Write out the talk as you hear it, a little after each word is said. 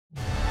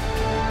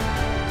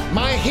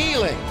My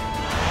healing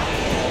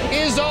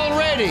is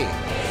already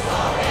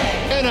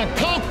an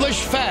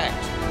accomplished fact.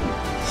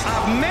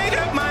 I've made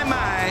up my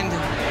mind.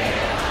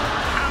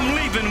 I'm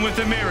leaving with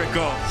a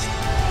miracle.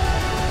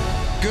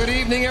 Good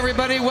evening,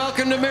 everybody.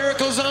 Welcome to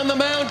Miracles on the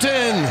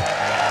Mountain.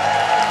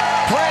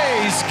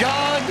 Praise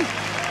God.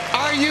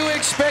 Are you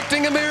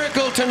expecting a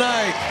miracle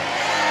tonight?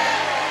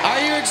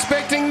 Are you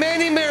expecting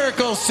many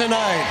miracles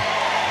tonight?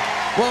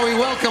 Well, we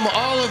welcome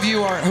all of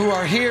you who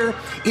are here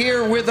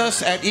with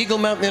us at Eagle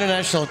Mountain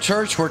International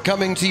Church. We're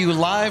coming to you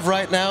live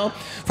right now.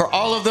 For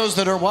all of those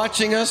that are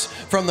watching us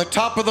from the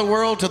top of the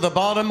world to the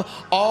bottom,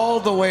 all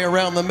the way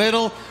around the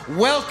middle,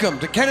 welcome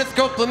to Kenneth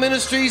Copeland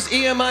Ministries,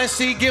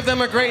 EMIC. Give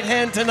them a great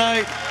hand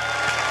tonight.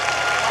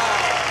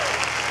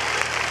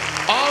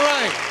 All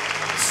right,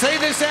 say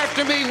this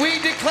after me. We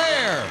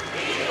declare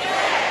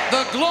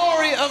the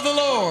glory of the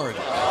Lord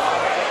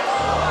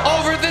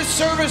over this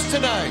service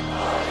tonight.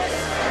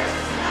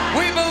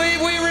 We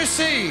believe we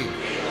receive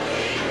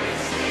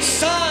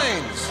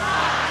signs,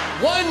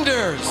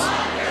 wonders,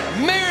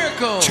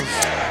 miracles,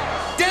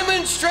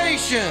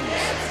 demonstrations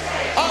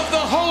of the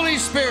Holy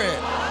Spirit.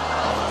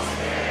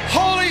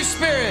 Holy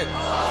Spirit,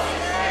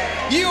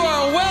 you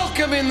are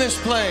welcome in this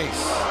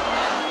place.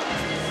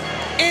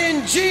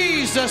 In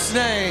Jesus'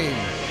 name.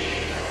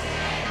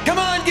 Come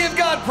on, give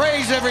God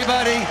praise,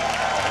 everybody.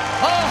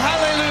 Oh,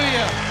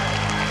 hallelujah.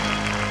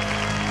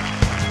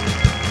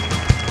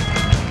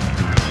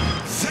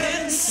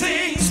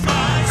 Sings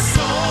my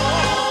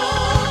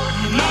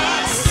soul,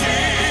 my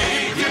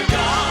Savior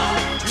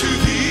God, to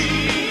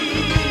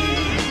thee.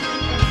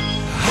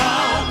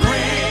 How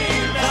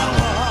great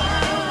thou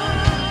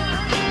art,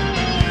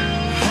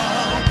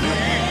 how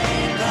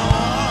great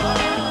thou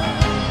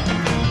art.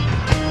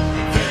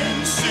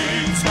 Then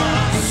sings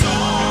my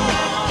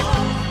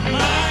soul,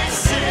 my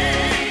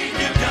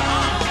Savior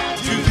God,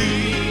 to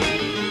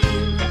thee.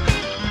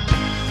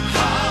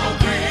 How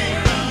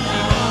great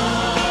thou art.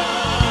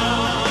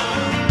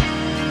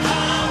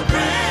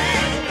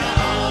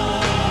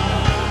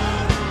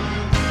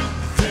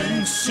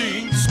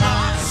 Sings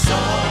my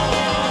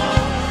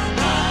soul,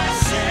 my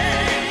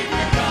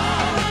Savior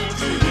God,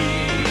 to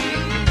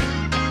thee.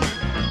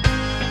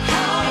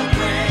 How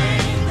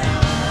great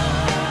thou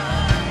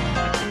art,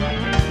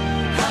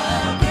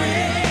 how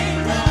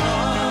great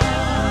thou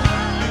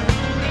art.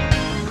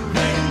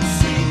 Then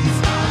sings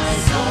my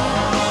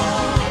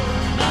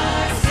soul,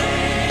 my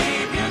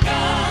Savior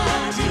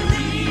God, to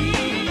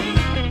thee.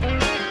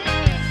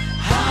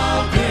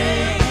 How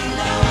great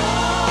thou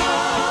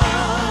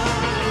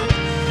art.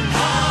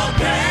 How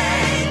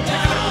great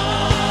thou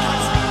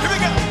art. Here we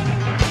go.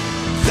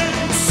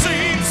 Then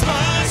sings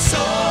my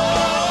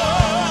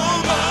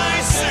soul,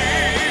 my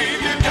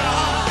Savior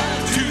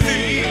God, to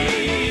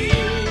thee.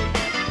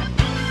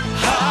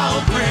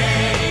 How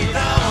great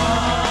thou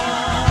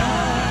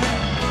art.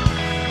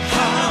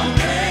 How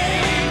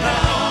great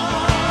thou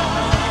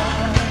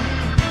art.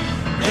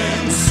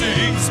 Then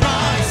sings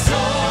my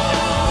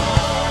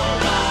soul,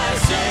 my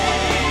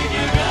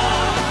Savior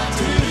God,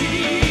 to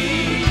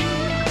thee.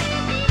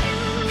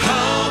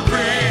 How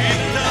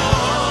great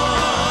thou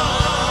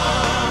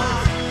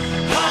art,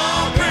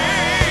 how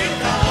great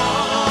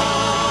thou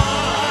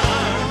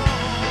art,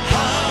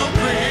 how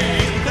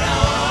great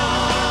thou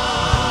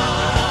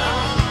art,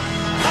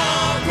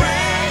 how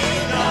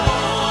great thou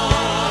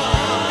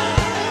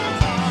art,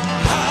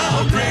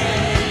 how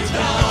great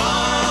thou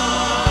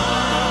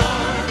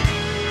art,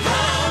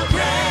 how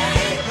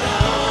great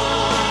thou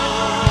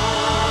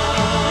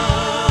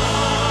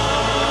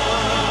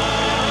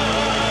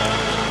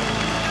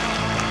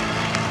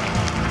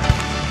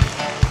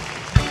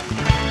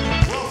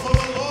Well, for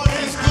the Lord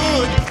is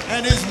good,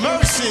 and his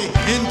mercy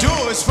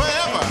endures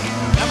forever.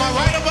 Am I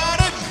right about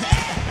it?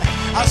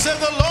 I said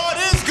the Lord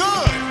is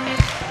good.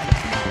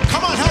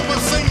 Come on, help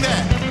us sing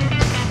that.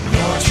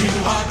 Lord, you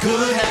are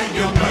good and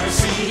your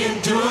mercy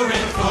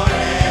endureth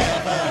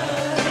forever.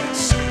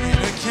 Sing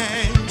it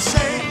again,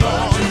 say,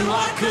 Lord, you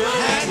are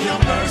good and your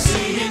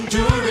mercy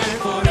endureth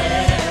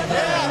forever.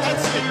 yeah,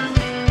 that's it.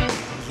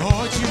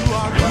 Lord, you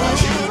are good. Lord,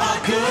 you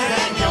are good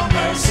and your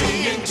mercy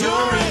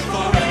endureth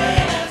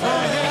forever.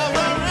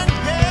 Forever and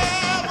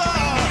ever.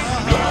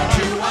 Lord,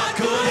 you are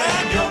good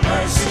and your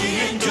mercy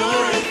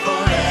endureth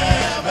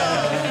forever.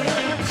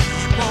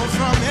 People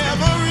from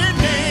every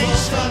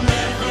nation, From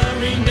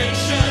every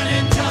nation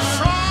and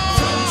tongue,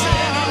 from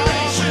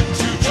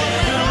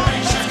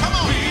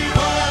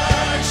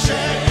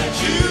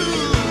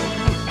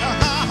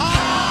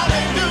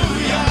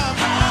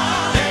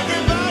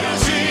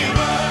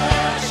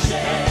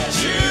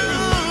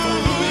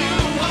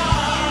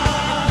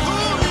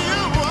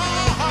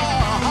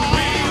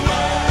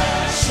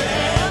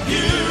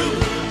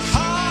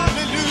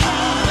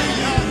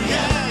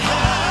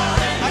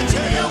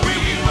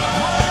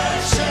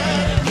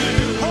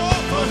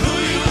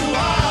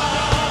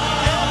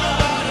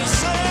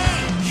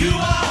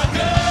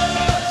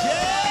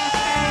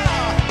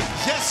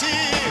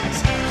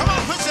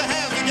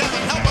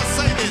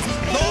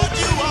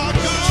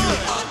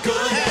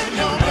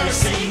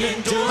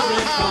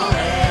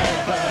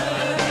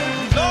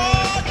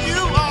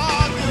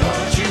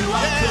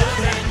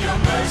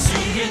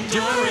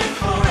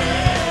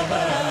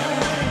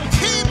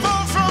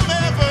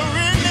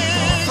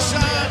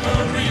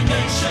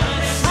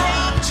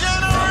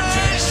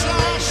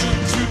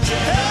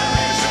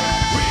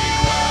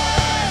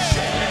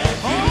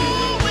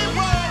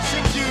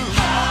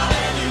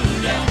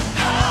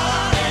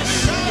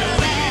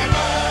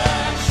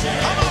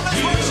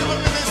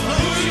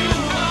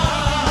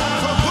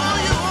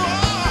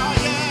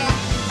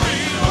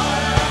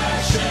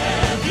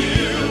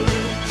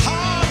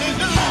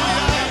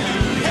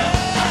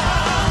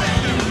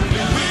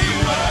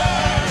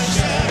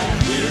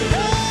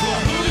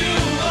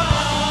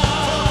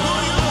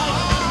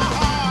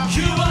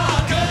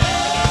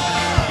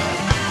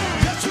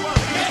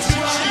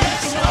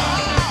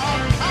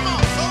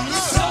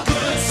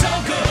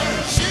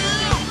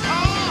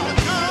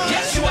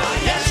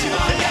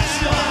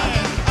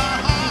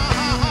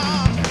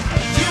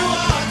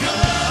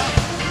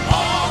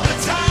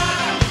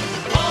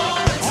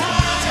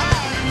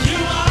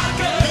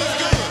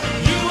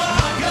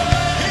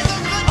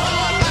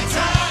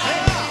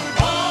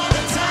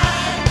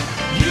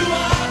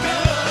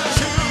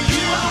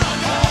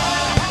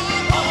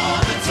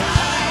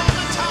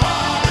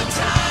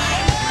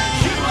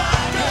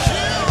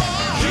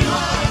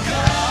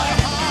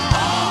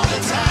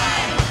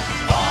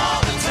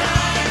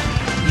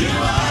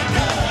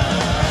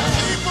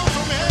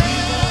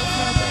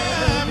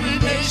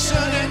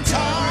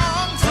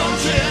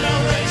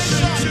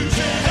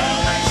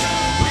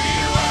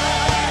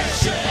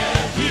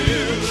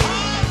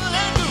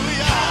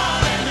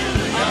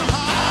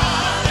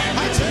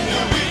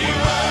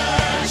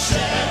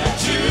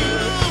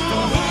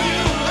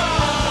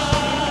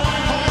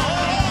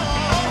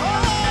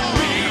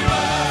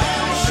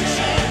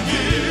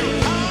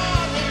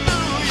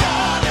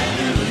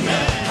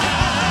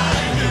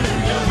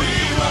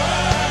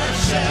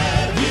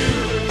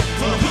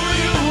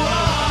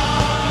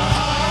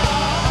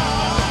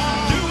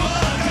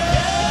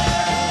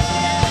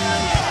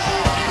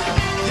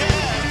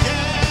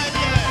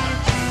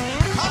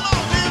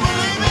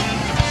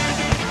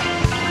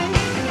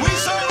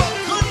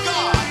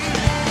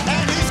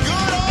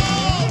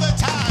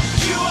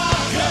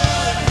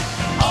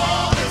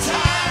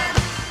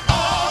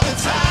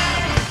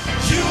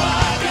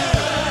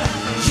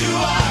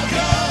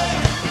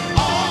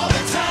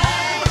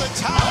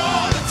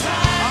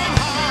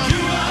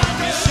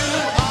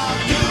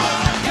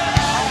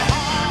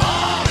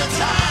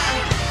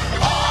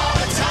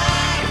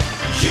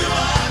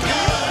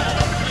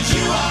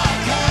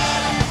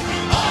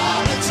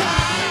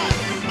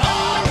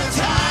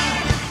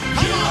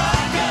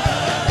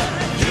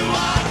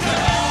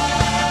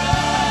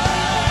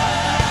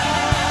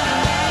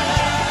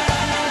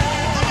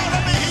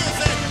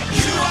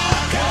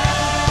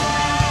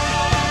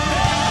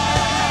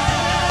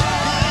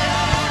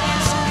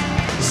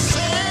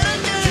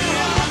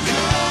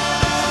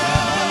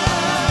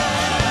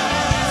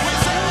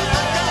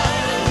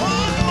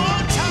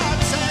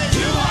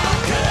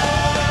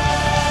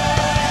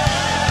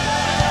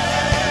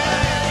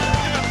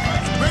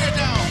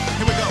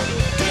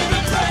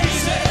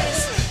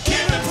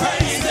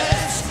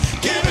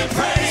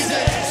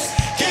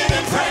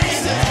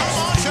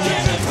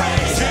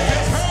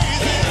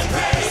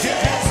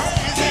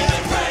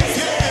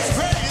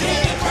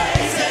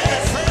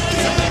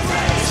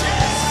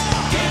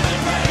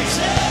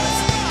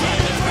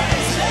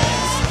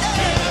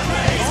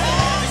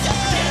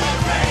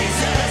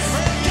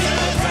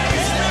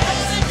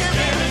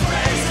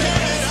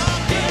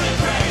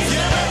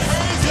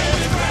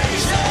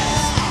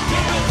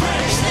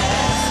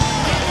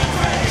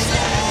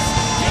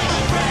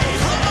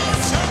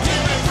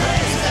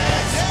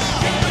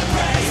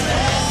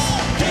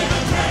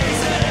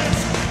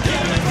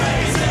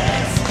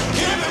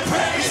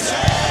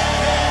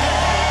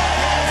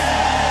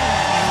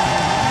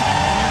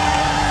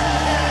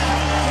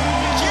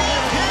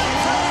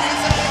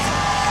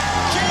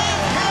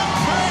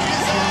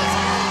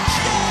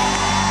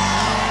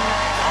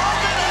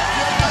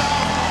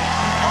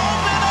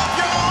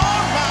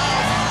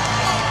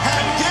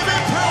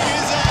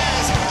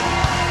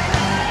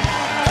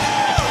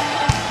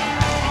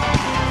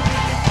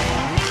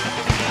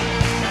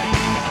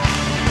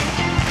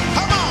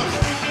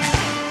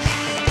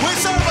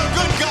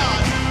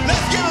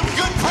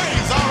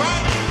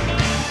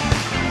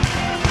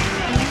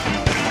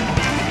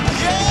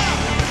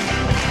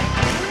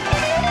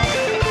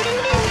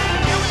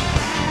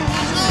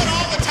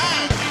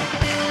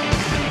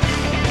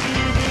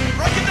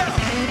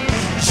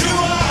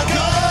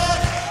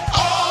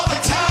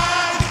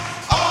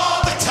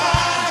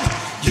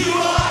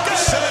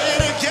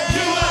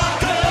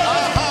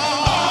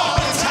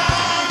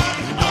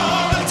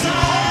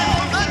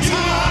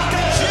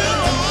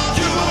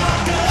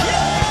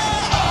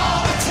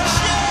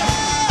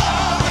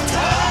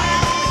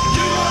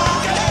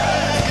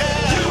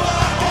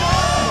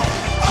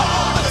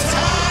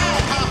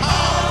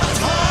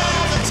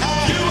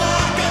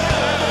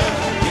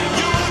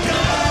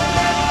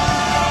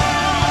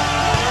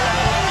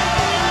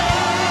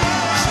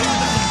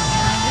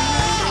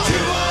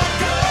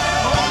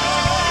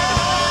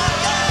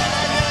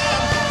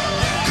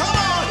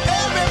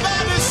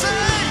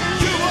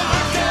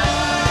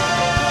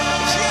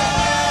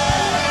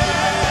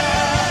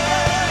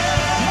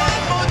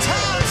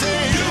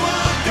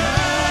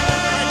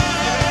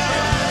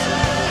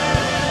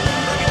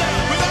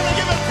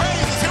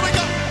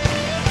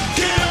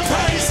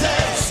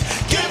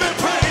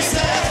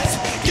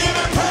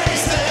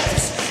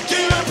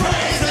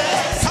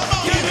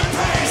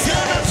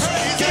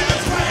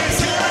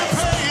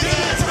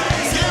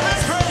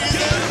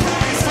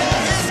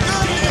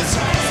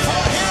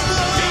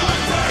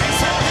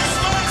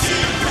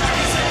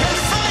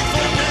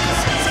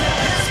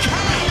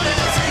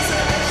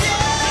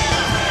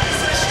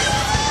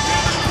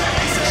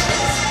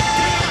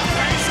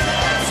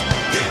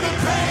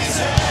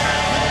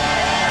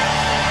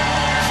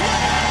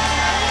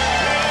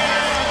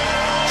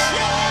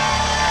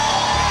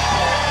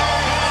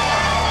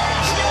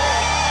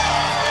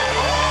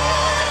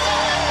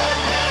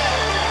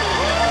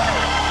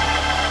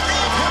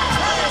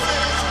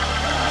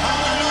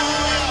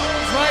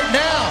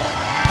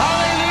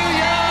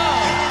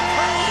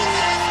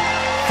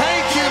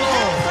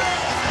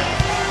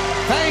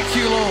Thank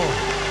you, Lord.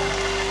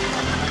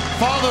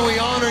 Father, we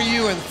honor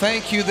you and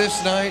thank you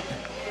this night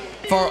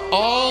for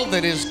all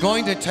that is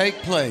going to take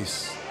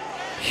place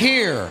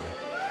here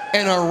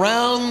and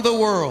around the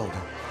world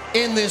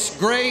in this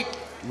great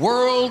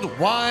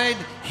worldwide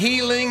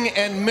healing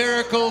and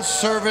miracle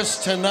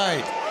service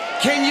tonight.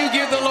 Can you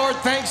give the Lord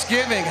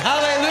thanksgiving?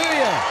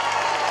 Hallelujah.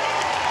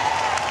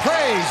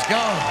 Praise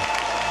God.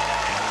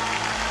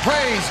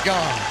 Praise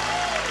God.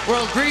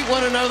 Well, greet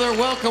one another,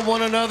 welcome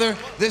one another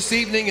this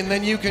evening, and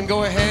then you can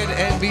go ahead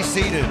and be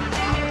seated.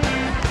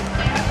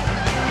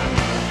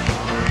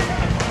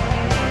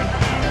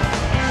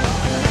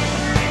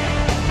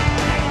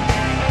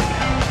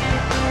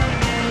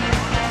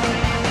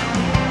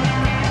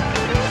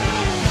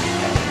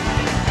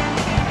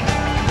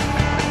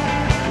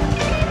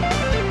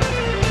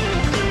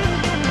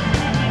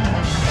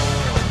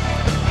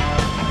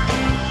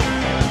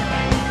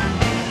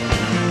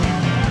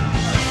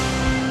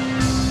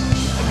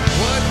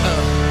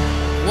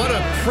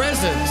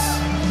 Presence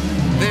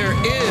there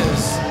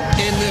is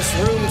in this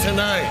room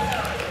tonight,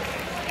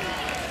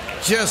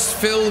 just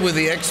filled with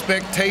the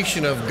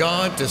expectation of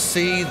God to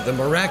see the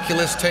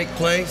miraculous take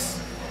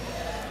place.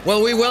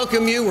 Well, we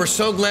welcome you. We're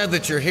so glad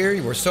that you're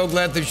here. We're so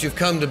glad that you've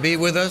come to be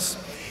with us.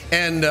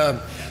 And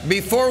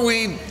before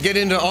we get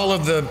into all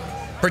of the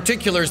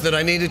particulars that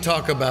I need to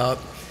talk about,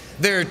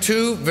 there are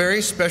two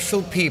very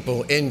special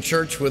people in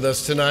church with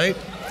us tonight.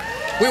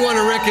 We want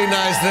to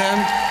recognize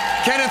them.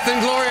 Kenneth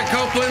and Gloria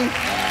Copeland.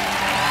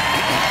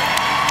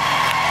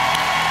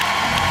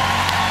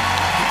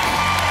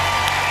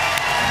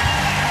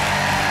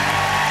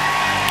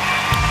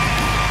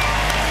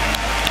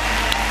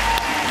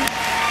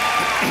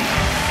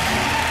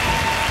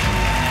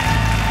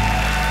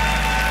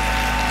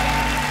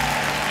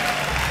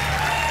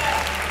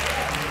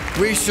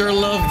 We sure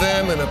love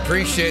them and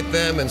appreciate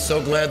them, and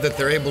so glad that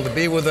they're able to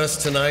be with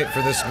us tonight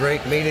for this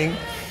great meeting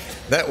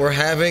that we're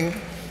having.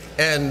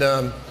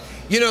 And,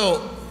 you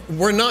know,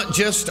 we're not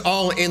just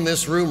all in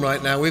this room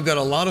right now. We've got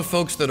a lot of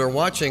folks that are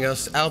watching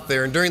us out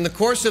there. And during the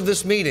course of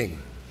this meeting,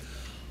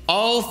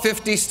 all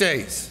 50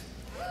 states,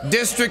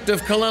 District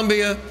of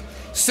Columbia,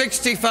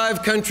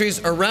 65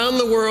 countries around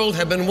the world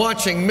have been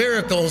watching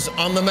Miracles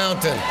on the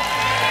Mountain.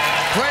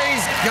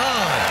 Praise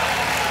God.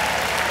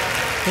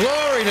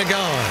 Glory to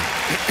God.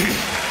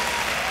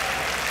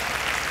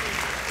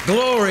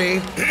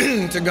 Glory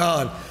to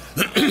God.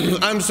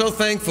 I'm so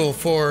thankful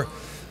for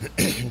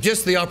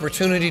just the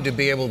opportunity to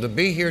be able to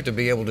be here, to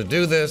be able to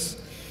do this.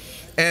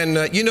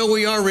 And you know,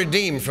 we are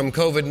redeemed from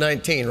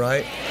COVID-19,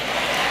 right?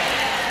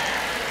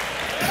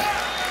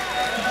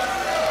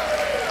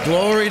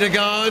 Glory to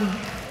God.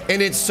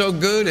 And it's so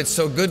good. It's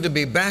so good to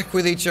be back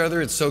with each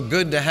other. It's so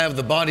good to have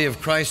the body of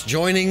Christ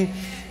joining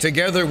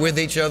together with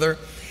each other.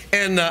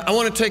 And I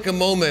want to take a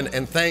moment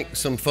and thank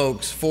some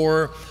folks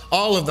for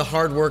all of the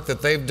hard work that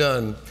they've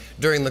done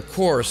during the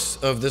course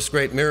of this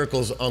great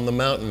Miracles on the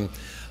Mountain.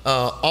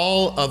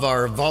 All of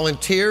our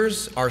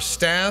volunteers, our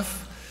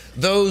staff,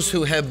 those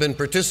who have been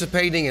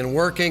participating and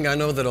working. I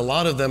know that a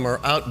lot of them are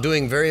out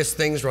doing various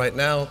things right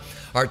now.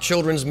 Our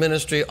children's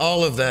ministry,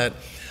 all of that.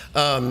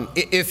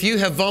 If you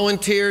have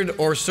volunteered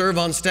or serve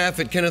on staff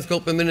at Kenneth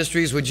Copeland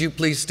Ministries, would you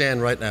please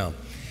stand right now?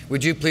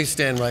 Would you please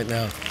stand right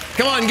now?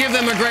 Come on, give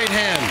them a great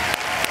hand.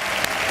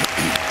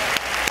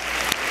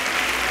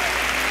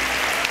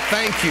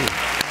 Thank you.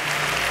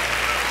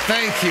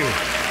 Thank you.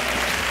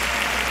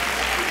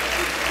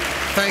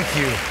 Thank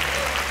you.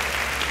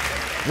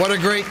 What a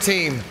great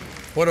team.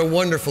 What a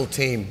wonderful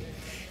team.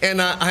 And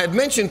I had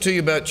mentioned to you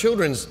about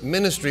children's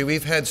ministry.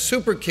 We've had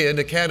Super Kid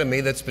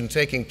Academy that's been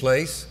taking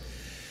place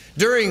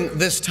during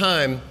this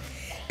time.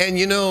 And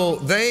you know,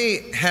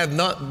 they have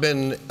not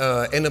been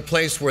in a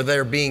place where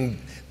they're being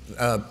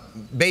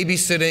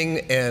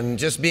babysitting and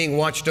just being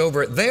watched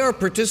over. They are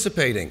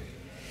participating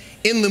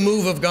in the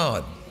move of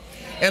God.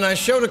 And I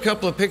showed a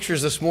couple of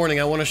pictures this morning.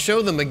 I want to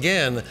show them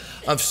again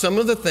of some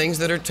of the things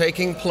that are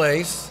taking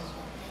place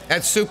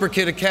at Super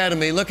Kid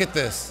Academy. Look at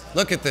this.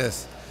 Look at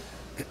this.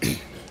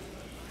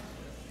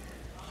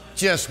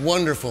 Just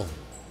wonderful.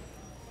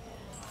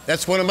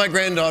 That's one of my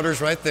granddaughters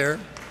right there,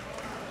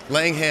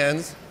 laying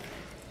hands.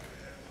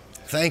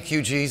 Thank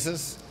you,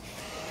 Jesus.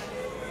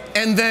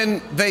 And then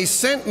they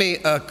sent me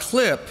a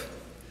clip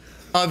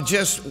of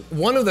just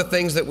one of the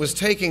things that was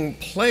taking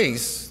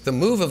place, the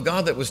move of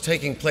God that was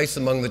taking place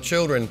among the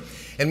children.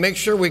 And make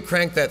sure we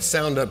crank that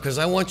sound up, because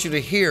I want you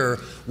to hear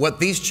what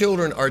these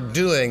children are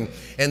doing.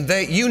 And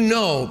you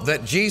know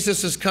that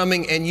Jesus is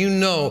coming, and you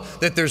know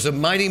that there's a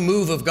mighty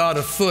move of God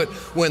afoot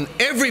when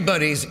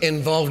everybody's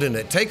involved in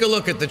it. Take a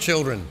look at the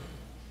children.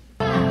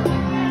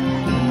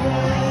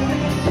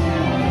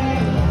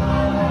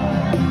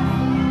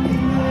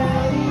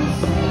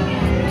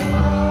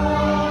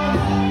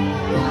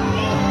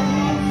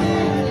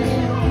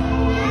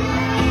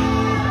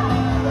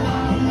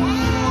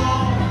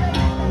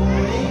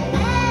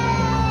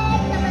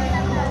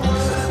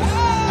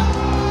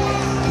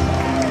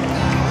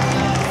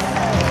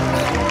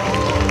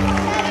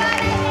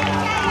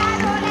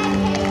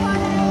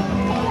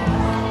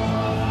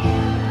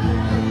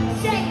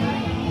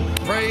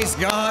 Praise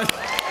God.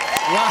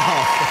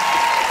 Wow.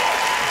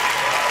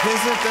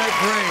 Isn't that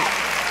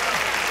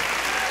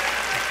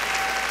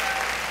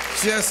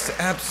great? Just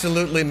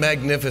absolutely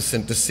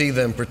magnificent to see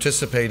them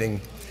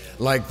participating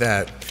like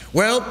that.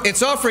 Well,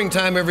 it's offering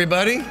time,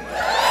 everybody.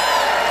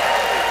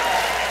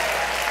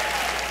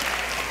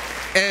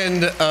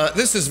 And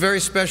this is very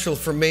special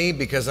for me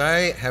because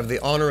I have the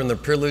honor and the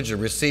privilege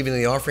of receiving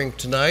the offering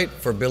tonight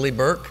for Billy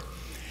Burke.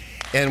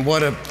 And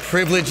what a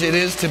privilege it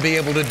is to be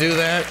able to do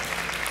that.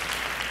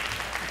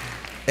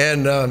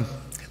 And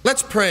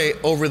let's pray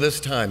over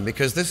this time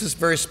because this is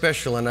very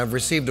special and I've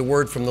received a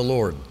word from the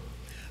Lord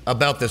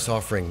about this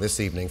offering this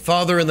evening.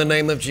 Father, in the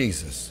name of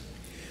Jesus,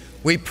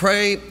 we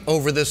pray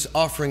over this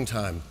offering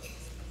time,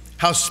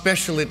 how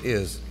special it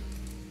is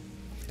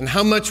and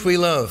how much we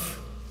love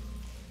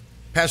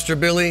Pastor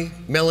Billy,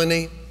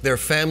 Melanie, their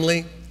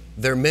family,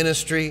 their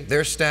ministry,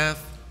 their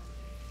staff.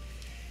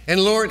 And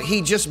Lord,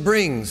 he just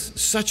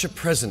brings such a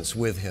presence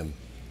with him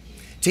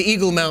to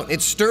Eagle Mountain.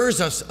 It stirs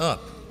us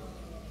up.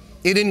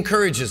 It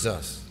encourages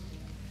us.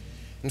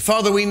 And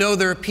Father, we know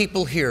there are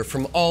people here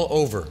from all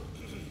over,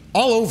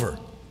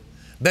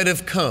 that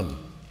have come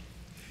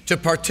to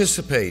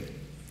participate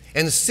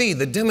and see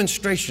the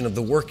demonstration of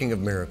the working of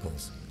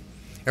miracles.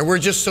 And we're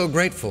just so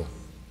grateful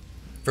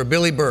for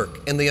Billy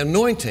Burke and the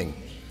anointing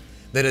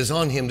that is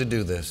on him to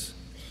do this.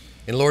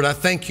 And Lord, I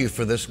thank you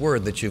for this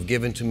word that you've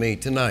given to me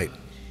tonight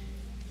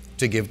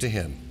to give to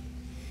him.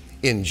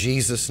 In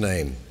Jesus'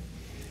 name,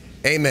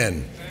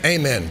 amen.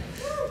 Amen.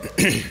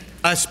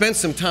 I spent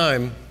some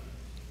time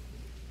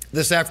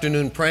this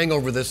afternoon praying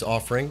over this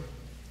offering.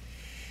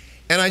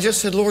 And I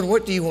just said, Lord,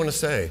 what do you want to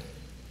say?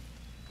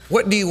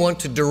 What do you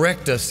want to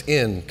direct us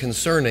in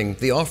concerning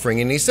the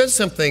offering? And he said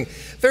something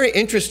very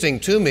interesting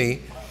to me.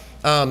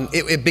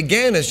 It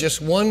began as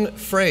just one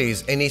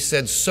phrase, and he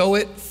said, sow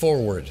it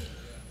forward.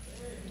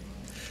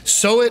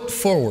 Sow it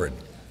forward.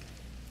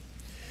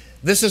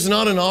 This is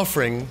not an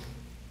offering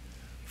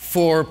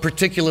for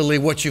particularly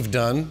what you've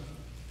done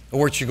or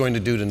what you're going to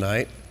do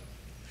tonight.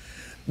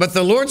 But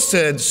the Lord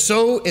said,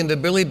 sow into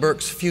Billy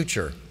Burke's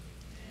future.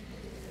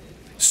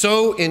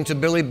 Sow into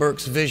Billy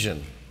Burke's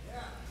vision.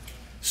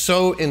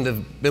 Sow into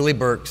Billy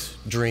Burke's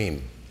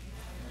dream.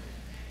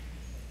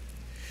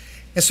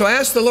 And so I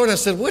asked the Lord, I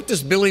said, what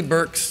does Billy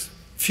Burke's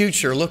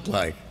future look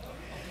like?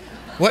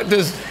 What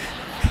does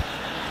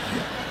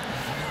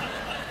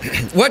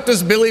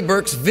Billy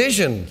Burke's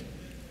vision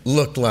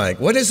look like?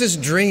 What does his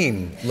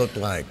dream look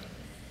like?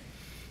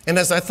 And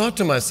as I thought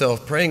to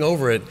myself, praying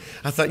over it,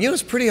 I thought,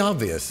 it's pretty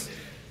obvious.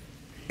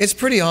 It's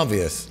pretty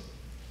obvious.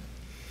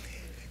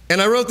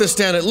 And I wrote this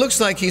down. It looks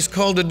like he's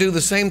called to do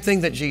the same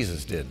thing that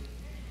Jesus did.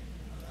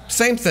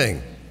 Same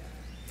thing.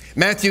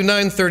 Matthew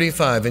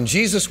 9:35, and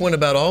Jesus went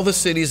about all the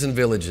cities and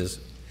villages,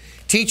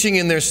 teaching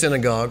in their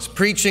synagogues,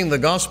 preaching the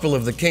gospel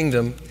of the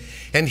kingdom,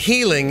 and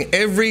healing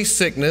every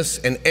sickness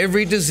and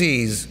every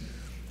disease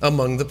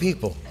among the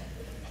people.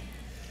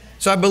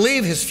 So I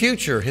believe his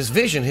future, his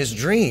vision, his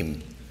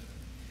dream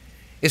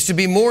is to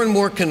be more and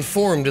more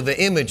conformed to the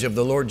image of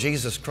the Lord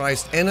Jesus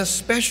Christ and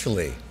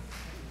especially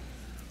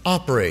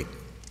operate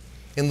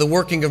in the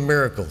working of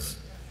miracles,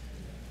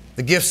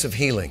 the gifts of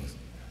healing,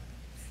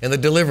 and the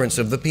deliverance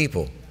of the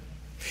people.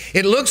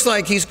 It looks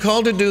like he's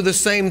called to do the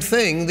same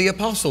thing the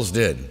apostles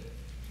did.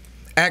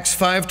 Acts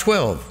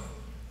 5:12.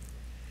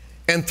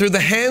 And through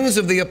the hands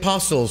of the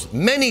apostles,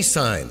 many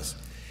signs.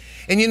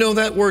 And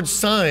that word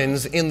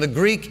signs in the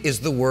Greek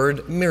is the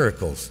word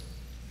miracles.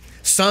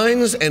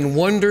 Signs and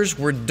wonders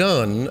were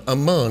done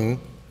among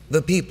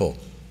the people.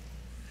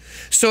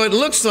 So it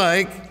looks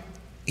like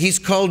he's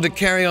called to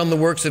carry on the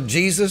works of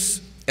Jesus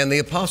and the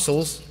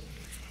apostles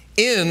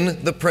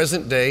in the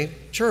present day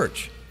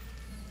church.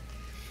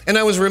 And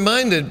I was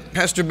reminded,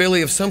 Pastor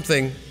Billy, of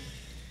something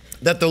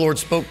that the Lord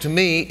spoke to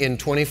me in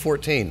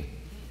 2014.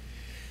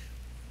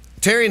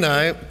 Terry and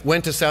I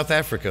went to South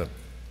Africa.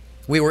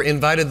 We were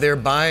invited there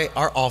by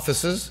our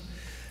offices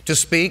to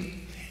speak,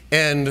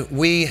 and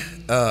we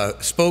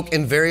spoke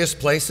in various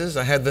places.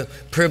 I had the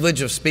privilege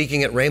of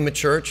speaking at Rhema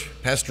Church,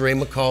 Pastor Ray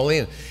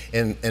McCauley,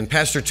 and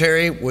Pastor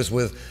Terry was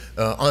with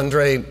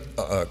Andre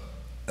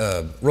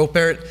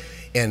Ropert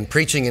and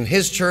preaching in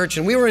his church,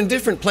 and we were in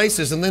different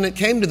places. And then it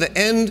came to the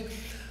end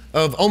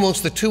of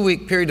almost the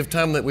 2-week period of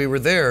time that we were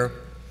there,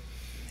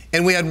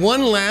 and we had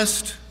one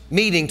last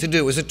meeting to do.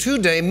 It was a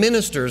 2-day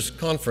ministers'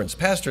 conference,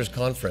 pastors'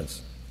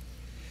 conference.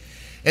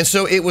 And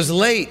so it was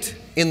late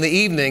in the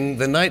evening,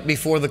 the night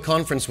before the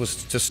conference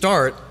was to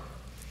start,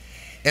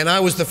 and I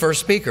was the first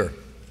speaker.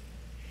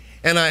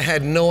 And I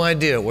had no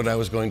idea what I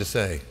was going to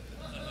say.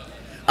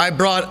 I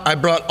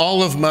brought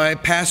all of my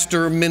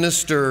pastor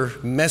minister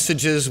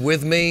messages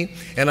with me,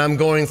 and I'm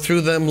going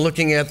through them,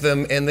 looking at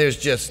them, and there's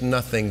just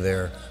nothing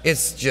there.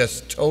 It's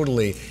just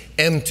totally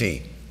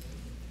empty.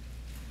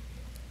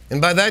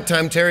 And by that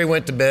time, Terry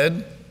went to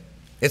bed.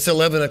 It's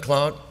 11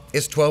 o'clock.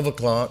 It's 12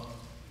 o'clock.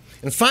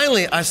 And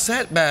finally, I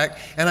sat back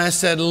and I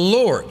said,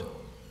 Lord,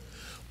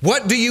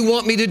 what do you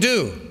want me to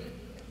do?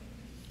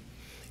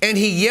 And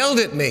he yelled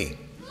at me.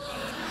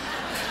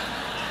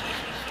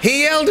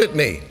 He yelled at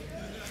me.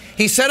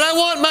 He said, I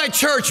want my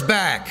church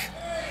back.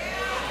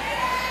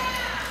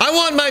 I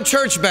want my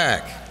church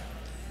back.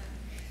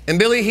 And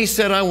Billy, he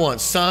said, I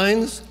want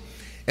signs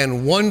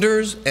and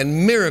wonders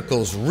and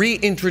miracles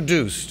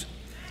reintroduced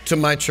to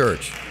my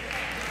church.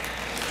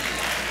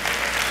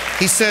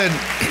 He said,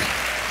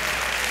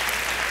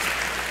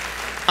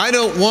 I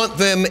don't want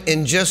them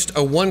in just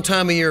a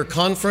one-time-a-year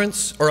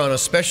conference or on a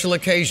special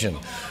occasion.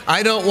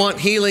 I don't want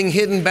healing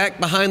hidden back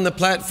behind the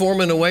platform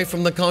and away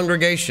from the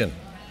congregation.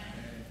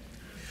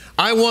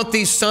 I want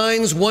these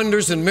signs,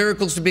 wonders, and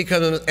miracles to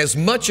become as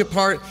much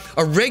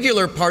a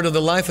regular part of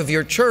the life of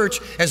your church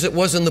as it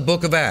was in the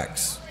book of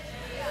Acts.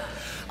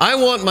 I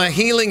want my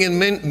healing and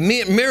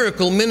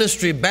miracle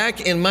ministry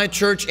back in my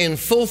church in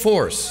full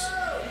force.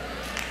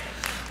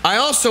 I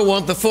also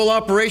want the full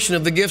operation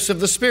of the gifts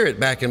of the Spirit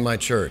back in my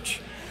church.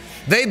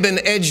 They've been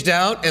edged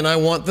out, and I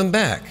want them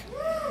back.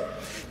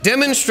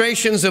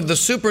 Demonstrations of the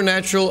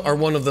supernatural are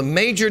one of the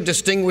major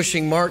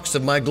distinguishing marks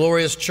of my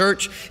glorious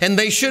church, and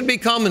they should be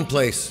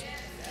commonplace.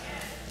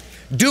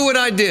 Do what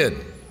I did.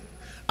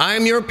 I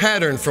am your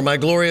pattern for my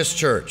glorious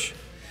church.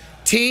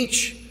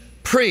 Teach,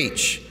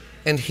 preach,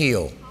 and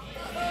heal.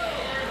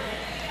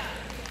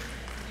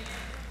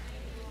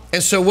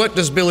 And so what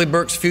does Billy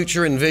Burke's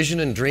future and vision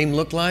and dream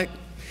look like?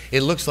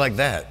 It looks like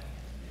that.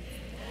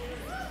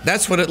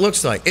 That's what it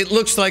looks like. It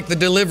looks like the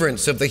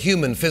deliverance of the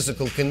human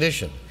physical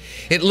condition.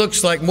 It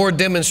looks like more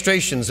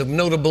demonstrations of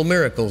notable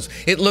miracles.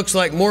 It looks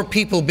like more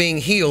people being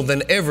healed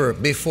than ever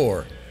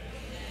before.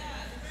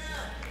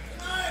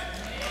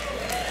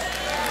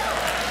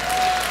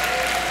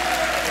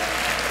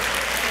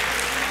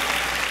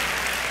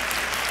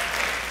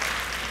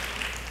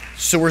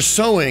 So we're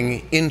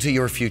sowing into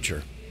your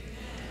future.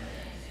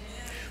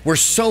 We're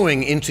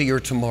sowing into your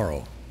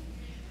tomorrow.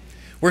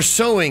 We're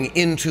sowing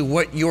into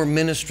what your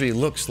ministry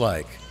looks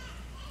like,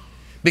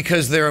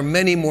 because there are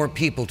many more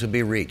people to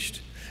be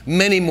reached,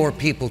 many more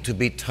people to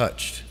be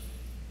touched.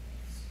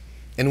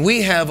 And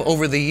we have,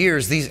 over the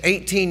years, these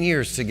 18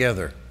 years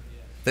together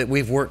that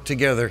we've worked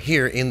together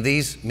here in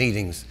these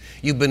meetings,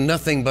 you've been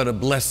nothing but a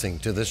blessing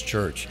to this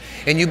church.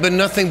 And you've been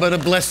nothing but a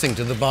blessing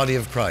to the body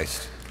of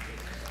Christ.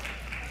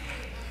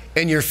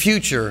 And your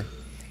future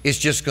is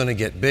just going to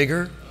get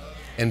bigger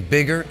and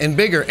bigger and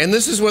bigger. And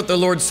this is what the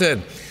Lord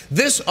said.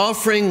 This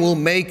offering will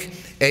be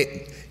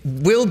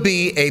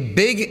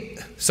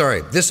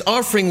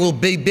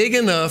big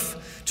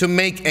enough to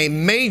make a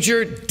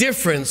major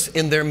difference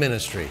in their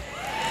ministry.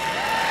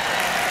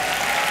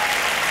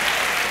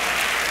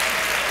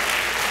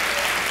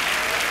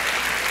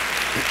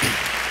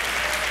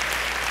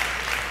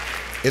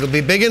 It'll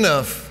be big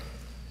enough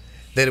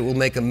that it will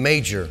make a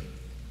major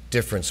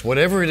difference.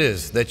 Whatever it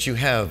is that you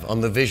have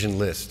on the vision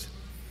list,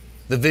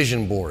 the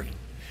vision board,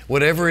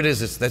 whatever it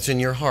is that's in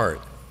your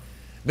heart,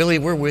 Billy,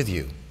 we're with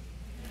you.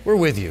 We're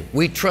with you.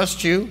 We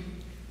trust you.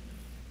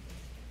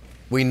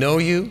 We know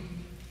you.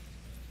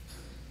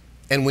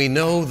 And we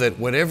know that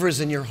whatever is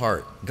in your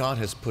heart, God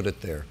has put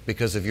it there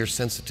because of your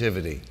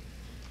sensitivity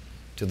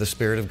to the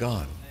Spirit of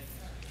God.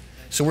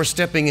 So we're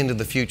stepping into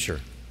the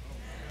future.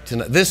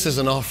 This is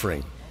an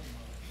offering.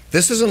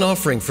 This is an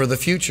offering for the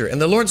future.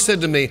 And the Lord said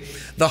to me,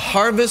 the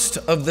harvest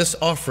of this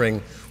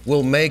offering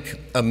will make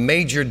a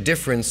major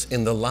difference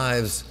in the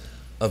lives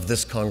of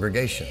this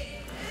congregation.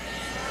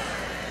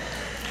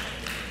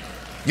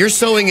 You're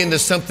sowing into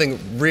something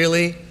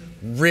really,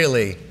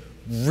 really,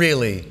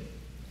 really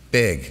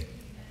big.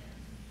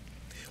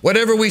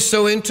 Whatever we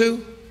sow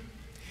into,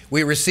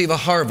 we receive a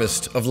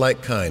harvest of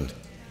like kind.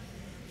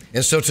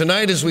 And so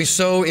tonight, as we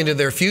sow into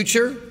their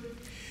future,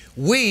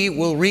 we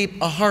will reap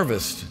a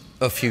harvest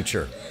of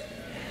future.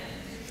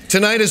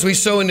 Tonight, as we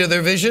sow into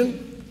their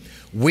vision,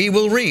 we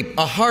will reap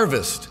a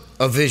harvest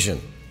of vision.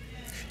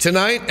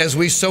 Tonight, as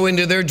we sow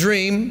into their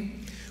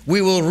dream,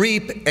 we will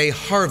reap a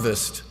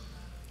harvest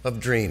of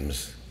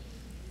dreams.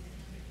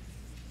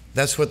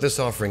 That's what this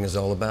offering is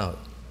all about.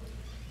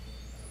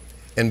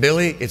 And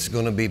Billy, it's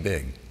going to be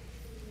big.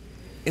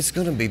 It's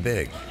going to be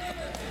big.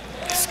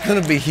 It's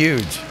going to be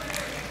huge.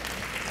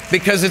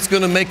 Because it's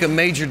going to make a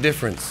major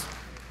difference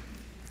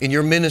in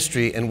your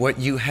ministry and what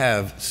you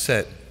have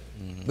set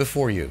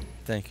before you.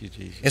 Thank you,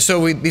 Jesus. And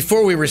so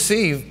before we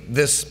receive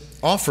this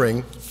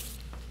offering,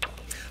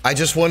 I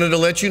just wanted to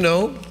let you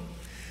know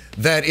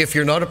that if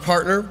you're not a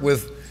partner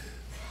with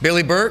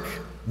Billy Burke,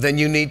 then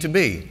you need to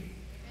be,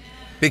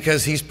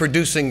 because he's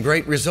producing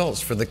great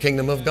results for the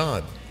kingdom of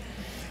God.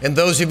 And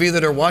those of you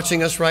that are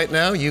watching us right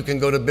now, you can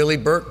go to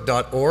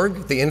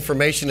billyburke.org. The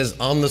information is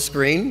on the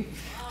screen.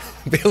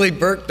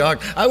 billyburke.org.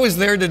 I was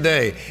there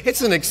today.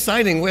 It's an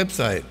exciting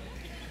website.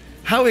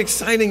 How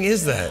exciting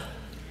is that?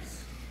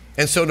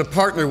 And so to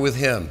partner with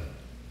him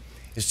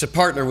is to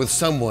partner with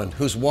someone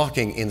who's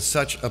walking in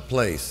such a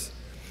place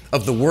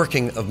of the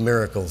working of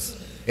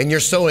miracles. And you're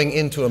sowing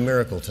into a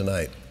miracle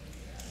tonight.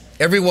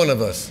 Every one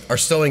of us are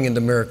sowing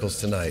into miracles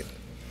tonight.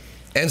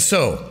 And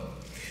so,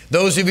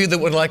 those of you that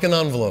would like an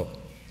envelope,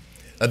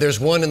 there's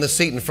one in the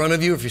seat in front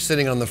of you. If you're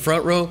sitting on the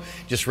front row,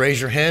 just raise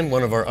your hand.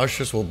 One of our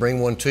ushers will bring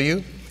one to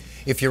you.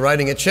 If you're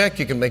writing a check,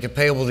 you can make it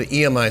payable to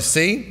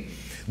EMIC.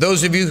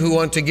 Those of you who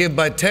want to give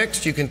by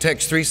text, you can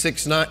text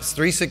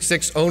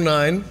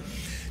 36609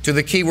 to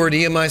the keyword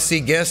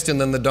EMIC guest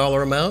and then the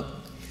dollar amount.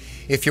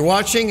 If you're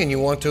watching and you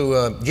want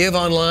to give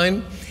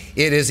online,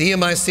 it is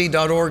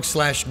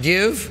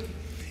emic.org/give,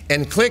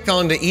 and click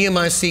on the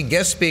EMIC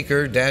guest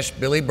speaker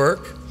Billy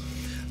Burke.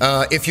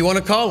 If you want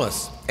to call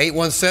us,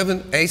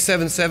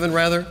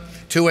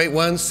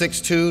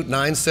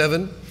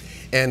 817-281-6297,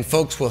 and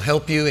folks will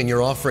help you in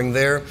your offering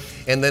there.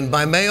 And then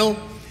by mail,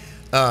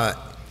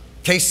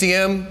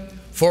 KCM,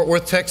 Fort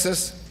Worth,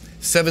 Texas,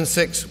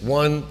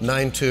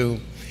 76192.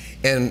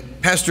 And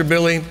Pastor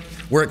Billy,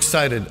 we're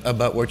excited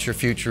about what your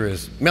future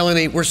is.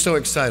 Melanie, we're so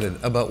excited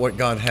about what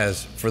God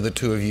has for the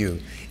two of you.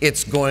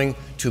 It's going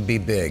to be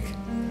big.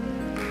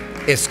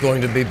 It's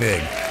going to be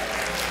big.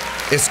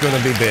 It's going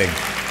to be big.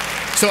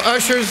 So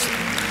ushers,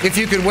 if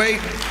you could wait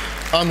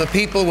on the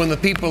people when the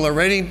people are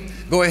ready,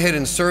 go ahead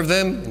and serve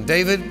them. And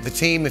David, the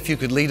team, if you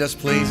could lead us,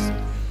 please.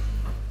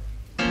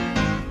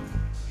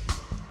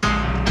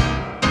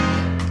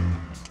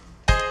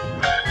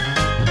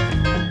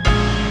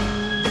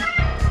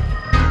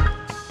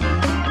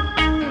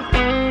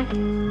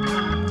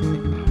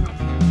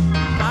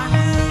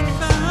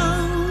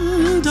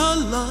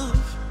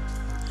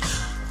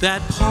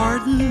 That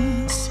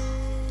pardons.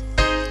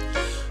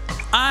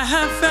 I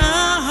have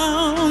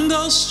found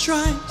those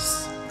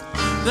stripes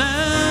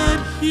that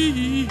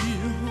heal.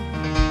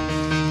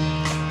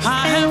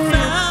 I have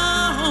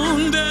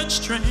found that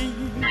strength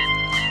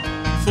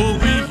for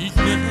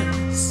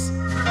weakness.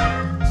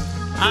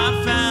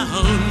 I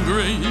found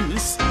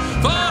grace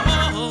for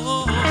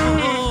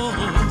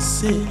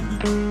sin.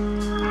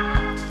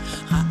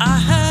 I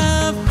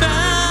have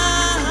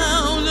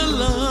found a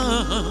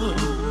love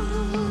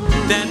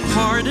that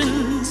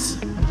pardons.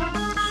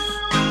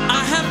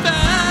 I have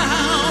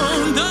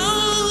found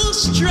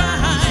those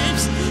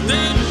stripes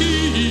that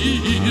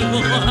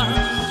heal.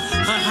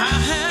 I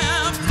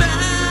have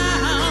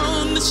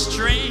found the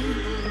strength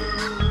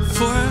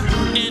for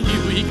any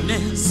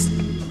weakness.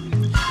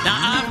 Now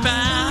I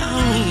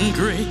found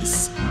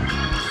grace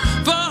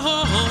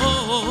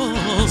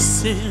for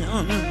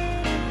sin.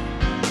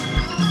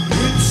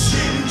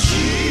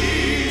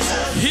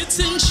 It's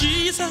in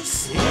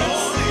Jesus.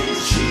 All in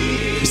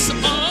Jesus. It's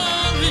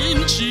all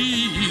in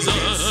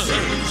Jesus.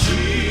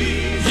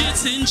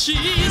 It's in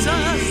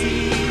Jesus.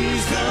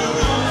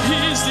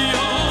 He's the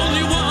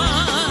only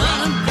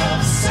one. Rock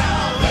of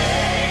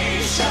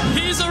salvation.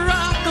 He's a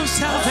rock of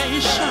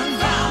salvation.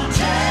 A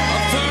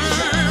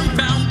firm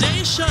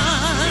foundation.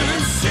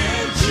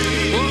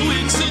 Oh,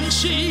 it's in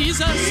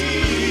Jesus.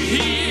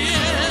 He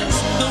is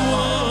the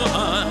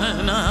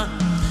one.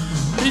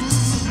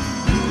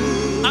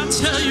 I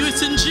tell you,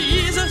 it's in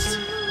Jesus.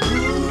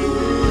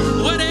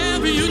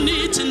 Whatever you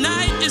need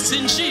tonight, it's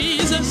in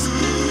Jesus.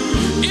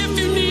 If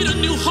you need a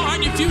new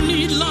heart, if you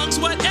need lungs,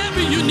 whatever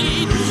you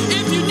need,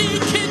 if you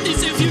need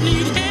kidneys, if you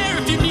need hair,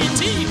 if you need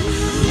teeth,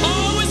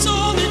 oh, it's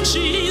all in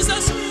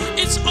Jesus.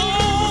 It's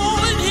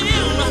all in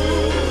Him.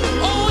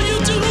 All you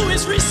do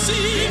is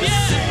receive,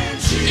 yeah.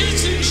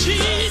 It's in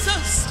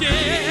Jesus,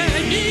 yeah.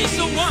 He's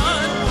the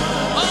one.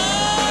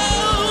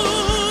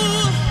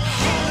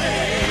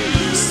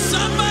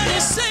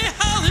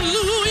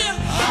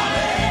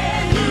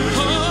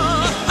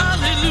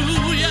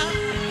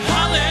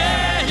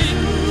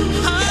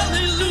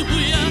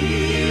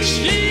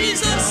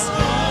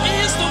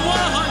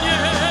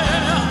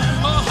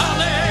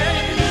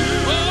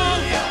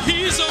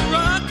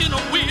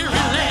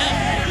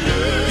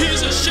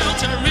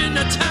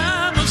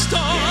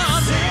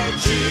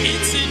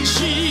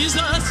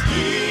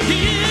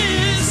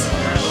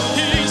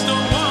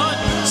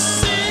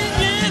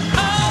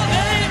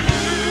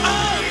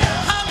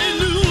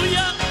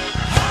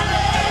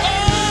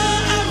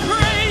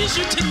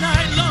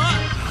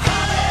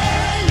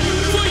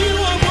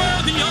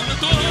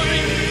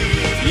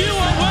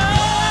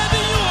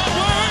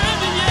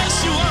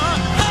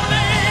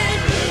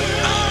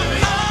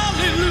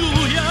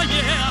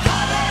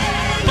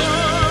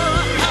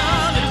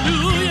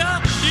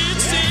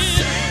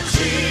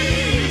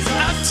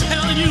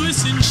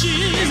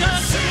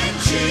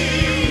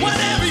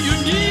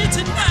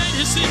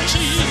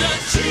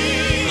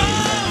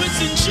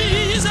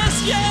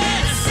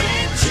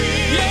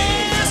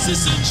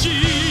 It's in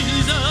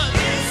Jesus.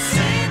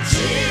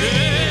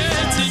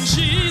 It's in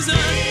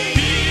Jesus.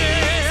 He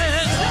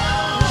is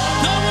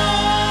the one.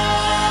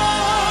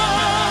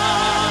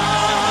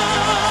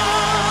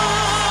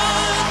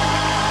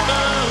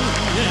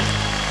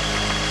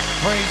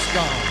 Praise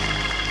God.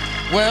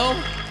 Well,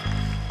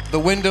 the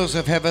windows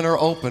of heaven are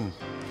open.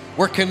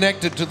 We're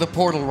connected to the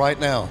portal right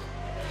now.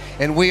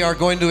 And we are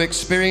going to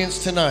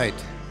experience tonight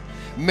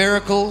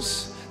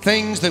miracles,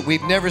 things that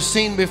we've never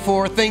seen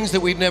before, things that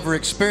we've never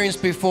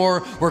experienced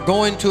before. We're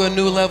going to a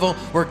new level.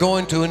 We're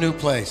going to a new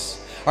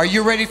place. Are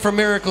you ready for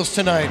miracles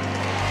tonight?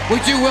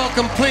 Would you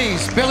welcome,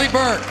 please, Billy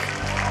Burke. Nothing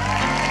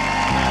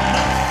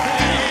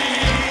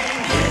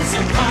is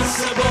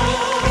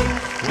impossible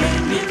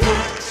when you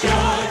put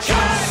your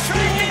trust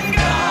in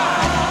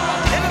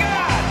God.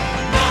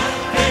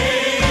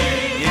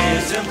 Nothing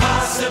is impossible.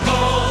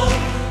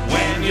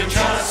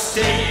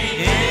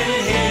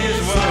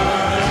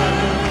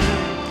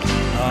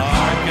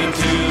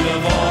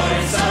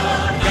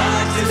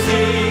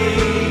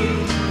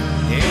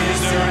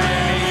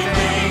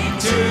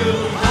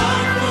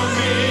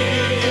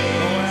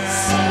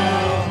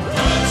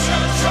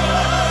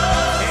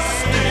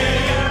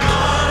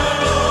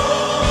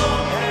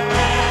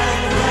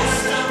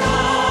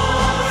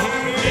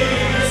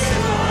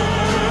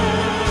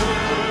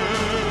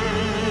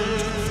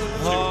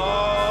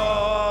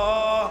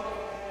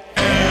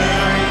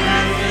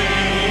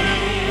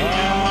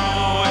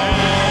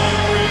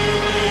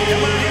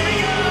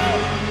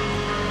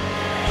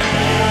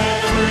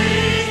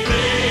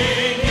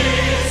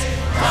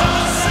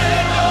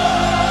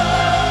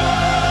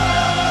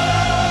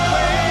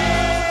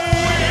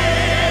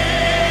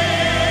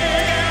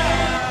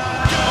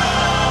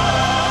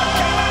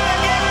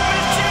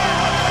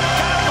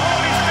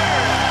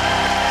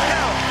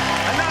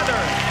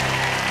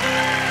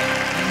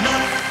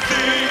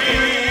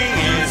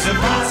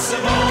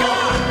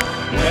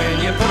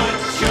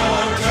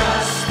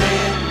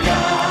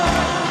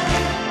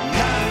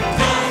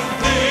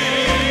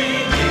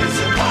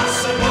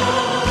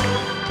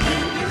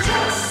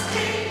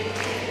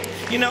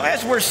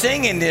 we're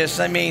singing this,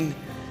 I mean,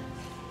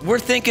 we're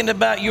thinking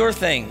about your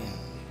thing.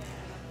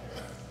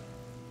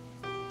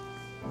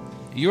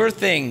 Your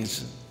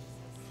thing's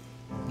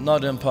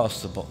not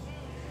impossible.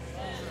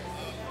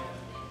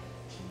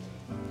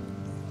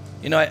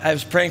 You know, I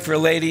was praying for a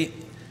lady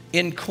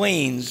in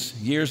Queens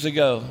years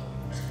ago.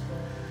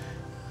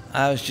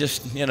 I was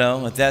just, you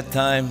know, at that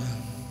time,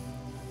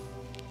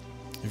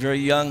 a very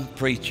young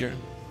preacher,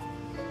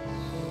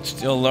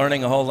 still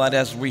learning a whole lot,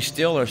 as we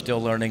still are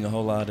still learning a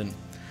whole lot. And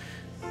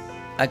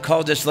I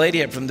called this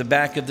lady up from the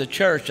back of the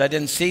church. I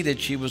didn't see that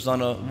she was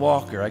on a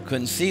walker. I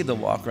couldn't see the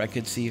walker. I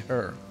could see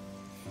her.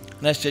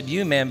 And I said,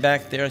 you, ma'am,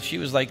 back there. She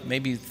was like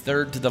maybe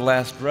third to the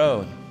last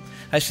row.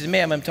 I said,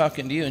 ma'am, I'm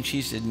talking to you. And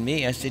she said,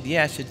 me? I said,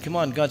 yeah. I said, come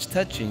on, God's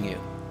touching you.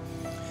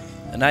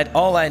 And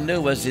all I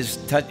knew was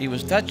he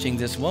was touching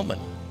this woman.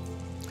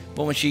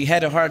 But when she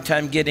had a hard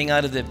time getting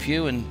out of the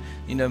pew and,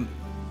 you know,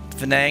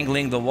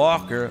 finagling the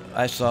walker,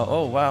 I saw,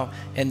 oh, wow.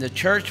 And the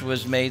church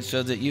was made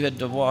so that you had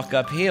to walk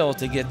uphill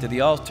to get to the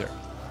altar.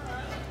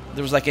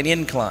 There was like an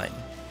incline.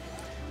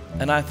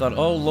 And I thought,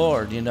 oh,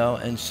 Lord, you know.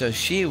 And so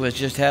she was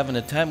just having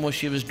a time. Well,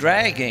 she was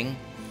dragging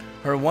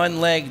her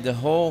one leg. The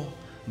whole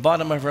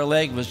bottom of her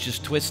leg was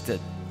just twisted.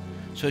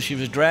 So she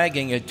was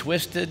dragging it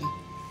twisted,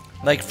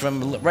 like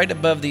from right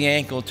above the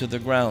ankle to the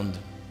ground.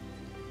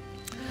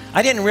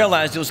 I didn't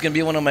realize it was going to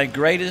be one of my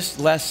greatest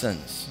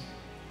lessons.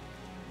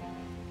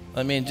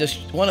 I mean,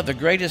 just one of the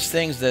greatest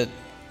things that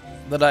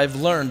I've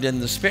learned in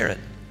the Spirit.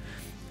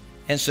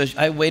 And so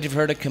I waited for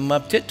her to come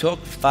up. It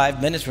took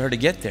 5 minutes for her to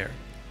get there.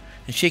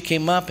 And she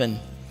came up and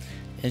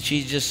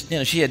she just, you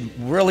know, she had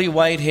really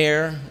white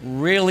hair,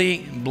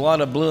 really a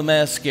lot of blue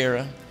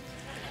mascara,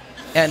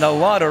 and a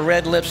lot of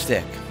red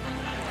lipstick.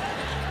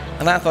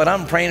 And I thought,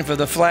 I'm praying for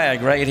the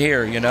flag right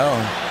here, you know.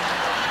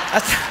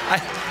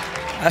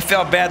 I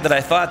felt bad that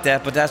I thought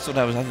that, but that's what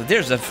I thought,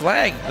 there's a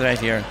flag right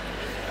here.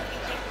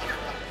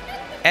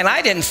 And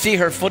I didn't see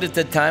her foot at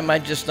the time. I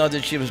just know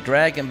that she was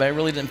dragging, but I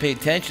really didn't pay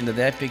attention to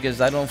that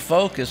because I don't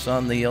focus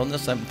on the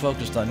illness. I'm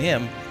focused on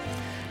him.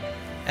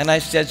 And I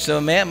said, so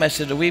ma'am, I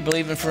said, are we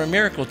believing for a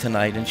miracle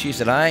tonight? And she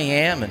said, I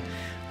am. And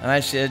I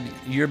said,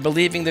 you're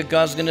believing that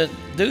God's going to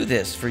do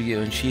this for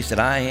you? And she said,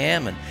 I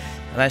am. And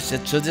I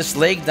said, so this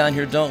leg down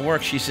here don't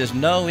work? She says,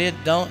 no, it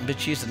don't. But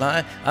she said,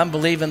 I'm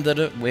believing that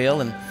it will.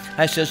 And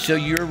I said, so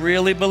you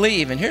really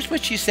believe? And here's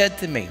what she said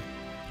to me.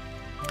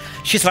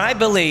 She said, I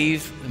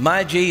believe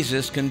my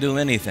Jesus can do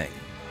anything.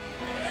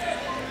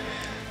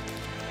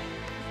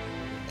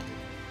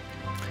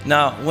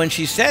 Now, when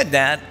she said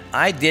that,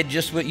 I did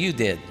just what you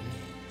did.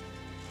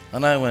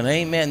 And I went,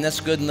 amen, that's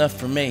good enough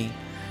for me.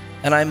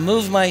 And I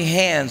moved my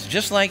hands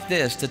just like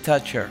this to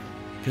touch her.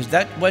 Because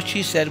what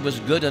she said was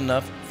good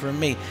enough for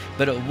me.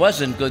 But it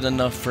wasn't good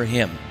enough for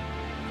him.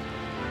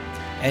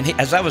 And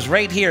as I was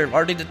right here,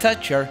 already to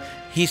touch her,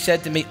 he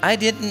said to me, I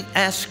didn't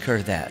ask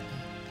her that.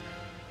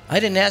 I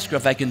didn't ask her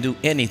if I can do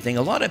anything.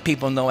 A lot of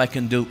people know I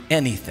can do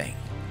anything.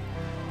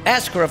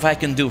 Ask her if I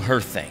can do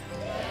her thing.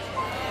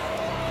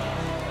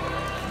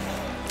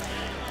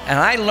 And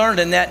I learned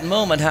in that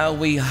moment how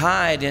we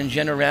hide in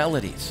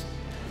generalities.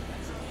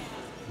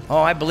 Oh,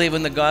 I believe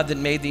in the God that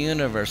made the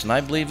universe, and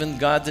I believe in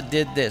God that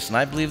did this, and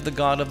I believe the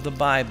God of the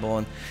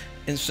Bible.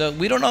 And so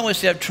we don't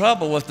always have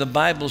trouble with the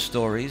Bible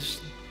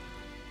stories.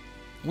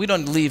 We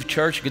don't leave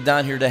church, go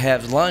down here to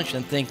have lunch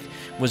and think,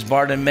 was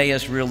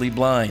Bartimaeus really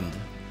blind?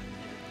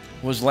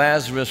 Was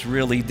Lazarus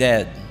really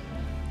dead?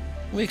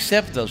 We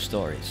accept those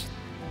stories.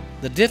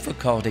 The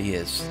difficulty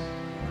is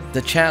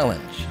the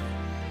challenge.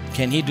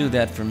 Can he do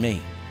that for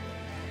me?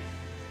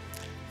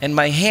 And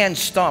my hand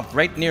stopped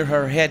right near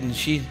her head, and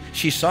she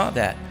saw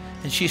that.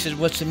 And she said,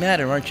 what's the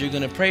matter? Aren't you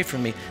going to pray for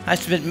me? I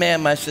said,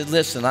 ma'am, I said,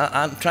 listen,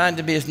 I'm trying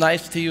to be as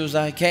nice to you as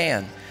I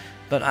can.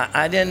 But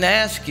I didn't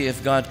ask you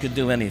if God could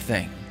do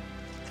anything.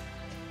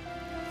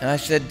 And I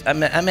said,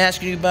 I'm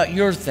asking you about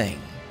your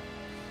thing.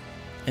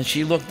 And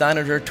she looked down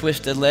at her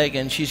twisted leg,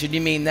 and she said,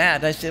 you mean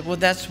that? I said, well,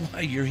 that's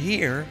why you're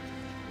here.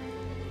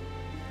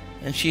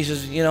 And she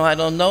says, you know, I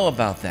don't know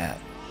about that.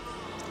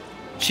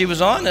 She was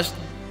honest.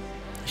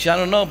 She said, I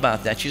don't know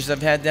about that. She said,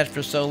 I've had that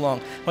for so long.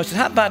 Well, I said,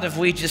 how about if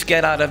we just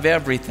get out of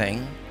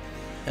everything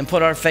and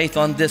put our faith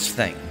on this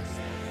thing?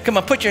 Come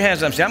on, put your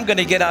hands up and say, I'm going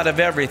to get out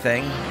of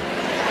everything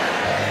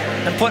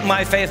and put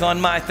my faith on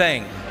my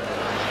thing.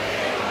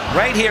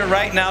 Right here,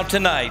 right now,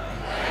 tonight.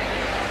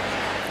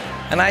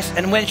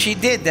 And when she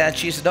did that,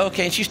 she said,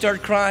 okay, and she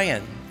started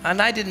crying. And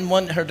I didn't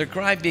want her to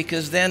cry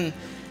because then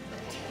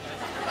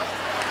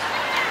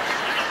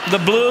the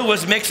blue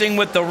was mixing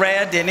with the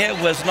red and it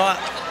was not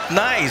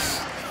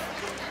nice.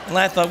 And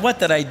I thought, what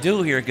did I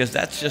do here? Because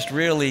that's just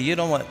really, you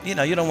don't want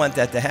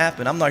that to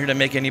happen. I'm not here to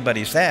make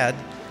anybody sad.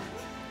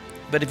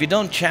 But if you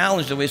don't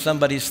challenge the way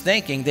somebody's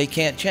thinking, they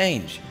can't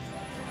change.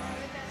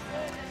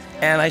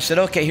 And I said,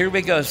 okay, here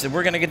we go. I said,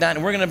 we're going to get down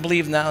and we're going to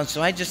believe now. And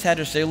so I just had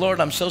her say, Lord,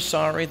 I'm so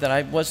sorry that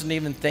I wasn't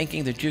even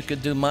thinking that you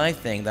could do my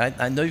thing. That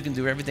I know you can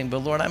do everything, but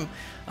Lord,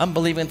 I'm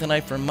believing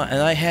tonight for my,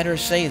 and I had her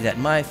say that,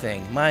 my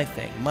thing, my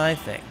thing, my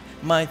thing,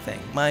 my thing,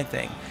 my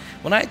thing.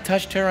 When I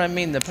touched her, I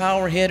mean, the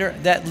power hit her.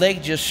 That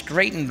leg just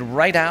straightened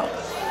right out.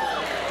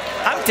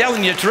 I'm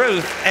telling you the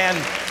truth. And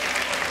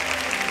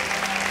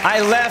I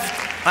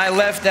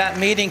left that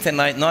meeting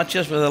tonight, not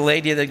just with a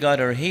lady that got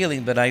her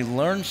healing, but I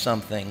learned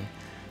something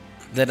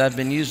that I've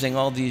been using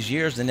all these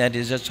years, and that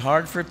is it's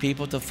hard for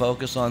people to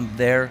focus on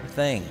their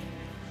thing.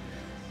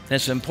 And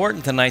it's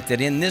important tonight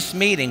that in this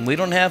meeting, we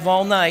don't have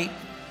all night.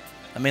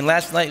 I mean,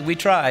 last night we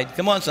tried.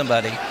 Come on,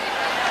 somebody.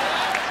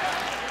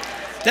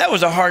 That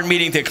was a hard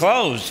meeting to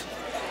close.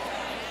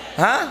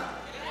 Huh?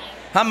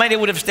 How many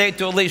would have stayed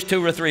to at least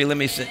 2 or 3? Let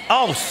me see.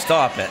 Oh,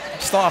 stop it.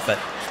 Stop it.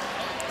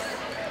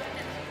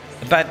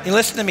 But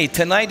listen to me.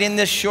 Tonight, in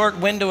this short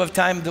window of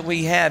time that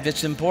we have,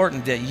 it's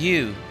important that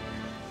you,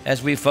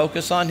 as we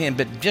focus on Him,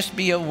 but just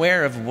be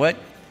aware of what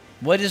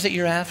is it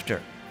you're after.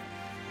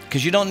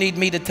 Because you don't need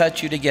me to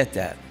touch you to get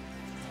that.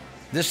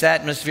 This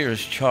atmosphere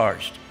is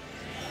charged.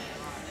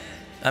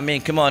 I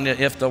mean, come on.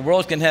 If the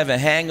world can have a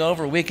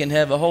hangover, we can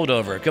have a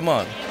holdover. Come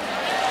on.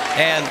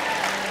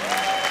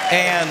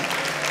 And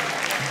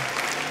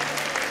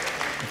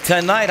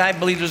tonight, I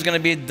believe there's going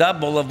to be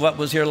double of what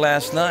was here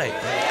last night.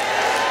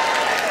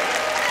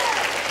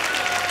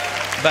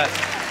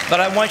 But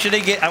I want you to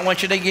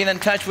get in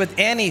touch with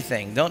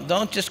anything.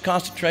 Don't just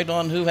concentrate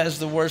on who has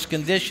the worst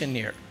condition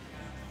here.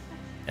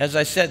 As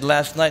I said,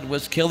 last night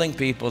was killing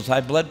people's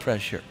high blood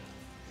pressure.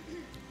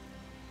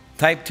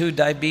 Type 2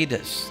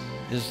 diabetes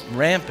is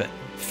rampant.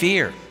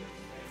 Fear.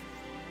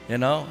 You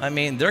know, I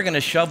mean, they're going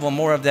to shovel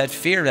more of that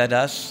fear at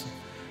us.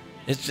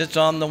 It's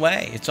on the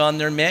way. It's on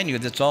their menu.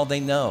 That's all they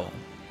know.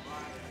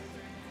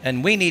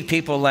 And we need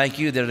people like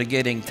you that are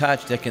getting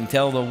touched that can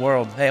tell the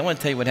world, hey, I want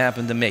to tell you what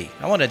happened to me.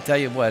 I want to tell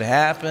you what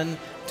happened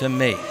to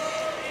me.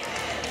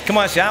 Come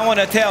on, say, I want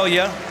to tell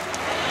you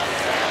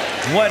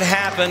what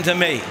happened to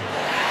me.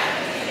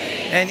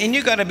 And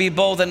you got to be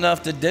bold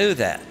enough to do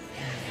that.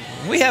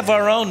 We have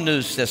our own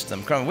news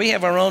system. Come on, we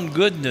have our own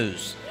good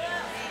news.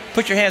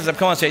 Put your hands up.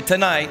 Come on, say,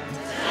 tonight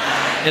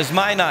is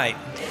my night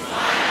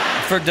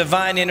for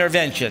divine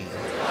intervention.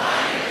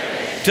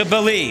 To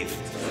believe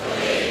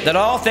that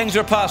all things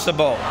are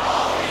possible.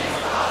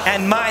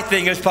 And my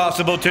thing is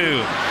possible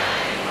too.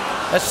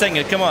 Let's sing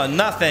it. Come on.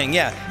 Nothing.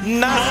 Yeah.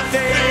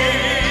 Nothing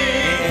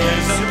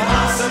is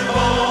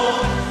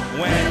impossible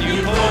when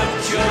you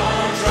put your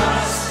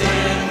trust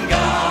in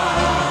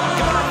God.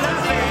 Come on.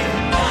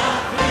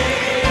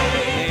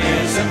 Nothing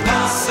is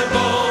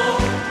impossible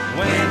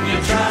when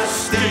you're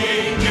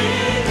trusting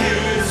in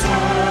His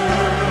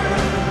word.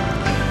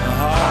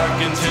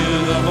 Hearken to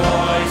the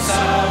voice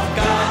of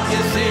God,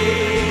 you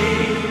see.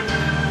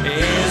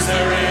 Is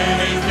there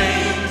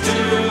anything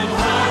too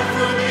hard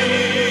for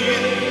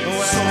me?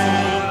 So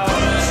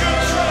put your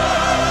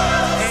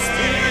trust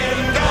in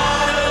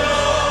God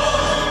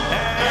alone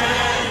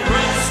and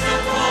rest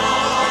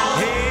upon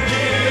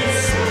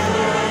His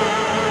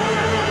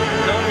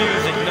word. No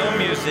music, no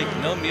music,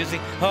 no music.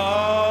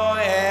 Oh,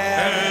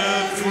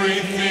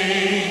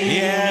 everything.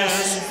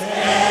 Yes,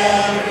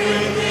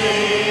 everything.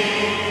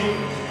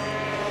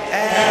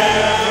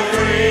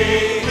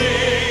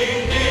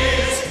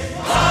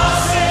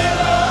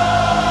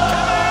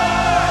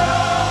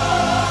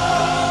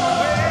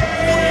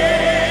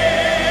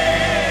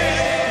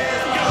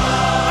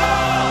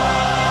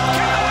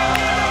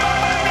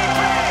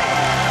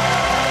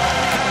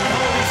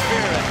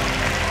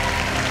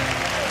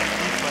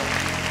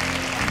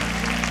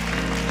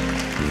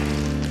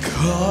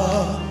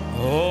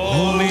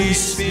 Holy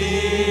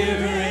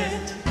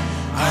Spirit,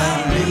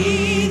 I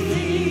need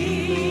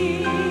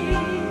Thee.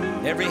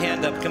 Every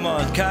hand up, come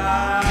on.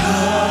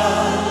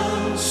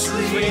 Come,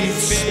 sweet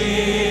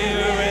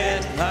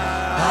Spirit,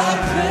 I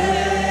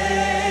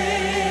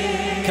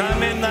pray.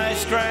 Come in Thy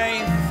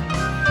strength.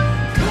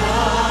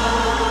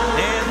 Come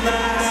in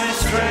Thy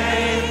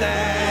strength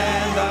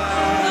and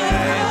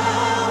Thy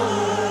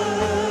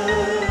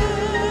power.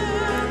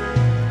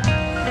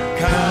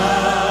 Come.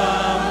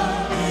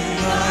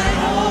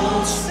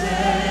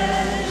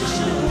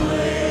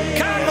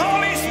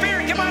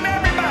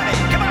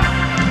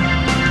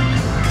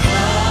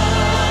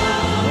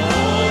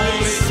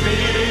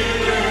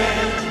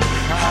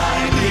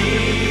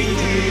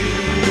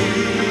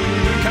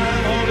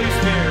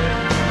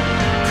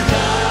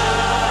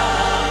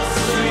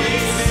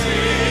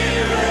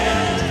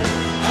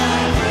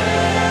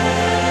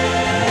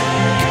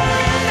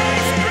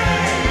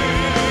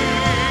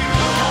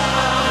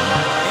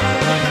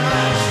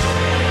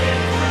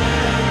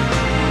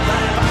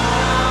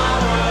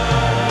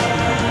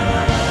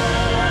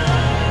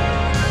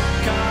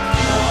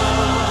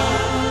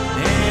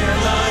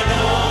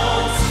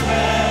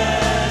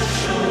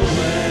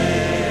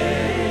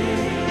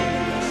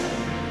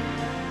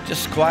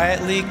 Just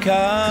quietly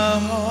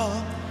come,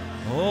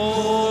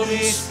 Holy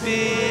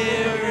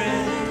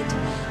Spirit,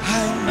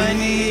 I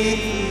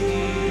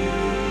need You.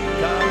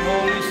 Come,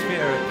 Holy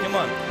Spirit, come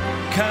on.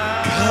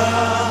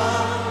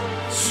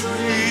 Come,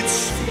 sweet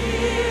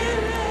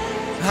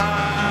Spirit,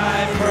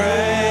 I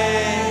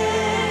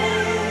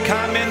pray.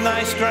 Come in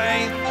Thy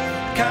strength,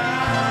 come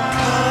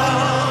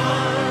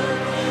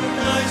in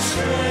Thy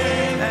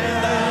strength.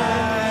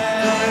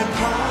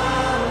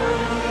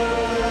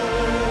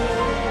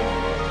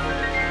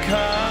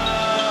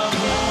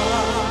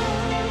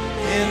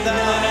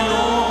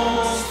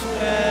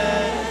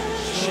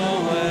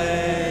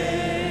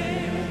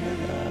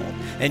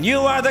 And you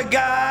are the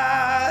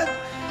God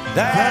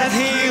that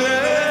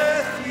healeth.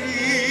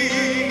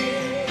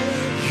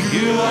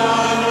 You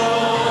are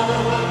Lord,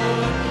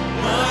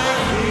 my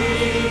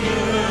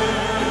healer.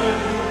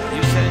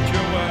 You sent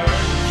your word.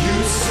 You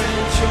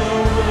sent your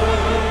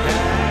word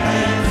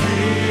and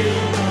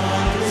healed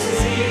my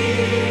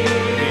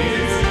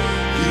disease.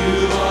 You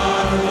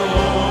are the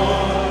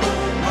Lord,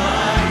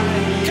 my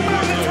healer. Come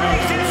on, let's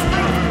raise this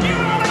roof. You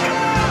are the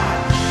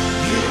God.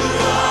 You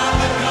are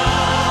the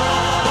God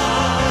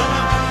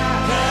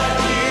that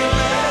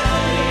healeth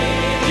me.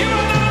 You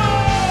are the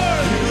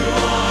Lord. You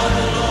are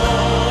the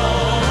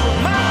Lord,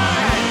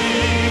 my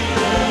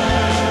healer.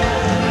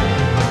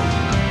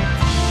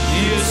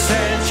 You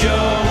sent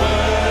your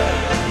word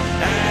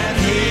and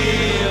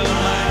healed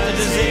my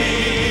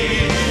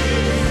disease.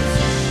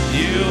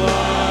 You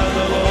are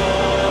the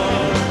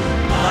Lord,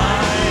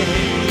 my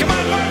healer. Come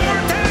on, one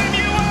more time.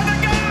 You are the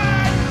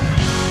God.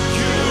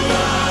 You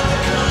are the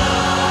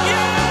God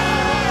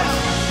Yes.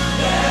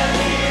 that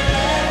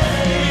healeth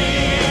me.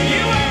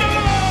 You are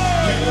the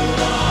Lord. You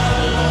are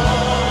the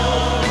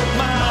Lord,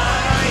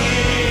 my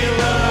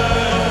healer.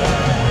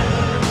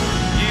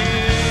 You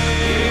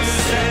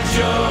sent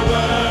your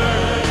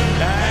word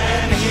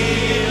and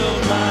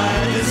healed my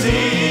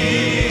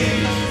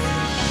disease.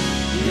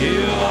 You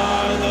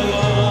are the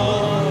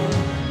Lord,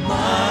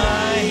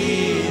 my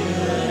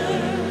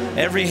healer.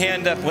 Every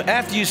hand up.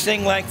 After you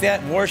sing like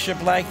that,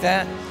 worship like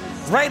that,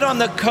 right on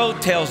the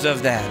coattails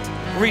of that,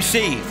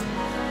 receive.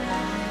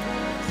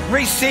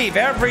 Receive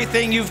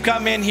everything you've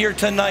come in here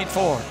tonight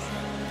for.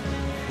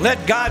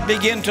 Let God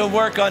begin to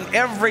work on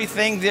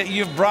everything that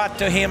you've brought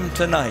to Him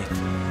tonight.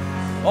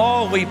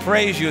 Oh, we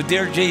praise you,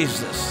 dear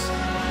Jesus.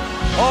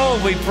 Oh,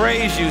 we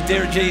praise you,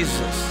 dear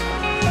Jesus.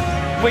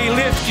 We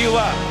lift you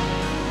up,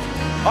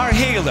 our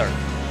healer,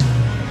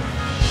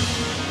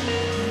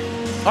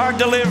 our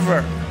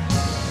deliverer.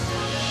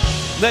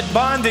 Let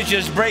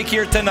bondages break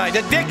here tonight.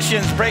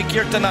 Addictions break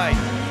here tonight.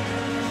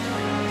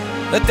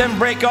 Let them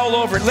break all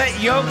over.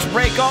 Let yokes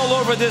break all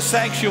over this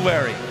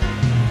sanctuary.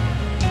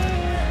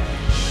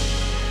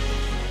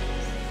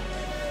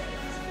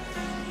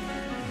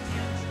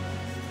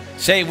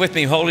 Say it with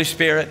me, Holy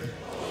Spirit.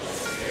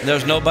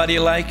 There's nobody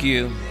like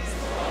you.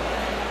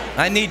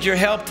 I need your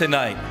help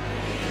tonight.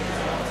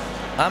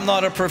 I'm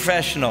not a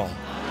professional.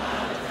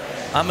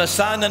 I'm a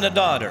son and a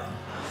daughter,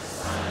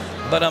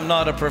 but I'm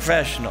not a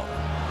professional.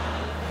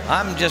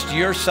 I'm just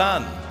your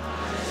son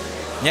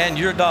and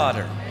your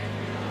daughter,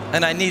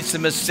 and I need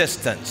some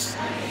assistance.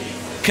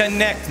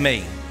 Connect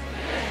me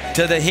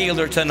to the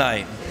healer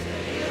tonight.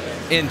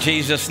 In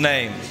Jesus'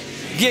 name.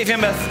 Give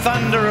him a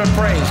thunder of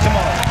praise. Come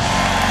on.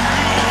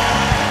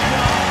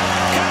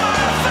 Come on,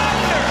 a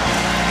thunder.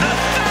 A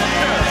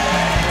thunder.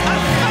 A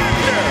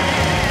thunder.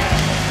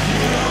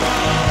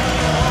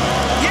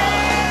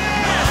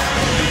 Yes.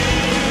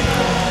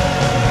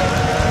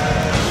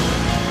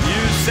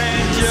 You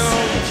sent your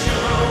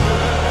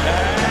word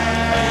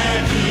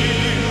and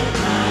healed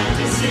my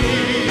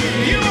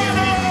disease. You are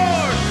the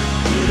Lord.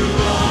 You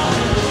are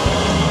the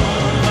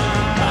Lord,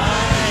 my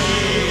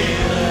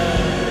healer.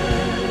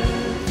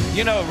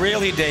 You know,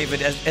 really,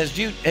 David,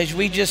 as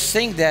we just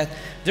sing that,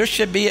 there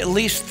should be at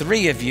least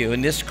 3 of you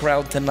in this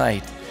crowd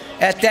tonight.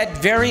 At that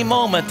very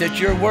moment that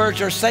your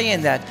words are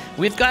saying that,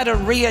 we've got to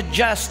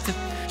readjust.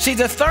 See,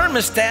 the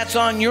thermostat's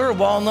on your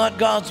wall, not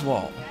God's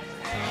wall.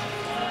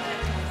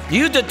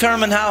 You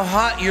determine how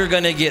hot you're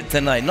going to get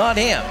tonight, not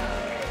him.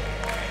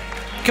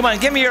 Come on,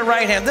 give me your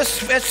right hand. Let's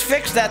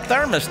fix that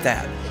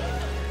thermostat.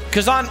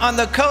 Because on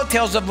the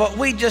coattails of what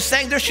we just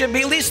sang, there should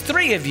be at least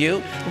 3 of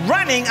you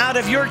running out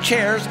of your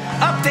chairs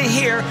up to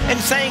here and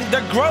saying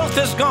the growth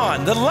is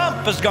gone, the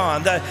lump is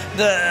gone, the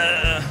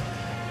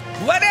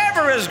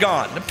whatever is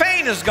gone, the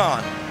pain is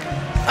gone.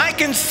 I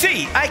can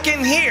see, I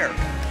can hear.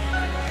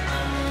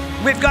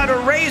 We've got to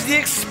raise the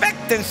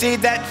expectancy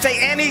that say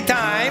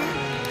anytime.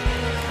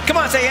 Come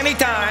on, say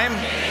anytime.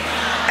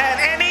 At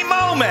any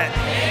moment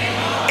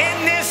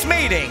in this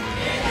meeting.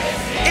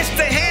 It's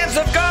the hands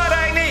of God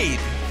I need.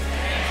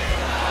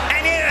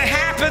 And it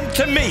happened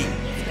to me.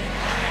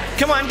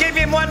 Come on, give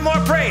him one more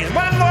praise.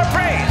 One more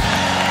praise.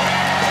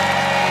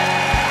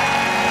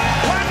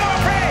 One more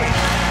praise.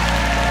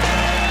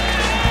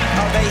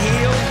 Are they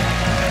healed?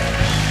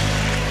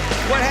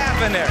 What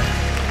happened there?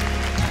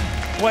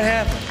 What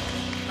happened?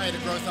 I had a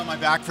growth on my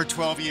back for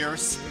 12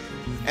 years.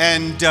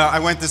 And I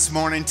went this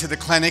morning to the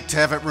clinic to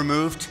have it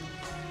removed.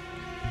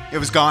 It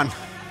was gone.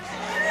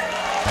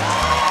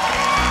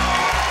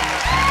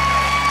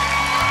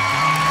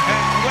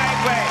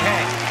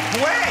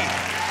 Wait.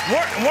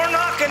 We're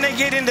not going to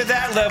get into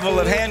that level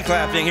of hand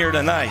clapping here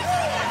tonight.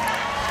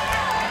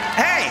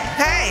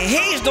 Hey,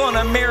 he's doing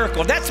a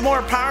miracle. That's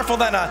more powerful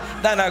than a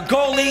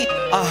goalie,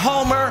 a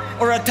homer,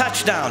 or a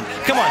touchdown.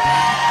 Come on.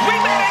 We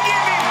better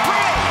give him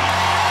praise.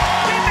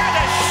 We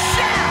better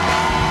shout.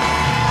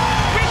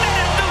 We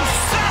better do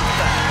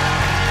something.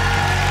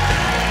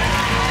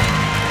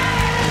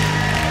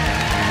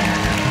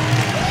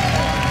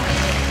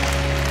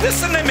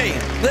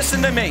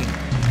 Listen to me.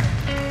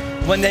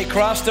 When they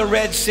crossed the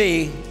Red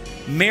Sea,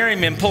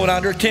 Miriam pulled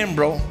out her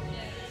timbrel.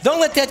 Don't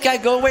let that guy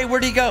go away.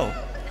 Where'd he go?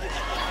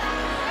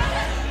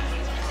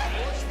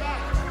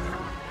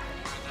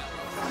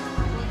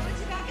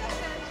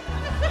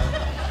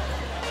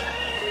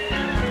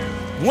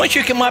 Once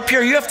you come up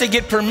here, you have to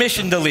get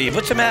permission to leave.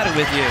 What's the matter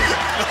with you?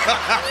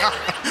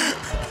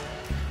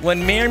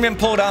 When Miriam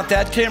pulled out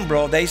that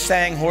timbrel, they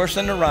sang Horse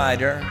and the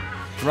Rider,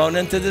 Thrown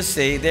into the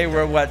Sea. They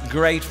were what?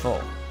 Grateful.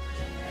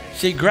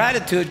 See,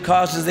 gratitude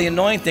causes the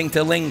anointing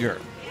to linger.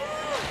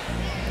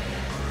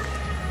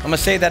 I'm going to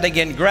say that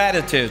again.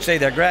 Gratitude. Say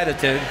that.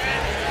 Gratitude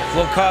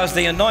will cause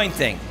the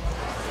anointing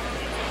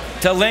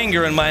to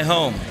linger in my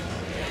home,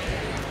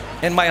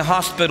 in my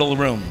hospital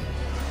room,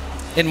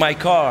 in my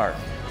car.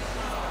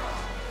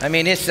 I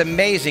mean, it's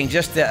amazing.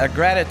 Just the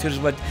gratitude is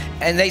what.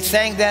 And they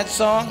sang that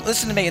song.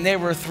 Listen to me. And they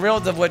were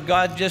thrilled of what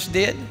God just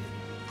did,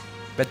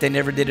 but they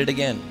never did it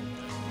again.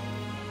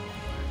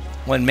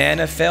 When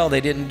manna fell,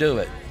 they didn't do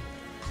it.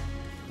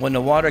 When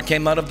the water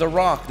came out of the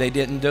rock, they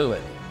didn't do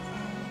it.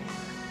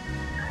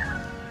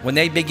 When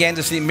they began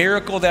to see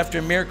miracle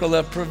after miracle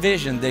of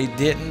provision, they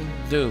didn't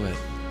do it.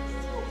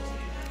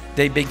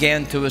 They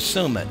began to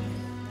assume it.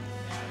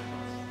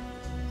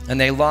 And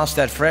they lost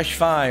that fresh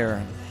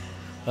fire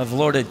of,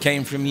 Lord, it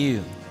came from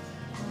you.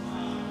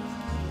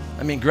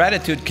 I mean,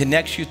 gratitude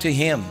connects you to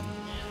Him.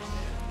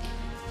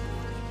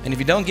 And if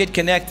you don't get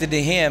connected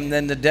to Him,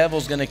 then the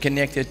devil's going to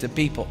connect it to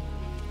people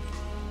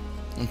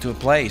and to a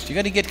place. You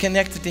got to get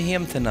connected to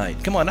Him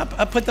tonight. Come on,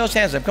 up, put those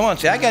hands up. Come on,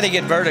 say, I got to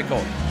get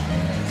vertical.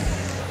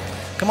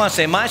 Come on,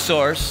 say, my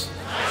source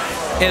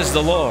is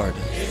the Lord.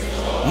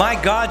 My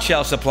God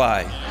shall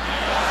supply.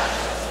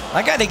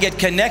 I got to get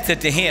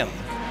connected to Him.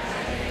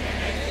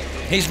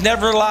 He's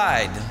never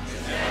lied.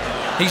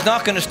 He's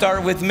not going to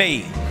start with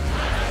me.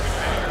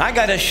 I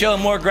got to show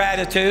more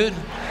gratitude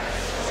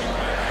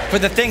for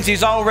the things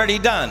He's already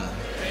done.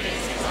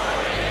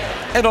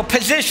 It'll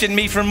position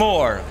me for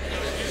more.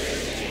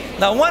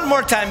 Now, one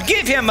more time,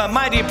 give Him a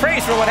mighty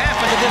praise for what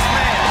happened to this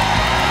man.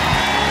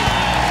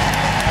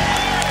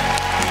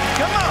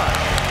 Come on.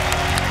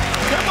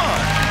 Come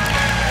on.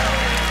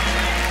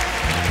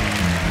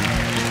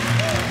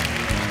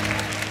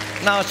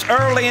 Now, it's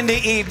early in the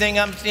evening.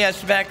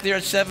 It's back there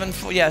at 7.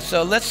 Yeah,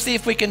 so let's see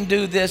if we can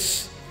do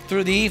this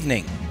through the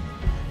evening,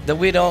 that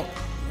we don't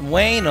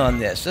wane on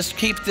this. Let's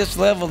keep this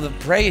level of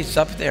praise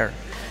up there.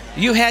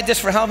 You had this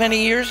for how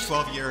many years?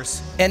 12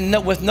 years.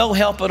 And with no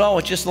help at all,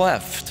 it just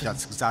left.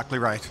 That's exactly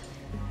right.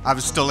 I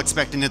was still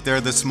expecting it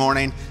there this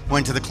morning.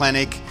 Went to the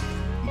clinic.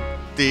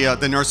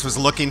 The nurse was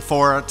looking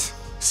for it.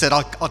 Said,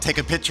 I'll take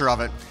a picture of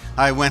it.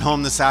 I went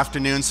home this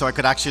afternoon so I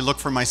could actually look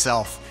for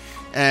myself.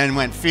 And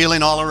went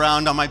feeling all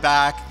around on my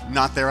back.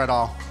 Not there at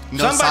all.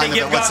 No Somebody sign of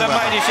give it God whatsoever. a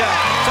mighty shout.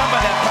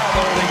 Somebody have power of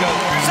the Holy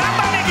Ghost.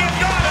 Somebody give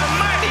God a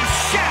mighty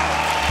shout.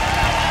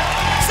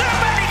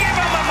 Somebody give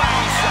Him a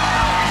mighty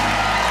shout.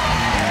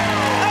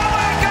 Oh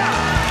my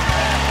God.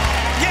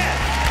 Yes.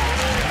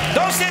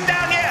 Don't sit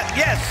down yet.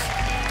 Yes.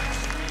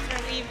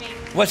 They're leaving.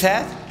 What's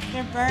that?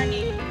 They're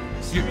burning.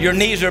 Your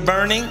knees are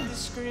burning. The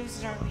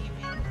screws are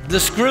leaving. The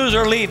screws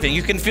are leaving.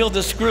 You can feel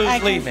the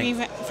screws leaving.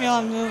 I can feel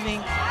them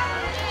moving.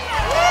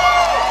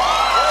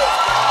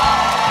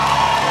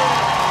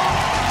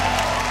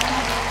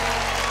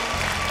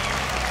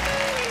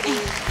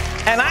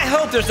 And I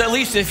hope there's at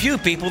least a few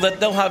people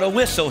that know how to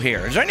whistle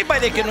here. Is there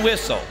anybody that can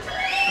whistle?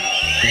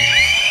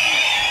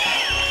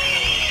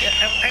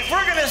 If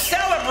we're going to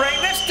celebrate,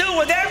 let's do it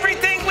with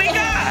everything we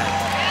got.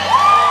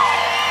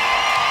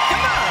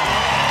 Come on.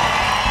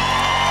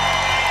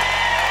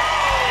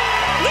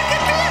 Look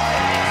at this.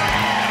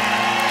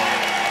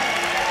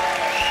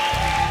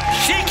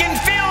 She can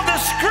feel the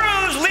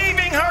screws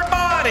leaving her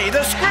body.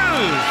 The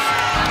screws.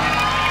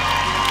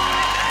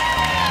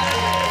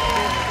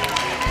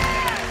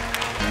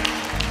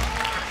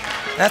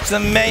 That's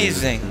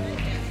amazing.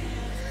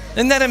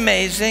 Isn't that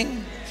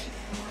amazing?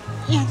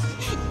 Yes.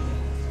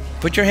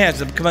 Put your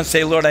hands up. Come on,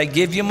 say, Lord, I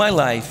give you my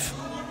life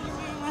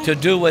to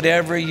do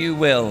whatever you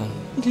will.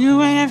 Do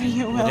whatever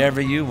you will.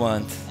 Whatever you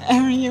want.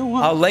 Whatever you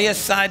want. I'll lay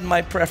aside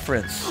my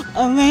preference.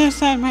 I'll lay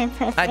aside my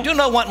preference. I do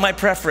not want my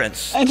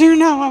preference I do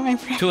not want my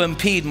preference to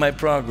impede my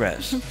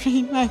progress. to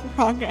impede my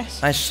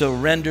progress. I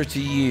surrender to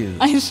you.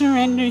 I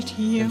surrender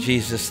to you. In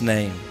Jesus'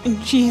 name.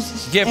 In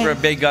Jesus' Give name. her a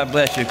big God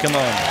bless you. Come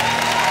on.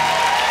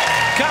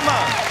 Come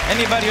on.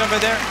 Anybody over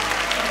there?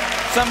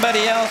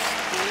 Somebody else?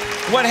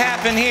 What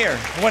happened here?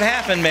 What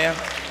happened, ma'am?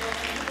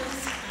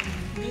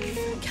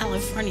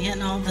 California,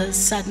 and all of a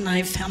sudden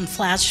I found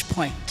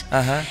Flashpoint.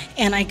 Uh-huh.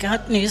 And I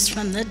got news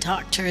from the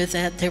doctor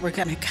that they were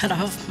going to cut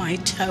off my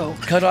toe.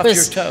 Cut off It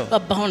was your toe? A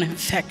bone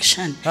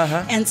infection.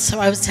 Uh-huh. And so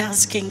I was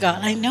asking God,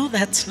 I know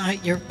that's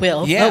not your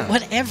will, Yeah. but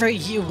whatever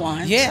you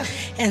want. Yeah.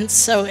 And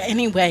so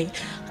anyway,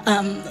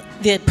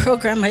 the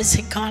program, I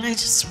said, God, I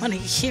just want to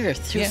hear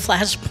through Yeah.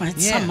 Flashpoint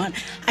Yeah. someone.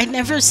 I'd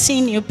never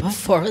seen you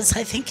before. It was,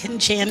 I think, in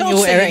January.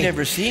 Don't say you've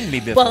never seen me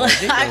before. Well,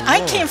 Dear I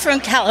Lord. came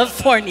from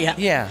California.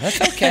 Yeah, that's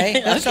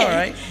okay. That's all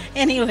right.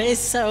 Anyway,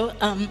 so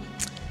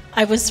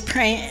I was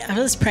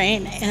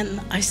praying, and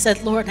I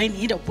said, Lord, I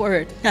need a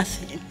word.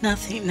 Nothing.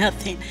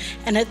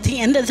 And at the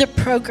end of the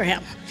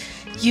program,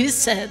 you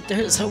said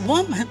there's a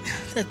woman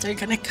that they're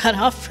going to cut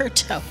off her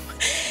toe.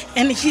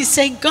 And he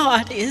said,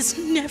 God is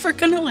never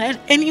going to let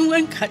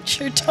anyone cut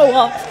your toe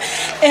off.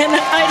 And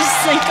I just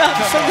thank God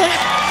for that.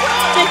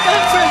 Thank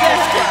God for that.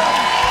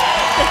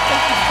 Thank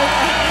God for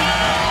that.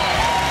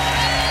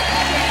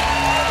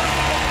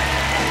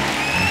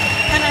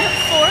 And I have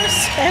 4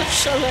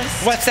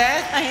 specialists. What's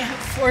that? I have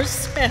 4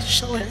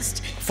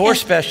 specialists. 4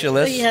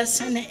 specialists? Yes,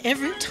 and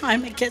every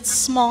time it gets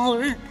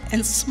smaller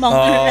and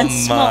smaller and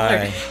smaller.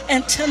 My.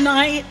 And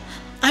tonight,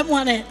 I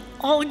want it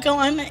all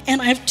gone,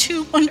 and I have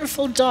 2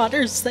 wonderful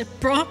daughters that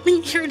brought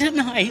me here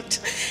tonight.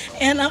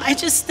 And I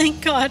just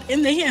thank God,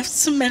 and they have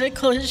some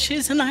medical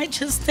issues, and I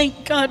just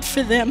thank God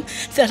for them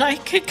that I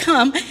could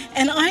come,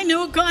 and I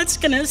know God's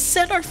going to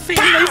set our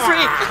family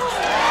free.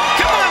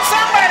 Come on,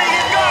 somebody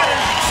give God a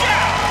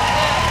shout.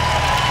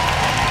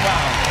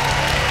 Wow.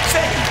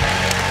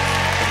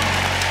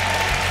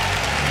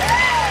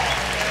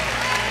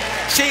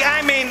 See,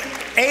 I mean,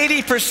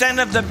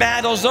 80% of the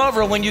battle's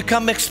over when you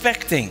come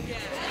expecting.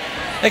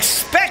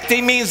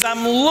 Expecting means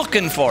I'm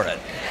looking for it.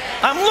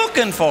 I'm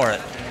looking for it.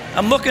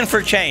 I'm looking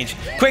for change.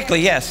 Quickly,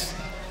 yes.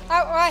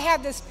 I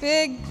had this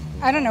big,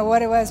 I don't know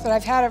what it was, but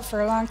I've had it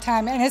for a long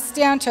time. And it's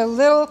down to a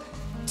little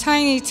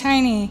tiny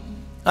thing.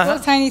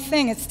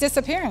 It's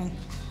disappearing.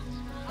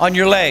 On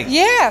your leg?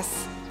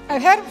 Yes.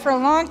 I've had it for a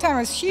long time. It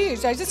was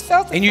huge. I just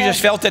felt it. And you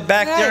just felt it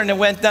back there and it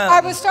went down? I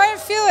was starting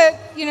to feel it,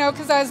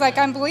 because I was like,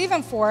 I'm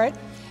believing for it.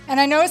 And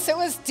I noticed it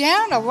was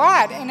down a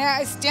lot. And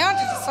it's down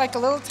to just like a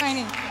little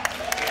tiny thing.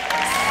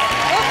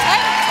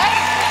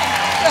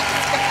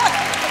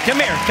 Come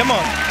here, come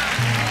on.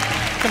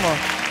 Come on.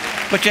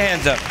 Put your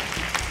hands up.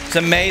 It's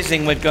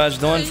amazing what God's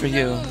doing for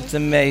you. It's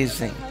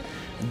amazing.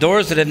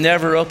 Doors that have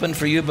never opened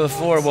for you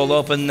before will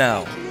open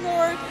now.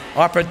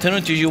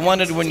 Opportunities you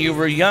wanted when you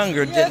were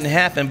younger didn't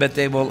happen, but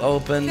they will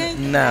open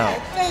now.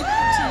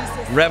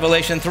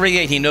 Revelation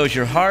 3:8, He knows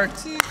your heart.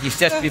 He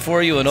sets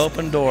before you an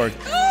open door.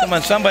 Come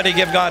on, somebody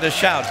give God a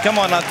shout. Come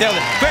on, I'll tell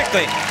you.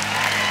 Quickly.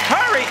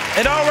 Hurry.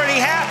 It already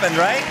happened,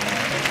 right?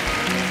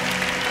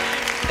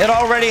 It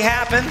already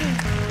happened?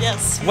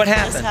 Yes. What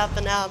happened? This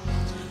happened.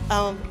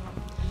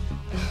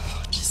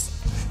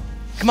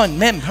 Come on,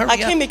 ma'am, hurry up. I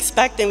came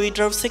expecting. We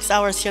drove 6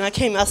 hours here,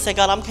 and I said,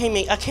 God, I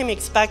came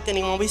expecting.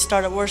 And when we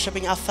started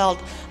worshiping, I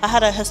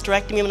had a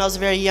hysterectomy when I was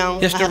very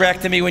young.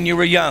 Hysterectomy when you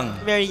were young?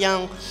 Very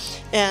young.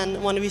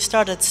 And when we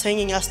started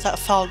singing, I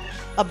felt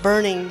a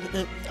burning.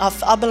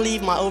 I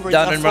believe my ovaries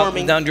are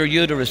forming. Down your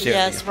uterus area?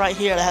 Yes, right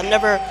here. I had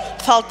never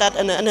felt that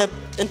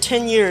in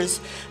 10 years.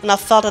 And I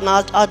felt it, and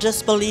I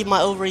just believe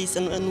my ovaries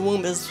and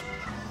womb is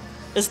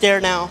there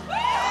now.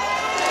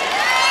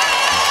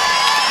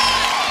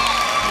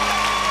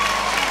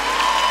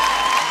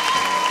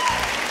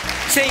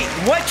 See,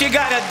 what you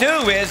got to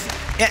do is,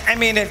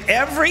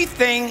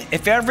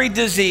 if every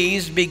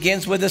disease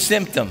begins with a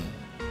symptom.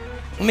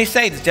 Let me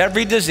say this,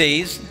 every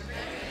disease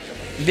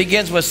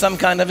begins with some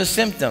kind of a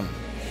symptom.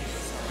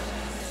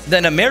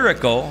 Then a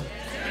miracle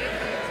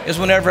is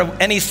whenever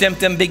any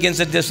symptom begins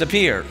to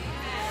disappear.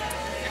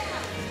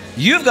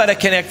 You've got to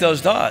connect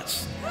those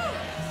dots.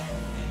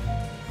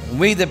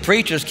 We, the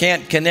preachers,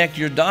 can't connect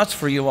your dots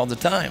for you all the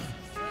time.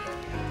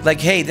 Like,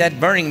 hey, that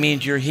burning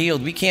means you're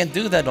healed. We can't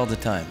do that all the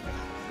time.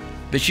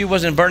 But she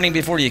wasn't burning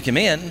before you come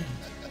in.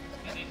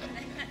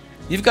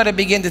 You've got to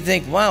begin to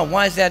think, wow,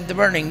 why is that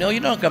burning? No,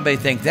 you don't come to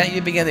think that.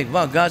 You begin to think,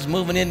 wow, God's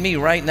moving in me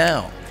right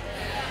now.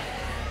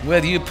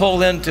 Whether you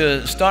pull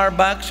into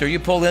Starbucks or you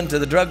pull into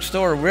the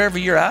drugstore or wherever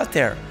you're out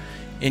there,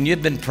 and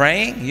you've been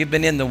praying, you've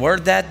been in the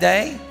Word that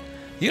day,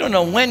 you don't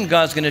know when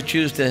God's going to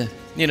choose to,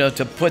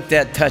 to put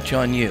that touch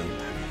on you.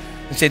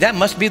 And say, that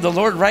must be the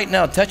Lord right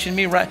now touching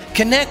me right.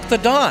 Connect the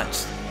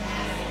dots.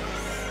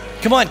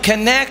 Come on,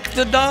 connect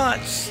the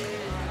dots.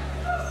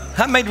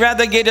 I might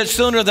rather get it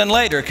sooner than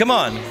later. Come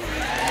on.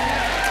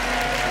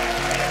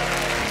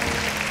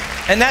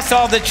 And that's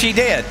all that she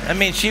did.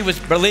 She was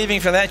believing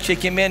for that. She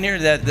came in here,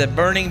 that the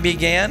burning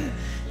began,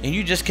 and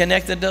you just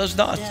connected those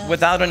dots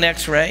without an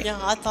x-ray. Yeah,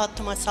 I thought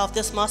to myself,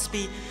 this must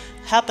be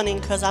happening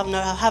because I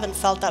haven't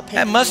felt that pain.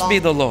 That must be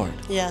the Lord.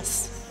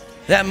 Yes.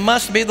 That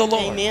must be the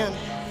Lord. Amen.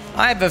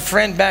 I have a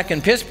friend back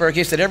in Pittsburgh.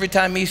 He said every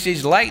time he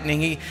sees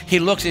lightning, he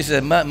looks, he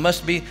said,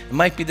 it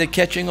might be the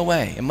catching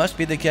away. It must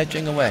be the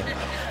catching away.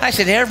 I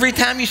said, every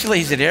time you see,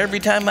 he said, every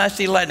time I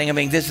see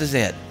lightning, this is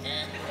it.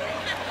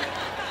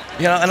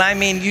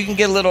 And you can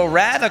get a little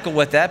radical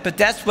with that, but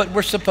that's what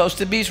we're supposed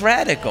to be, is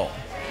radical.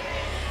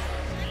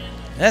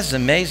 That's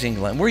amazing,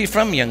 Glenn. Where are you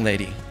from, young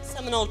lady?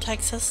 Seminole,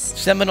 Texas.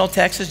 Seminole,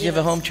 Texas? Do you have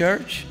a home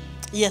church?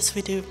 Yes,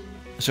 we do.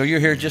 So you're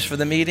here just for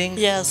the meeting?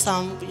 Yes.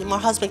 My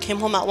husband came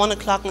home at 1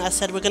 o'clock, and I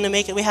said, we're going to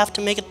make it. We have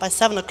to make it by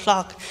 7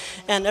 o'clock.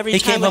 And every time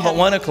he came home at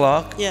 1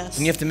 o'clock? Yes.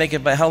 And you have to make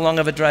it by how long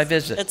of a drive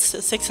is it? It's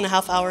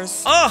 6.5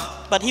 hours.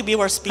 Oh! But we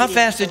were speeding. How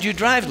fast did you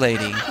drive,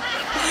 lady?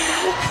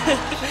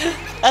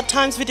 At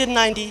times we did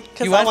 90.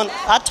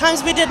 At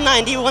times we did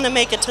 90. We want to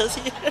make it to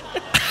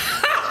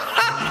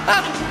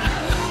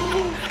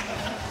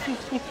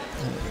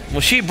Well,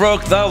 she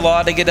broke the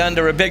law to get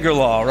under a bigger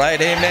law, right?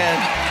 Amen.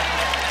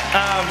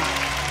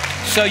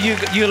 So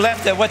you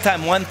left at what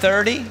time?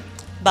 1:30?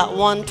 About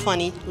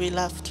 1:20 we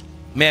left.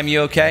 Ma'am,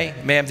 you okay?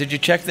 Ma'am, did you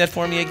check that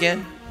for me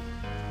again?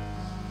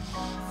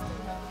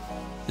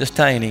 Just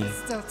tiny.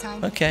 Still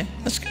tiny. Okay,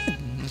 that's good.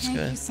 That's Thank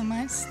good. you so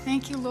much.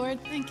 Thank you, Lord.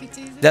 Thank you,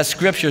 Jesus. That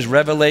scripture is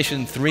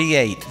Revelation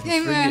 3:8.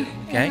 Amen.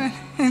 Okay?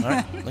 Amen. All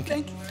right. Okay.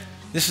 Thank you.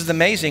 This is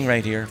amazing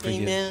right here for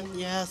you. Amen.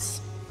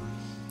 Yes.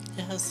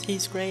 Yes,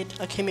 he's great.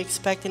 I came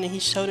expecting and he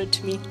showed it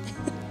to me.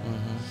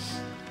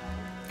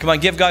 Come on,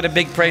 give God a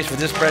big praise for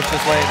this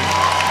precious lady.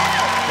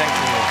 Thank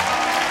you, Lord.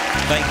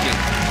 Thank you.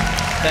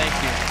 Thank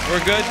you.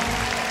 We're good?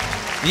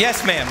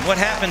 Yes, ma'am. What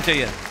happened to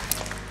you?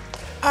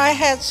 I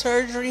had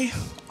surgery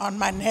on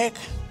my neck.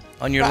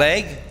 On your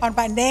leg? On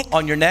my neck.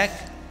 On your neck?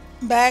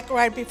 Back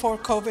right before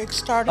COVID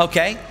started.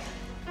 Okay.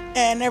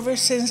 And ever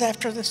since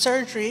after the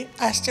surgery,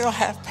 I still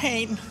have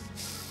pain.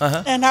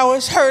 Uh-huh. And I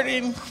was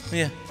hurting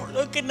Yeah. for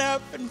looking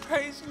up and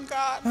praising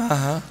God.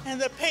 Uh-huh.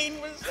 And the pain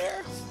was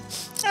there.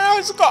 Now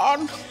it's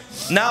gone.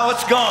 Now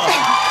it's gone.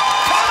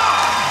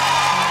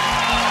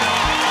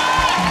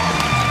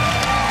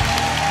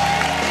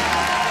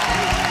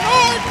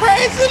 Lord,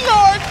 praise the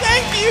Lord.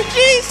 Thank you,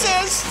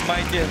 Jesus.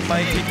 Mighty,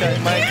 mighty touch,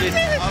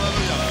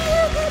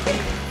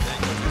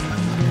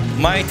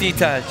 mighty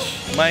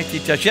touch, mighty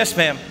touch. Yes,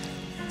 ma'am.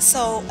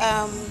 So,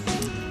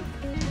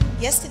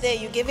 yesterday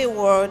you gave a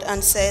word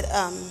and said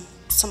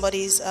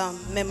somebody's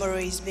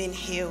memory is being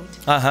healed.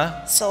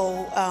 Uh-huh.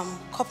 So, a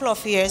couple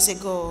of years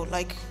ago,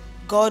 like,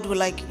 God will,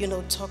 like, you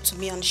know, talk to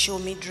me and show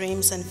me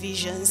dreams and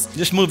visions.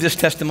 Just move this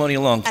testimony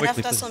along And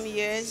quickly. after some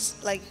years,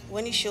 like,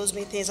 when he shows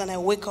me things and I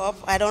wake up,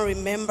 I don't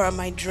remember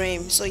my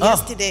dream. So Oh.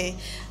 yesterday,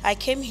 I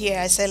came here,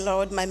 I said,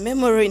 Lord, my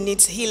memory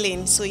needs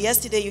healing. So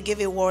yesterday you gave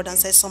a word and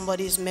said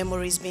somebody's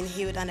memory is being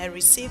healed, and I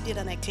received it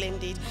and I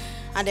claimed it.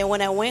 And then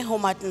when I went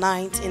home at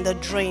night in the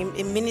dream,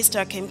 a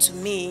minister came to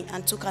me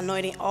and took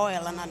anointing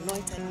oil and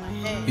anointed my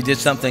head. You did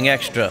something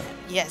extra.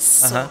 Yes,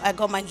 so I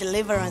got my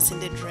deliverance in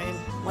the dream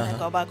when I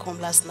got back home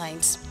last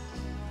night.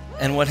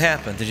 And what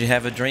happened? Did you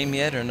have a dream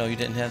yet, or no, you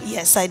didn't have?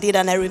 Yes, I did,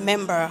 and I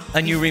remember.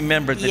 And you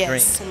remembered the dream?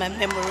 Yes, so my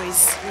memory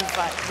is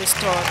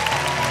restored.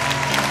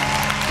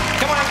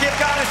 Come on, give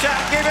God a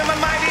shout. Give him a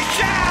mighty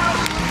shout.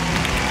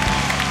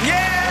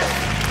 Yes.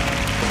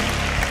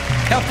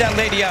 Help that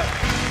lady up.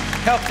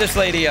 Help this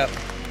lady up.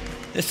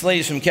 This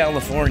lady's from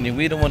California.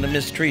 We don't want to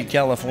mistreat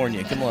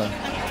California. Come on.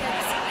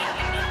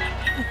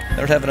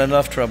 They're having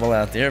enough trouble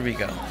out there. Here we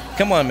go.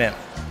 Come on, ma'am.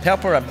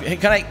 Help her up.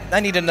 Hey, I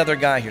need another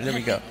guy here. There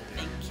we go.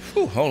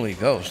 Whew, Holy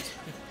Ghost.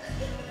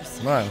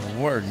 My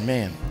word,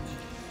 man.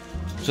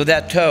 So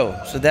that toe.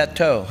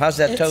 How's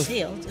that toe? It's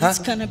healed. It's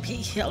going to be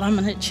healed. I'm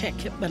going to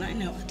check it, but I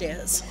know it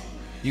is.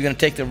 You going to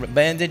take the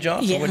bandage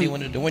off? Yeah. Or what do you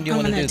want to do? When do you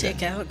want to do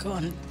that? I'm going to go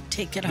and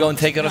take it off. Go and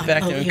take it off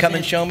back there and come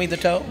and show me the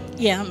toe?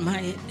 Yeah,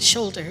 my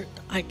shoulder,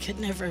 I could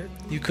never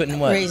You couldn't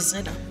what? raise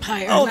it up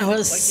higher. Oh, and I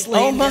was oh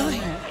laying my. down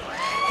there.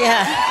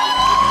 Yeah.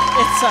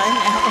 It's on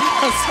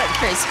now. So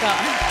praise God.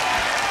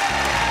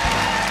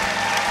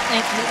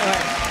 Thank you,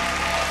 Lord.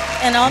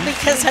 And all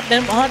because I've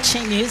been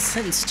watching you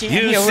since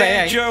January. You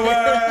sent your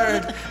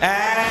word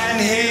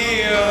and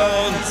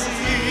healed.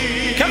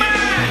 Come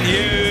on,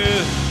 you.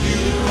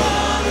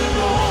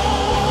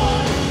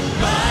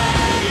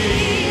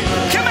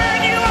 Come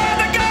on, you are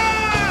the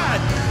God.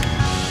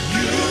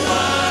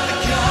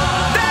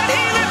 That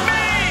healeth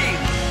me.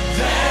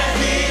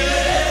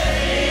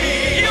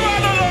 You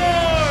are the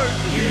Lord.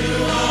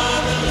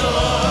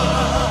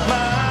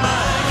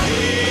 My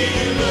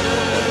healer.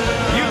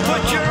 You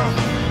put your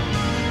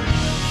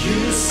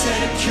You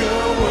sent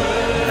your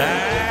word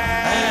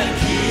and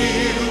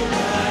healed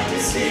my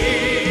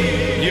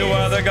disease. You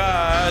are the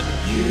God.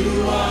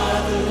 You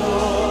are the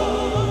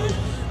Lord,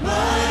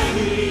 my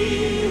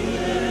healer.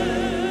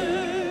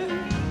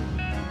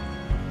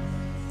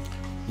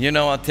 You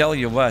know, I'll tell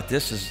you what,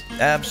 this is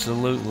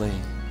absolutely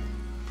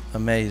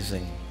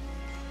amazing.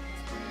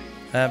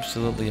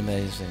 Absolutely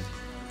amazing.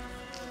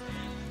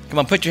 Come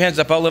on, put your hands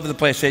up all over the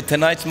place. Say,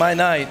 tonight's my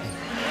night.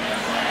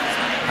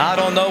 I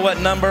don't know what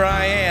number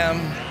I am,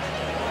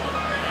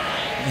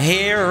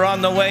 here or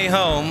on the way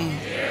home,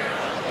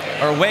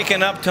 or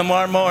waking up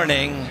tomorrow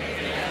morning.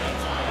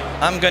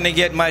 I'm going to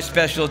get my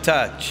special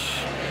touch.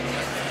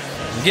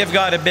 Give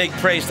God a big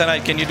praise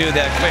tonight. Can you do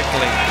that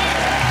quickly?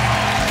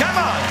 Come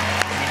on.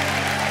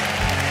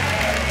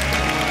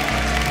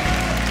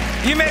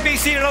 You may be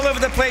seated all over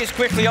the place,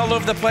 quickly, all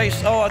over the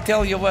place. Oh, I'll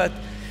tell you what.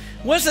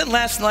 Wasn't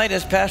last night,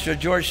 as Pastor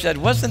George said,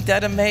 wasn't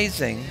that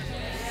amazing?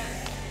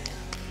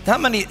 How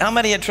many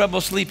had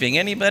trouble sleeping?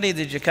 Anybody?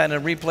 Did you kind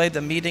of replay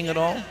the meeting at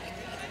all?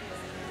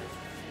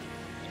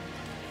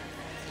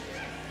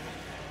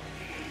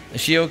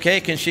 Is she okay?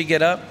 Can she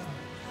get up?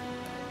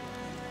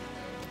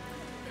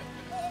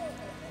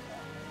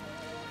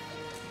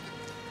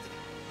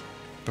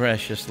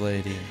 Precious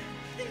lady.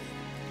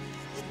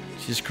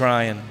 She's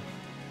crying.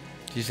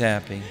 She's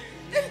happy.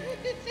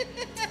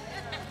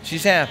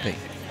 She's happy.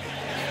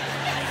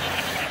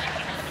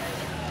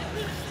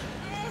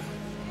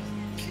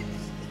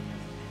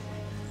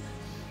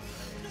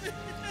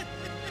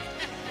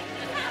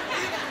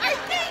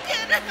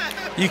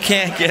 You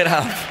can't get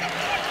up.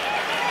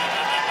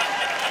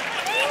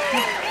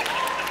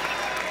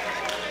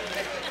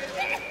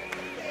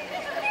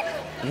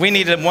 We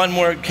needed one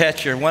more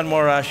catcher, one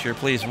more usher,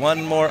 please.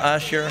 One more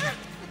usher.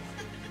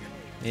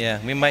 Yeah,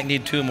 we might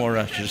need 2 more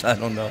ushers. I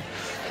don't know.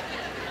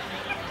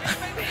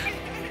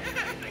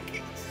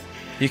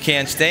 You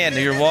can't stand.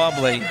 You're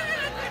wobbly.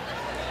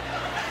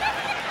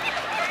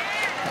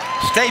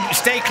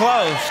 Stay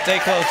close. Stay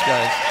close,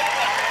 guys.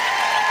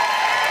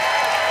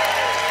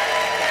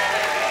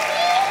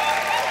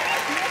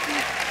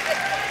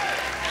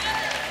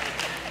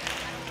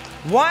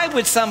 Why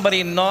would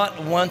somebody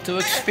not want to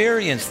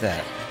experience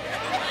that?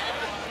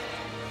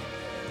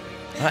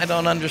 I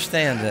don't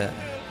understand that.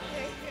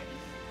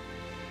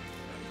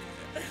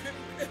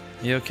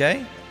 You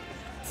okay?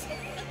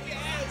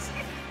 Yes,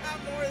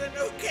 I'm more than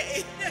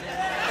okay.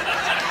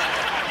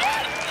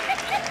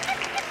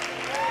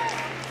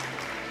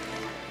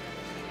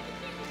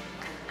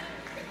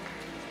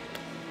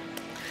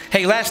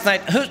 Hey, last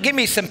night, give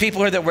me some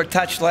people here that were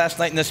touched last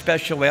night in a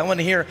special way. I want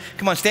to hear,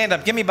 come on, stand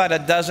up. Give me about a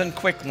dozen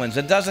quick ones.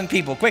 A dozen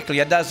people, quickly,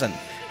 a dozen.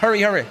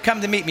 Hurry, hurry.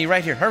 Come to meet me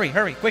right here. Hurry,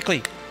 hurry,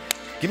 quickly.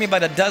 Give me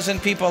about a dozen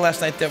people last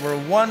night that were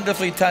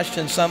wonderfully touched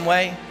in some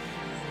way.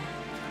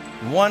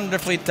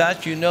 Wonderfully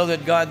touched. You know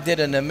that God did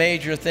a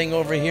major thing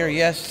over here.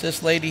 Yes,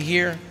 this lady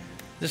here.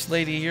 This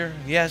lady here.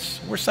 Yes.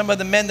 Where's some of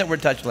the men that were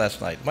touched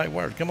last night? My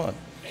word, come on.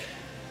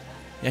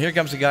 Yeah, here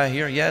comes the guy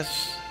here.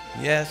 Yes,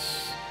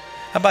 yes.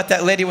 How about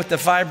that lady with the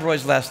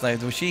fibroids last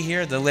night? Was she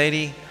here? The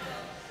lady?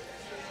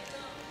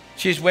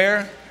 She's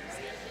where?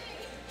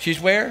 She's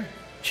where?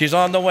 She's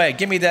on the way.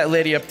 Give me that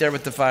lady up there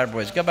with the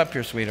fibroids. Come up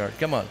here, sweetheart.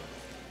 Come on.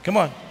 Come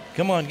on.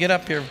 Come on. Get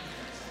up here.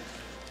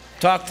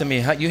 Talk to me.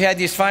 You had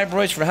these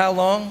fibroids for how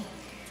long?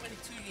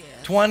 22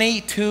 years.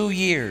 22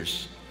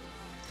 years.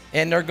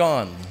 And they're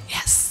gone.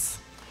 Yes.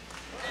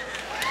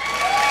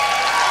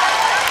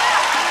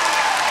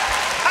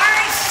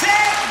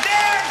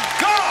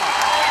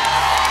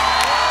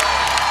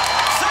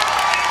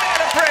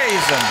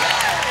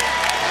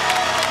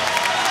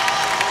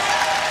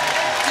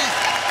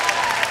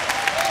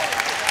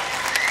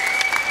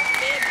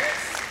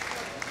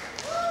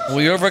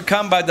 We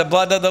overcome by the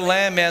blood of the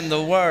Lamb and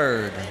the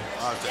Word.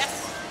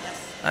 Yes.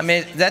 I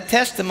mean, that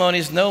testimony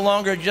is no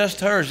longer just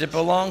hers. It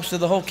belongs to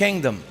the whole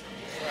kingdom.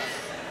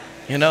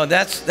 You know,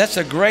 that's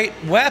a great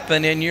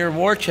weapon in your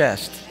war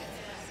chest.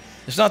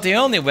 It's not the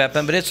only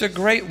weapon, but it's a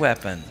great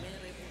weapon.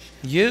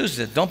 Use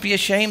it. Don't be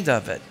ashamed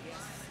of it.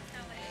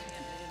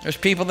 There's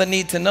people that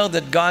need to know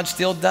that God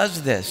still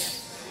does this.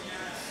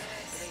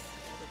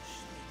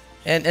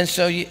 And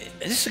so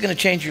this is going to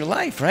change your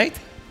life, right?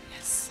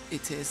 Yes,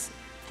 it is.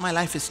 My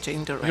life is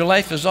changed already. Your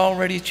life has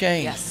already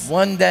changed. Yes.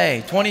 One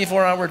day,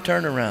 24-hour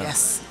turnaround.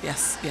 Yes,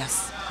 yes,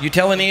 yes. You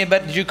telling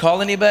anybody? Did you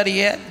call anybody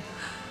yet?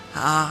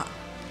 I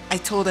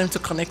told them to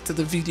connect to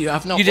the video.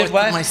 I've not You did watched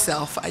what? it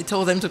myself. I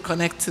told them to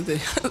connect to the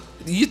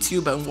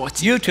YouTube and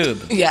watch it.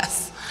 YouTube?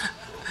 Yes.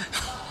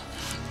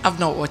 I've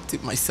not watched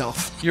it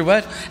myself. You're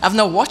what? I've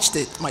not watched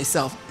it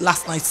myself.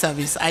 Last night's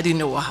service, I didn't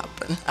know what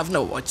happened. I've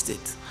not watched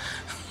it.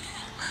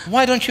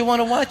 Why don't you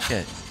want to watch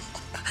it?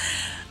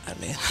 I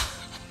mean,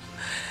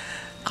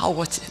 I'll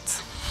watch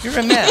it. You're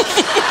a mess.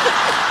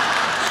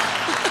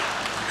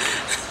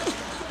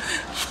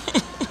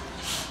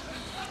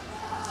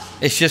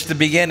 It's just the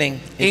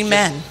beginning.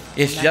 Amen.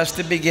 It's just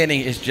the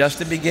beginning. It's just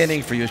the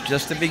beginning for you. It's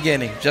just the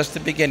beginning. Just the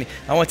beginning.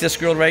 I want this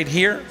girl right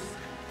here.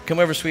 Come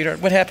over, sweetheart.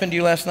 What happened to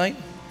you last night?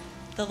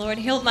 The Lord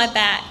healed my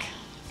back.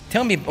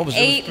 Tell me, what was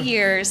 8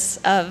 years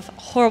of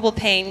horrible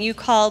pain. You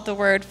called the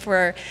word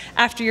for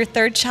after your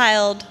 3rd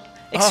child,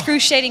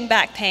 excruciating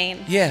back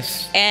pain.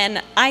 Yes.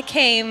 And I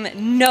came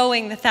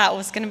knowing that that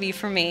was going to be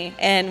for me.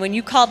 And when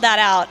you called that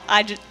out,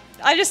 I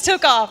just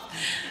took off.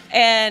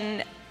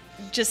 And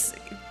just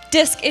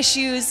disc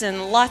issues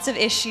and lots of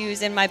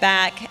issues in my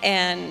back.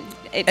 And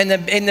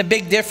the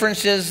big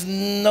difference is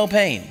no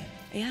pain.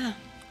 Yeah.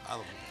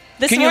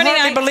 Can you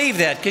hardly believe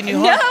that? Can you?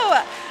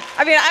 No.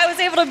 I mean, I was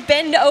able to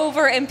bend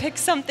over and pick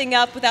something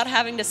up without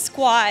having to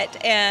squat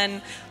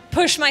and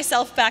push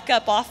myself back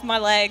up off my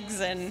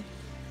legs, and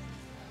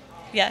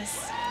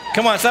yes.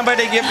 Come on,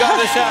 somebody give God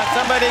a shout.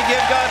 Somebody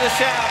give God a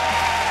shout.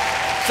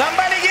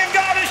 Somebody give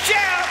God a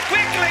shout,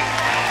 quickly.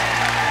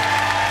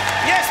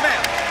 Yes,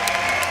 ma'am.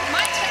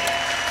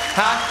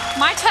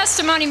 My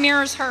testimony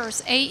mirrors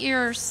hers. 8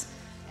 years.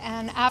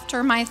 And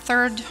after my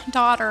 3rd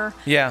daughter,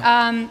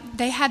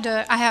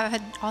 I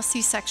had all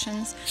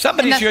C-sections.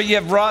 Somebody's here, you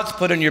have rods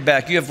put in your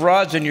back. You have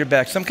rods in your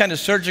back. Some kind of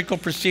surgical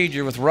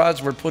procedure with rods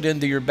were put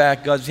into your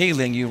back. God's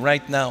healing you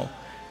right now.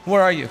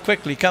 Where are you?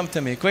 Quickly, come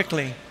to me,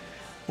 quickly.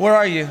 Where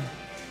are you?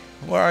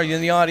 Where are you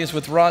in the audience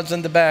with rods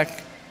in the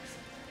back?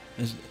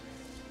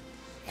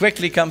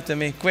 Quickly come to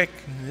me, quick.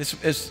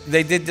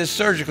 They did this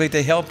surgically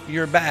to help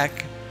your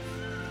back.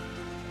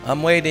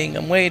 I'm waiting,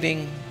 I'm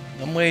waiting.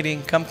 I'm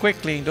waiting. Come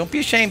quickly. Don't be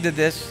ashamed of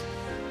this.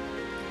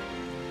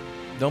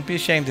 Don't be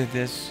ashamed of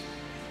this.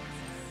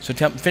 So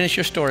finish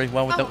your story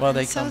while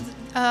they come.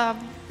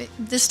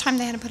 this time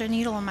they had to put a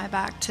needle in my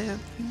back to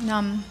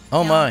numb.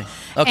 Oh my.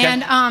 Okay.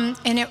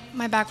 And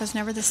my back was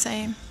never the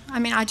same. I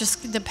mean,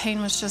 the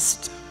pain was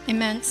just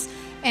immense.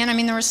 And I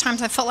mean, there was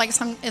times I felt like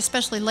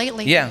especially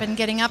lately, I've been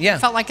getting up, I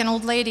felt like an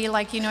old lady,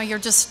 like, you're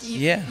just,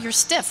 you're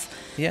stiff.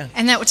 Yeah.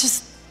 And that was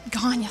just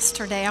gone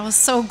yesterday. I was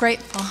so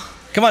grateful.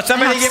 Come on,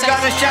 somebody give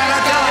God a shout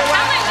out.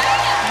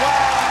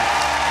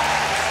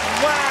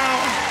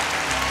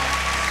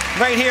 Wow.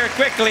 Right here,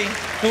 quickly.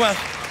 Who else?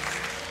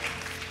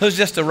 Who's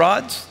this, the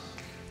rods?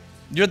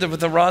 You're with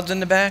the rods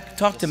in the back?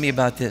 Talk to me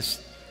about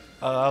this.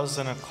 I was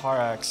in a car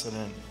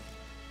accident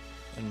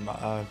and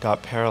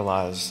got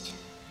paralyzed.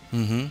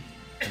 Mm-hmm.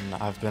 And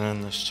I've been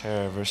in this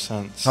chair ever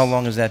since. How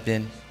long has that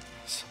been?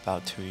 It's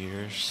about 2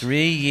 years.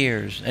 3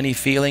 years. Any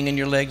feeling in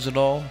your legs at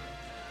all?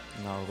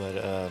 No, but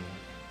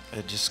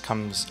it just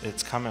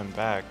it's coming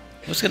back.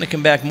 What's going to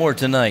come back more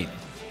tonight?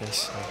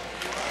 Yes, sir.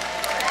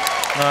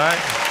 All right.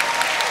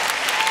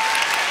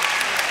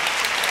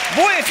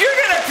 Boy, if you're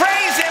going to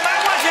praise him, I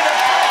want you to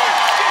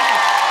praise him.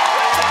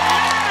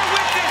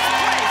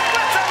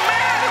 What's the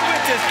matter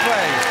with this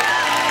place?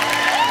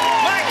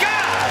 My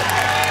God.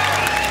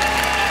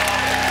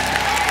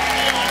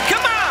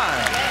 Come on.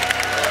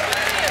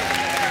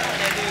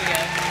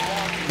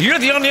 You're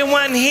the only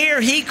one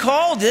here. He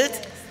called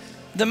it.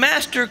 The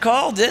master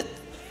called it.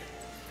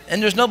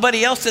 And there's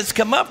nobody else that's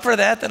come up for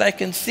that I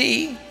can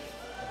see.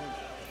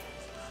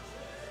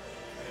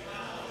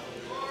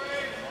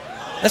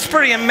 That's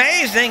pretty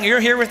amazing. You're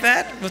here with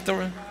that? With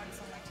the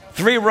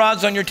 3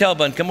 rods on your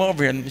tailbone. Come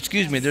over here.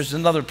 Excuse me, there's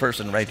another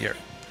person right here.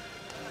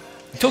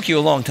 It took you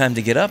a long time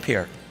to get up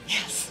here.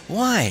 Yes.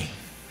 Why?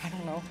 I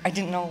don't know. I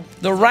didn't know.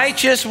 The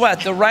righteous what?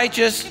 The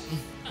righteous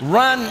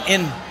run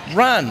and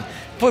run.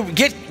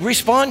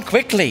 Respond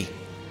quickly.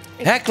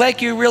 Act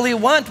like you really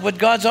want what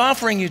God's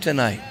offering you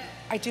tonight.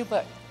 I do,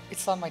 but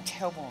it's on my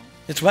tailbone.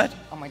 It's what?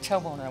 On my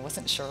tailbone, and I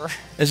wasn't sure.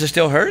 Does it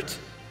still hurt?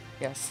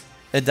 Yes.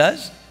 It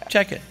does?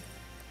 Check it.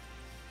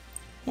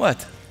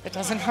 What? It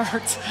doesn't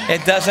hurt.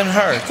 It doesn't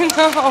hurt. No.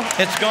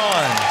 It's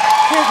gone.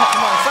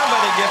 Come on,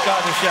 somebody give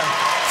God a shout.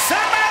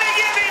 Somebody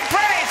give him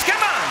praise.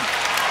 Come on.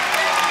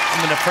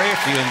 I'm going to pray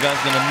for you, and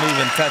God's going to move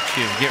and touch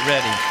you. Get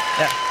ready.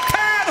 Come,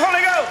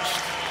 Holy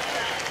Ghost.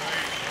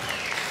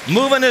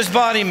 Move in his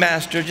body,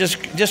 Master.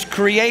 Just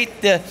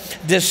create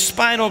this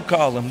spinal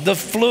column, the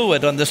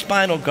fluid on the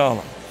spinal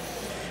column.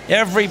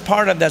 Every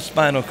part of that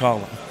spinal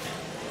column.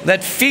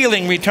 Let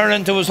feeling return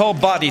into his whole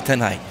body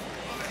tonight.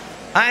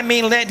 I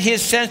mean, let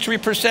his sensory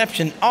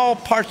perception, all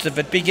parts of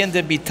it, begin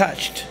to be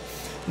touched.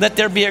 Let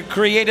there be a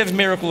creative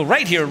miracle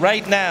right here,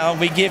 right now.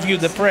 We give you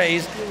the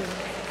praise.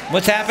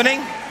 What's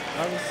happening?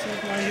 I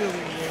receive my healing,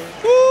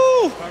 Lord.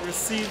 Woo! I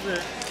receive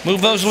it.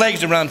 Move those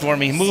legs around for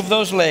me. Move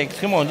those legs.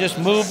 Come on, just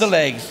move the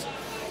legs.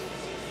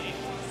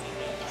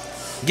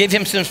 Give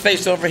him some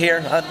space over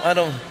here. I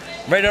don't.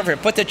 Right over here.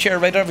 Put the chair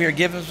right over here.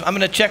 Give him. I'm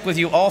going to check with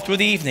you all through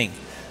the evening.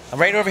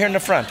 Right over here in the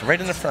front. Right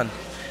in the front.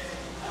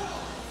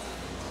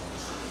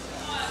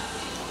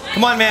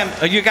 Come on, ma'am.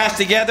 Are you guys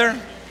together?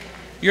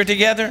 You're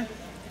together?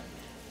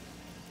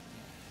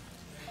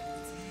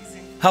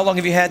 How long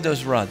have you had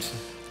those rods?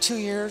 2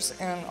 years,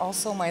 and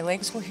also my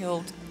legs were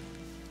healed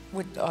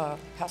with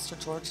Pastor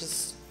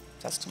George's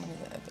testimony.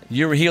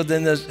 You were healed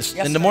in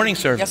the morning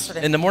service.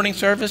 Yesterday. In the morning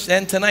service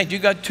and tonight. You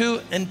got 2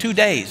 in 2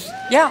 days.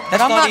 Yeah, That's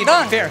but I'm not even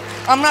done. Fair.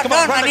 I'm not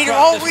done. I need it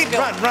all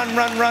rebuilt.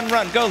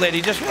 Run. Go,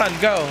 lady. Just run.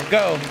 Go.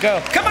 Come on, give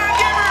her. Go with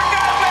you.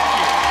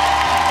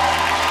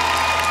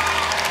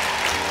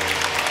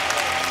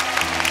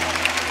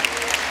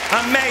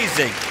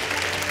 Amazing.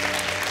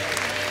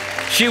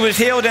 She was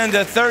healed in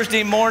the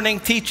Thursday morning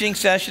teaching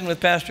session with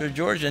Pastor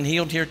George and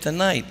healed here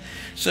tonight.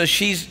 So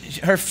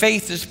her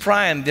faith is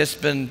primed. It's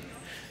been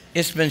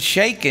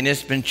shaken.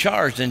 It's been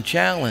charged and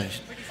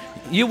challenged.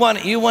 You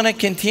want to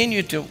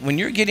continue to, when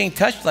you're getting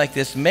touched like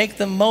this, make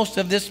the most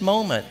of this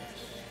moment.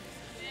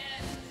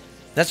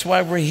 That's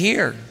why we're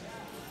here.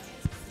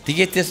 To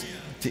get this,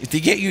 to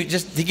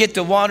get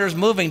the waters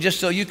moving, just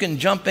so you can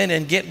jump in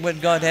and get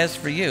what God has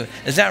for you.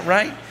 Is that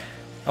right?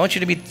 I want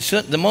you to be,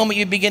 the moment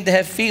you begin to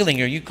have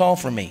feeling, or you call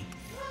for me.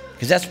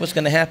 Because that's what's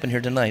going to happen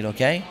here tonight,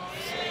 okay?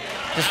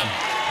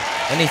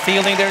 Any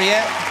feeling there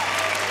yet?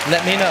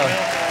 Let me know.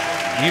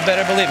 You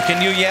better believe it.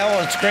 Can you yell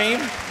and scream?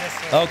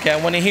 Yes, sir. Okay, I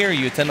want to hear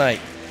you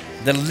tonight.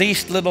 The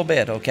least little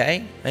bit,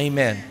 okay?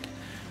 Amen.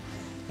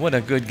 What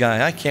a good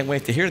guy. I can't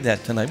wait to hear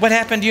that tonight. What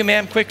happened to you,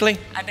 ma'am, quickly?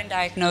 I've been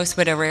diagnosed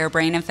with a rare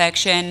brain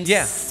infection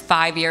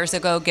 5 years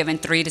ago, given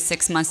 3 to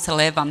 6 months to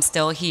live. I'm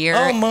still here.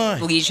 Oh, my.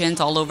 Lesions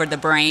all over the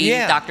brain.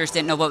 Yeah. Doctors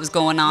didn't know what was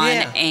going on.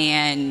 Yeah.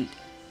 And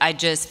I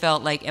just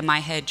felt like in my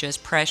head,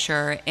 just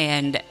pressure.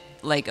 And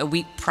like a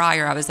week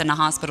prior, I was in a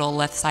hospital.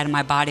 Left side of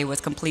my body was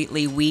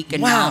completely weak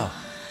and numb.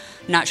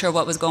 Not sure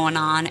what was going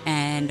on.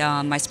 And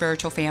my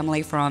spiritual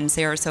family from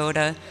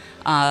Sarasota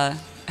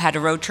had a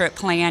road trip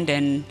planned,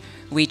 and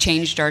we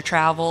changed our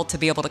travel to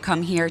be able to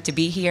come here, to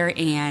be here,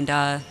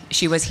 and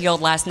she was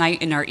healed last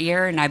night in her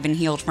ear, and I've been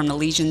healed from the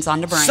lesions on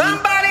the brain.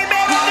 Somebody make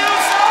a new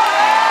song!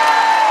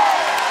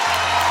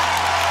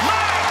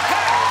 My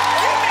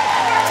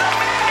God, what's the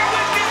matter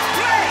with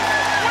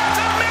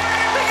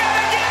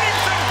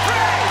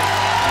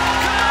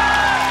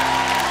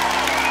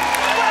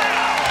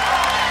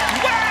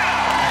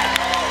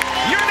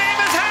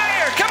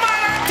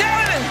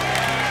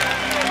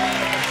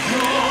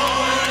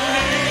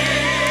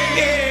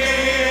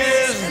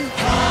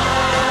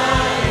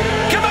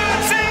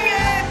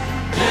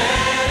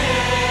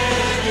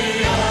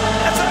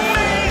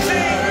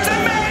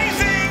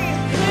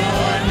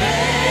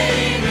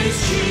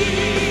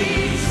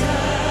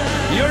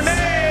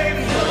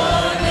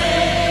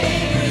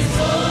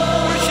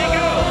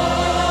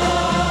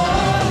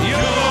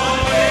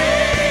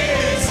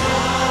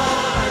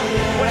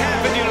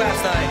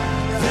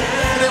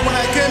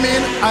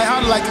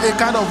like a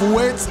kind of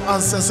weight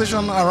and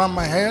sensation around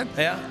my head.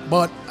 Yeah.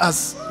 But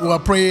as we were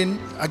praying,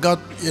 I got,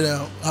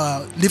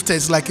 lifted.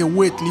 It's like a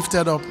weight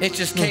lifted up. It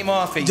just came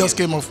off of you. Just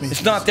came off me.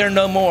 It's not there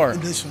no more.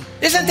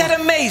 Isn't that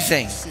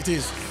amazing? It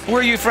is.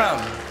 Where are you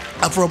from?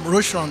 I'm from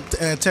Roshan,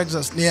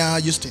 Texas, near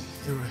Houston.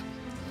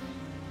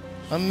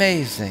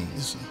 Amazing.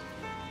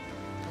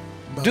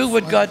 Do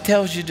what God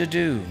tells you to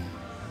do.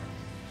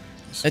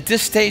 At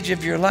this stage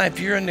of your life,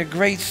 you're in a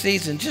great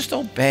season. Just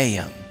obey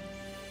Him.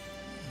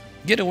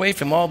 Get away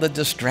from all the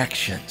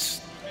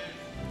distractions.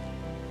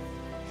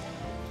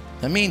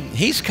 I mean,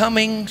 He's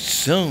coming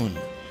soon.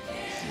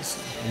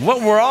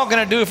 What we're all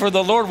going to do for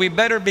the Lord, we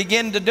better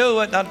begin to do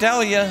it. I'll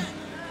tell you.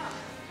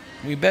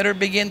 We better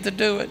begin to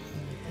do it.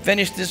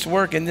 Finish this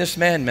work in this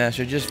man,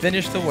 Master. Just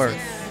finish the work.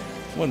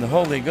 When the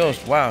Holy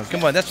Ghost, wow,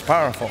 come on, that's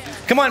powerful.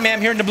 Come on, ma'am,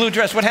 here in the blue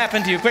dress. What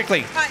happened to you?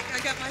 Quickly. Hi, I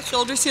got my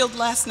shoulders healed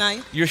last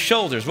night. Your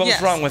shoulders, what was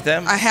wrong with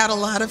them? I had a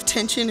lot of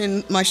tension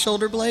in my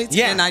shoulder blades,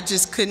 and I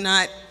just could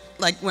not,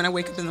 like when I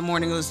wake up in the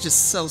morning, it was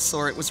just so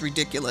sore, it was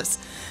ridiculous.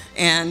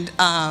 And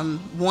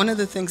one of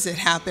the things that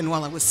happened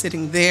while I was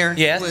sitting there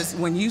was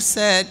when you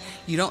said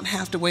you don't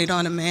have to wait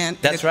on a man.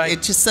 That's right.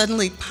 It just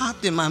suddenly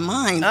popped in my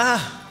mind.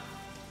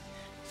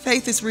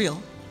 Faith is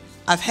real.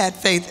 I've had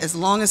faith as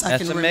long as I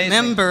can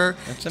remember,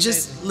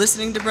 just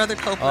listening to Brother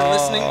Copeland,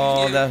 listening to you.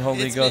 Oh, that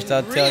Holy Ghost,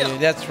 I'll tell you.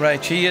 That's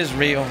right. She is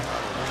real.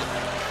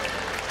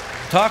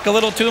 Talk a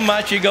little too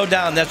much, you go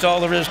down. That's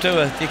all there is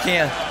to it. You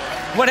can't.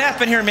 What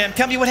happened here, ma'am?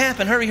 Tell me what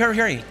happened. Hurry, hurry,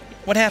 hurry.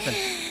 What happened?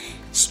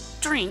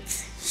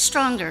 Strength,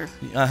 stronger,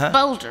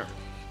 bolder.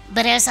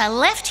 But as I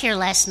left here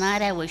last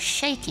night, I was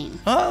shaking.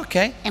 Oh,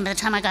 okay. And by the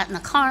time I got in the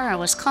car, I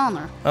was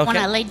calmer. Okay. When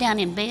I laid down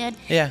in bed,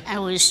 I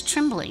was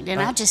trembling.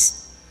 And I just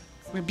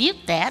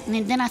rebuked that,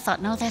 and then I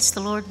thought, no, that's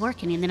the Lord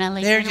working, and then I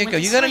laid down. There you go.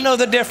 You got to know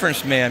the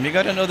difference, ma'am. You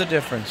got to know the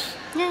difference.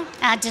 Yeah,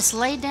 I just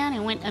laid down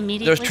and went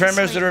immediately. There's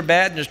tremors that are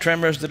bad, and there's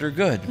tremors that are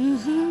good.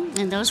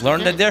 And those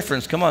learn the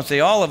difference. Come on, say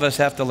all of us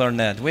have to learn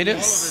that. We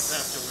do.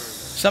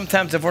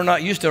 Sometimes if we're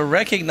not used to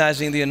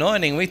recognizing the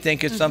anointing, we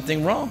think it's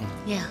something wrong.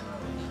 Yeah.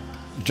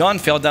 John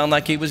fell down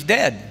like he was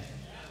dead.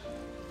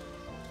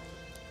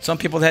 Some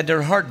people had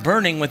their heart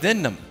burning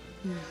within them.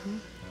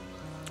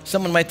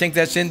 Someone might think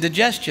that's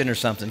indigestion or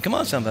something. Come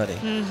on, somebody.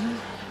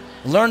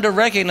 Learn to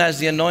recognize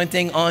the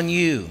anointing on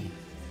you.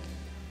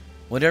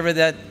 Whatever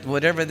that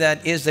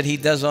is that He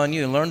does on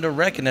you, learn to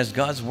recognize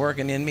God's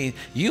working in me.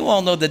 You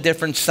all know the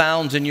different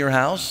sounds in your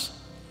house.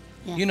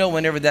 You know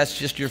whenever that's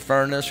just your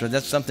furnace, or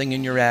that's something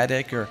in your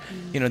attic, or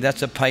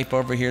that's a pipe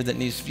over here that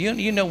needs.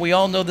 You know, we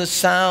all know the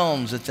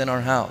sounds that's in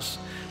our house.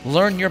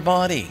 Learn your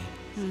body.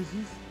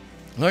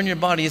 Learn your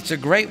body. It's a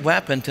great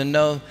weapon to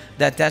know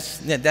that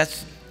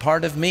that's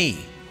part of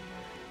me.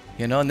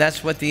 And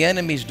that's what the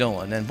enemy's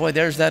doing. And boy,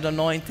 there's that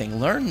anointing.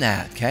 Learn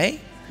that, okay?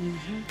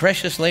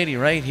 Precious lady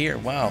right here.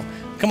 Wow.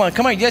 Come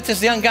on. Get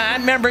this young guy. I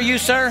remember you,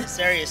 sir.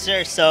 Yes,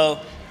 sir. So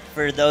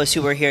for those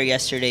who were here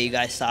yesterday, you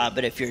guys saw it.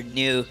 But if you're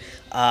new,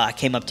 I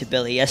came up to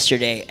Billy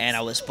yesterday, and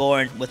I was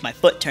born with my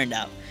foot turned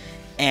out.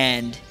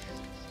 And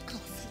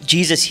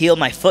Jesus healed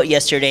my foot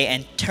yesterday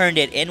and turned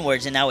it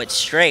inwards, and now it's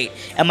straight.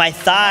 And my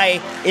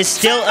thigh is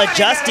still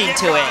adjusting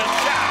to it.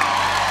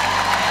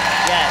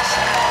 Yes.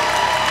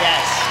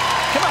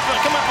 Come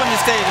up on the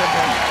stage.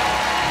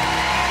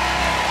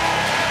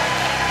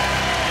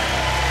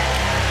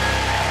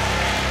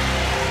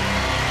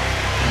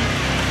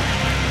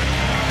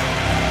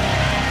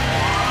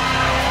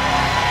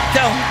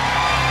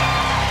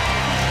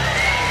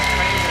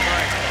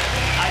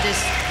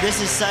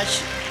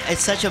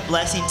 It's such a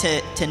blessing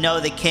to know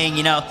the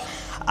King.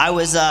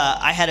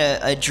 I had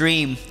a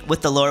dream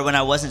with the Lord when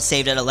I wasn't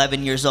saved at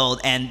 11 years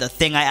old, and the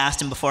thing I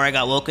asked Him before I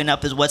got woken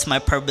up is, what's my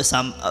purpose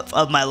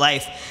of my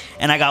life?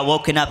 And I got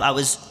woken up, I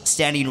was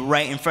standing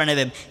right in front of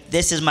Him.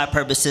 This is my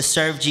purpose, to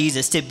serve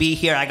Jesus, to be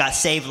here. I got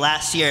saved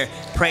last year.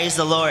 Praise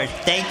the Lord.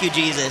 Thank you,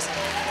 Jesus.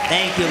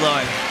 Thank you,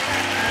 Lord.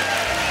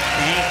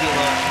 Thank you,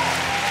 Lord.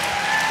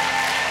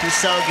 He's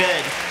so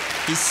good.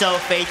 He's so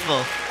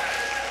faithful.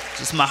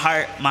 Just my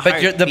heart.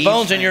 But the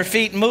bones in your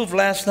feet moved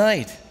last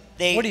night.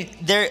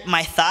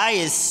 My thigh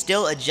is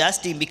still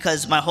adjusting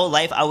because my whole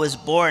life I was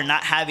born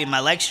not having my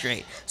leg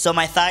straight. So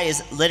my thigh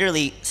is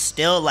literally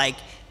still like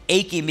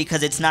aching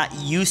because it's not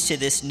used to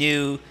this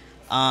new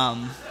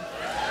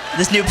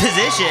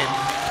position.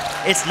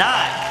 It's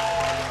not.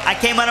 I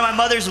came out of my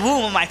mother's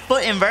womb with my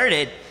foot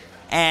inverted,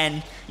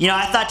 and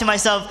I thought to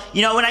myself,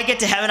 when I get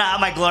to heaven, I'll have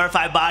my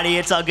glorified body.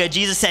 It's all good.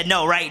 Jesus said,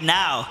 no, right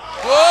now.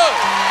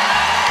 Whoa.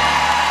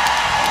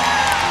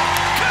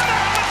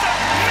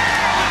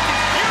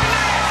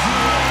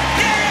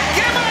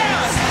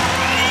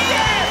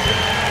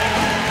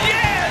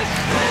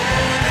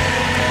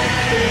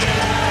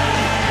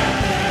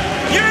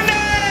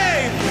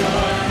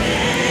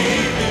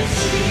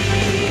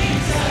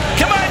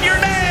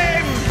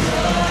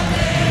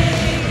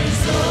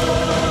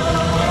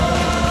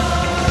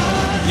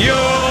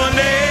 Your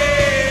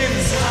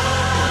name's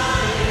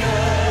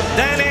higher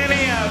than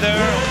any other.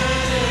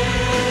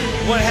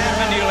 What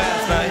happened to you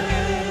last night?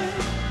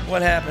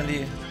 What happened to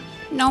you?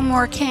 No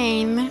more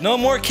cane. No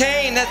more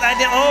cane. No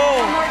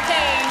more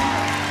cane.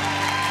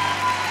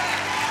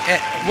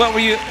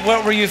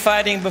 What were you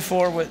fighting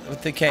before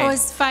with the cane? I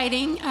was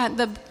fighting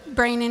the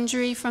brain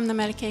injury from the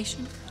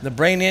medication. The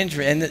brain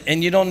injury,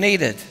 and you don't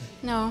need it.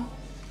 No.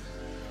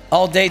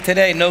 All day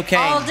today, no cane.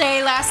 All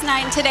day last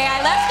night and today.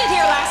 I left it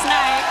here last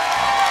night.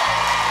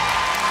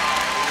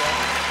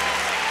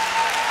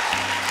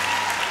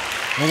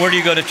 And where do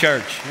you go to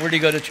church? Where do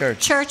you go to church?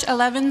 Church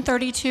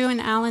 1132 in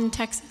Allen,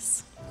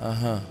 Texas.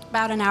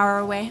 About an hour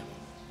away.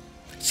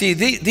 See,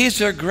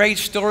 these are great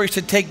stories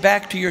to take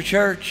back to your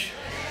church.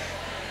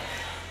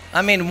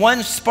 I mean,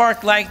 one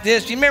spark like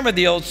this. You remember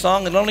the old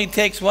song? It only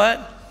takes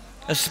what?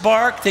 A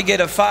spark to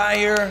get a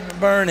fire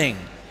burning.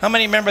 How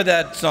many remember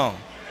that song?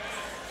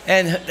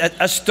 And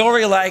a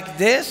story like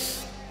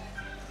this,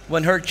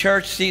 when her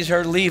church sees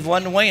her leave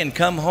one way and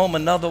come home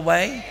another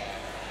way.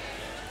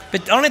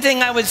 But the only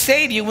thing I would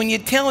say to you, when you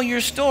tell your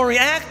story,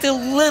 act a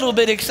little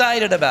bit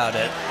excited about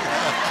it.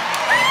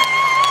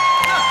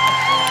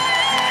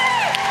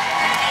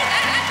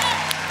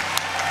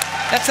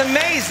 That's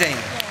amazing.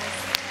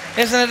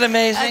 Isn't it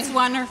amazing? It's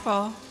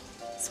wonderful.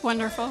 It's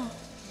wonderful.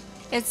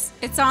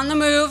 It's on the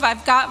move.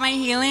 I've got my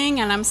healing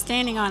and I'm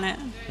standing on it.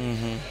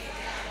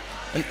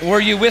 And were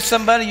you with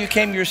somebody? You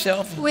came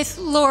yourself? With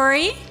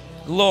Lori.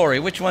 Lori.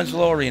 Which one's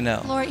Lori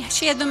now? Lori,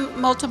 she had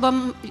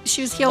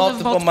she was healed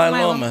of multiple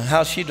myeloma.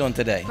 How's she doing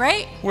today?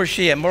 Right. Where's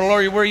she at?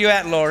 Lori, where are you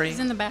at, Lori? She's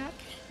in the back.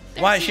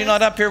 Why is she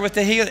not up here with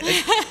the healing?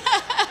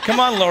 Come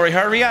on, Lori.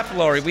 Hurry up,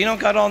 Lori. We don't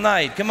got all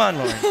night. Come on,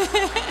 Lori.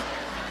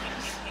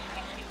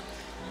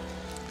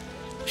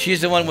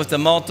 She's the one with the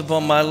multiple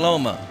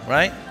myeloma,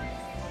 right?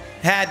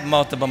 Had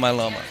multiple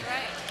myeloma. Right.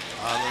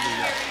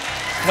 Hallelujah.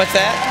 What's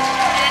that?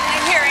 And the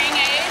hearing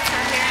aids,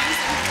 her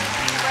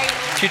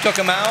hearing. She took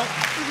them out?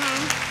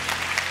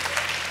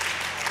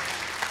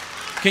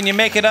 Can you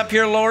make it up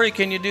here, Lori?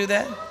 Can you do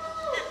that?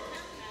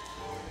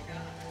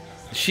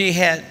 She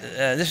had,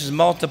 this is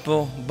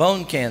multiple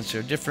bone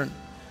cancer,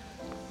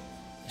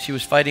 she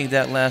was fighting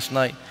that last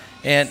night.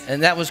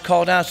 And that was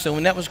called out. So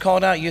when that was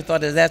called out, you thought,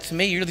 that's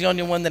me? You're the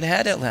only one that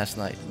had it last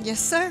night. Yes,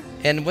 sir.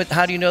 And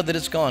how do you know that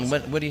it's gone?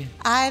 What do you?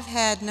 I've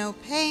had no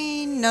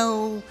pain,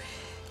 I've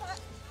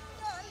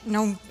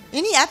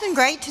been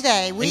great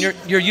today. And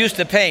you're used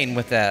to pain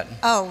with that.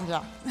 Oh,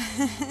 yeah.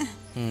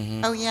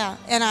 Oh, yeah.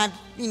 And I've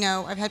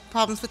had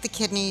problems with the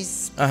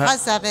kidneys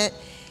because of it.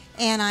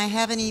 And I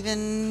haven't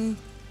even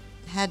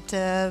had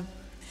to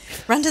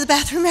run to the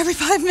bathroom every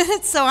 5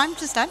 minutes, so I'm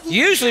here.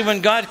 Usually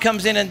when God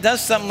comes in and does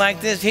something like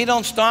this, he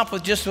don't stop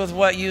with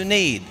what you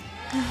need.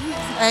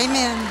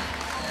 Amen.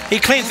 He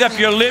cleans up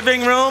your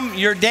living room,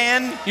 your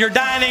den, your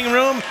dining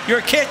room,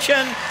 your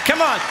kitchen.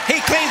 Come on. He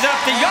cleans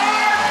up the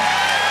yard.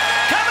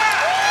 Come on.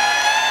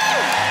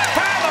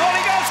 Fire the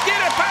Holy Ghost.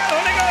 Get it. Fire the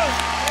Holy Ghost.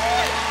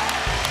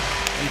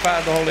 And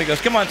fire the Holy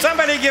Ghost. Come on.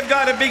 Somebody give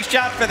God a big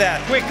shout for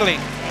that. Quickly.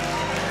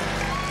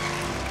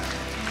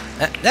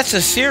 That's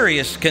a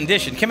serious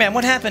condition. Come on,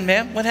 what happened,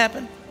 ma'am? What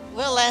happened?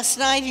 Well, last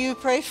night you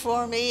prayed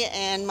for me,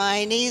 and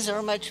my knees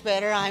are much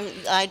better.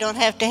 I don't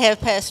have to have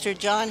Pastor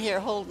John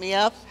here hold me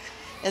up,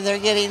 and they're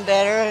getting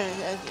better.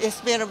 It's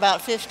been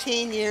about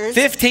 15 years.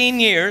 15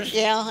 years?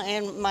 Yeah,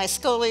 and my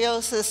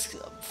scoliosis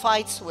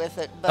fights with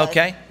it.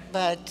 Okay.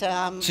 But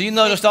so you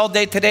noticed all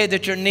day today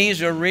that your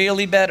knees are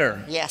really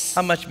better? Yes.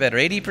 How much better?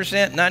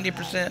 80%?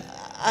 90%?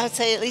 I'd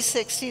say at least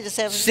 60 to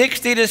 70.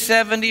 60 to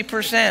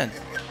 70%.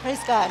 Praise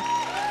God.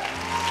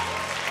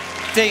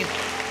 See,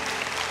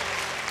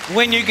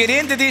 when you get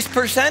into these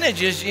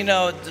percentages,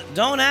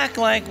 don't act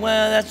like,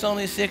 well, that's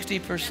only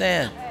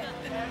 60%.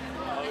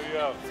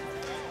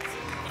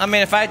 I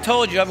mean, if I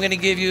told you I'm going to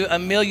give you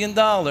 $1 million,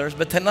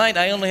 but tonight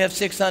I only have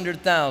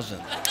 600,000.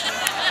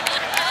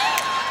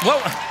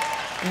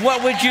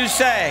 What would you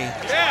say?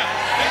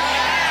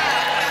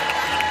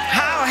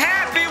 How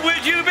happy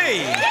would you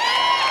be?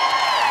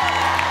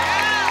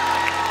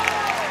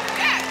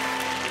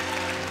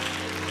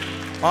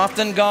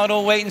 Often God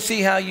will wait and see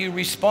how you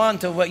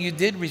respond to what you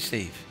did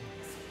receive.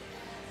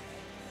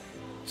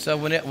 So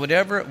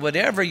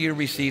whatever you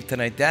receive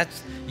tonight,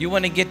 you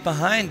want to get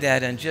behind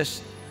that and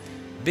just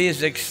be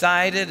as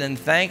excited and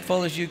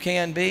thankful as you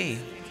can be.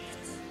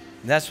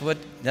 That's what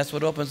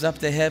opens up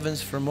the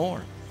heavens for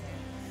more.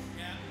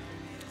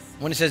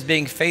 When it says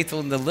being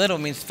faithful in the little,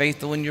 it means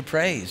faithful in your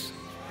praise,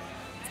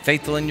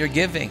 faithful in your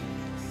giving,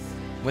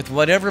 with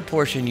whatever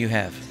portion you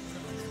have.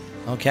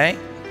 Okay?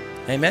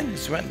 Amen?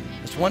 It's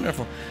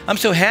wonderful. I'm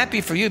so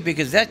happy for you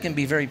because that can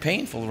be very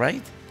painful,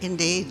 right?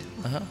 Indeed.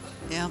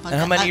 Yeah. And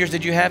how many years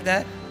did you have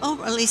that?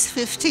 Oh, at least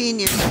 15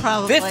 years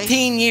probably.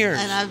 15 years.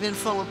 And I've been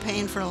full of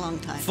pain for a long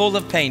time. Full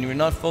of pain. You're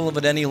not full of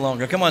it any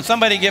longer. Come on,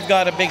 somebody give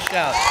God a big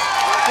shout.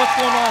 What's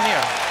going on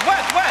here? What?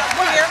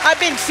 I've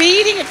been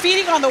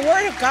feeding on the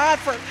Word of God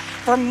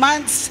for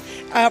months.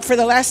 For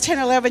the last 10,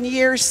 11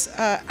 years,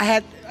 I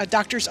had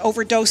doctors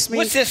overdose me.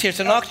 What's this here? It's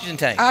an oxygen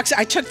tank.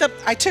 I took the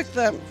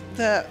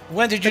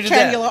when did you do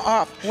that? cannula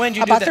off. When did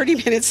you do about that? 30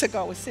 minutes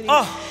ago. I was sitting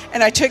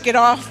and I took it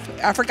off.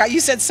 I forgot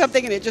you said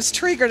something and it just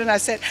triggered and I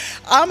said,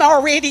 I'm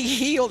already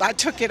healed. I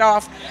took it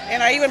off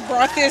and I even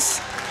brought this.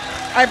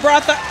 I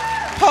brought the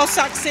pulse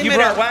oximeter. You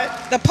brought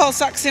what? The pulse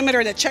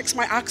oximeter that checks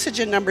my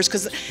oxygen numbers.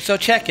 So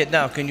check it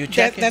now. Can you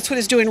check it? That's what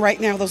it's doing right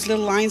now. Those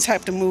little lines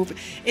have to move.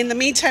 In the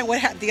meantime,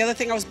 the other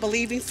thing I was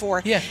believing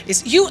for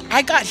is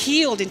I got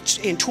healed in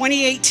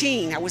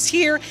 2018. I was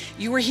here.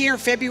 You were here in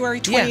February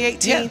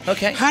 2018. Yeah.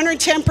 Okay.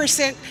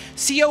 110%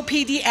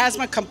 COPD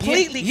asthma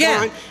completely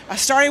gone. I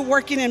started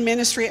working in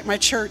ministry at my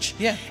church.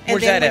 Yeah.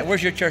 Where's that at?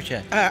 Where's your church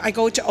at? I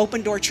go to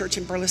Open Door Church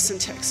in Burleson,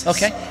 Texas.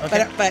 Okay.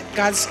 But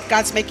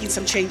God's making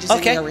some changes in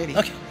me already.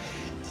 Okay.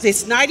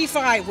 It's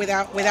 95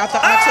 without the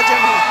oxygen.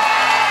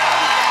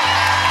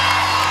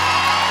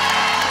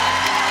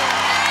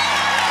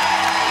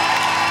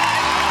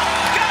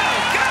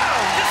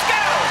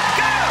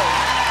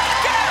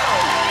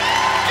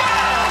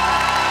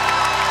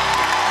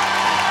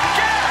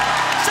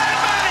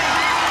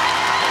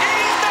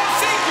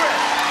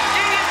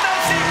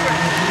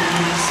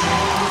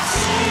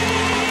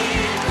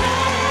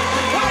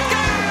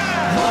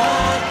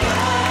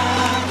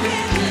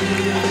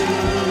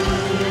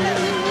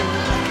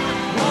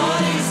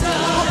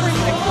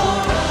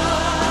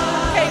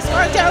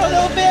 Down a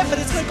little bit, but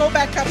it's going to go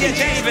back up. Yeah,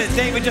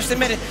 David, just a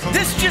minute.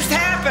 This just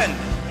happened.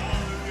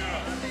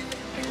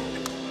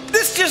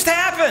 This just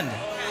happened.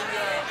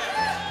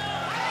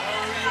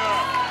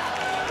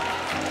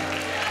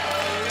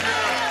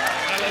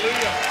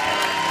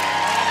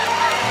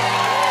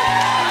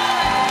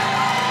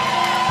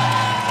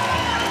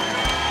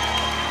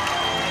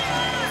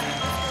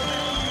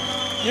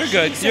 You're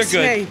good. You're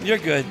good. You're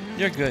good.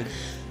 You're good.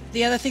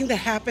 The other thing that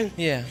happened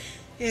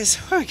is,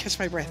 I catch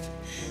my breath.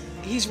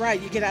 He's right.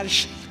 You get out of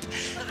shape.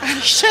 Out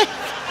of shape.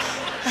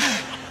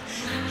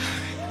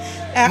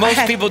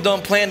 Most people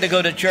don't plan to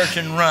go to church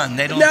and run.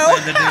 They don't plan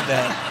to do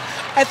that.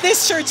 At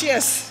this church,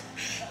 yes.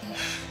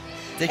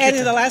 And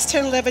in the last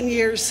 10, 11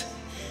 years,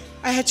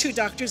 I had 2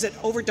 doctors that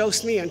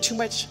overdosed me on too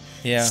much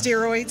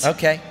steroids.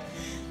 Okay.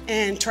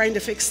 And trying to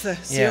fix the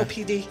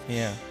COPD.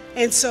 Yeah.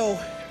 And so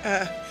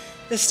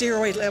the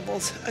steroid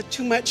levels are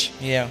too much.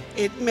 Yeah.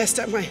 It messed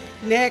up my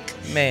neck.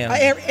 Man.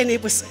 And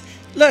it was,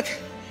 look,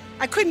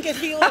 I couldn't get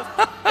healed.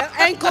 The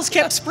ankles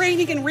kept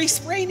spraining and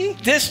re-spraining.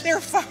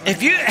 They're fine.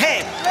 If you,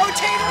 hey.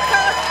 Rotator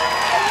cuff.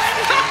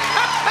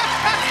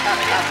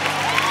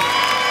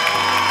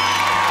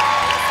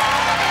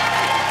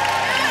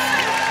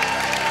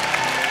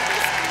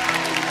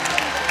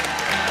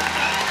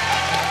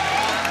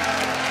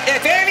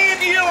 If any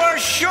of you are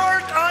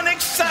short on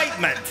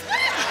excitement,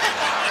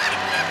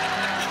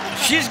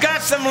 she's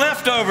got some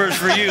leftovers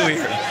for you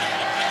here.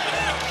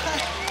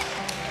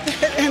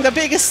 And the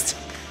biggest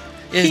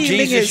is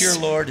Jesus your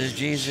Lord? Is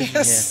Jesus?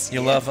 Yes.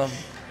 You love him?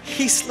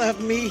 He's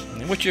loved me.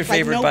 What's your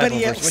favorite Bible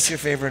verse? What's your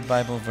favorite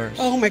Bible verse?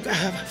 Oh my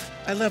God.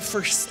 I love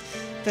 1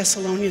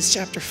 Thessalonians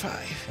chapter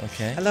 5.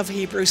 Okay. I love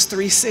Hebrews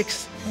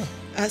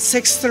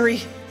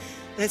 6:3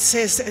 that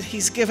says that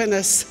he's given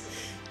us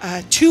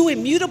 2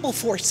 immutable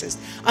forces,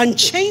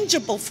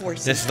 unchangeable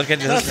forces. Just look at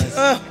this.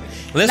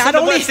 Listen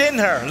to what's in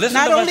her.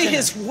 Not only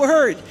his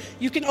word.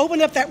 You can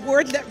open up that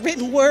word, that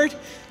written word.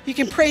 You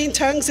can pray in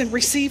tongues and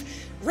receive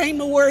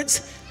rhema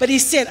words. But he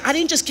said, I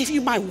didn't just give you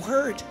my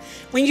word.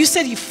 When you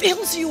said he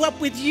fills you up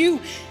with you,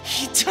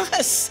 he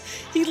does.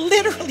 He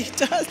literally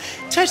does.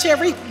 Touch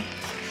every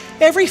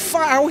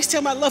fiber. I always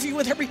tell him I love you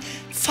with every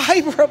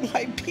fiber of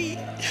my being.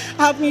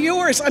 I'm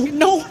yours. I mean,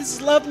 no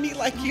one's loved me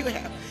like you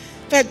have.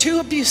 I've had 2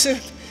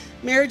 abusive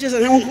marriages,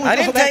 and I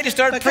didn't tell you to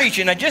start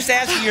preaching. I just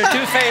asked you your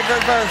 2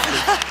 favorite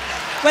verses.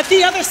 But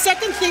the other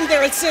second thing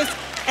there, it says,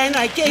 and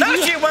I gave you. Now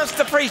she wants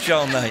to preach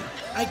all night.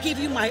 I give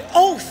you my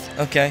oath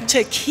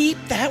to keep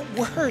that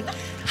word.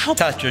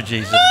 Touch her,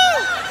 Jesus. Come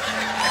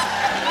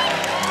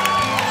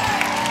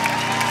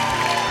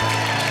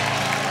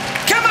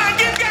on,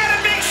 give God a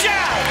big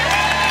shout.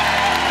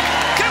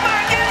 Come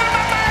on, give him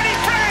a mighty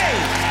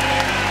praise.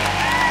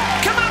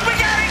 Come on, we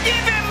got to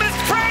give him his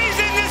praise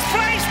in this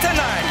place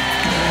tonight.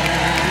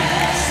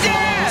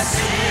 Yes.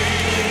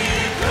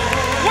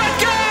 What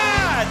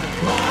God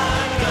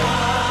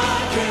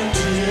can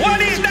do. What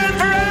he's done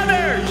for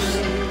others.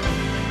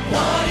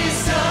 What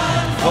he's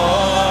done for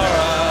others.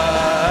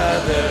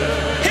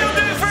 He'll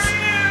do for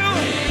you.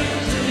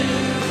 He'll do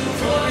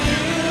for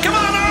you. Come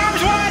on,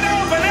 arms wide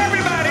open,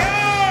 everybody.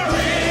 Arms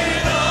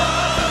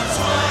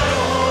wide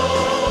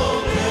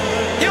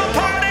open. He'll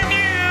pardon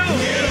you.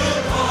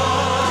 He'll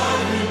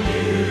pardon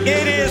you.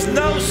 It is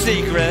no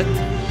secret.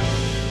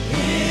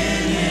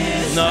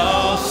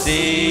 No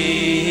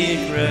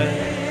secret.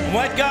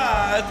 What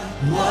God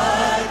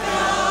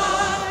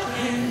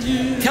can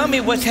do. Tell me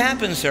what's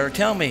happened, sir.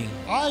 Tell me.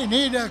 I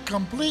need a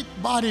complete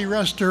body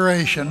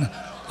restoration.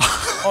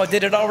 Oh,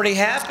 did it already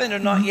happen or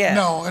not yet?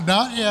 No,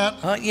 not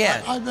yet. Not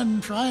yet. I've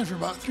been trying for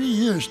about 3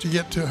 years to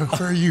get to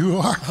where you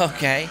are.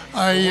 Okay.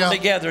 We're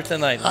together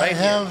tonight, right I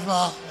have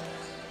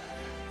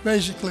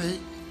basically,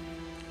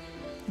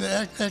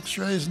 the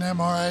X-rays and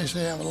MRIs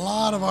say I have a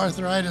lot of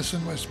arthritis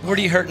in my spine. Where are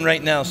you hurting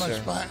right now, sir?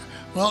 Spine.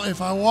 Well,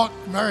 if I walk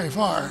very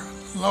far,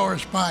 lower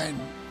spine.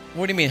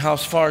 What do you mean? How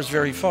far is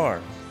very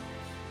far?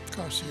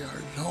 Across the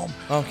yard at home.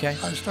 Okay.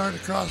 I start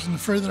crossing. The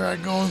further I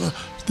go,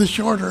 the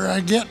shorter I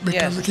get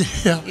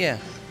because Yeah.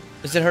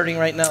 Is it hurting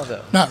right now,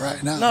 though? Not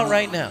right now. Not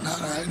right now. Not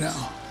right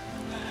now.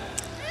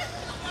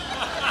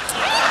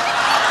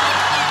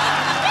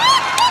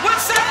 Would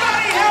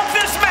somebody help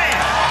this man?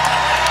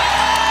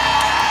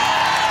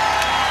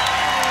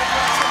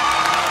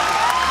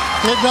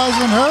 It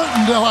doesn't hurt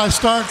until I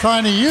start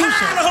trying to use it.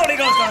 The Holy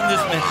Ghost on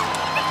this man.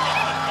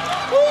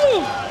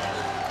 Woo.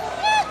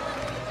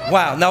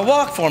 Wow. Now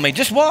walk for me.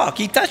 Just walk.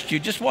 He touched you.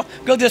 Just walk.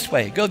 Go this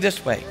way. Go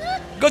this way.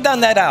 Go down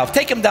that aisle.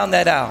 Take him down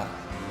that aisle.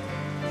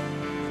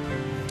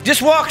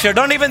 Just walk, sir.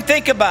 Don't even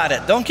think about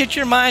it. Don't get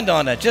your mind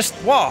on it. Just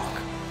walk.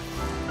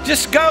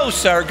 Just go,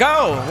 sir.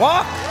 Go.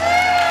 Walk.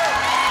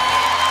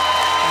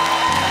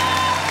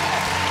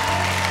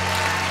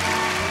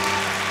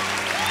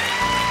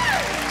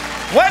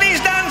 What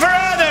he's done for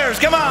others.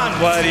 Come on.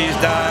 What he's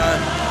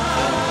done.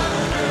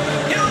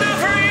 He'll do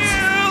for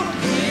you.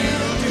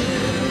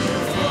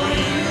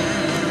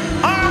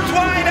 Arms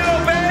wide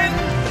open.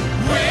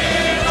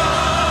 With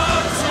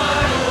arms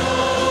wide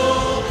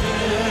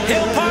open.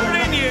 He'll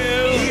pardon you.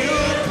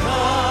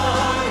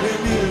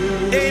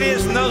 It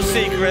is no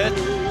secret.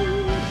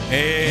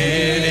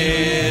 It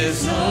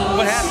is no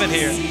What happened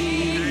here?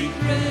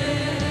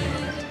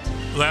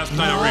 Last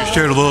night I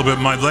reshared a little bit.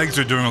 My legs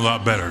are doing a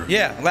lot better.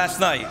 Yeah, last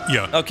night.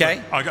 Yeah.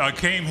 Okay. I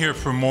came here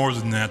for more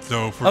than that,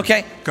 though. For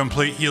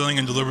complete healing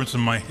and deliverance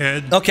in my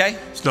head. Okay.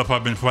 Stuff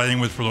I've been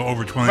fighting with for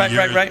over 20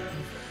 years. Right.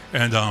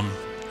 And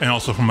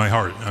also for my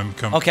heart.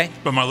 Okay.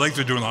 But my legs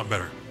are doing a lot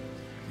better.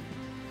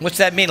 What's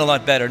that mean, a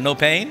lot better? No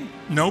pain?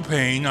 No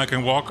pain. I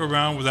can walk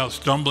around without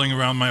stumbling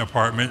around my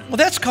apartment. Well,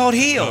 that's called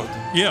healed.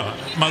 Yeah.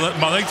 My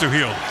legs are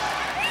healed.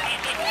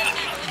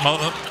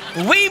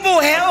 We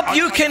will help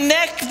you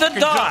connect the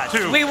dots.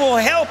 We will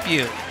help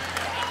you.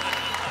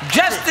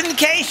 Just in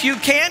case you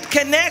can't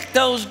connect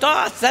those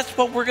dots, that's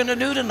what we're going to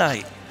do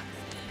tonight.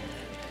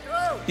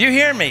 You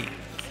hear me?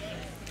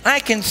 I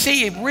can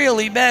see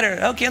really better.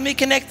 Okay, let me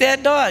connect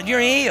that dot. You're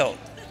healed.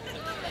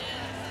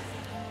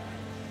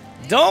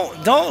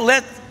 Don't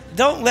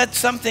let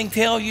something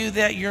tell you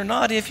that you're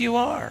not if you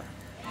are.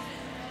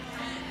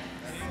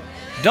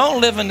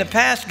 Don't live in the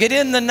past. Get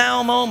in the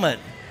now moment.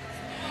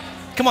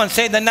 Come on,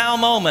 say the now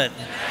moment.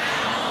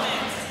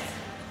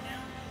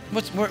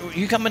 Where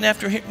you coming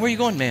after here? Where are you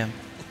going, ma'am?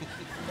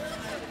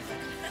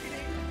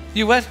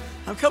 You what?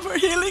 I'm coming for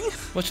healing.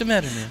 What's the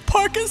matter, ma'am?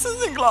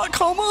 Parkinson's and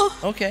glaucoma.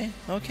 Okay.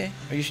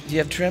 Do you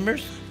have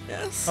tremors?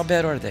 Yes. How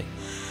bad are they?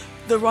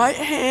 The right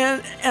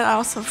hand, and I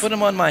also... Put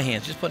them on my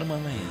hands. Just put them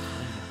on my hands.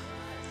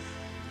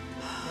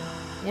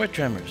 Where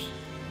tremors?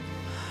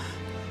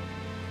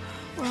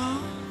 Well...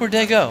 Where'd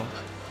they go?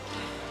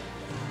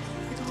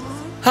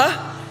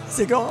 Huh? Is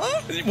it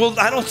gone? Well,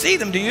 I don't see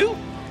them. Do you?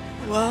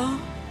 Well,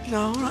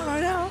 no, not right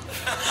now.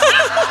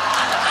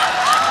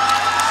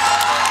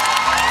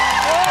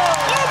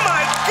 Oh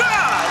my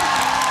God!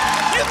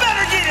 You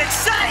better get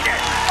excited!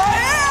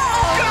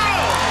 Go!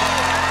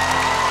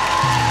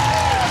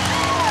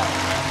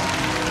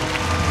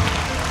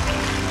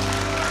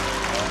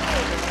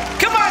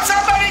 Come on,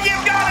 somebody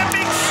give God a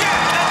big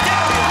shout!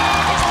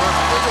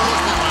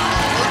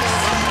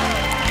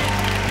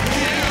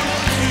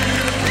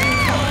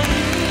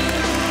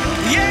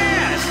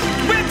 Yes!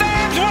 With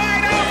arms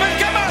wide open,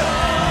 come on!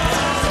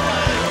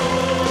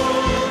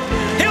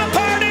 He'll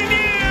pardon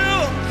you!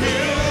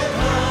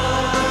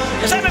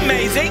 Is that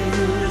amazing?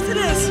 Yes, it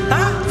is.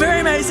 Huh? Very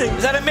amazing.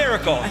 Is that a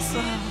miracle? I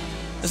saw.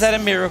 Is that a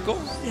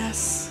miracle?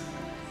 Yes.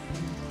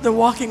 The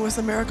walking was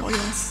a miracle,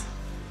 yes.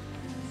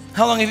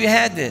 How long have you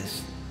had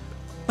this?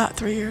 About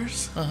 3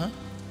 years.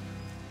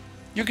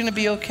 You're going to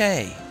be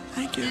okay.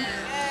 Thank you.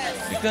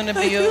 You're going to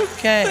be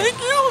okay. Thank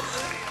you.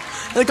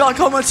 The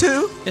glaucoma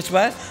too. It's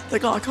what? The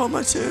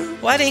glaucoma too.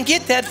 Well, I didn't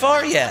get that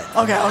far yet.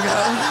 Okay.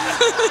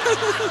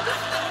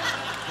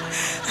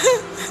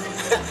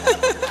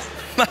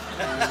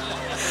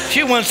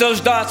 She wants those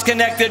dots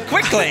connected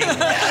quickly.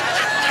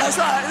 That's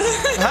right.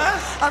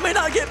 Huh? I may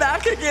not get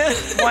back again.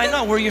 Why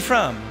not? Where are you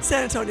from?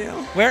 San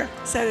Antonio. Where?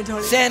 San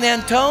Antonio. San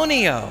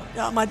Antonio.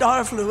 Yeah, my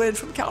daughter flew in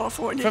from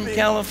California. From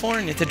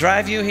California to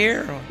drive you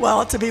here?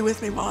 Well, to be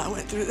with me while I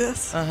went through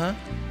this.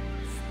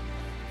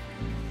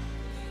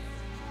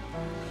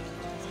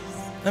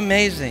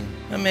 Amazing.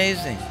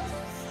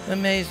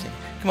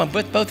 Come on,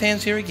 put both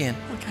hands here again.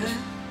 Okay.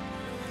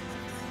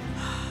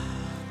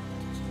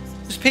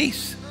 Just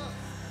peace.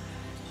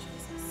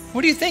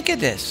 What do you think of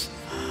this?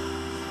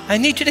 I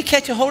need you to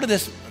catch a hold of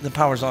this. The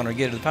power's on her.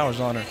 Get her. The power's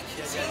on her. No.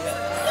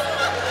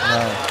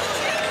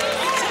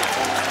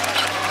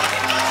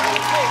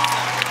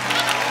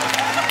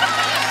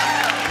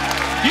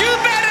 You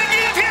better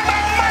give him a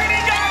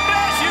mighty God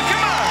bless you.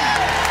 Come on.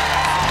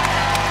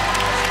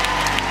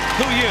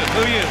 Who you?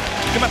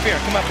 Come up here.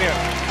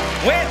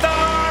 With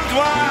arms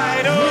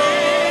wide open.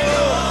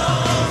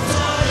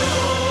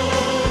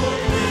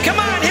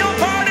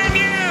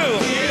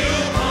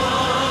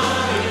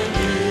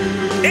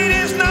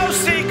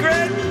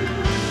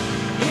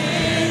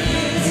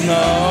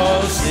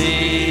 no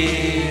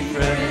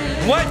secret.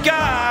 What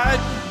God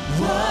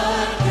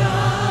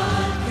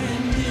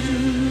can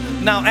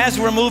do. Now, as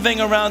we're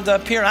moving around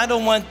up here, I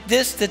don't want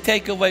this to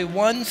take away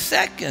 1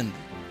 second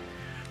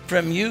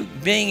from you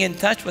being in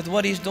touch with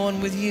what He's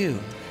doing with you.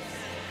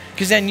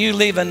 Because then you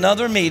leave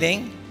another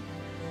meeting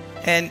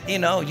and, you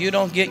know, you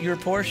don't get your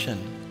portion.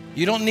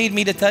 You don't need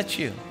me to touch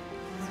you.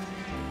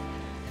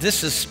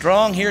 This is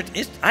strong here.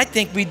 I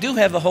think we do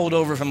have a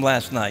holdover from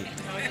last night.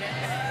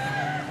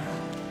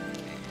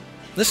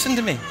 Listen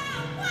to me.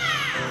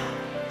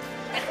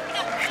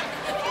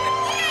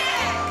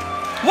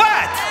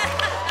 What?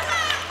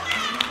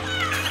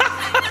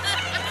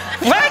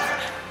 What?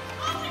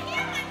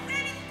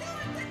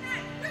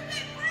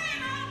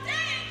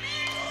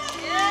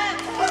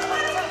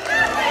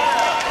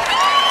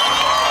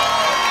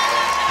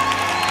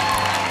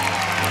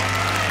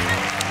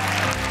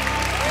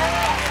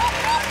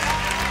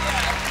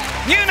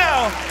 You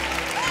know,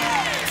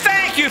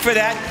 thank you for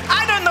that.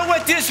 I don't know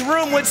what this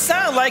room would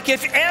sound like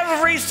if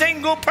every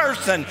single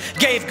person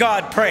gave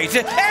God praise.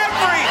 If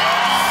every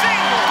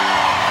single.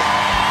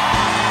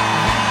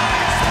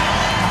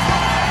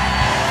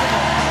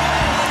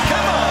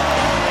 Come on.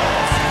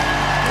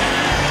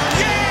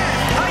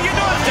 Yeah. How you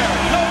doing, sir?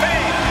 No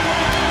pain.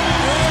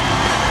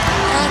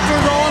 After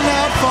going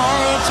that far,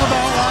 it's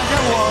about like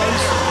it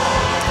was.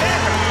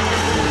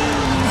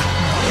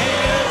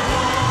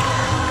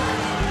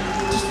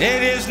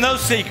 It is no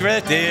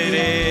secret. It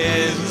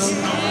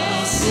is.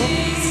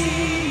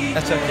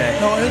 That's okay.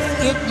 No, it's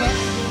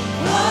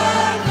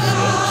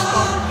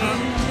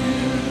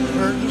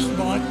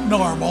like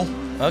normal.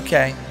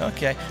 Okay,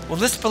 okay. Well,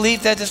 let's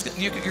believe that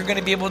you're going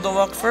to be able to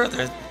walk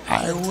further.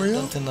 I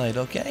will. Tonight,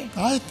 okay?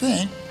 I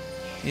think.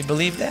 You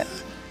believe that?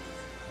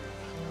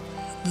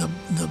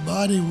 The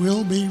body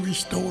will be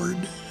restored,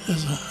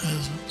 as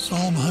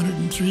Psalm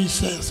 103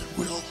 says it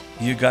will.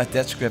 You got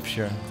that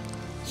scripture.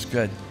 It's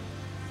good.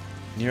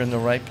 You're in the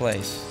right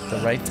place, the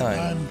right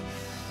time.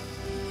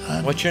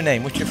 What's your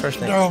name? What's your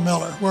first name? Darryl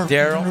Miller. We're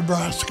from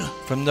Nebraska.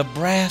 From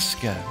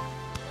Nebraska.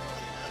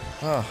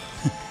 Oh.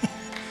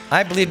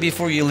 I believe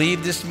before you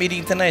leave this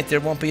meeting tonight, there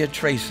won't be a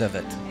trace of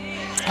it.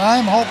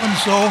 I'm hoping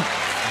so.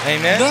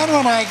 Amen. Then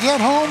when I get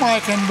home, I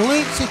can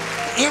believe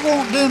it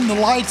won't dim the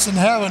lights in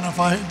heaven if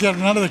I get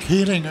another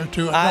healing or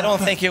two. I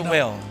don't think it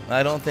will.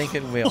 I don't think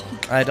it will.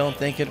 I don't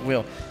think it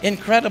will.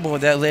 Incredible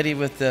with that lady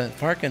with the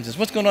Parkinson's.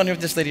 What's going on here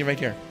with this lady right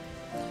here?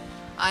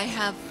 I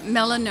have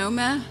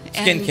melanoma.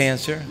 Skin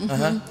cancer.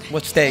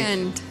 What stage?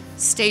 And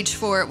stage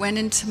 4. It went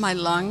into my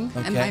lung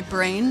and my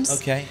brains.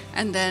 Okay.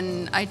 And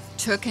then I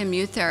took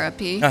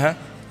immunotherapy.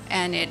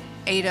 And it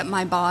ate up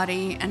my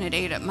body and it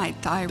ate up my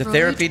thyroid. The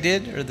therapy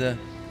did, or the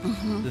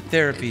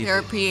therapy? The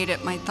therapy ate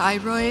up my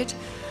thyroid,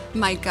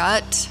 my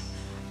gut.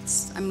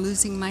 I'm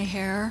losing my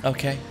hair.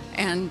 Okay.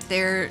 And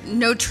there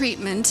no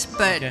treatment,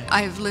 but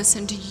I've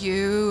listened to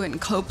you and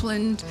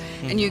Copeland,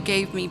 and you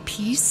gave me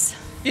peace.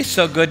 It's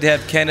so good to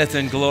have Kenneth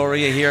and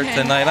Gloria here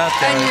tonight. I'll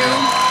tell you.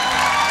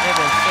 It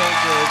is so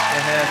good to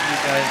have you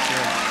guys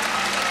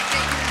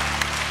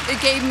here.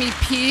 It gave me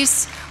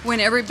peace when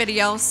everybody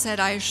else said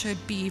I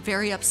should be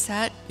very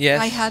upset.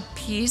 Yes. I had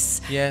peace,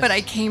 yes. But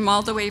I came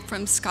all the way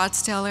from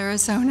Scottsdale,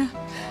 Arizona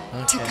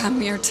to come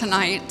here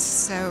tonight.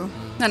 So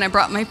then I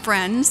brought my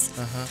friends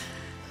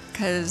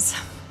because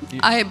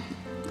I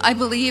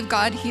believe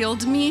God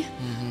healed me.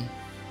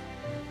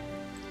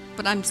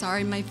 But I'm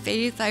sorry, my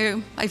faith,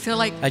 I feel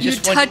like you're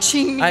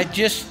touching me.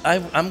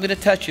 I'm going to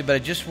touch you, but I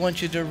just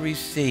want you to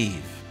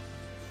receive.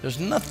 There's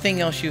nothing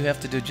else you have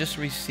to do. Just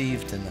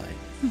receive tonight.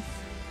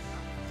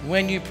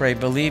 When you pray,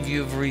 believe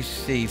you've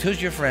received.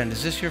 Who's your friend?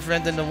 Is this your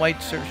friend in the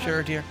white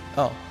shirt here?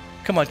 Oh,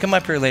 come on, come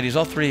up here, ladies,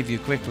 all three of you,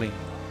 quickly.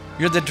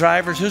 You're the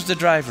drivers. Who's the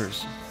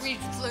drivers? We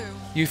flew.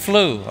 You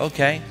flew,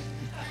 okay.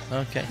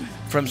 Okay,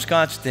 from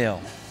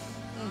Scottsdale.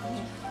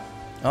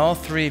 All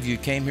three of you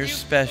came here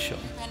special.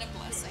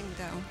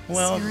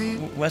 Well,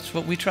 that's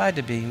what we tried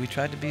to be. We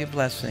tried to be a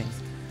blessing.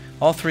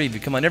 All three of you,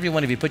 come on, every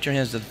one of you, put your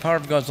hands. The power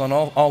of God's on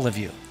all of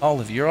you.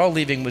 All of you. You're all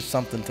leaving with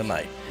something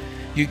tonight.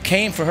 You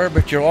came for her,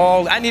 but you're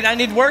all. I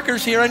need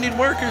workers here. I need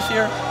workers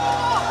here.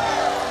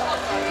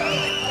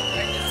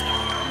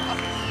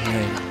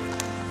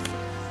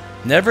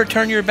 Never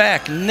turn your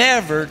back.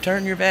 Never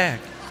turn your back.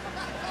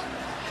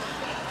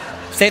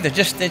 Stay there.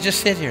 Just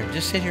sit here.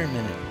 Just sit here a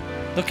minute.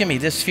 Look at me.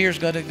 This fear's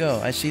got to go.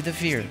 I see the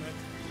fear.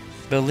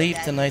 Believe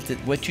tonight that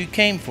what you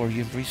came for,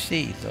 you've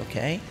received,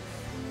 okay?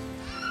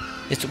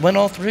 It went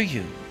all through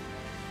you.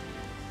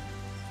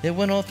 It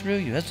went all through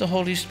you. That's the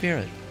Holy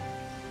Spirit.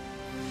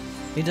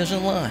 He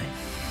doesn't lie.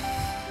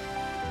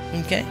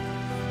 Okay?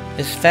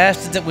 As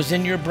fast as it was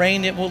in your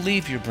brain, it will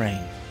leave your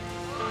brain.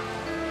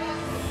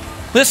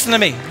 Listen to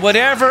me.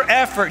 Whatever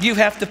effort you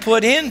have to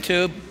put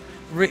into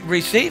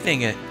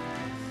receiving it,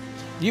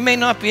 you may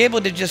not be able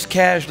to just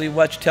casually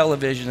watch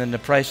television and The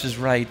Price is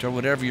Right or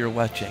whatever you're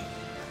watching.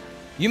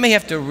 You may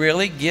have to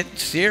really get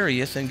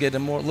serious and get a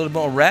little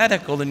more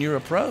radical in your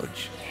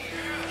approach.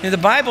 You know, the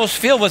Bible's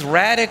filled with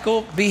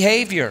radical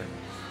behavior.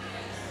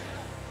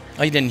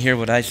 Oh, you didn't hear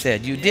what I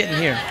said. You didn't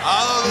hear.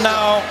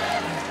 No.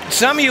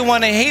 Some of you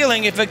want a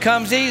healing if it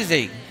comes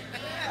easy.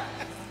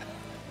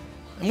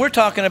 And we're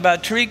talking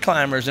about tree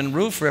climbers and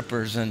roof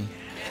rippers and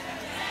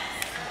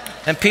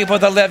people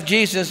that left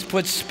Jesus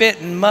put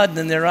spit and mud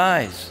in their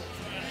eyes.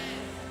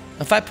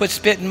 If I put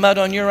spit and mud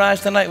on your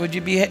eyes tonight, would you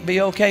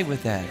be okay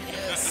with that?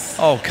 Yes.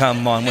 Oh,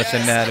 come on. What's the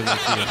matter with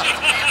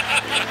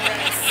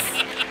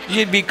you?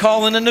 You'd be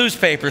calling the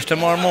newspapers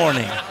tomorrow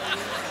morning.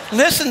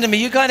 Listen to me.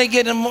 You got to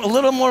get a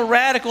little more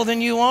radical than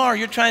you are.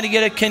 You're trying to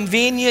get a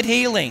convenient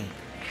healing,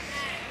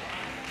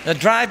 a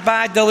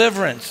drive-by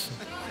deliverance,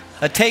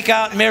 a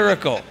take-out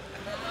miracle.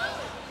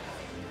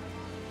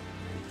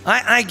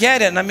 I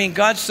get it. I mean,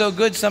 God's so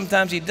good,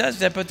 sometimes he does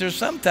that, but there's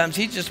sometimes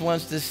he just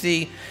wants to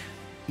see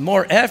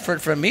more effort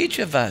from each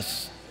of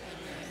us.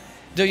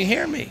 Do you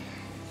hear me?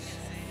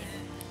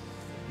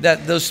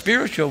 That those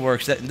spiritual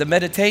works, that the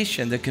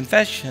meditation, the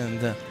confession,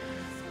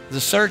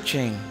 the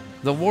searching,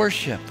 the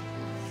worship.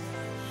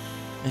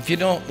 If you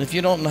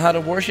don't know how to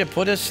worship,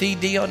 put a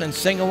CD on and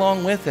sing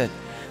along with it.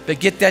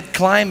 But get that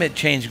climate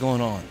change going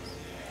on.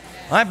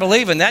 I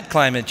believe in that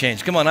climate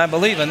change. Come on, I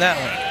believe in that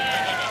one.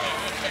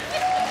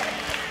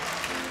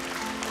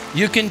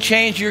 You can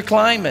change your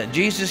climate.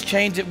 Jesus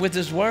changed it with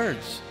his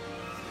words.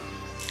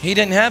 He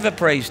didn't have a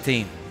praise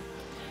team.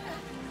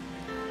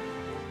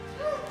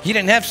 He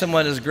didn't have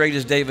someone as great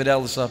as David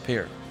Ellis up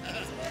here.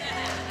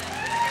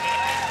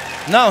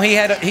 No,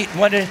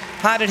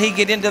 how did he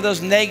get into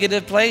those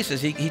negative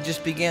places? He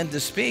just began to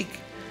speak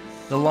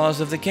the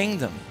laws of the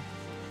kingdom.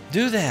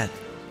 Do that.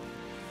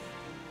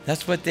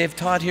 That's what they've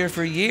taught here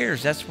for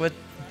years. That's what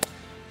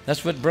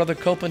Brother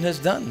Copeland has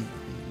done.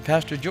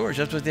 Pastor George,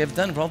 that's what they've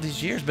done for all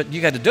these years. But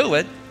you got to do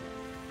it.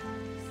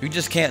 You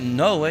just can't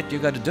know it. You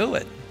got to do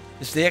it.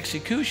 It's the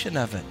execution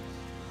of it.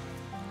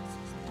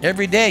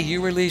 Every day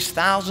you release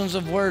thousands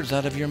of words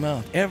out of your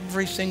mouth.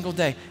 Every single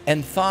day.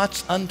 And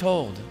thoughts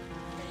untold.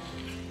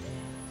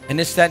 And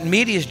it's that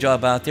media's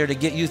job out there to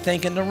get you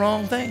thinking the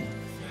wrong thing.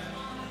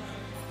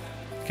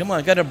 Come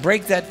on, got to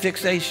break that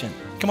fixation.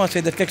 Come on,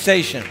 say the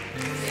fixation.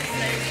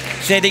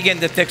 Say it again,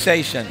 the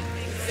fixation.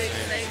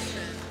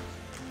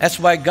 That's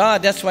why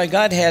God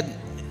had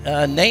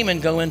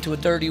Naaman go into a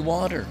dirty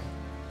water.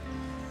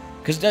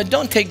 Because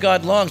don't take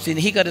God long. See,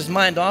 he got his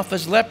mind off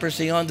his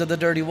leprosy onto the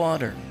dirty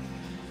water.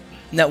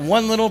 And that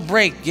one little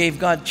break gave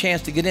God a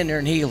chance to get in there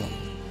and heal him.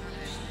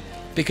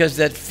 Because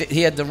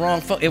he had the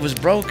wrong, it was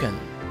broken.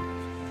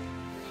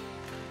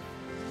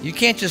 You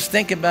can't just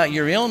think about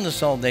your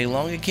illness all day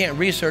long. You can't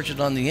research it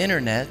on the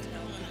internet.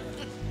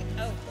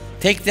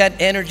 Take that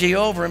energy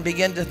over and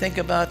begin to think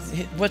about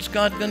what's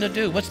God going to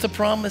do? What's the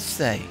promise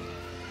say?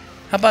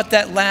 How about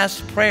that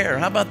last prayer?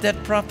 How about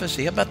that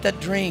prophecy? How about that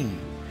dream?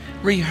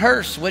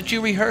 Rehearse. What you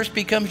rehearse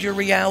becomes your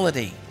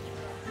reality.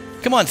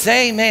 Come on,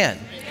 say amen.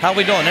 How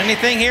we doing?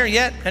 Anything here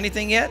yet?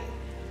 Anything yet?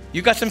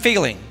 You got some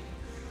feeling.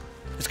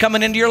 It's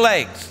coming into your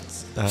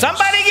legs.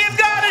 Somebody give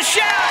God a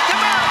shout. Come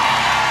on.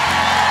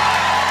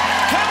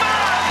 Come on.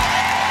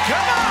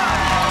 Come on.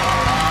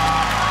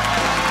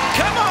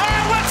 Come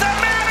on. What's the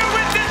matter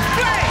with this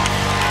place?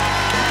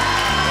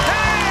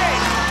 Hey.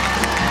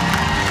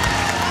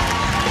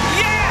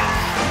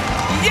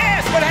 Yes.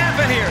 Yes. What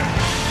happened here?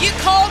 You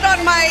called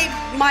on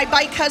my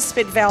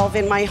bicuspid valve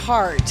in my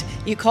heart.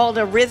 You called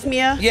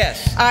arrhythmia.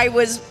 Yes. I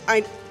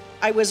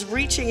was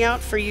reaching out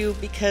for you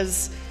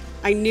because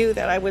I knew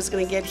that I was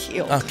going to get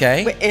healed.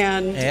 Okay.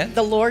 And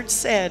the Lord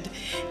said,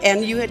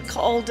 and you had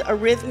called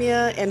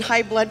arrhythmia and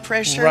high blood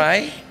pressure.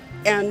 Right.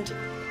 And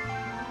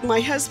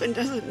my husband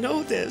doesn't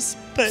know this,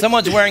 but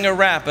someone's wearing a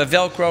wrap, a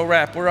Velcro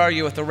wrap. Where are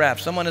you with the wrap?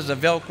 Someone has a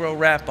Velcro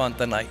wrap on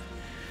tonight.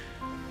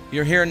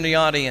 You're here in the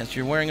audience.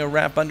 You're wearing a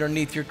wrap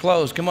underneath your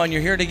clothes. Come on,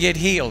 you're here to get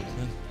healed.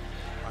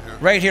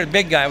 Right here, the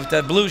big guy with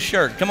the blue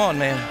shirt. Come on,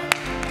 man.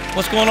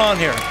 What's going on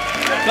here?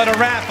 Got a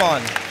wrap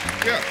on.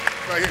 Yeah,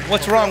 right here.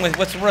 What's wrong with,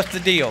 what's the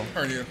deal?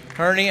 Hernia.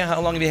 Hernia? How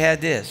long have you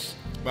had this?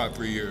 About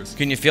 3 years.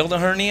 Can you feel the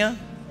hernia?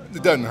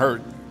 It doesn't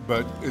hurt,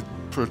 but it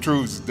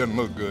protrudes. It doesn't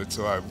look good,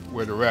 so I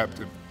wear the wrap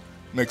to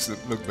makes it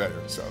look better,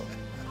 so,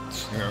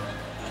 you know.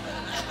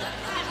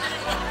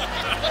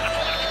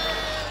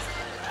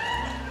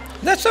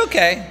 That's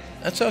okay.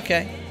 That's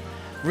okay.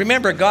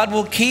 Remember, God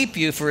will keep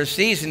you for a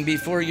season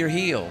before you're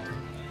healed.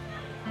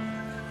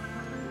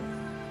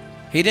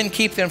 He didn't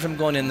keep them from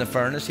going in the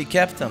furnace. He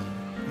kept them.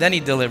 Then he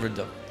delivered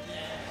them.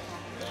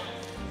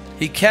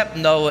 He kept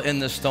Noah in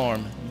the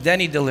storm. Then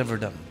he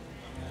delivered them.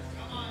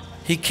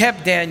 He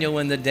kept Daniel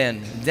in the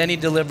den. Then he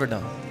delivered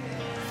them.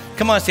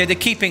 Come on, say the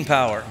keeping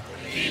power.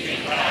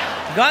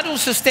 God will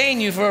sustain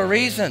you for a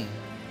reason.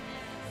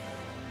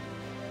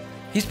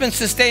 He's been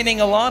sustaining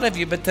a lot of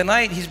you, but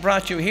tonight he's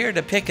brought you here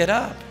to pick it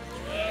up.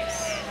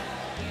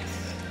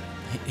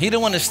 He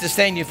don't want to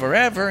sustain you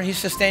forever. He's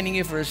sustaining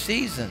you for a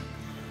season.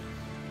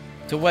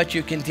 To what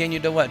you continue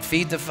to what?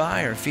 Feed the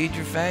fire. Feed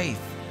your faith.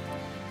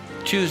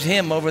 Choose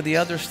him over the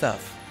other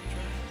stuff.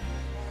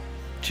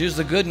 Choose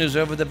the good news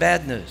over the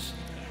bad news.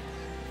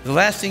 The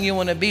last thing you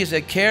want to be is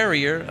a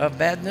carrier of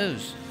bad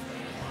news.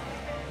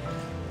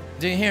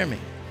 Do you hear me?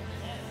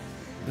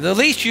 The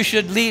least you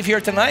should leave here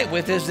tonight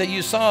with is that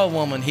you saw a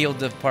woman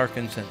healed of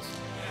Parkinson's.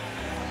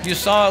 You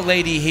saw a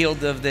lady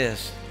healed of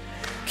this.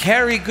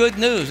 Carry good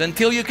news.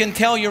 Until you can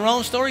tell your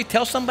own story,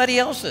 tell somebody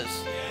else's.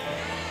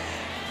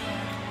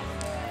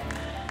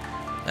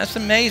 That's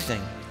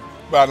amazing.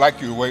 But I'd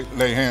like you to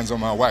lay hands on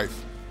my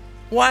wife.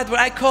 Why?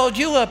 I called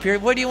you up here.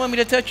 What do you want me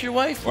to touch your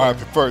wife for? Well, I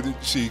prefer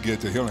that she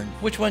get the healing.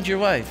 Which one's your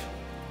wife?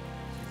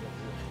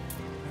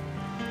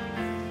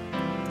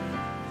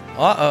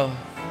 Uh-oh.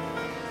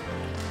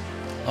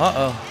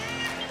 Uh-oh.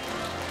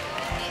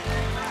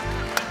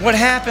 What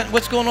happened?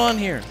 What's going on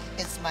here?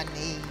 It's my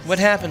knees. What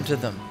happened to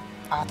them?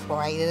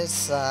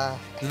 Arthritis. Are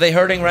they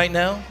hurting right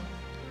now?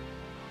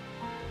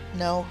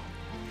 No.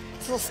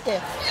 It's a little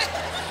stiff.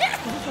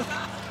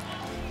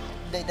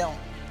 They don't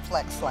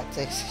flex like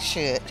they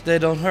should. They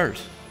don't hurt.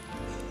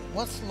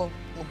 What's a little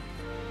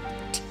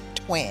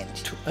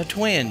twinge? A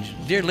twinge.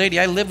 Dear lady,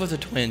 I live with a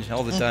twinge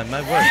all the time.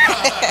 My word.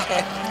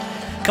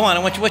 Come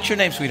on, what's your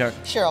name, sweetheart?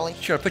 Shirley.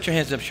 Sure, put your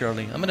hands up,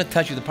 Shirley. I'm going to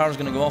touch you. The power's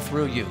going to go all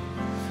through you.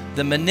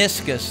 The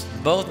meniscus,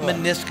 both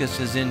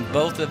meniscuses in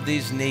both of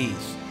these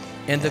knees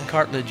and the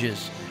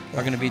cartilages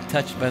are going to be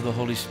touched by the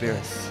Holy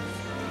Spirit.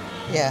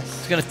 Yes.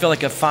 It's going to feel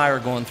like a fire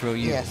going through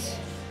you. Yes.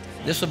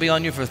 This will be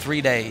on you for 3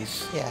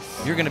 days.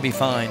 Yes. You're going to be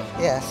fine.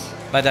 Yes.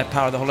 By that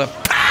power of the Holy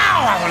Spirit.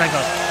 Pow! When I go,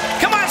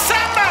 come on,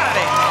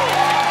 somebody!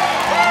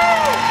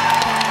 Woo!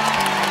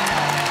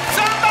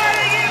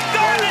 Somebody give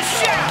God a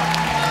shout!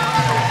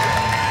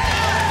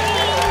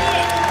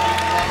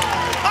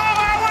 Oh,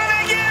 I want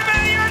to give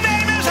it. Your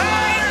name is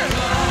higher.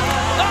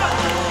 Oh.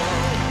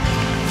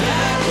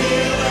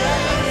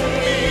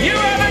 You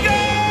are the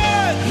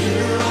God.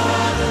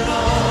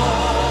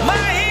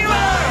 My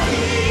healer.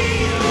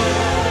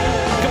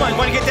 Come on,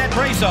 want to get that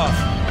brace off.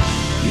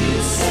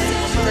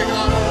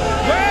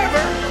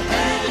 Wherever.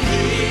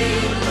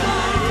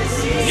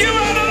 You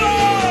are the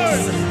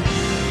Lord.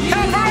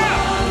 Help her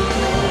out.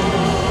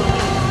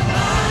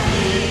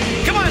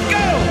 Come on,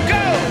 go,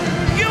 go.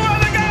 You are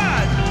the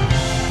God.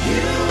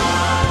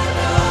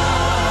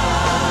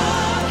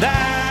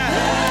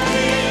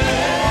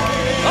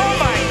 Oh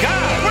my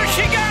God, where's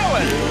she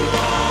going?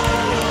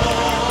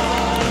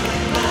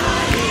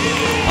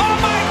 Oh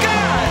my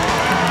God.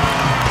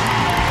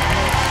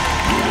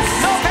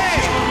 No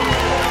pain.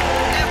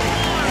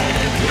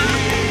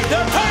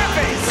 They're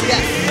perfect.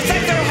 Yes. It's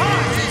like they're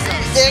hot.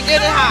 They're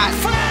getting hot.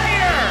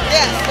 Fire.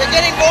 Yes, they're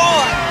getting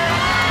warm.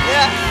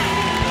 Yeah.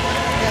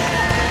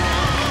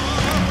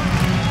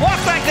 Walk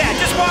like that.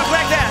 Just walk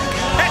like that.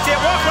 That's it.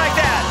 Walk like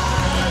that.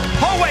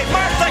 Whole way.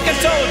 March like a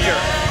soldier.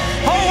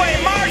 Whole way.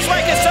 March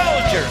like a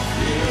soldier.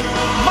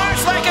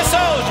 March like a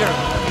soldier.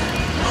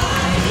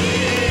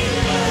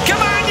 Come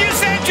on, you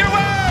sent your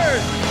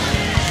word.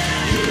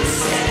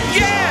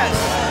 Yes.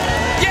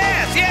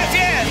 Yes, yes,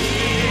 yes.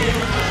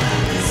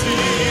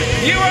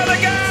 You are the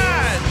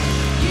God.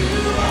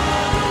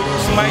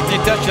 It's a mighty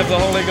touch of the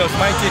Holy Ghost.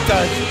 Mighty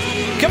touch.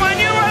 Come on,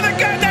 you are the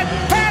God. That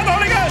power of the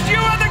Holy Ghost. You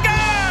are the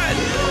God.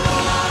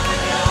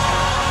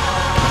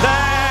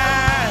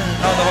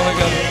 Oh, the Holy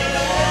Ghost.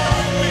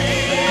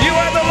 You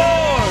are the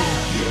Lord.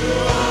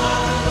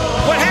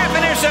 What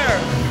happened here, sir?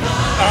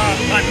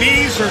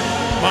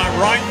 My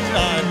right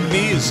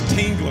knee is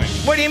tingling.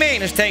 What do you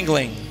mean it's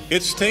tingling?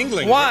 It's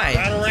tingling. Why?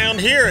 Right around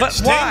here, But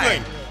it's why?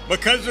 tingling.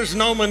 Because there's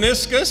no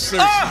meniscus,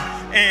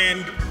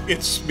 and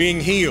it's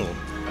being healed.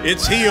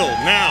 It's healed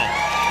now.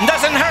 It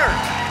doesn't hurt.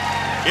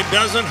 It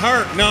doesn't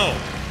hurt, no.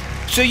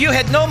 So you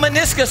had no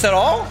meniscus at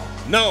all?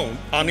 No,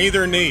 on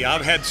either knee.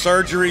 I've had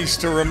surgeries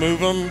to remove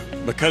them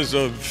because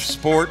of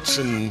sports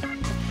and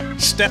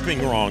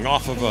stepping wrong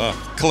off of a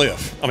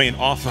cliff. I mean,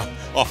 off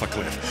a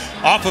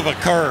cliff. Off of a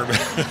curb.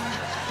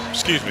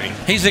 Excuse me.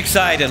 He's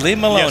excited. Leave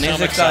him alone. Yes,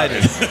 He's I'm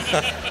excited.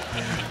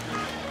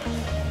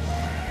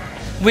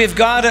 We've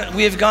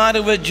got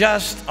to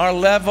adjust our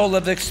level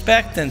of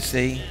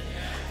expectancy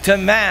to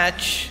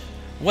match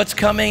what's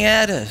coming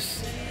at us.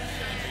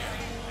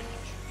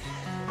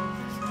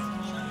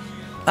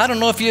 I don't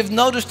know if you've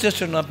noticed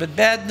this or not, but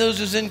bad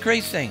news is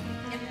increasing.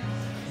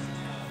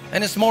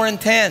 And it's more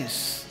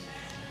intense.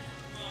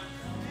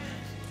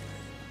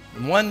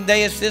 One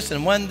day it's this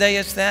and one day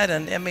it's that.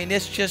 And I mean,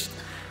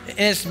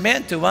 it's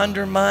meant to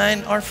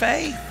undermine our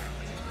faith.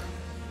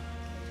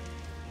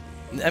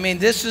 I mean,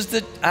 this is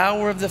the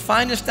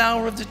finest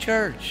hour of the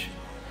church.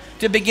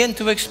 To begin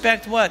to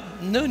expect what?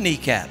 New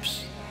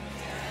kneecaps.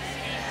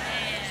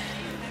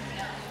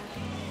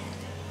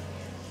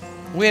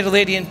 We had a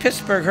lady in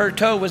Pittsburgh, her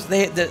toe was,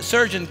 the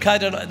surgeon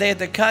cut it, they had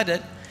to cut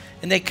it,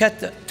 and they cut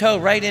the toe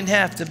right in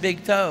half, the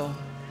big toe.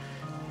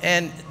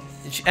 And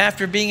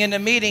after being in a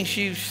meeting,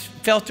 she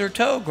felt her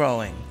toe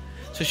growing.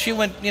 So she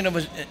went,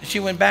 she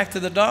went back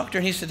to the doctor,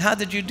 and he said, "How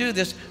did you do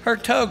this?" Her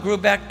toe grew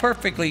back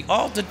perfectly,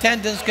 all the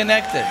tendons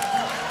connected.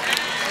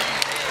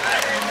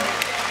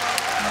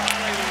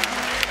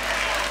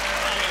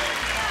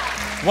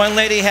 One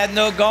lady had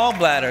no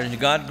gallbladder, and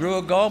God grew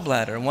a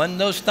gallbladder. One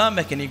no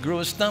stomach, and he grew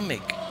a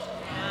stomach.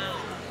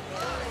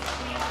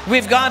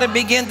 We've got to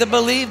begin to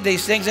believe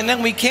these things, and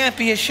then we can't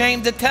be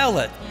ashamed to tell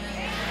it.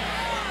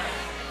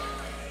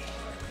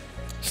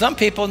 Some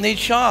people need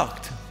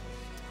shocked.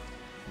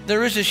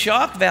 There is a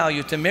shock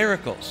value to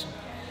miracles.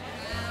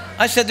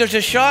 I said there's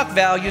a shock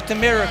value to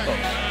miracles.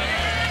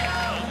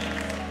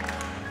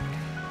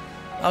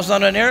 I was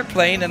on an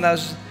airplane and I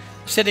was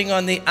sitting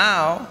on the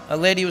aisle. A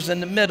lady was in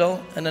the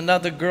middle and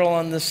another girl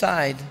on the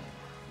side.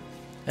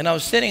 And I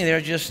was sitting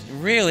there just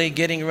really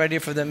getting ready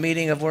for the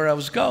meeting of where I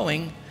was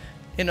going.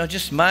 You know,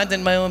 just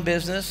minding my own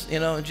business, you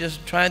know,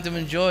 just trying to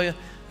enjoy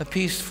a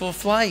peaceful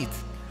flight.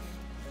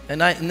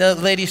 And the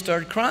lady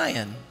started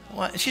crying.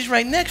 Well, she's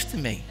right next to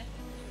me.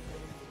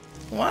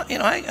 Well, you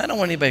know, I don't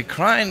want anybody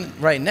crying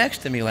right next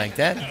to me like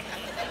that.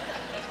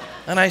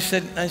 And I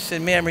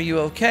said, ma'am, are you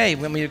okay?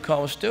 Want me to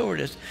call a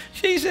stewardess?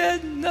 She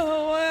said,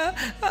 no,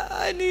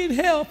 I need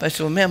help. I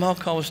said, well, ma'am, I'll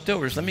call a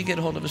stewardess. Let me get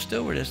a hold of a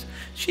stewardess.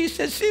 She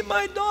said, see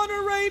my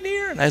daughter right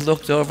here. And I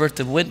looked over at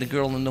the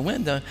girl in the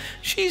window.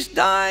 She's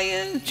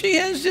dying. She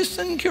has this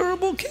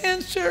incurable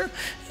cancer.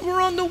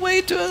 We're on the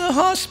way to the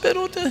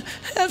hospital to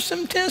have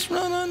some tests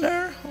run on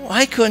her. Well,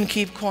 I couldn't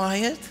keep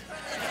quiet.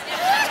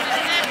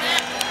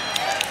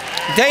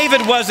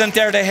 David wasn't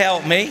there to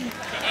help me.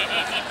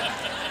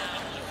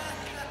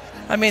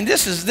 I mean,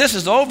 this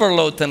is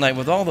overload tonight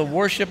with all the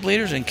worship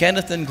leaders and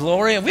Kenneth and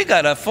Gloria. We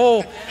got a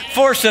full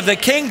force of the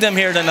kingdom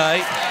here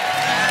tonight.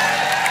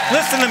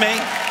 Listen to me.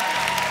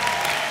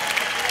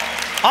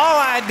 All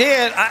I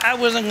did, I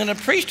wasn't going to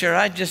preach her.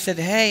 I just said,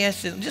 hey, I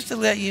said, just to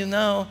let you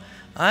know,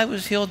 I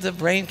was healed of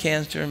brain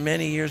cancer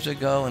many years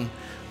ago, and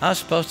I was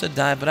supposed to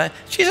die, but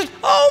she said,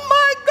 oh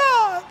my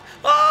God,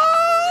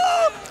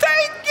 oh,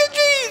 thank you,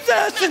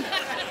 Jesus. And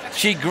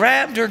she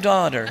grabbed her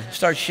daughter,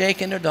 started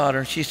shaking her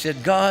daughter. She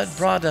said, God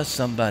brought us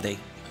somebody.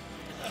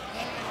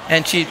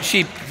 And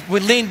she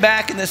would lean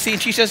back in the seat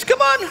and she says, come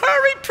on,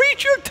 hurry,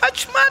 preacher,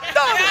 touch my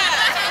daughter.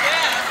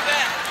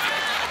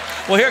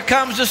 Well, here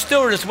comes the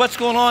stewardess. What's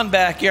going on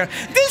back here?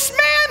 This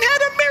man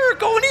had a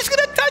miracle and he's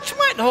going to touch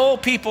my... The whole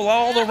people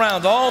all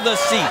around, all the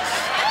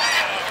seats.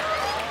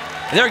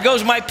 There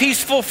goes my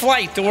peaceful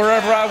flight to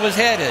wherever I was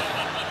headed.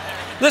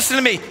 Listen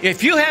to me.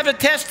 If you have a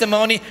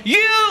testimony, you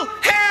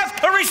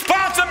have a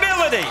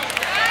responsibility.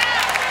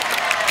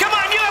 Come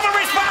on, you have a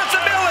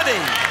responsibility.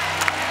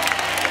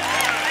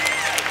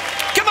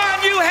 Come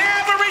on, you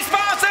have a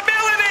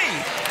responsibility.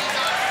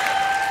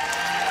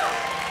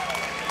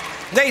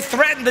 They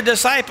threatened the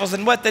disciples,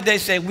 and what did they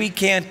say? We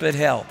can't but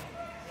help.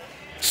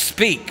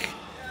 Speak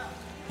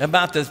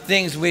about the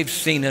things we've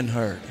seen and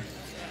heard.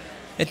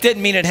 It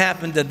didn't mean it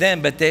happened to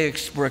them, but they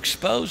were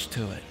exposed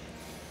to it.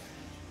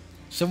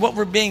 So what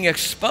we're being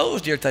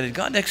exposed here today,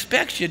 God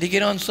expects you to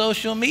get on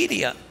social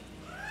media.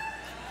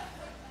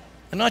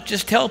 And not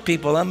just tell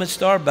people, I'm at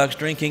Starbucks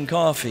drinking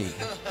coffee.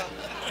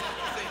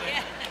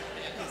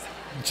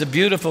 It's a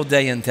beautiful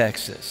day in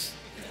Texas.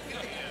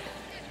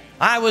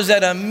 I was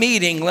at a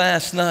meeting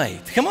last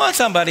night. Come on,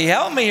 somebody,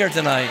 help me here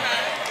tonight.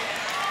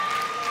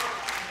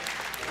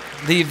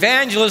 The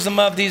evangelism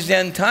of these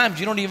end times,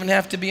 you don't even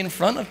have to be in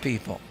front of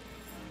people.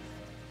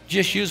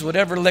 Just use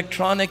whatever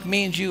electronic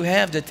means you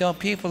have to tell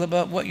people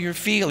about what you're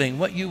feeling,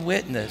 what you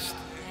witnessed.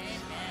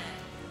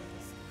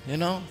 You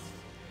know?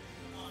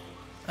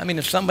 I mean,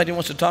 if somebody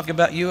wants to talk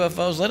about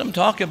UFOs, let them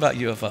talk about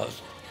UFOs.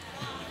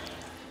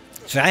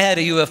 So I had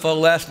a UFO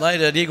last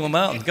night at Eagle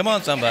Mountain. Come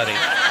on, somebody.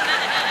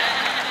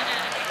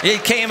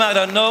 It came out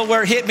of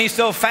nowhere, hit me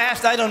so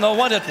fast, I don't know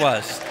what it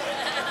was.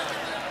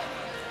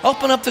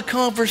 Open up the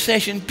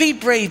conversation. Be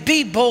brave,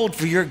 be bold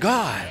for your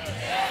God.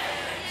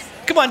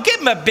 Come on, give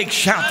him a big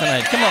shout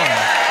tonight. Come on.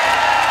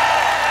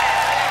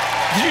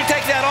 Did you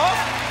take that off?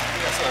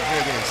 Yes, sir.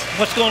 Here it is.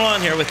 What's going on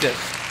here with this?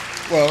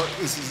 Well,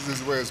 this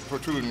is where it's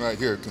protruding right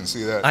here. Can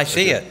see that? I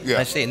see it. Yeah.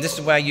 I see it. And this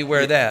is why you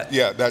wear that.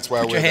 Yeah, that's why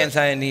I wear that. Put your hands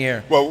high in the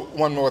air. Well,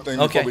 one more thing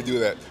before we do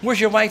that. Where's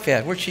your wife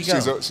at? Where'd she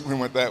go? She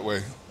went that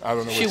way. I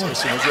don't know she where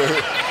she went.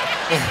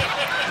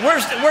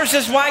 Where's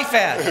his wife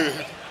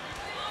at?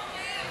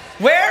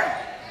 Where?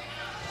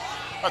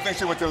 I think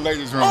she went to the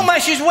ladies' room. Oh my,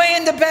 she's way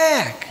in the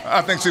back.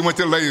 I think she went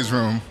to the ladies'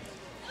 room.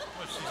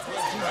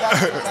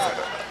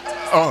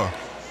 Oh.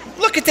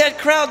 Look at that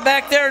crowd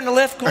back there in the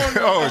left corner.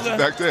 Oh, it's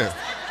back there.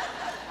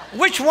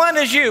 Which one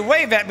is you?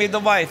 Wave at me, the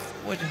wife.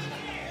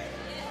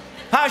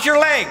 How's your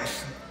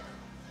legs?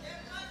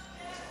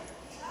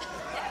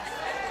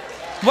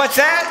 What's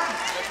that?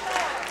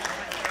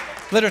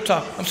 Let her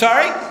talk. I'm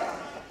sorry?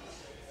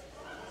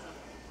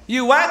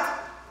 You what?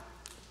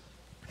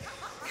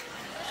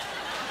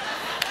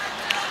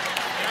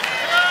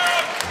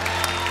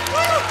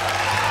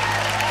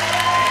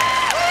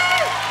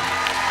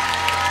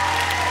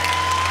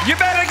 You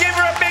better give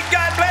her a big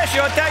God bless you,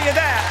 I'll tell you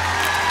that.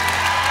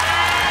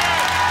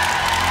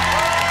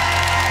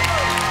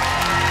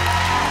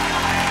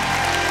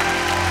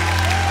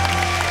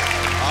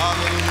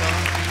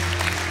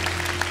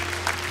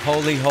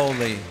 Holy,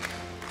 holy.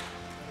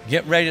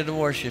 Get ready to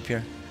worship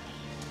here.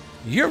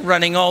 You're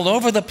running all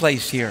over the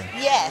place here.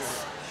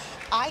 Yes.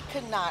 I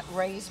could not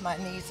raise my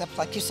knees up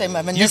like you say,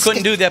 my meniscus. You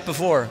couldn't do that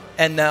before.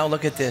 And now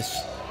look at this.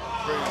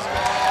 Praise God.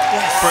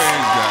 Yes.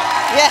 Praise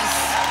God. Yes.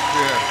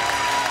 Yeah.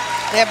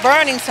 They're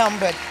burning some,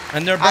 but...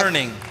 And they're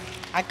burning.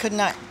 I could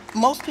not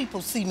most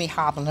people see me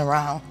hobbling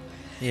around.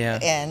 Yeah.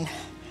 And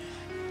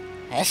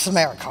that's a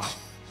miracle.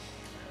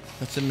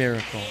 It's a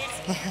miracle.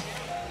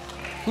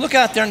 Look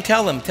out there and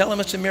tell them. Tell them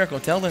it's a miracle.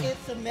 Tell them.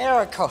 It's a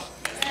miracle.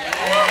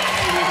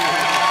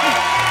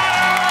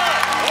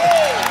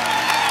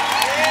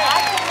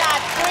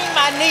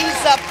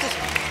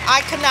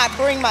 I could not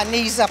bring my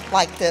knees up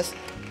like this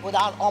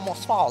without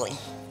almost falling.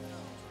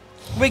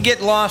 We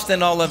get lost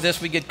in all of this.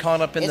 We get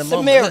caught up in the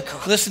moment. It's a miracle.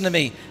 Listen to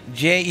me.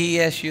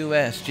 Jesus,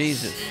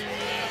 Jesus.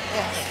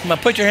 Yes. Come on,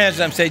 put your hands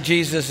up and say,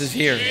 Jesus is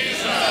here.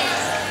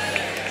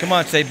 Come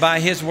on, say, by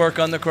his work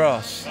on the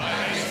cross.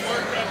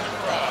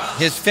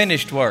 His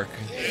finished work.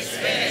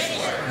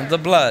 The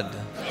blood.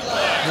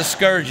 The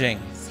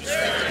scourging.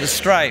 The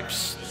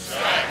stripes.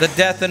 The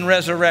death and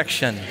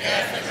resurrection.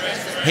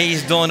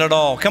 He's doing it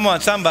all. Come on,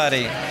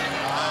 somebody.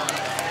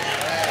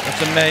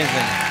 That's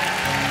amazing.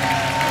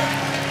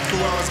 Who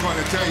I was going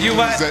to tell you, You is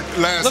what? that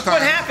last Look time.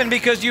 what happened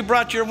because you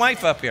brought your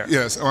wife up here.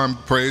 Yes,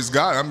 praise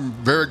God. I'm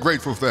very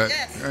grateful for that.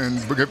 Yes.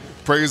 And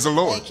praise the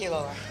Lord. Thank you,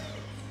 Lord.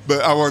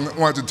 But I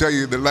wanted to tell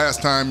you the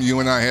last time you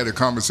and I had a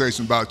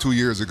conversation about 2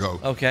 years ago.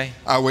 Okay.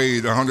 I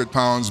weighed 100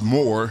 pounds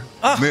more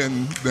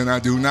than I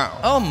do now.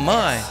 Oh,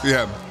 my.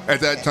 Yeah. At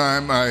that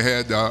time, I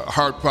had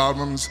heart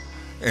problems,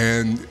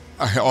 and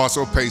I had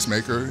also a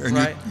pacemaker. And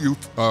right. you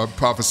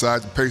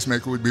prophesied the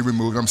pacemaker would be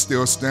removed. I'm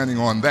still standing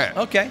on that.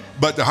 Okay.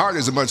 But the heart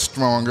is much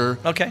stronger.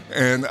 Okay.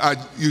 And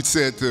you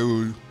said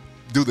to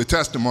do the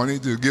testimony,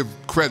 to give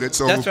credit.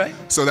 So that's right.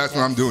 So that's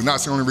what I'm doing.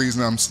 That's the only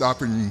reason I'm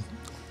stopping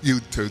you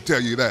to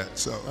tell you that.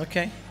 So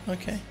okay.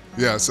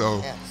 Yeah,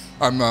 so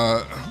I'm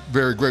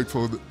very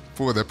grateful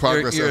for the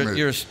progress I made.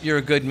 You're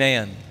a good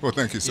man. Well,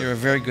 thank you, sir. You're a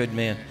very good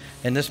man.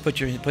 And this put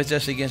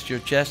this against your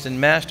chest. And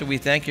Master, we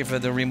thank you for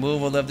the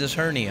removal of this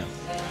hernia.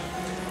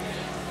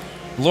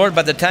 Lord,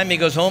 by the time he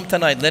goes home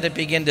tonight, let it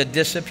begin to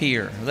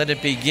disappear. Let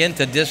it begin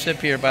to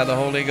disappear by the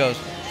Holy Ghost.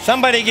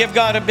 Somebody give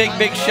God a big,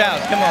 big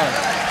shout. Come on.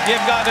 Give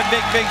God a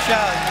big, big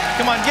shout.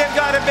 Come on, give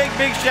God a big,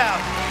 big shout.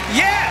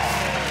 Yes!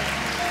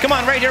 Come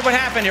on, right here. What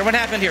happened here? What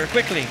happened here?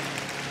 Quickly.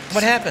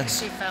 What happened?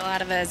 She fell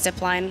out of a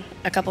zip line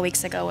a couple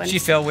weeks ago. And she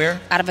fell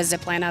where? Out of a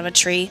zip line, out of a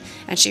tree,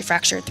 and she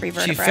fractured 3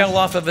 vertebrae. She fell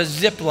off of a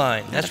zip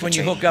line. That's when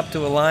you hook up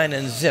to a line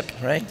and zip,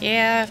 right?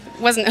 Yeah,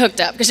 wasn't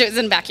hooked up because it was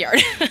in the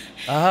backyard.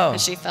 Oh.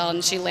 And she fell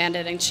and she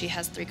landed and she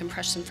has 3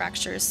 compression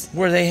fractures.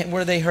 Where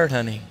they hurt,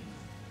 honey?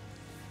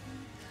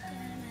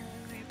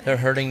 They're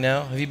hurting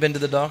now? Have you been to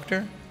the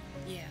doctor?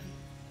 Yeah.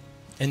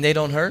 And they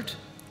don't hurt?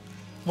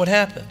 What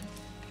happened?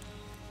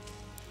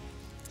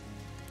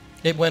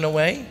 It went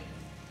away?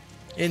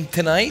 And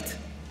tonight?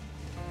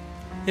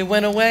 It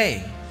went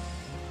away.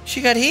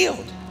 She got healed.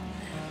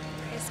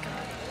 Praise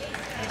God.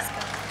 Praise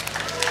God.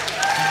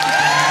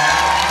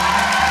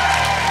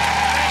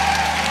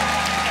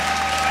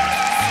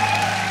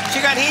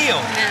 She got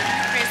healed. Amen.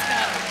 Praise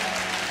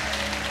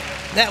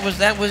God.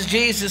 That was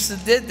Jesus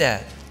that did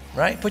that,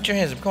 right? Put your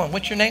hands up. Come on.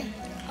 What's your name?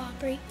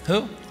 Aubrey.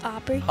 Who?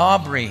 Aubrey.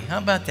 Aubrey. How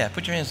about that?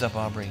 Put your hands up,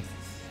 Aubrey.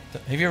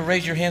 Have you ever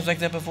raised your hands like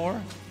that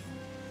before?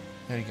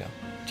 There you go.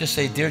 Just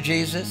say, Dear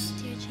Jesus,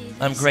 Dear Jesus,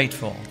 I'm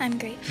grateful. I'm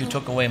grateful. You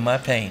took away my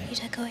pain. You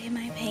took away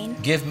my pain.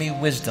 Give me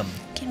wisdom.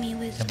 Give me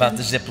wisdom. About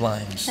the zip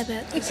lines.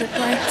 About the zip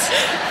lines.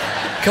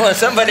 Come on,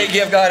 somebody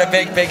give God a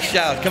big, big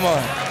shout. Come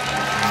on.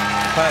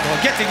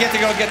 Get the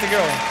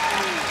girl.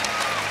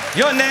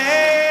 Your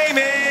name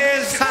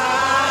is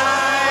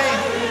high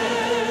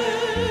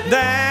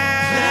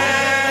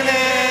than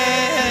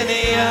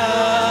any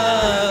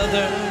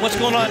other. What's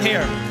going on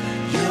here?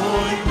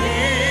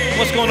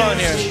 What's going on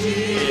here?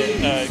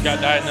 Got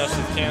diagnosed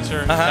with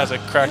cancer, has a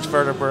cracked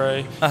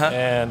vertebrae,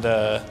 and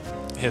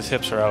his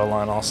hips are out of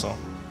line also.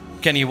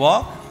 Can he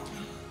walk?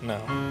 No.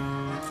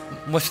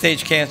 What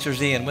stage cancer is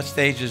he in? What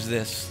stage is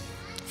this?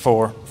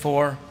 4.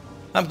 4?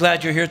 I'm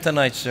glad you're here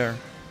tonight, sir.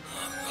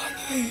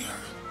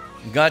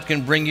 God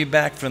can bring you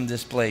back from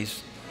this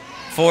place.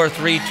 4,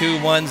 3, 2,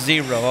 1,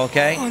 0,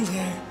 okay?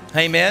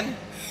 Amen?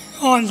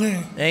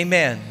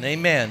 Amen.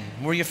 Amen.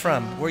 Where are you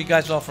from? Where are you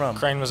guys all from?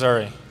 Crane,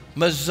 Missouri.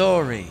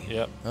 Missouri.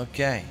 Yep.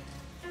 Okay.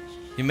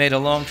 You made a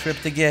long trip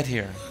to get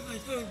here.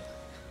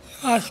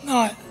 Last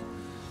night.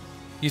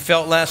 You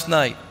felt last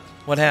night.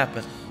 What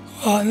happened?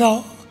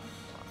 No.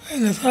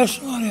 In the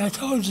testimony I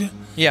told you.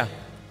 Yeah.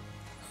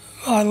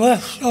 My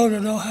left shoulder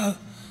don't have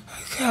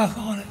a cap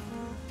on it.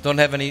 Don't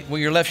have any. Well,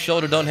 your left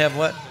shoulder don't have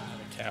what?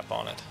 A cap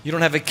on it. You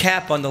don't have a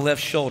cap on the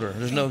left shoulder.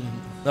 There's no.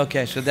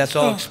 Okay, so that's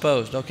all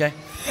exposed. Okay.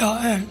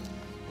 Yeah, and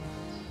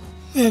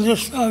then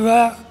just my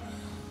back.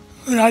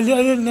 But I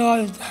didn't know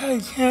I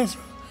had cancer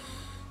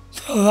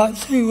until about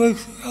 2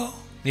 weeks ago.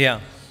 Yeah.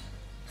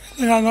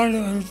 And I learned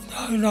it was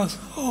diagnosed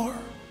 4.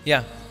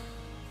 Yeah.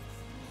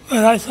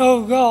 But I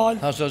told God.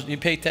 How so? You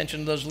pay attention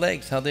to those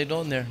legs. How they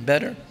doing there?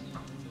 Better?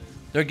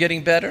 They're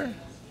getting better?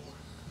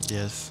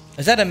 Yes.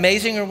 Is that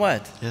amazing or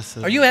what? Yes,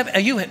 sir. Are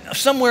you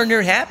somewhere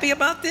near happy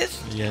about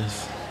this?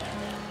 Yes.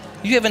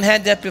 You haven't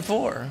had that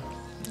before.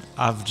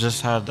 I've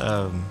just had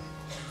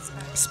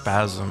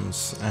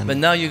spasms. But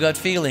now you got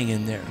feeling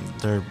in there.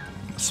 They're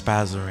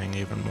spasming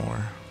even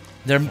more.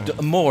 They're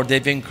more.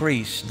 They've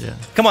increased. Yeah.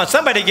 Come on,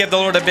 somebody give the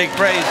Lord a big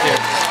praise here.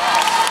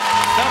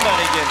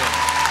 Somebody give it.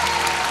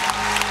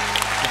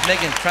 If they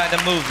can try to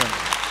move them.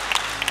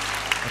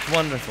 That's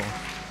wonderful.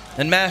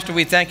 And Master,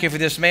 we thank you for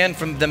this man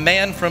from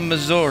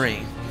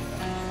Missouri.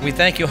 We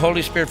thank you,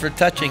 Holy Spirit, for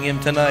touching him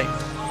tonight.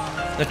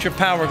 Let your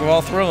power go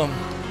all through him.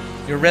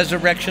 Your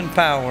resurrection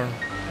power.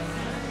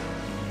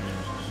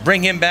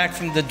 Bring him back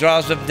from the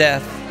jaws of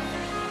death.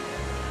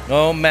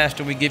 Oh,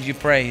 Master, we give you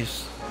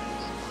praise.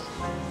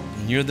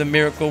 And you're the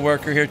miracle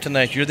worker here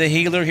tonight. You're the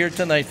healer here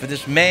tonight for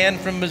this man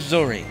from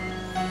Missouri.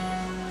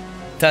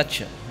 Touch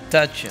him.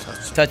 Touch him.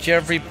 Touch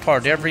every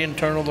part, every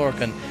internal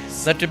organ.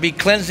 Let there be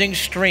cleansing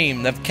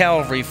stream of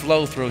Calvary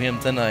flow through him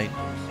tonight.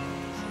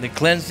 The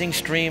cleansing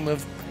stream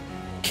of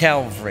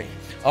Calvary.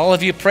 All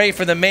of you pray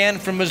for the man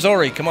from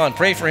Missouri. Come on,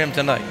 pray for him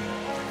tonight.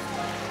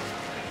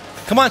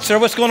 Come on, sir,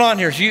 what's going on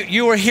here?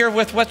 You were here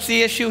with, what's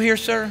the issue here,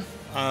 sir?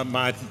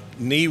 My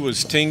knee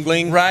was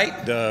tingling.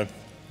 Right.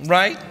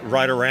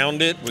 Right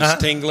around it was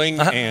tingling.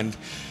 And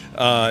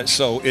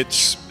so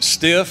it's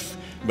stiff,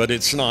 but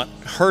it's not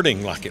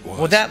hurting like it was.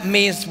 Well, that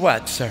means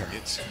what, sir?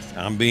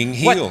 I'm being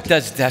healed. What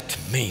does that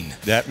mean?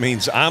 That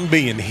means I'm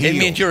being healed. It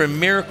means you're a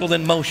miracle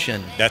in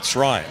motion. That's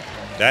right.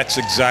 That's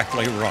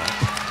exactly right.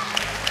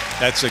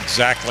 That's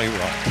exactly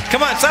right.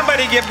 Come on,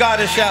 somebody give God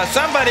a shout.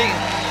 Somebody,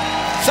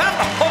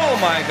 oh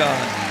my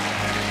God.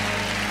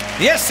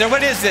 Yes, sir,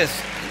 what is this?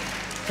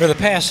 For the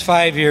past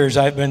 5 years,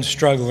 I've been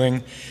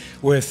struggling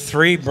with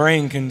 3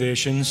 brain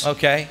conditions.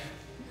 Okay.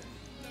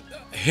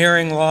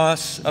 Hearing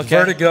loss,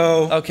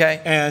 vertigo,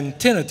 and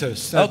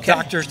tinnitus.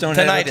 Doctors don't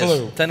have a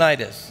clue.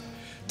 Tinnitus.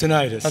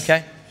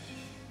 Okay.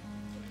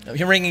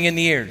 You're ringing in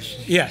the ears.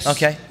 Yes.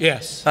 Okay.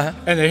 Yes.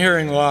 And the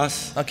hearing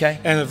loss. Okay.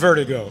 And the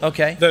vertigo.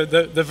 Okay.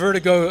 The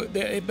vertigo,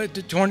 but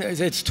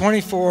it's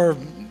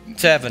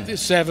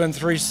 24/7,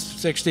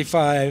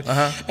 365,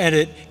 and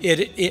it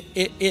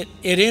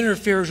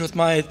interferes with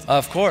my.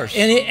 Of course.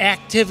 Any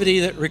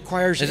activity that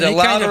requires. Is it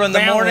louder in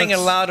the morning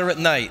and louder at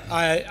night?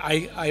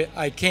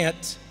 I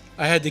can't.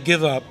 I had to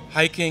give up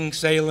hiking,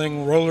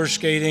 sailing, roller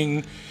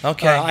skating,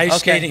 ice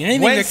skating,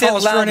 anything When's that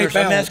calls for any balance.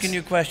 I'm asking you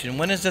a question.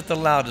 When is it the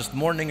loudest,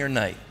 morning or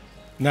night?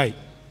 Night.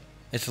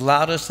 It's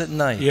loudest at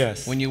night.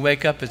 Yes. When you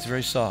wake up, it's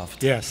very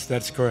soft. Yes,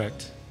 that's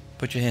correct.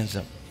 Put your hands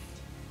up.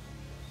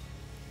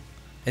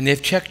 And they've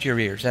checked your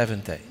ears,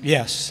 haven't they?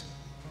 Yes.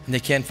 And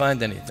they can't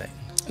find anything.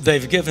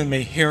 They've given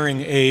me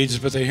hearing aids,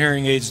 but the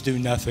hearing aids do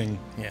nothing.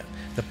 Yeah.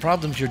 The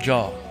problem's your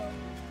jaw.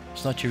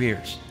 It's not your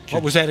ears.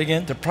 What was that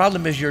again? The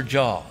problem is your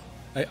jaw.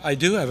 I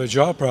do have a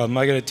jaw problem.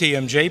 I got a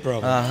TMJ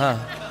problem.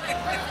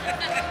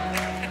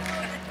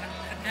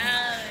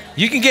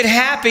 You can get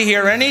happy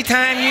here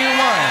anytime you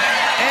want.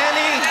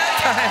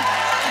 Anytime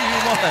you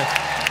want.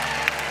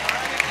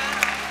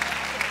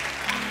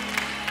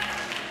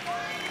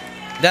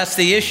 That's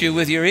the issue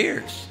with your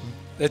ears.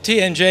 The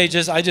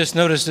TMJ, I just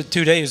noticed it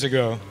 2 days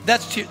ago.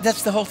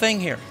 That's the whole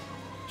thing here.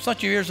 It's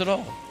not your ears at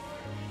all.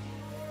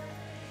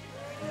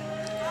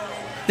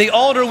 The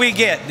older we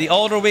get,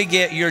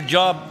 your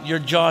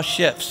jaw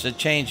shifts, it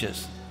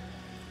changes.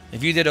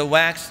 If you did a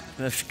wax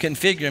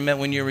configurement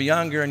when you were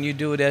younger and you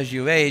do it as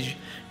you age,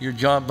 your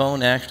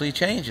jawbone actually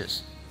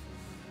changes.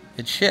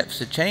 It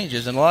shifts, it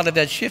changes, and a lot of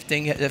that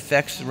shifting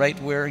affects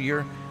right where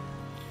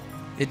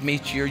it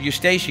meets your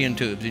eustachian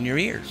tubes in your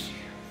ears.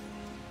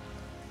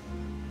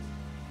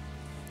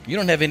 You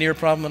don't have an ear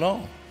problem at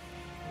all.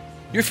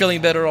 You're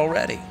feeling better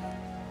already.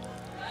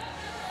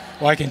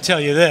 Well, I can tell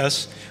you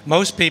this.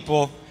 Most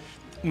people...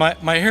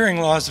 My hearing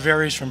loss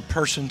varies from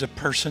person to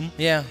person.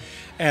 Yeah.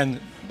 And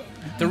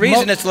the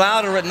reason it's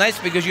louder at night is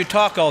because you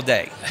talk all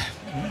day.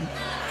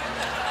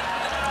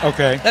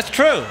 Okay. That's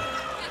true.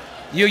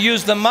 You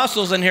use the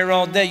muscles in here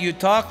all day. You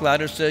talk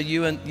louder, so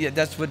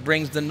that's what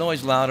brings the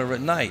noise louder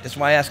at night. That's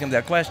why I asked him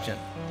that question.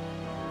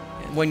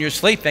 When you're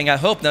sleeping, I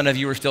hope none of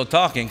you are still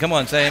talking. Come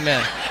on, say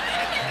amen.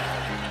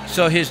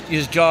 So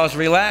his jaw's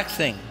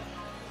relaxing.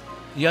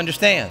 You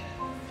understand?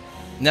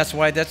 And that's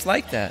why that's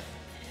like that.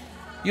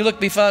 You look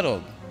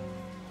befuddled.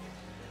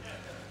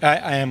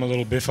 I am a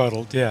little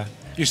befuddled, yeah.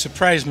 You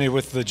surprised me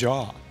with the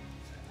jaw.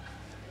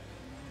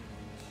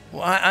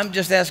 Well, I'm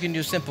just asking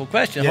you a simple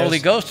question. Yes. Holy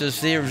Ghost is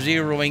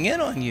zeroing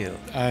in on you.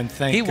 And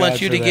thank He God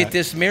wants you for to get that.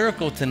 this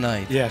miracle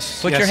tonight.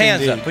 Yes. Put your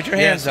hands up. Put your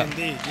hands up.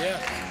 Indeed.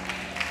 Yes.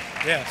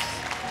 Yes.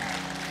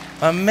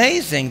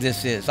 Amazing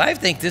this is. I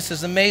think this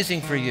is amazing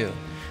for you.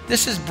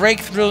 This is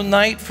breakthrough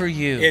night for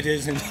you. It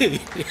is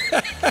indeed.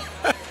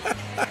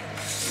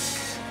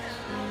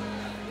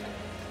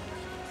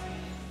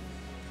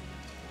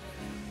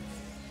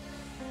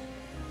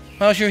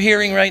 How's your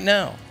hearing right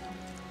now?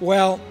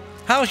 Well,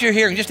 how's your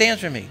hearing? Just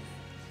answer me.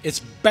 It's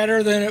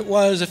better than it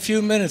was a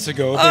few minutes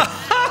ago. Oh,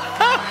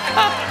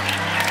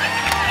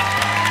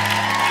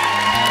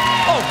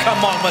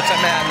 come on, what's the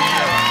matter?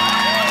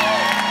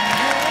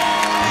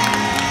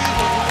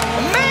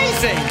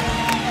 Amazing.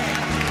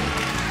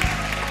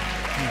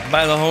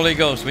 By the Holy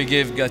Ghost, we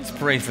give God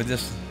praise for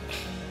this.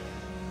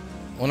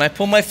 When I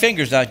pull my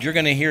fingers out, you're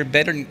going to hear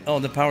better. Oh,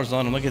 the power's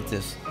on. Look at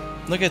this.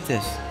 Look at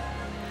this.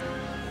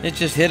 It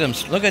just hit him.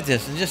 Look at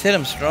this. It just hit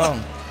him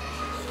strong.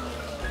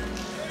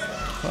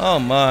 Oh,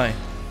 my.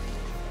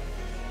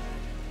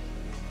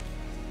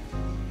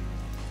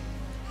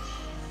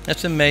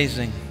 That's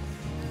amazing.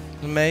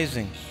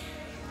 Amazing.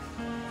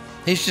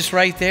 He's just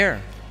right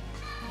there.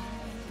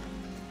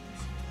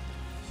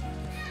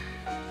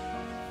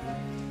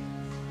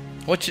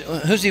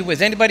 Who's he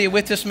with? Anybody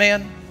with this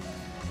man?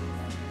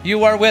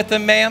 You are with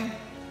him, ma'am?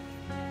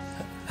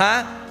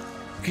 Huh?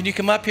 Can you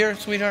come up here,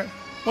 sweetheart?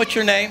 What's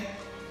your name?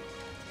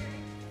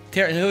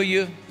 Terry, who are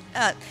you?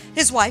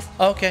 His wife.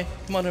 Okay,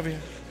 come on over here.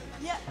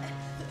 Yeah.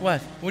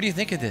 What? What do you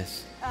think of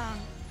this?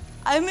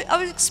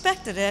 I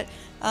expected it.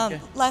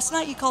 Last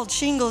night you called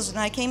shingles, and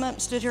I came up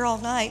and stood here all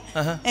night.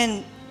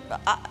 And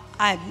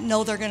I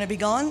know they're going to be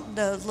gone.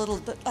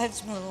 I had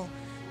some little,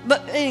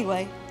 but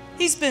anyway,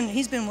 he's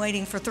been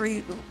waiting for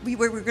 3. We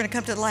were going to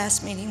come to the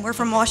last meeting. We're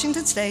from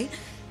Washington State.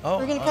 Oh,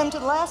 we're going to come to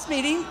the last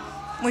meeting.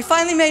 We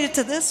finally made it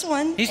to this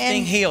one. He's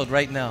being healed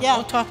right now. Yeah.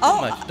 Don't talk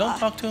too much. Don't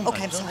talk too much.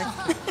 Okay, I'm sorry.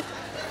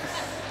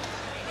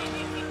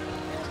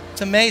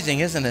 It's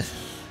amazing, isn't it?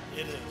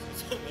 It is.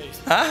 It's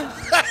amazing. Huh?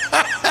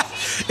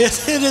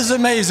 It is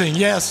amazing.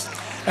 Yes,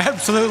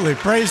 absolutely.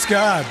 Praise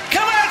God.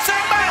 Come on,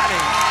 somebody.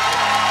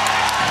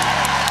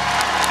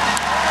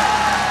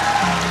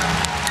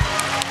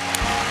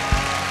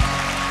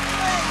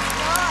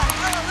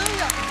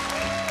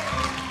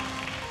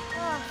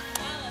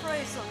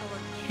 Praise the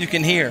Lord. You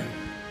can hear.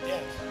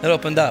 It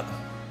opened up.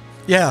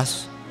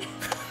 Yes.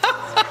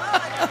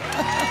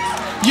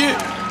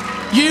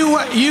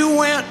 You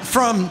went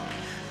from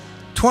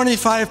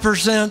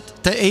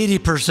 25% to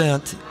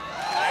 80%.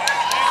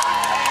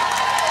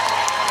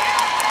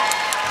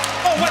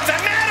 Oh, what's the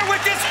matter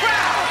with this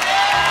crowd?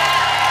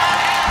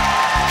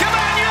 Come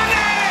on, your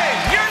name!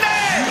 Your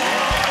name!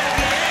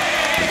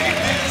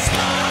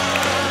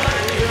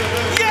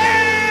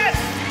 Yes!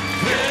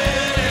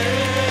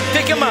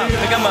 Pick him up,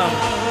 pick him up.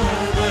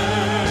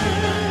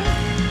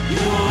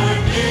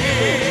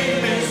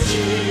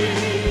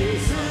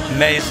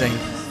 Amazing.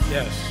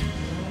 Yes.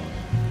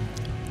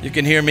 You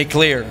can hear me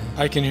clear.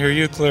 I can hear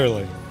you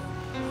clearly.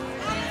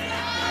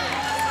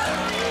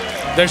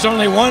 There's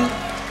only one.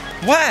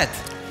 What?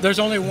 There's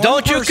only one.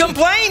 Don't you person.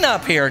 complain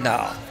up here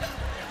now.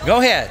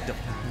 Go ahead.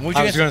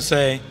 I was going to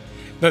say,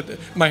 but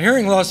my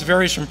hearing loss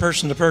varies from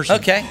person to person.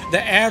 Okay.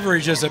 The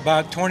average is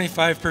about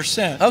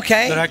 25%.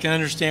 Okay. That I can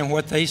understand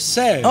what they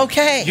say.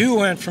 Okay. You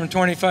went from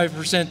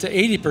 25% to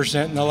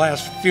 80% in the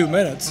last few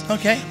minutes.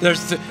 Okay.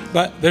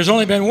 But there's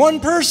only been one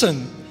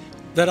person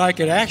that I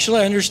could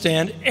actually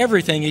understand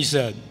everything he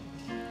said.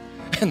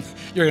 And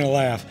you're going to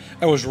laugh.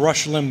 That was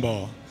Rush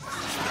Limbaugh.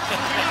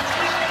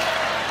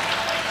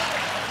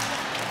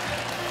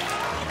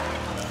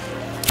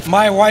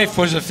 My wife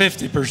was a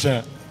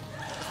 50%.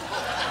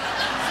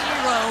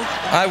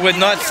 I would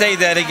not say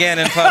that again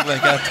in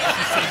public.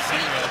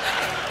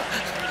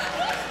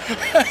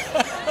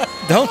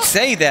 Don't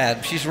say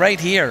that. She's right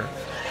here.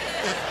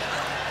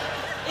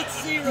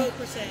 It's 0%.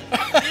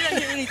 You didn't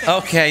hear anything.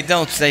 Okay,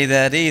 don't say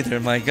that either.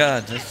 My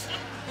God.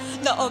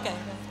 No, okay.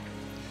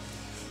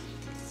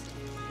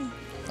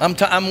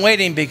 I'm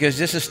waiting because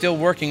this is still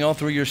working all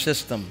through your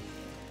system.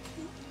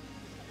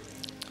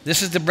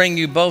 This is to bring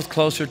you both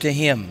closer to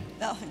Him.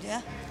 Oh,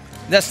 yeah.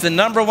 That's the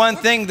number one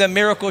thing the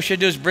miracle should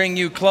do, is bring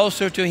you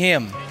closer to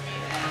Him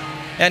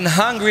and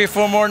hungry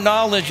for more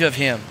knowledge of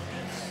Him.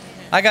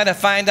 I got to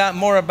find out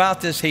more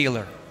about this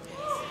healer.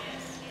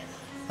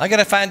 I got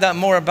to find out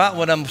more about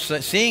what I'm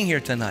seeing here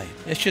tonight.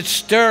 It should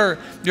stir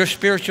your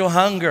spiritual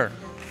hunger.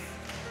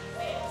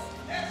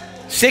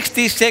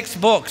 66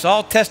 books,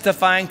 all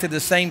testifying to the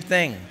same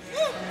thing.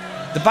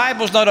 The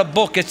Bible's not a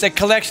book, it's a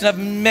collection of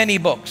many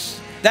books.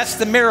 That's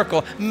the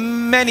miracle.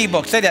 Many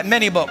books. Say that,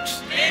 many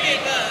books. Many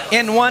books.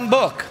 In one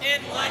book.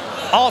 In one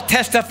book. All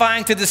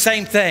testifying to the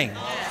same thing.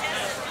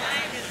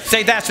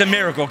 Say that's a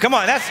miracle. Come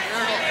on, that's...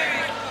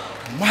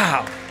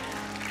 Wow.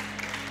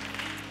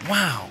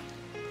 Wow.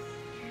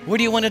 What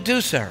do you want to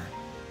do, sir?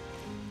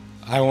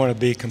 I want to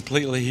be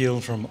completely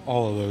healed from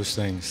all of those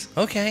things.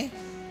 Okay.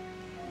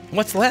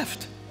 What's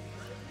left?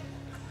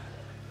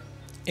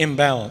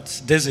 Imbalance,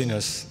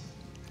 dizziness.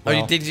 Are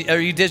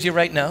you dizzy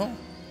right now?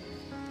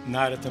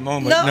 Not at the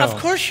moment, no. no. Of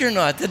course you're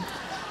not.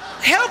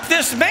 Help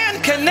this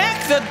man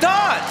connect the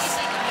dots.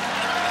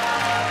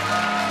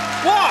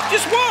 Walk,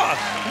 just walk,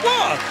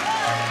 walk.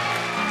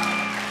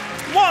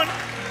 One.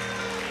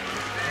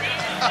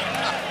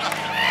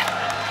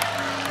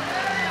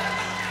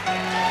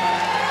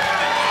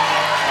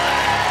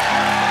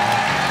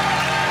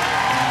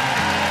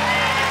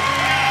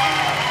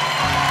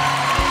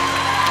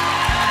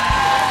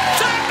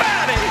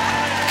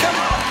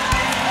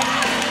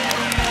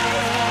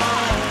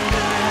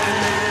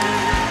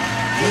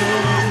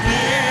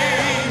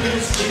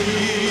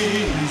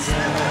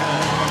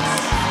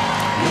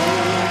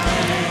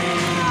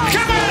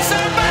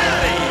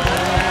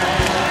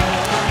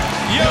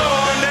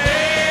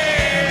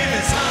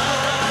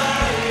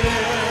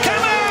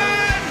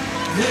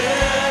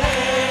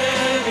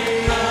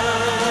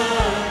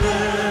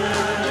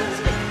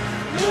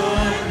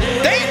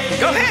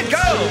 Go ahead, go.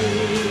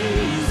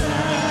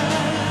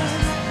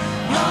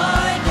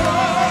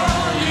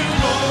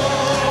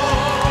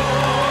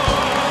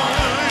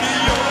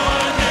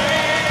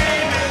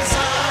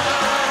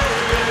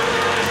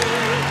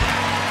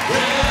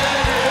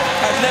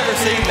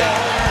 seen that.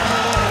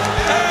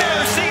 I've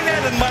never seen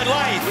that in my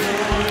life.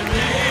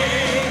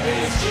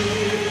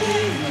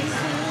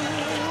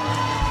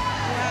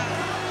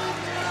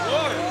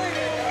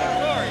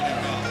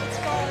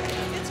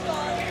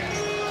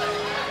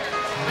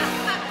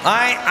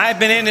 I've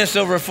been in this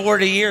over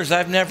 40 years.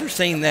 I've never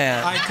seen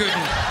that. I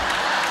couldn't.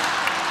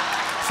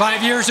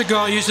 5 years ago,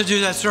 I used to do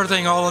that sort of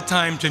thing all the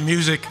time to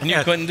music. And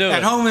you couldn't do it.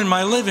 At home in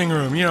my living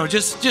room, you know,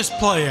 just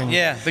playing.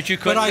 Yeah, but you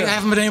couldn't. But I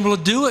haven't been able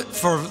to do it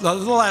for the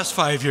last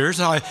 5 years.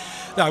 I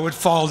would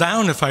fall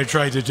down if I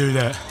tried to do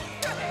that.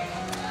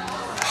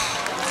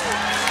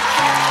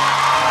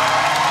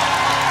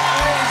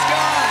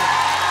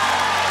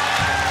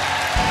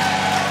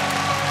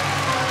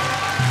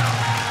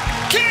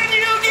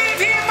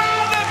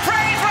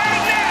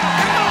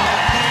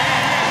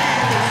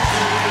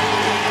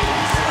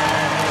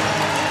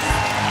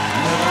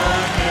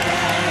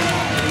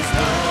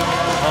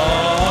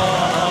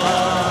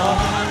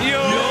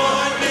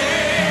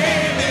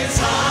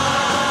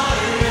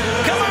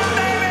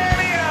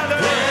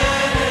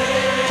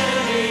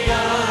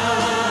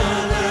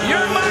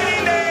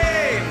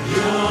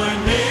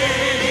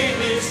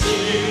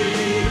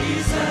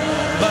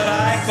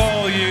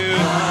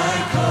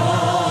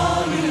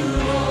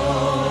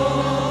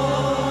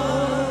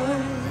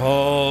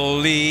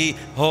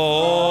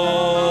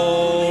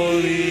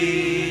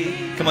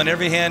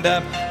 Every hand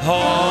up.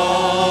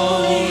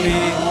 Holy,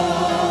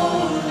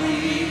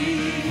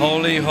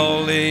 holy,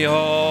 holy,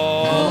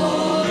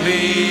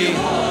 holy,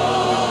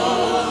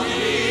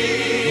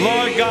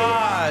 Lord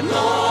God.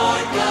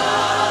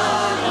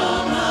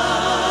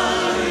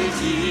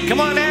 Almighty. Come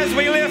on, as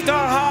we lift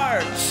our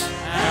hearts.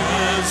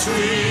 As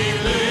we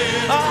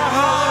lift our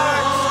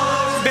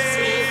hearts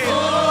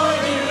before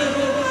you,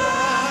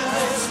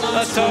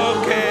 a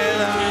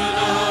token of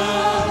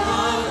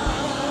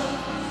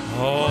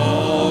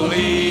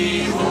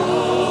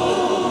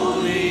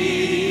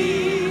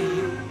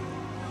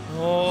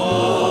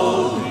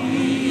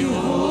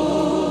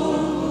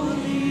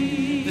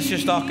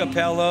just a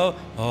cappella.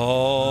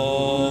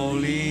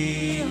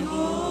 Holy,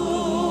 holy,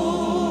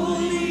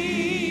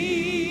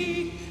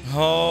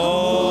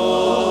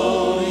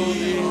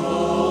 holy,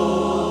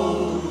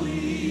 holy,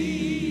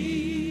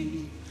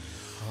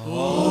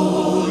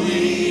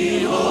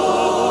 holy,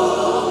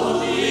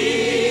 holy,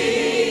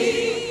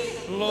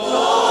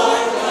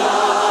 Lord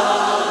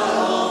God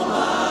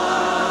Almighty.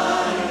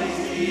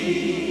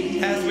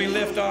 As we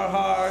lift our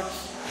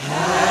hearts,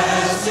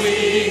 as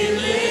we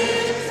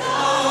lift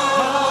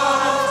our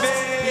hearts, the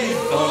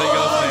Holy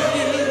Ghost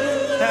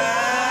man,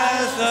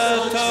 as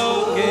a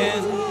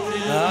token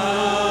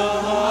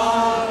of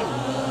our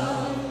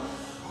love.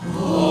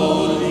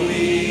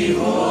 Holy,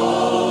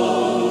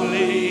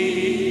 holy,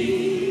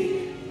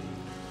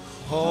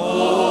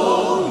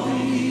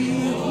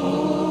 holy,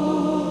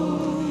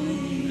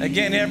 holy.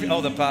 Again,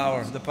 the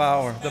power, the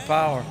power, the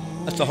power.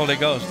 That's the Holy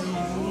Ghost.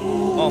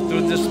 All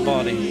through this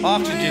body.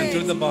 Oxygen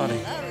through the body.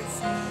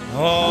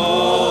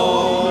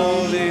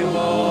 Holy,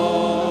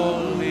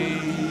 holy,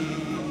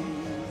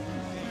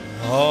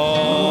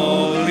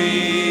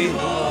 holy, holy,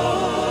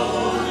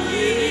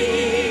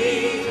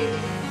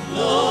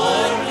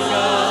 Lord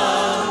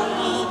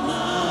God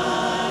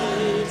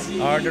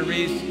Almighty.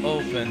 Arteries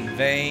open,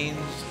 veins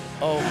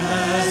open,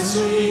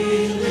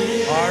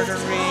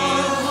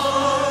 arteries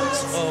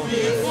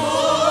open.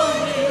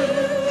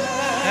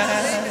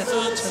 As a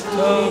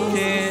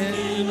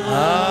token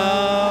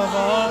of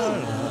our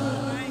love.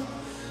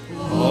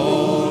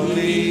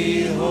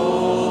 Holy,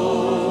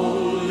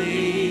 holy,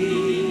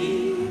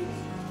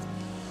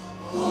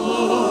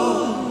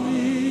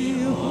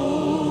 holy,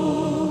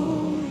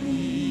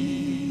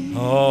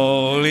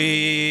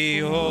 holy,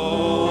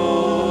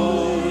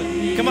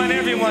 holy. Come on,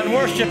 everyone,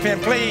 worship Him,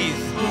 please.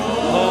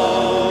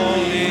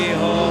 Holy,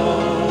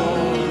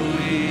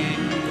 holy.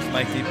 Let's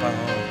make deep our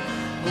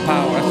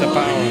power. That's the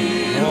power.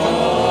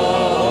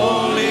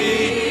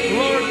 Holy,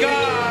 Lord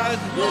God.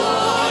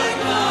 Lord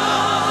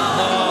God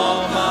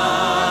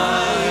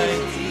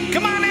Almighty.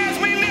 Come on, as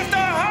we lift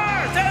our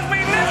hearts, as we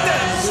lift it.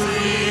 As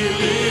we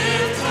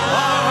lift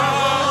our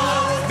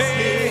hearts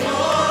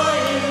before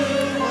you,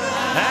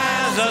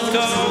 as a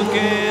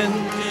token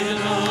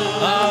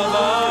of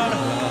our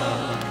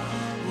love.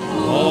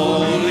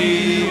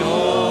 Holy,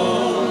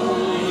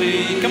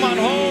 holy. Come on,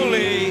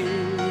 holy,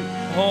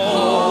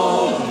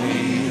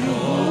 holy,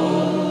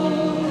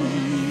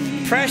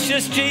 holy.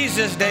 Precious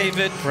Jesus,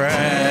 David.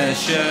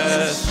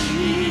 Precious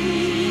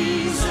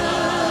Jesus.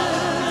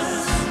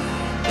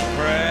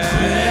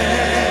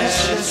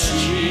 Precious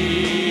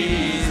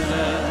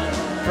Jesus.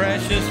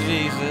 Precious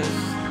Jesus.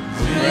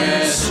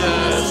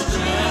 Precious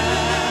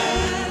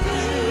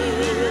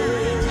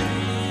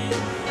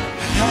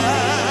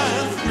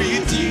hath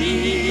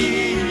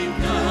redeemed.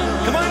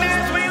 Come on,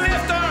 as we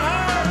lift our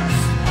hearts.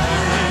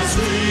 As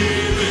we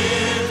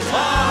lift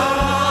our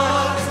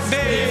hearts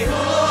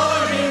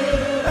before you,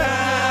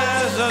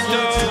 as a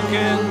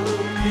token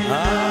of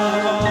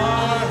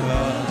our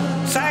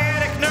love.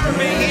 Sciatic nerve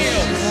being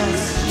healed.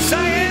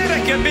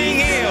 Sciatica being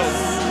healed.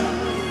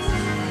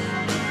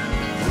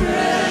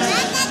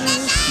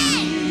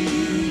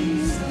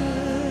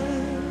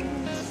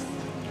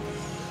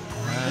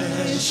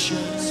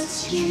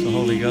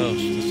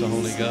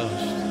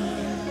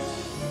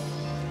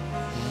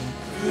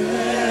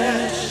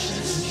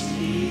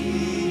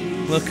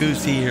 Look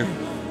who's here.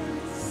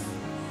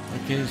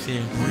 Look who's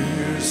here.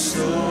 We're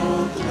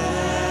so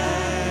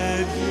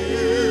glad you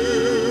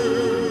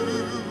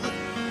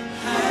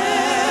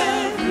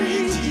have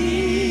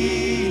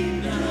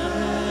redeemed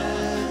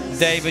us.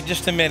 David,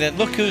 just a minute.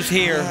 Look who's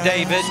here,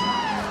 David.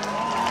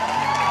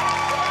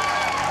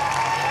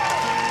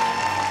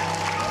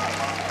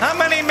 How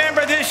many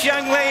remember this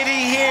young lady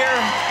here?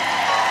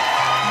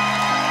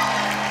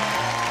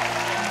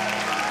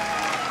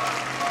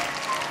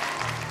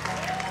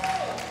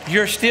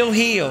 You're still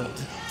healed.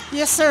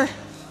 Yes, sir.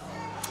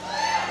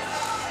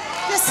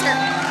 Yes, sir.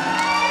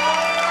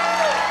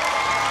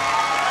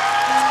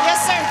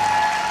 Yes, sir.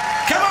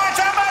 Come on,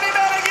 somebody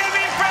better give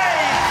me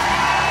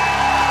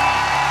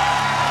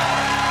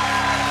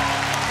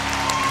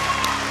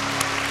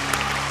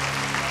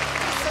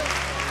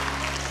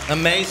praise.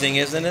 Amazing,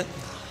 isn't it?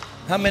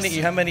 How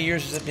many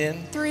years has it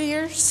been? 3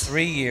 years.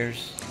 3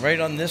 years. Right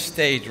on this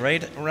stage,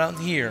 right around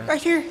here.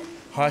 Right here.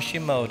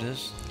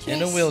 Hashimoto's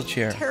in a Yes.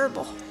 wheelchair.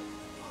 Terrible.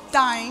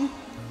 Dying.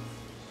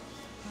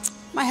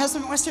 My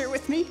husband was here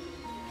with me.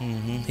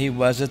 He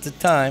was at the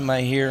time,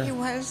 I hear. He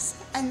was.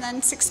 And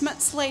then 6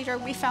 months later,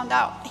 we found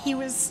out he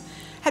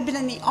had been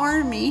in the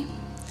Army.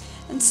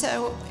 And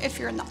so if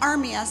you're in the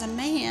Army as a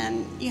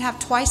man, you have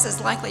twice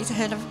as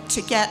likelihood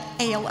to get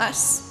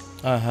ALS.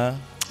 Uh-huh.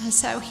 And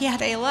so he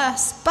had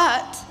ALS,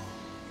 but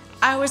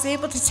I was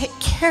able to take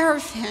care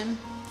of him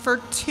for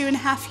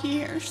 2.5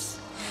 years.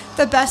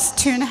 The best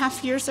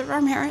 2.5 years of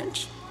our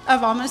marriage,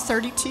 of almost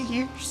 32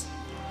 years.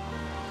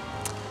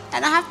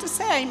 And I have to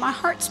say, my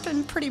heart's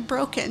been pretty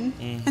broken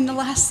in the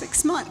last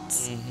 6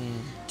 months.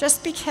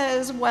 Just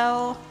because,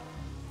 well,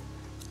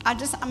 I'm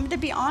going to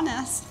be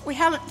honest, we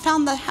haven't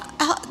found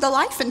the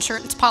life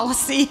insurance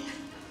policy.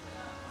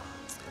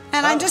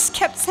 And I just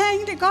kept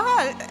saying to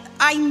God,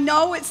 I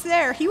know it's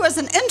there. He was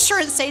an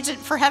insurance agent,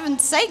 for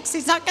heaven's sakes.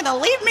 He's not going to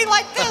leave me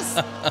like this.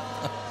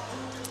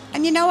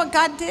 And you know what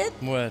God did?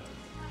 What?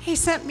 He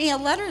sent me a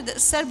letter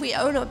that said we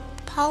owed a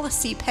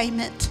policy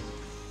payment.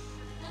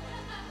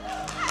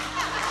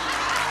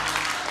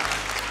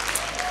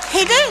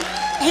 He did.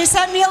 He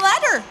sent me a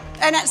letter,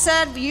 and it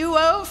said, you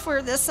owe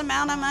for this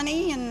amount of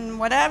money and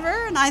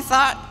whatever. And I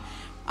thought,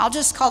 I'll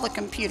just call the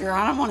computer.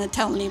 I don't want to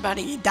tell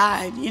anybody he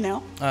died, you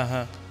know.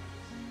 Uh-huh.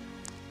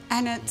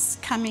 And it's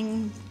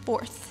coming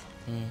forth.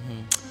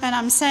 And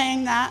I'm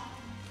saying that,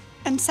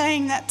 and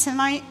saying that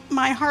tonight,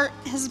 my heart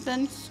has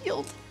been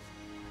healed.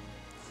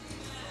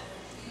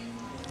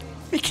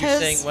 Because You're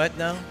saying what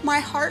now? my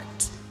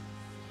heart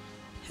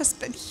has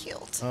been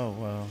healed. Oh,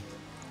 wow.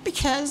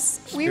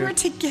 Because we were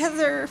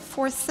together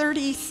for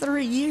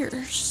 33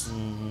 years.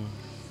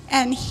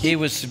 And He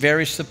was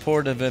very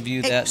supportive of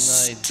you that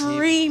night.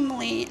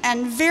 Extremely,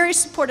 and very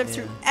supportive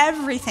through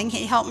everything.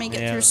 He helped me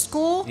get through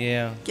school,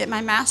 get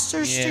my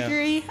master's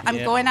degree. I'm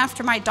going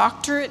after my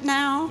doctorate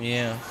now.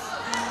 Yeah.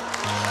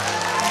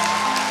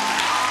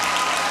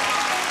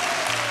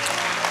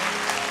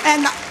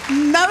 And the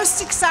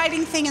most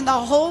exciting thing in the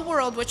whole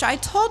world, which I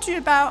told you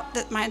about,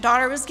 that my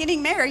daughter was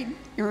getting married.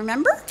 You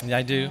remember?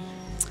 I do.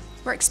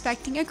 We're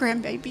expecting a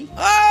grandbaby.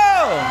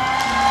 Oh!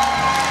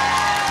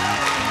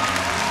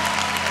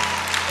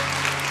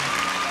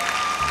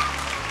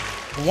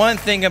 One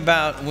thing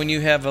about when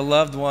you have a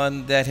loved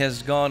one that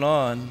has gone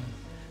on,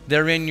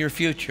 they're in your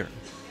future.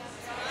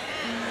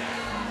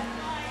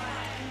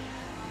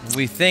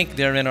 We think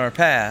they're in our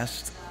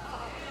past.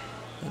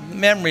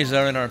 Memories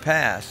are in our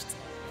past,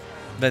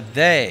 but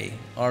they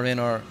are in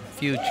our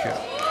future.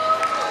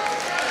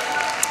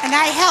 And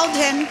I held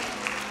him.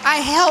 I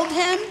held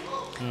him.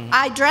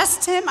 I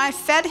dressed him. I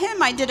fed him.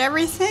 I did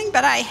everything,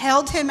 but I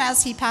held him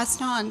as he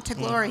passed on to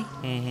glory.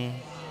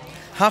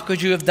 How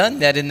could you have done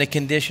that in the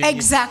condition?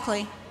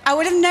 Exactly. I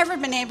would have never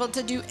been able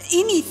to do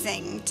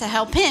anything to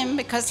help him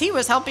because he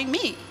was helping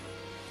me.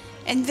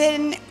 And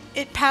then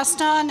it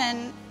passed on,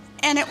 and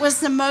it was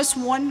the most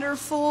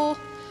wonderful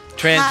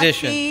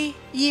transition. Happy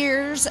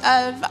years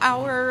of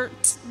our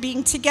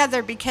being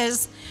together,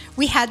 because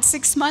we had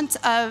 6 months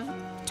of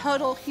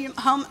total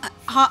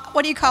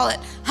what do you call it?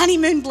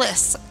 Honeymoon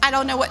bliss. I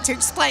don't know how to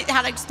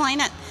explain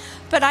it.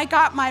 But I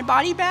got my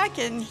body back,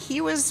 and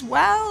he was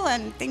well,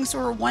 and things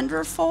were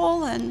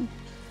wonderful, and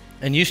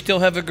you still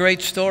have a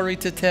great story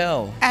to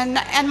tell. And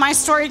my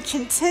story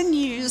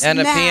continues. And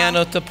a now.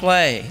 piano to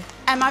play.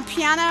 And my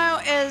piano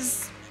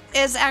is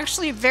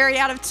actually very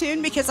out of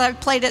tune because I've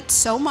played it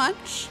so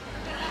much.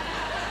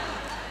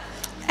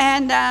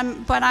 And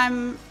but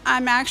I'm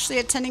actually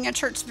attending a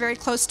church very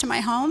close to my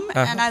home,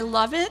 and I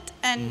love it,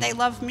 and they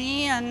love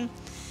me, and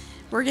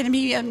we're going to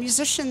be a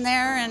musician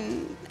there,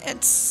 and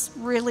it's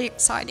really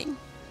exciting.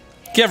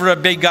 Give her a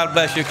big God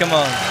bless you. Come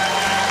on.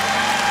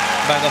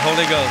 By the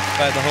Holy Ghost.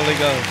 By the Holy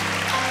Ghost.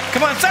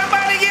 Come on,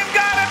 somebody give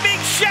God a big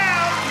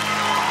shout.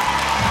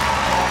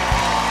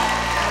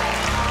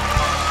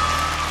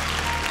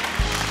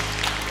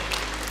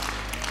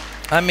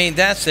 I mean,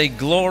 that's a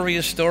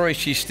glorious story.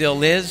 She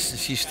still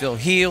is. She's still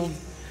healed.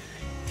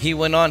 He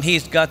went on.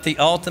 He's got the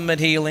ultimate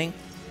healing.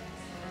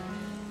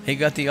 He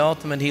got the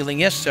ultimate healing.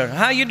 Yes, sir.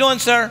 How you doing,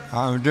 sir?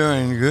 I'm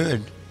doing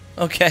good.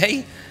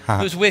 Okay.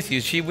 Who's with you?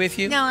 Is she with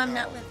you? No, I'm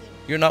not with him.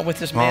 You're not with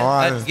this My man?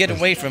 wife Get is-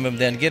 away from him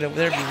then. Get over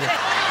there.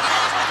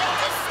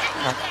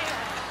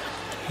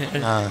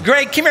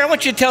 Greg, come here. I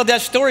want you to tell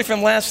that story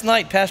from last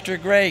night, Pastor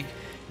Greg.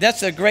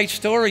 That's a great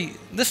story.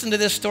 Listen to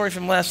this story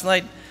from last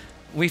night.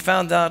 We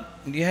found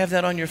out. Do you have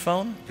that on your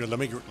phone? Good. Let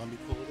me pull it in.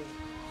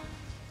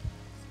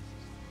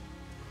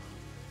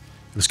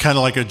 It was kind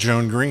of like a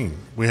Joan Green.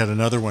 We had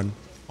another one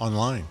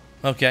online.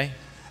 Okay.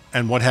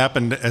 And what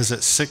happened is at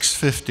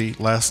 6:50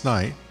 last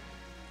night,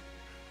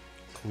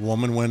 a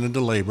woman went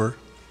into labor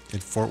in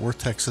Fort Worth,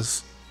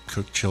 Texas,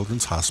 Cook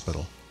Children's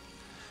Hospital.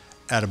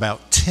 At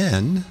about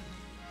 10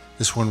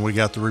 is when we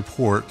got the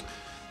report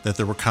that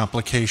there were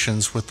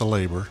complications with the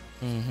labor.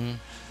 Mm-hmm.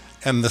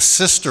 And the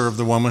sister of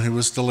the woman who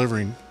was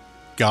delivering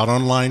got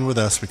online with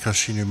us because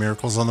she knew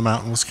Miracles on the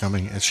Mountain was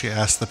coming, and she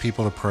asked the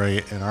people to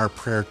pray, and our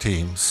prayer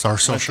teams, our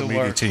social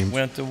media teams,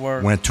 Went to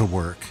work. went to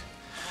work.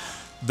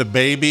 The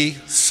baby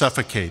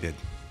suffocated.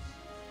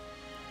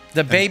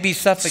 The baby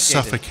suffocated.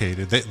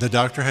 Suffocated. The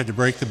doctor had to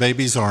break the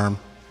baby's arm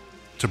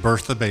to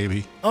birth the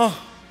baby. Oh.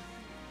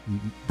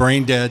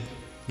 Brain dead,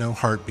 no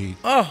heartbeat.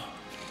 Oh.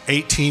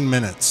 18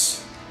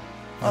 minutes,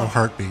 no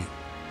heartbeat.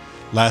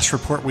 Last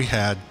report we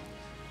had,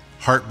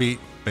 heartbeat,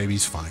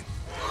 baby's fine.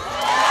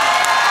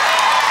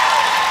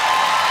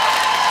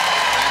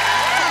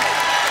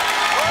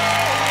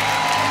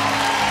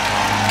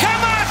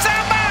 Come on,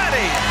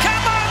 somebody.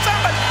 Come on,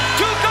 somebody.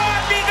 To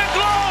God be the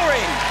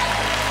glory.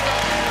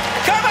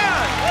 Come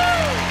on.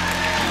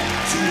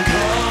 To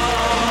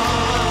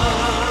God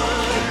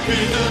be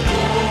the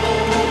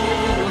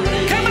glory.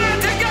 Come on,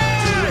 to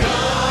God.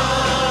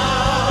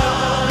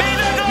 Be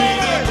the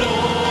glory.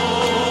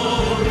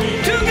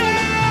 To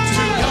God.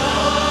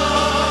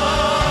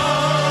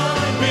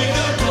 Be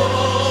the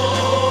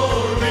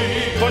glory.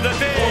 For the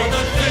things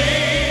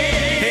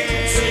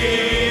He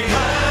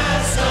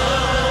has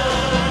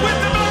done. With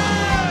the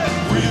blood.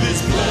 With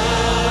His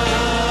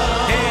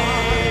blood.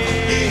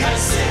 He has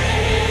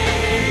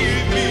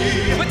saved me.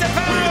 With the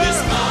power. With His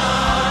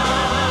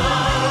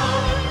power.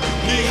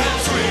 He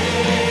has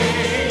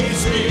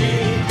raised me.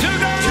 To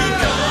God.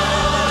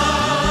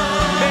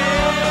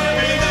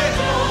 Be the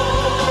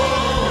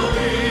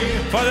glory.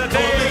 For the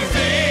things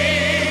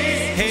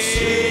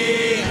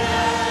He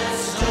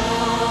has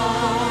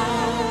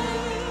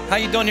done. How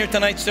you doing here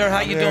tonight, sir?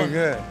 How you doing?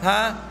 Good.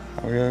 Huh?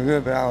 I'm doing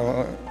good, but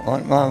I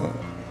want my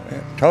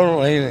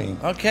total healing.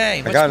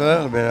 Okay. I got a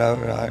little bit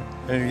of it. I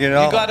didn't get it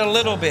all. You got a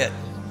little bit.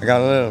 I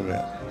got a little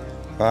bit,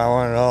 but I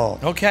want it all.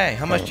 Okay.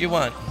 How much do you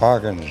want?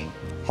 Parkinson's,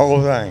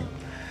 whole thing.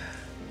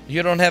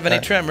 You don't have any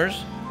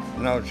tremors.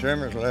 No,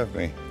 tremors left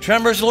me.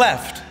 Tremors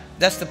left.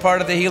 That's the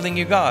part of the healing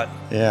you got.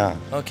 Yeah.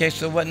 Okay,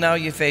 so what now are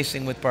you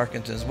facing with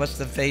Parkinson's? What's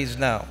the phase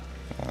now?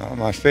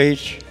 My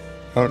speech,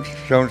 don't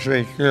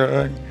speak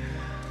clearly.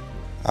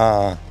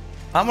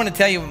 I'm going to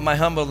tell you my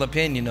humble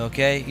opinion,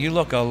 okay? You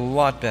look a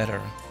lot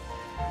better.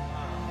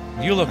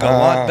 You look a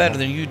lot better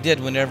than you did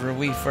whenever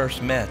we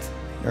first met.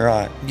 You're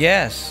right.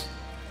 Yes.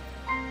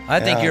 I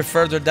think Yeah. you're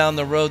further down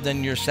the road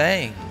than you're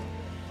saying.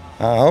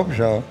 I hope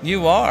so.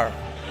 You are.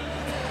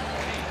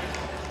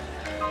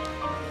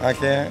 I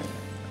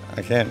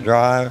can't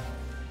drive.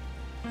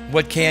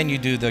 What can you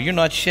do, though? You're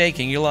not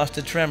shaking. You lost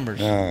the tremors.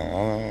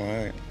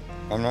 No,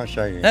 I'm not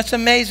shaking. That's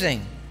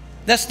amazing.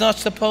 That's not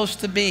supposed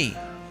to be.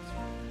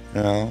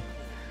 No,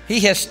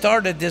 He has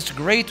started this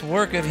great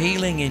work of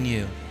healing in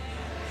you.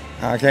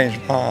 I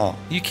can't smile.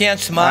 You can't I have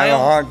a smile?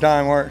 hard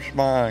time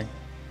smiling.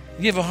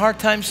 You have a hard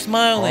time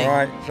smiling.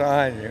 My right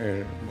side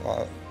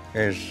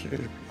is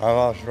I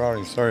lost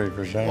probably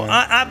 30%. Well,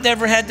 I've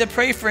never had to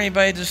pray for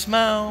anybody to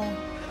smile.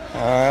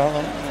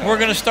 Well, We're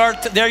going to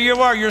start. There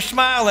you are. You're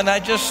smiling. I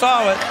just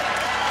saw it.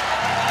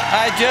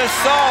 I just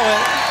saw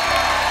it.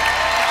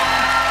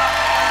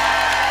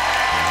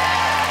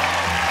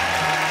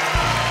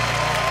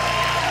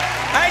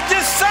 I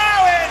just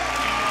saw it.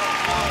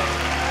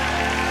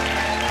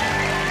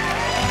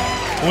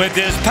 With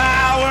His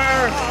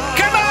power.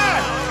 Come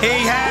on.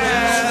 He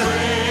has.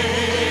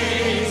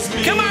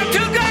 Come on, to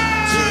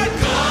God.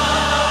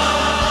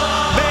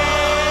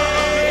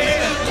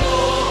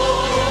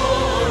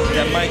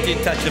 That mighty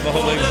touch of the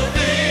Holy Ghost.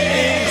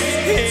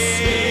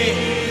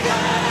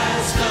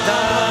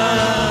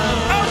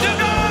 Oh, to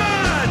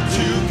God!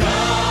 To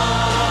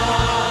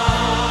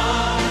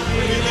God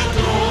be the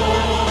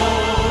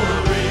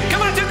glory.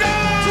 Come on, to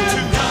God! To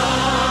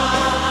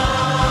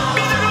God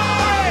be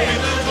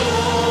the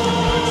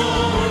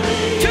glory.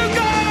 To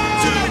God!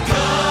 To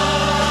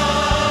God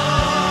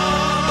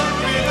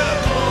be the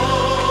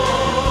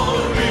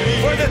glory.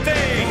 For the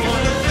things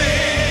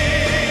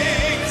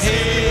He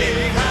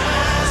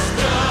has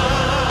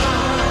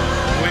done.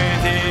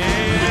 with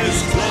His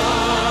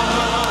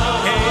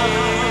blood.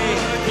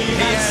 He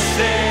has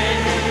said,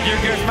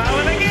 you're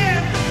smiling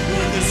again.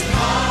 With His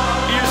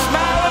power. You're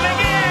smiling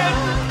again.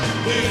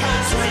 He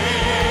has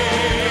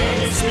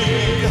raised me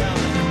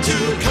to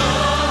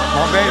God.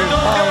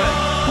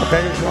 my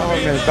baby's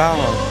calling me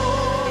balance.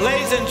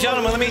 Ladies and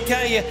gentlemen, let me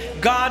tell you,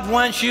 God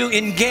wants you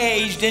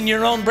engaged in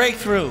your own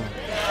breakthrough.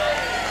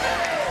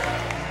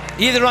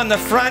 Either on the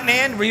front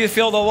end where you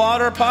fill the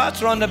water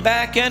pots, or on the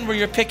back end where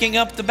you're picking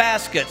up the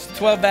baskets,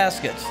 12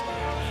 baskets.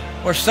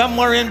 Or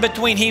somewhere in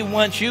between, He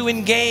wants you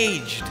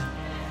engaged.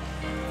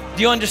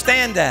 Do you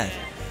understand that?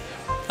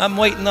 I'm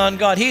waiting on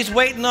God. He's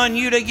waiting on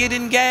you to get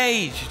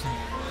engaged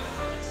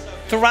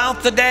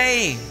throughout the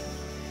day.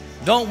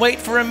 Don't wait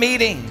for a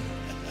meeting.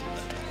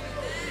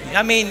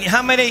 I mean,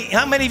 how many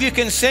of you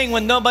can sing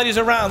when nobody's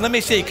around? Let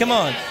me see. Come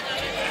on.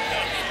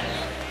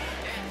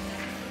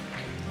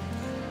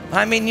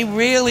 I mean,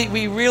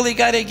 we really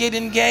got to get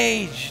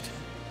engaged.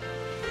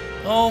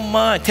 Oh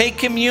my, take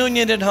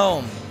communion at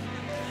home.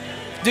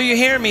 Do you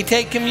hear me?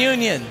 Take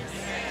communion.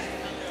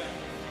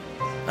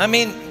 I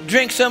mean,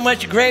 drink so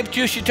much grape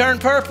juice you turn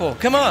purple.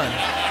 Come on.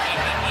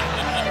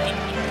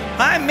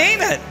 I mean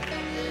it.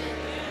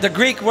 The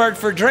Greek word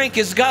for drink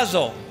is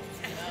guzzle.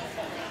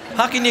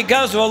 How can you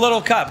guzzle a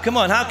little cup? Come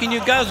on, how can you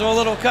guzzle a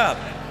little cup?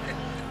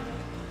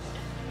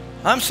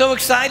 I'm so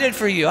excited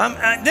for you.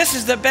 This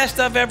is the best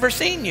I've ever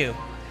seen you.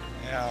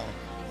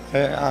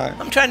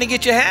 I'm trying to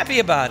get you happy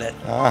about it.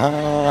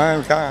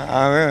 I'm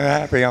very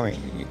happy. I'm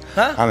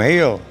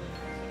healed.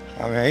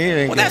 I'm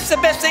healing. Well, that's the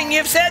best thing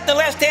you've said in the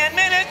last 10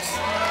 minutes.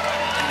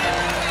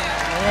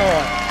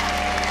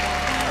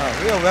 I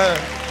feel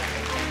better.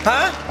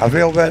 Huh? I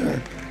feel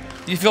better.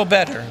 You feel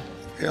better?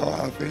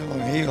 I feel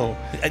I'm healed.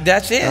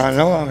 That's it. I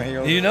know I'm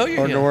healed. You know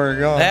you're healed. The Word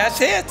of God.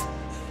 That's it.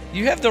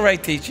 You have the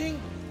right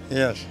teaching.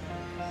 Yes.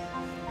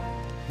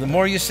 The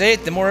more you say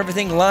it, the more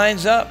everything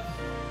lines up.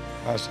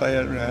 I say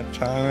it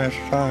time after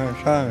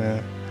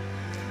time,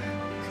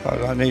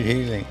 because I need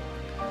healing.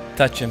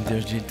 Touch him, dear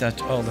Jesus. Touch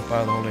the power of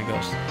the Holy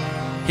Ghost.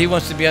 He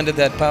wants to be under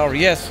that power.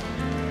 Yes.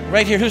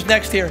 Right here. Who's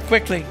next here?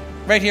 Quickly.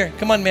 Right here.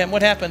 Come on, ma'am.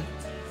 What happened?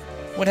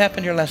 What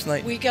happened here last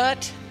night? We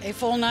got a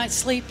full night's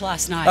sleep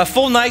last night. A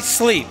full night's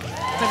sleep.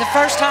 For the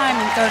first time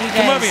in 30 days.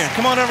 Come over here.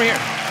 Come on over here.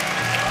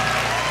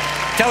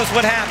 Tell us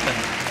what happened.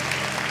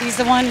 He's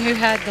the one who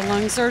had the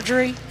lung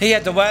surgery. He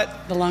had the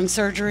what? The lung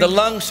surgery. The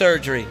lung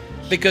surgery.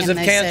 Because And of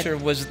they cancer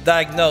said- was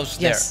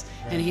diagnosed Yes,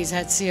 there. and he's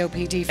had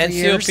COPD for And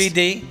years.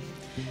 COPD.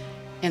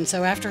 And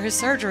so after his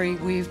surgery,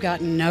 we've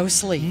gotten no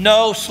sleep.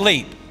 No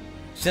sleep.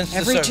 Since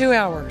Every 2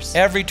 hours.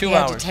 Every 2 he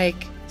had hours. to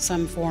take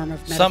some form of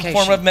medication. Some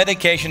form of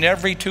medication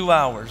every 2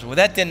 hours. Well,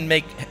 that didn't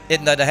make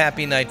it not a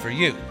happy night for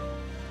you.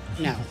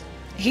 No.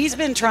 He's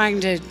been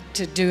trying to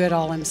do it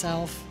all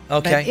himself.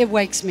 Okay. But it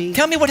wakes me.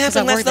 Tell me what 'cause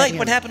happened I worry last about night. him.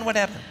 What happened? What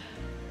happened?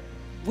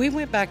 We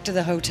went back to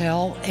the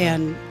hotel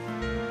and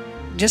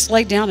just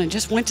laid down and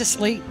just went to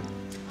sleep.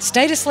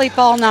 Stayed asleep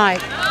all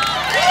night.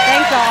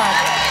 Thank God.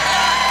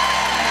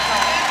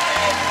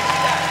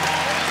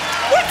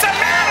 What's the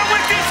matter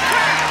with this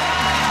crowd?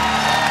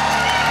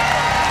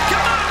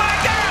 Come on, my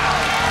girl.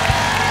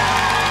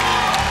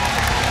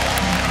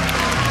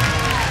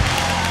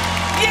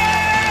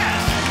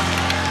 Yes!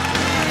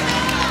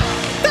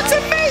 That's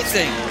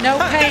amazing. No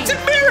pain. That's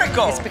a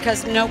miracle. It's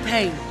because no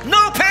pain.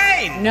 No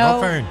pain.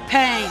 No, No pain.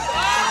 pain.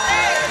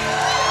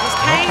 His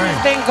pain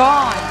has been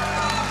gone.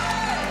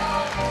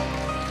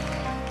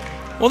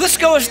 Well, let's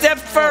go a step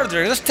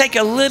further. Let's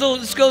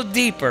go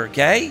deeper,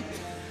 okay?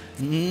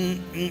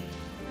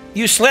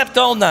 You slept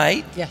all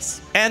night. Yes.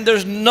 And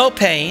there's no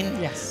pain.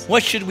 Yes.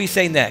 What should we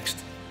say next?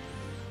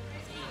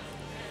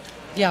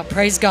 Yeah,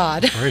 praise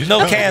God.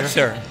 No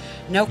cancer.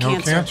 No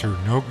cancer.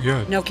 No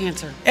good. No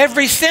cancer.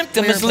 Every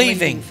symptom We're is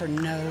leaving. believing for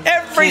no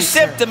Every cancer.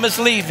 symptom is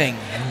leaving.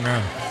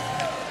 Amen.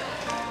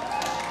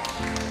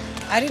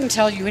 I didn't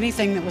tell you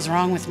anything that was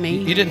wrong with me.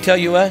 You didn't tell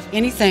you what?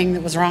 Anything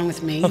that was wrong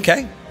with me.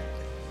 Okay.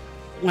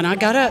 When I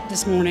got up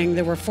this morning,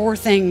 there were 4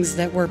 things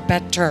that were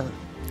better.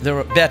 They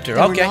were better.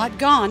 They Okay. were not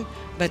gone,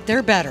 but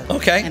they're better.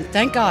 Okay. And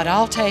thank God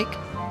I'll take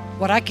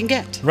what I can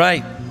get.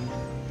 Right.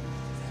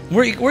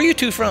 Where are you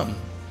two from?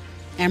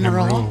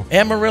 Amarillo.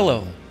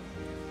 Amarillo.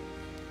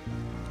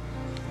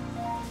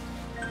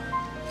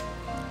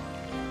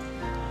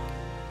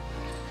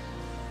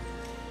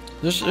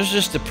 There's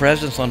just a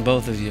presence on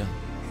both of you.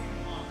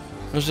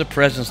 There's a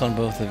presence on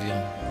both of you.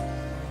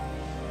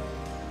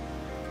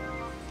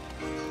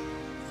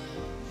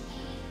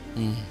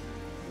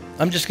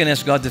 I'm just going to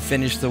ask God to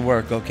finish the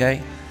work,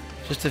 okay?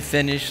 Just to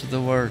finish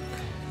the work.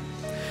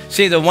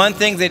 See, the one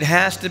thing that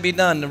has to be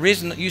done, the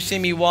reason that you see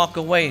me walk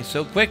away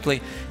so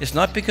quickly, it's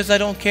not because I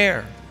don't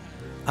care.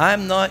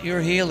 I'm not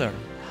your healer.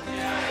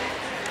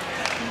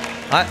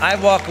 I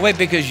walk away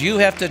because you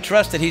have to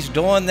trust that He's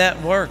doing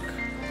that work.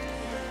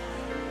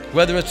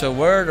 Whether it's a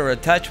word or a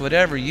touch,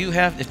 whatever, you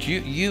have,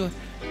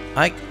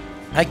 I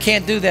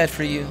can't do that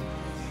for you.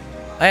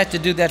 I have to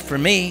do that for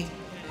me.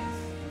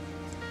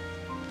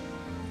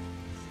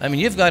 I mean,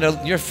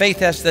 your faith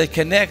has to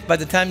connect. By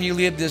the time you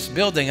leave this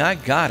building, I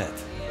got it.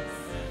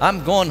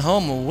 I'm going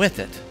home with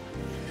it.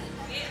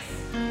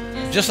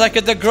 Just like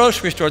at the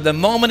grocery store, the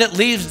moment it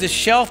leaves the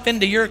shelf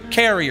into your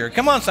carrier.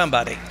 Come on,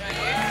 somebody.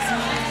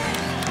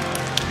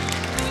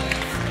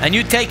 And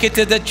you take it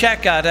to the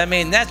checkout. I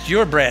mean, that's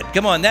your bread.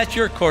 Come on, that's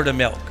your quart of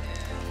milk.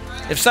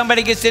 If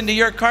somebody gets into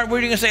your cart, what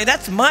are you going to say?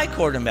 That's my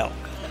quart of milk.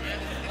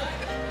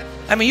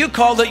 I mean, you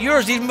called it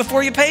yours even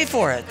before you paid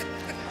for it.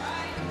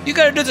 You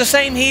got to do the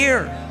same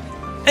here.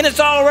 And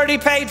it's already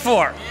paid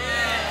for.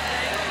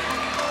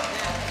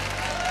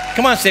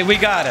 Come on, say, we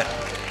got it.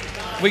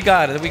 We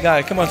got it. We got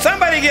it. Come on.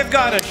 Somebody give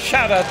God a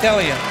shout, I'll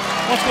tell you.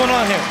 What's going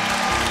on here?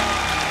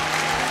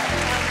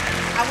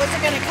 I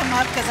wasn't going to come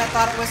up because I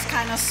thought it was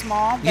kind of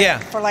small. But yeah.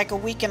 For like a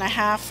week and a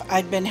half,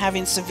 I'd been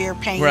having severe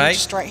pain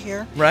just right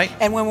here. Right.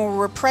 And when we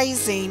were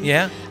praising,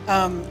 yeah.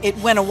 It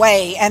went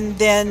away. And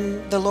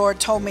then the Lord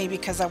told me,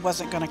 because I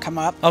wasn't going to come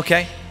up,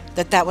 okay,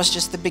 that was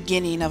just the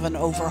beginning of an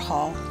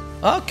overhaul.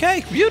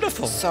 Okay,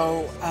 beautiful.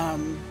 So,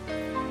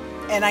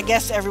 and I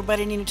guess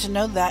everybody needed to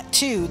know that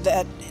too,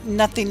 that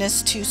nothing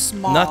is too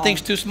small.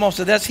 Nothing's too small,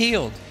 so that's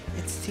healed.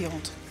 It's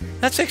healed.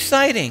 That's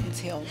exciting. It's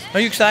healed. Are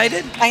you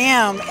excited? I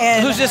am.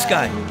 And who's this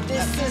guy?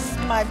 This is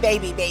my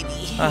baby.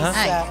 He's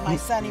my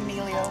son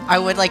Emilio. I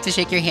would like to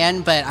shake your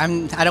hand, but I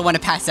don't want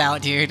to pass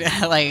out, dude.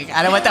 Like,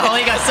 I don't want the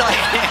Holy Ghost to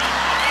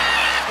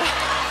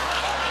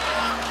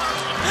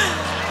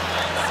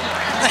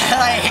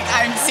like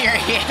I'm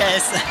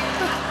serious.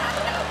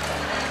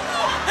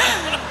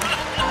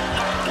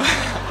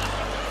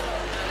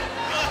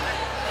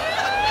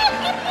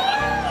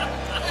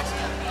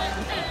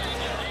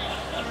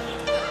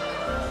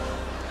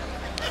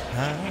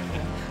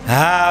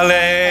 Hallelujah.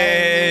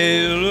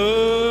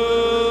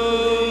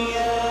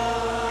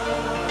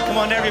 Come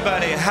on,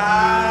 everybody.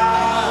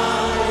 Hallelujah.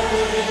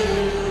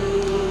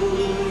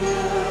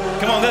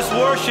 Come on, let's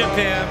worship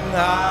him.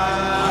 Hallelujah.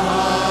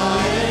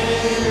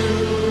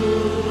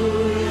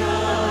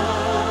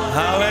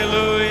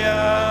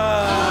 Hallelujah.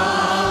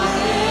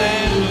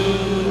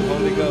 Hallelujah.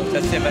 Holy Ghost,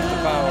 that's him, that's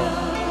the power.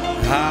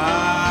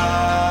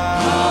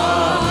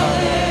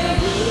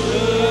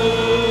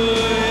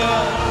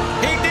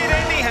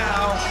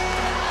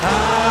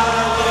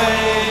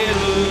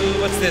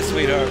 This,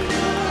 sweetheart?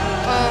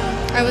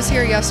 I was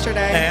here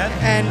yesterday,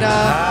 and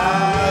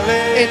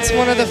it's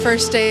one of the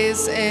first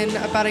days in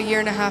about a year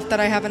and a half that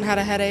I haven't had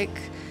a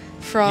headache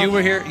from. You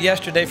were here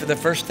yesterday for the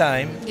first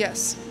time?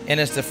 Yes.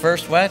 And it's the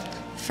first what?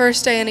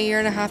 First day in a year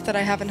and a half that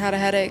I haven't had a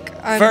headache.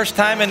 First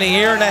time in a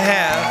year and a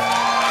half?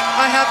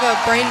 I have a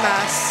brain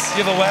mass.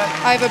 You have a what?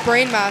 I have a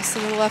brain mass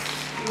in the left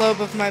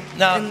lobe of my...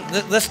 Now,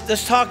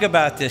 let's talk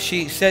about this.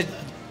 She said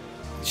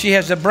she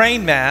has a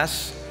brain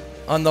mass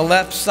on the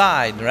left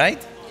side,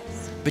 right?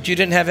 But you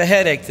didn't have a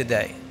headache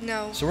today.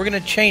 No. So we're going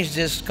to change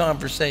this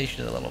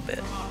conversation a little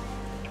bit.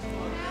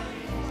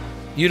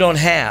 You don't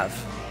have.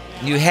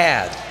 You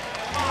had.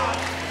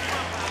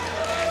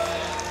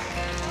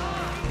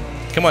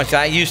 Come on,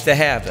 I used to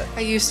have it.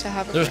 I used to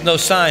have it. There's no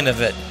sign of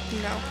it.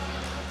 No.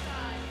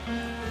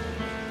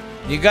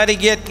 You got to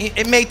get,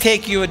 it may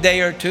take you a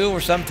day or two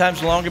or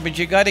sometimes longer, but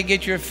you got to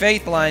get your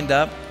faith lined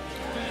up.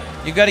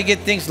 You got to get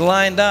things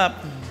lined up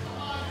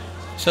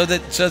so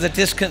that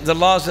the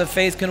laws of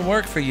faith can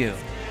work for you.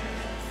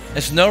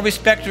 It's no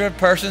respecter of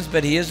persons,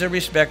 but he is a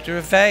respecter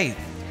of faith.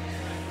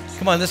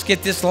 Come on, let's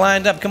get this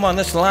lined up. Come on,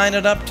 let's line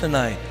it up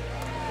tonight.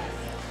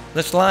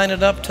 Let's line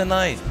it up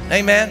tonight.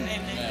 Amen?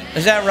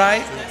 Is that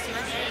right?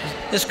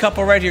 This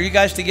couple right here, you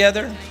guys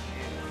together?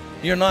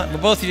 You're not,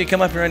 but both of you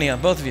come up here anyhow.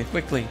 Both of you,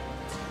 quickly.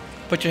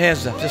 Put your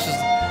hands up. This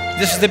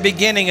is the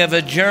beginning of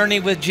a journey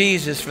with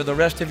Jesus for the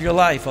rest of your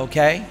life,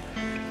 okay?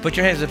 Put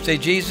your hands up. Say,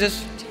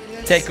 Jesus,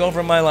 take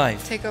over my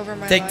life. Take over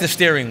my life. Take the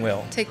steering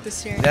wheel. Take the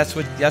steering. That's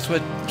what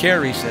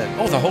Carrie said.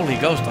 Oh, the Holy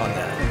Ghost on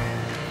that.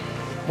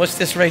 What's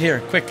this right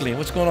here? Quickly,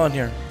 what's going on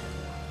here?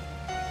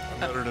 I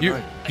met her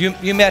tonight.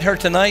 You met her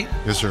tonight?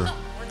 Yes, sir.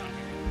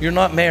 You're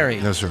not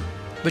married? Yes, sir.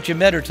 But you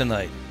met her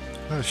tonight?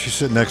 She's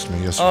sitting next to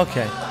me, yes, sir.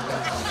 Okay. My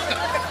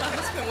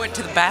husband went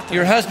to the bathroom.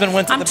 Your husband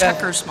went to the bathroom? I'm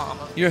Tucker's mom.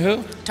 You're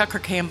who? Tucker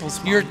Campbell's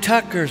mom. You're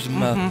Tucker's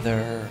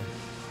mother.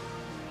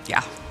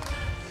 Yeah.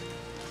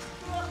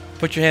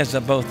 Put your hands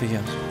up, both of you.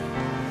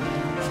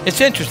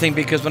 It's interesting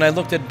because when I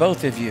looked at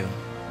both of you,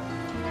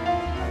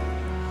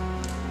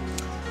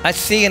 I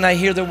see and I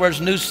hear the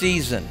words new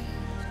season.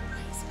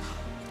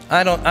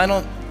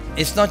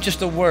 It's not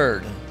just a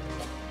word.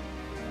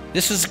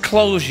 This is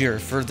closure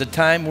for the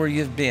time where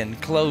you've been,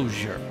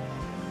 closure.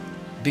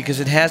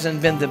 Because it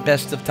hasn't been the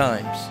best of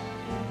times.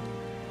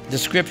 The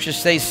scriptures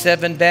say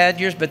 7 bad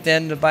years, but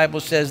then the Bible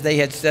says they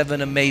had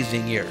 7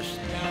 amazing years.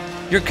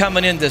 You're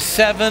coming into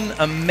 7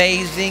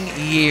 amazing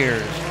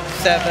years.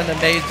 7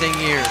 amazing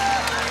years.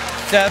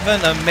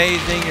 7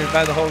 amazing years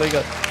by the Holy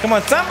Ghost. Come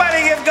on,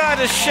 somebody give God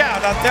a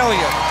shout, I'll tell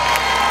you.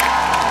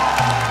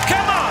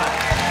 Come on.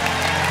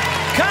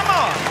 Come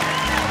on.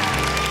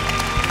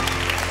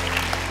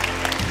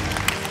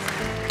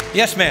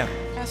 Yes, ma'am.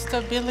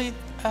 Pastor Billy,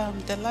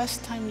 the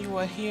last time you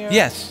were here,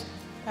 yes,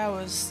 I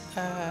was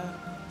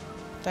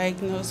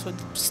diagnosed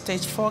with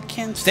stage 4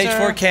 cancer. Stage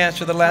 4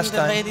 cancer the last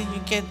time. The lady,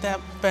 you get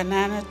that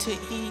banana to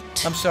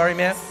eat. I'm sorry,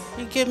 ma'am?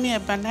 You gave me a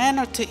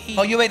banana to eat.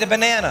 Oh, you ate a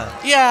banana?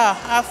 Yeah,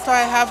 after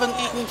I haven't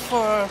eaten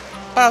for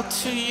about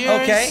 2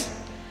 years. Okay.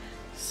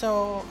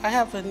 So I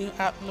have a new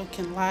outlook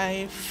in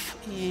life.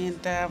 And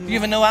you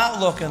have a new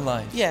outlook in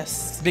life?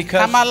 Yes.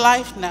 Because? I'm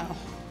alive now.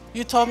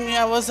 You told me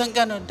I wasn't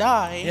going to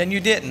die. And you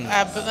didn't.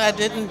 But I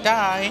didn't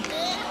die.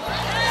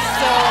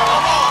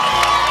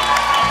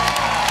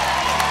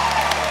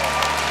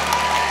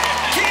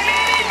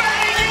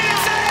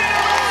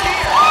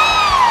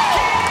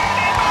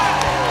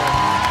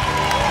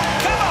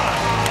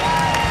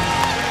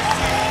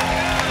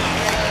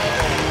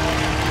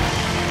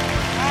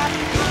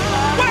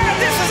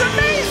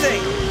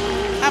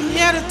 I'm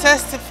here to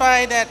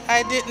testify that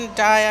I didn't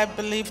die. I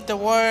believe the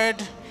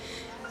word.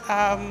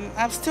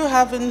 I'm still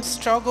having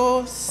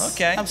struggles.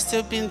 Okay. I'm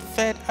still being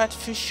fed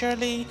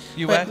artificially.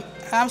 You what?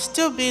 I'm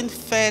still being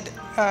fed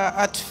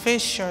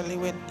artificially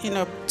with,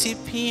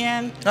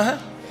 TPN.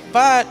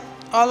 But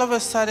all of a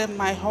sudden,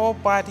 my whole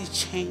body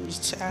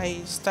changed.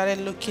 I started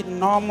looking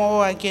normal.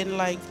 I gained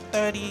like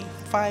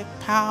 35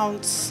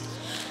 pounds.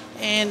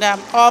 And I'm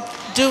up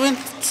doing,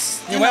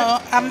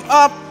 I'm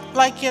up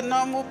like a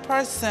normal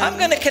person. I'm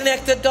going to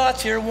connect the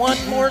dots here one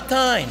more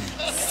time.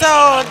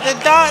 So the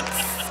dots,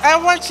 I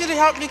want you to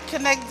help me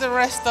connect the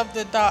rest of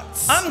the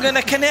dots. I'm going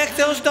to connect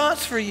those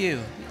dots for you.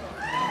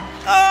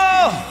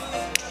 Oh!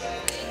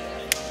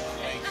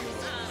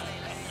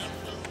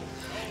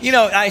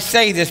 I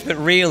say this, but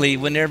really,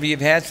 whenever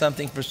you've had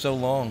something for so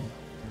long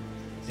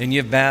and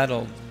you've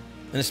battled,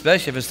 and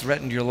especially if it's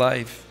threatened your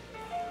life,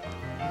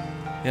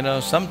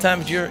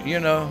 sometimes you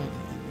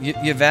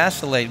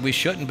vacillate. We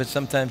shouldn't, but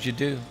sometimes you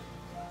do.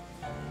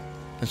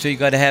 And so you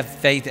got to have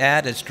faith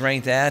added,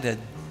 strength added.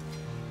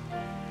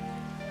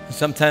 And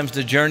sometimes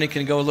the journey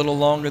can go a little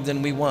longer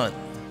than we want.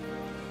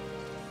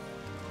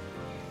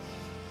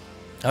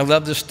 I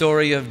love the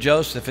story of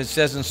Joseph. It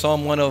says in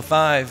Psalm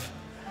 105,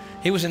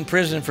 he was in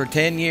prison for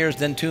 10 years,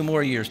 then 2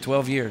 more years,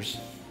 12 years.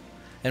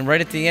 And right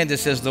at the end it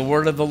says, the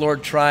word of the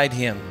Lord tried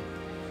him.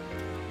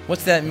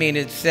 What's that mean?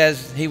 It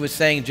says he was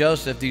saying,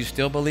 Joseph, do you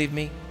still believe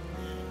me?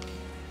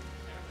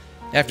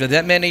 After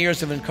that many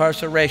years of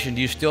incarceration,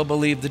 do you still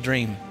believe the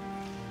dream?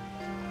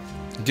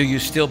 Do you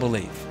still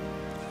believe?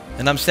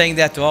 And I'm saying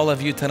that to all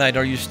of you tonight.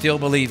 Are you still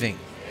believing?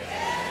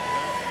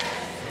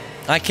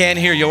 I can't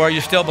hear you. Are you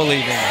still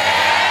believing?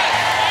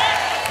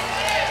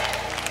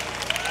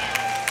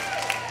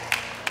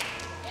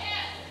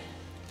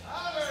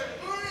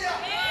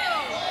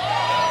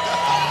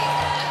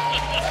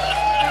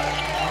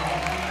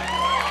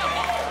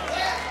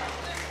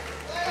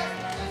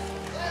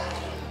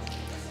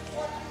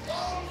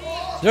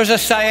 There's a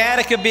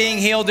sciatica being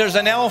healed. There's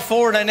an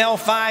L4 and an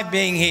L5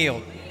 being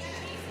healed.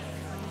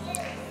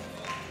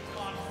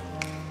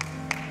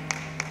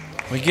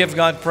 We give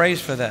God praise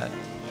for that.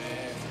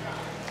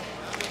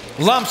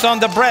 Lumps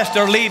on the breast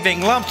are leaving.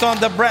 Lumps on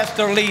the breast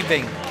are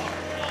leaving.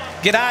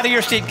 Get out of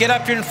your seat. Get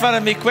up here in front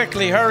of me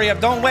quickly. Hurry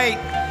up. Don't wait.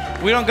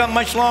 We don't got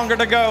much longer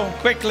to go.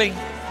 Quickly.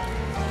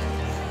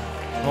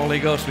 Holy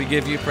Ghost, we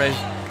give you praise.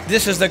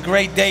 This is the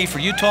great day for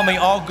you. You told me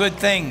all good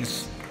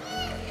things.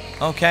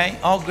 Okay?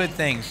 All good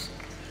things.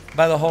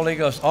 By the Holy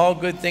Ghost. All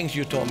good things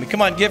you told me.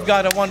 Come on, give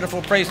God a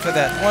wonderful praise for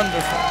that.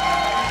 Wonderful.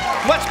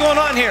 What's going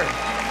on here?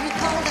 You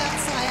called out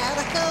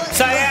sciatica.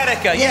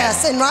 Sciatica,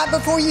 yes. And right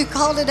before you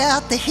called it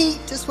out, the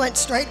heat just went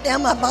straight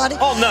down my body.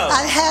 Oh, no.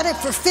 I've had it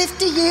for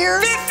 50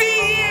 years. 50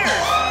 years!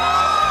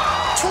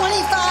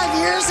 25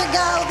 years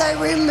ago, they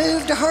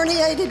removed a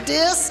herniated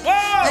disc.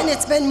 Whoa! And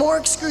it's been more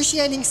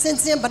excruciating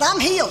since then, but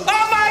I'm healed.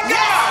 Oh, my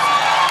God!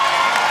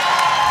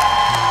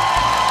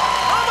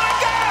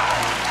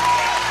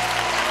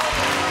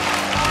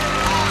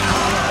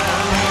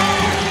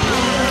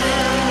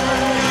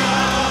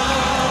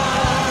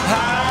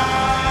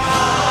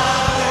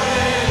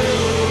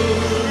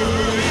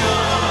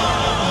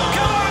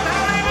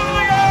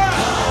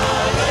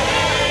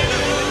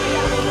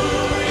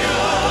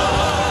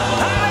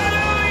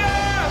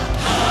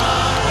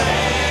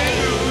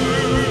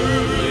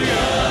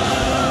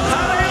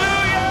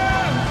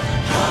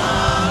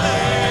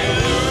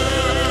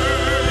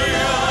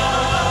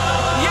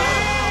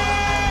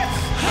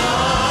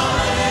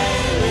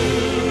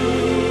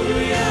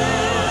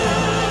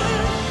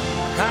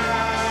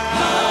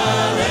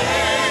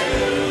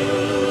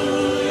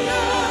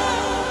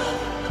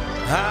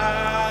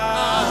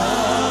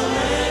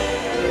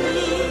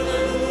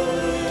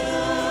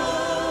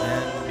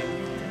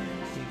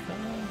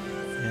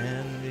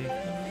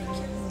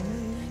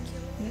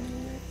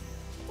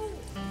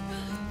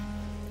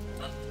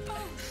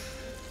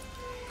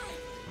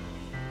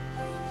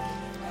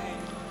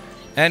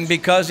 And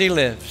because he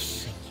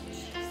lives.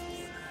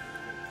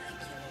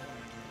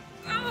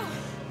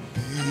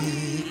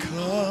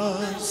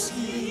 Because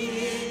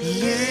he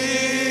lives,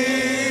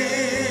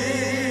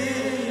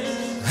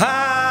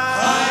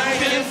 I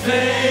can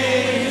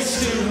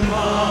face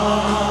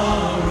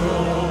tomorrow.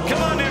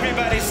 Come on,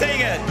 everybody,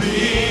 sing it.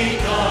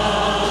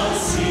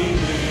 Because he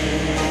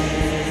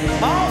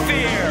lives, all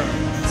fear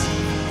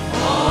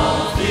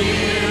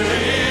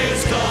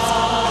is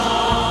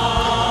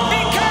gone.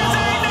 Because I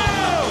know.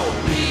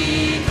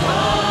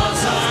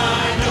 Because I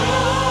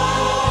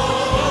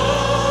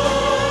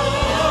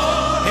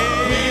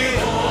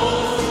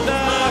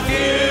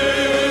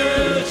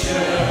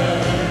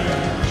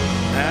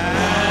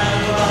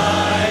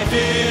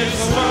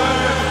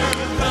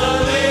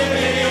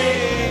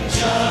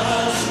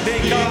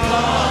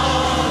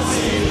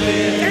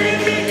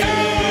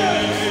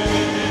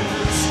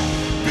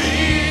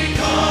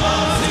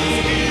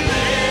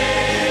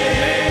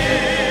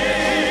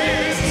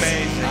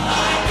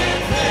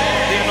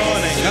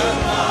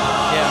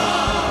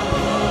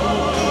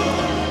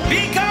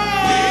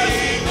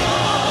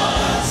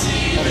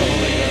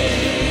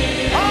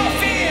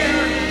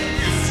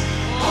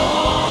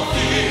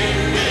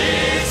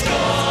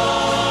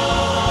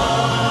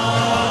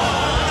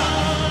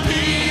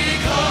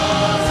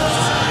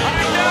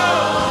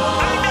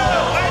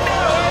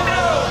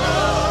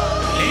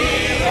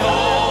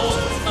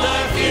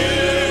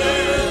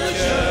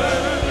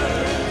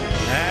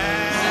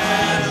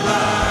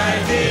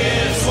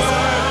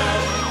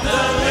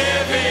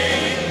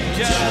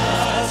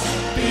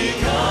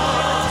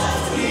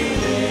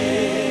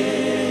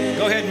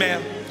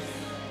ma'am.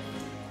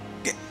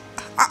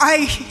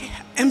 I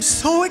am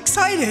so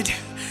excited.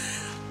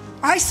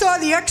 I saw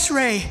the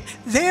x-ray.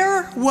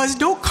 There was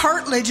no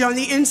cartilage on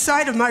the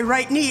inside of my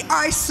right knee.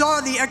 I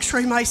saw the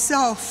x-ray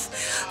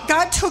myself.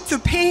 God took the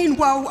pain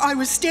while I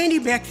was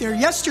standing back there.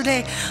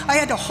 Yesterday, I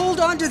had to hold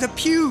on to the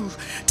pew,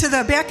 to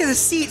the back of the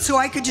seat so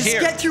I could just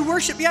get through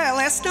worship. Yeah,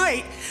 last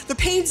night, the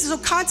pain's so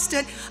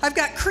constant. I've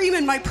got cream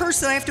in my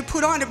purse that I have to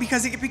put on it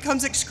because it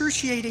becomes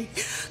excruciating.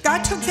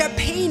 God took that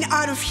pain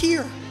out of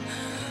here.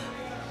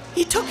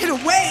 He took it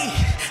away.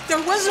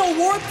 There was no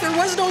warmth, there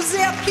was no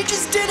zap. He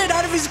just did it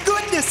out of his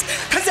goodness,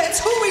 because that's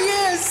who he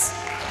is.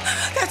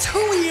 That's who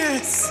he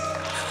is.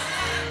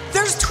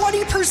 There's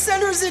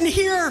 20%ers in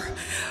here.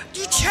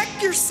 You check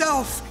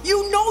yourself.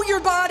 You know your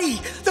body.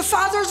 The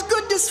Father's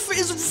goodness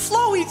is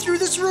flowing through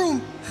this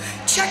room.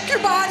 Check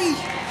your body.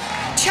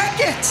 Check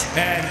it.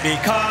 And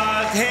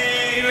because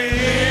he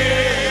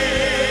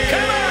lives,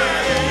 come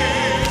on,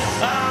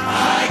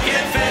 I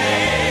can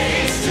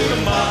face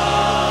tomorrow.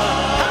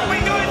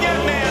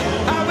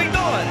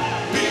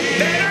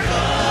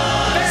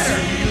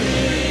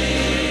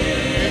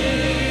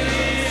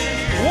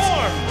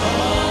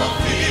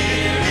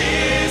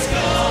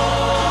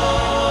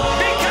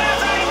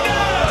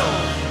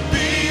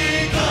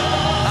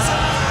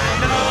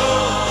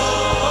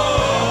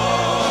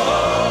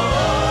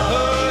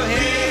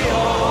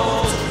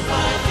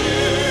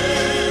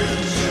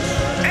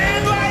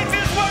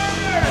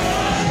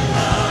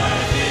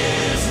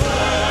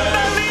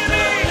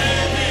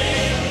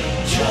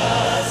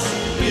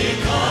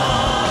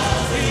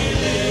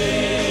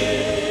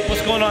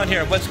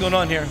 Here. What's going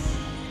on here?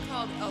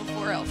 Called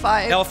L4,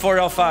 L5. L4,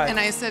 L5. And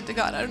I said to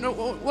God, I don't know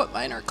what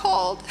mine are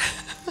called.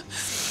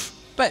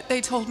 But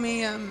they told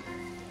me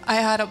I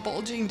had a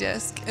bulging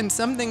disc and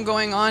something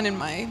going on in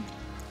my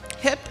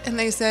hip. And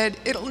they said,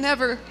 it'll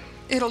never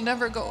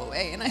go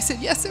away. And I said,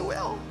 yes, it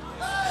will.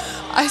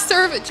 I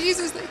serve a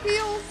Jesus that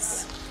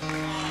heals.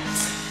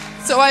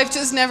 So I've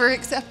just never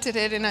accepted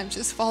it. And I've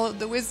just followed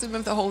the wisdom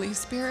of the Holy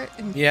Spirit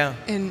in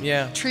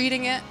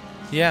treating it.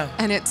 Yeah.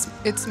 And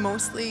it's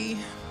mostly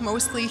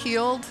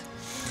healed.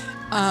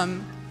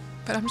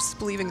 But I'm just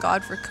believing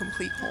God for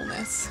complete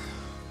wholeness.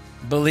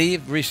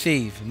 Believe,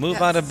 receive.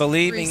 Move out of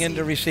believing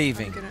into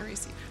receiving. I'm gonna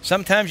receive.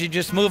 Sometimes you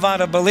just move out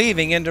of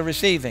believing into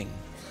receiving.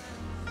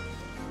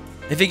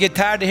 If you get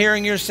tired of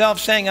hearing yourself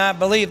saying, I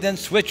believe, then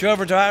switch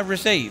over to I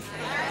receive.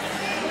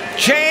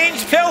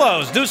 Change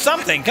pillows. Do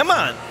something. Come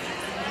on.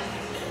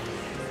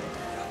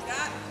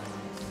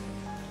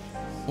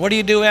 What do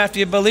you do after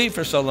you believe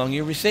for so long?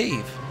 You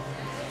receive.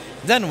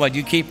 Then what?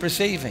 You keep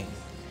receiving.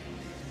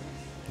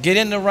 Get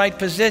in the right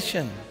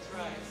position.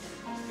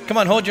 Come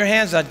on, hold your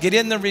hands out. Get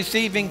in the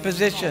receiving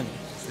position.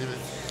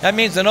 That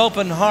means an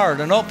open heart,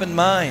 an open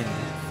mind.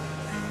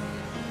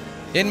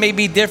 It may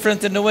be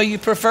different than the way you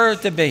prefer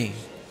it to be.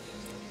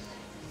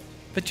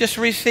 But just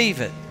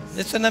receive it.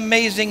 It's an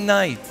amazing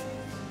night.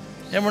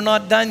 And we're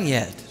not done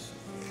yet.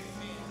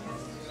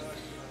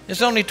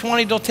 It's only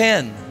 20 till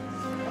 10.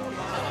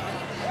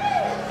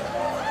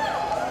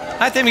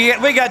 I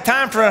think we got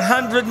time for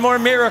 100 more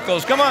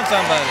miracles. Come on,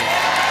 somebody.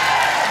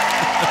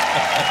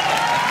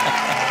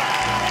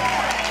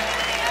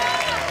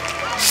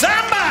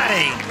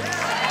 Somebody.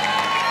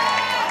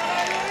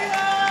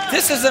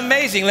 This is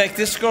amazing. Like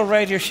this girl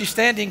right here, she's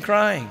standing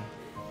crying.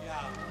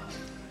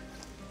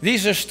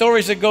 These are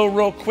stories that go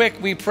real quick.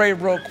 We pray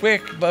real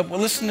quick. But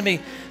listen to me.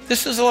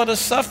 This is a lot of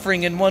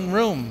suffering in one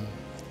room.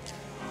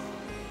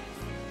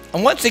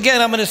 And once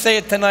again, I'm going to say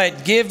it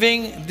tonight.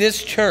 Giving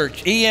this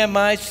church,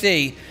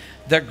 EMIC,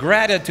 the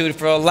gratitude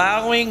for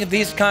allowing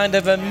this kind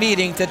of a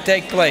meeting to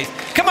take place.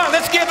 Come on,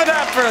 let's give it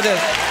up for this.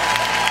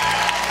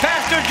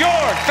 Pastor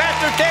George,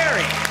 Pastor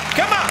Terry,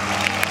 come on.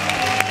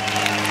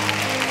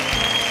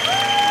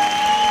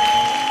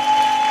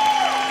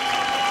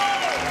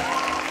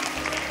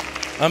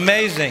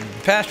 Amazing.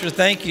 Pastor,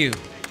 thank you.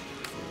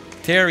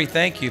 Terry,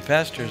 thank you.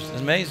 Pastors,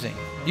 amazing.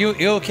 You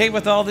okay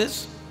with all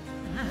this?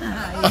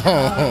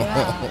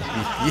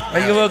 Are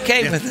you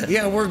okay with it?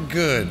 Yeah, we're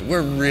good.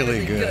 We're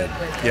really good.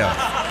 Yeah.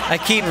 I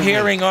keep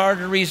hearing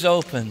arteries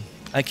open.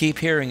 I keep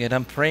hearing it.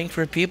 I'm praying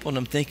for people and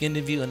I'm thinking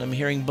of you and I'm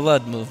hearing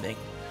blood moving.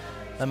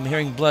 I'm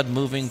hearing blood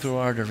moving through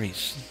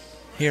arteries.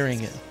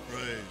 Hearing it.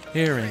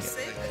 Hearing it.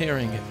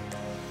 Hearing it.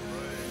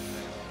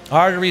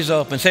 Arteries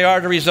open. Say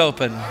arteries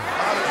open.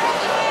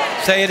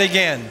 Say it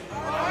again.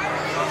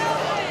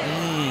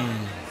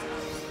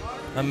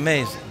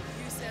 Amazing.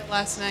 You said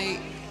last night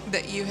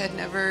that you had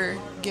never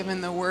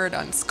given the word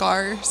on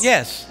scars.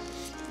 Yes.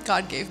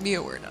 God gave me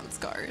a word on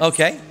scars.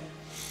 Okay.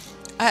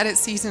 I had a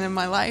season in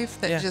my life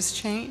that just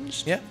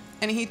changed. Yeah.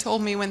 And he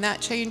told me when that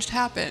change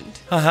happened,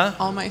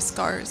 all my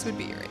scars would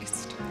be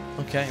erased.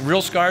 Okay.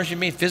 Real scars, you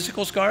mean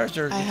physical scars?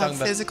 Or I have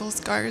physical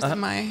scars in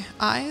my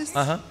eyes,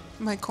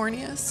 my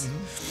corneas.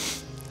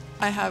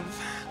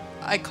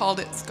 I called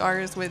it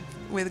scars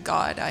with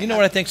God. You know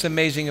what I think's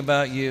amazing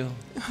about you?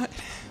 What?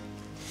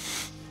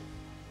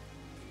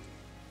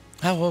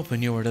 How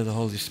open you were to the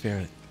Holy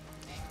Spirit.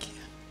 Thank you.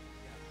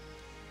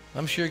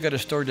 I'm sure you got a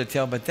story to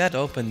tell, but that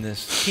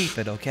openness, keep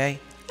it, okay?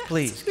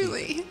 Please.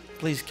 Truly.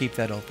 Please keep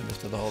that openness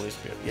to the Holy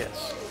Spirit.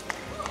 Yes.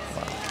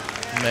 Wow.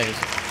 Amazing.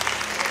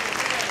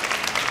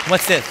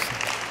 What's this?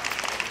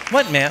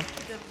 What, ma'am?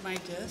 My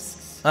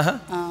discs. Uh-huh.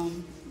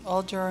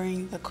 All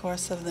during the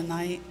course of the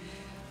night,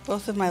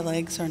 both of my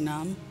legs are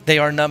numb. They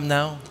are numb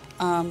now?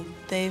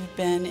 They've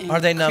been increasingly Are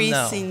they numb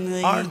now?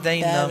 Are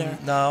they better.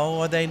 numb?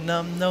 No. Are they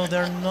numb? No,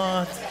 they're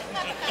not.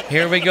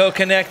 Here we go,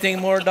 connecting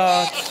more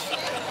dots.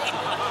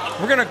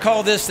 We're going to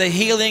call this the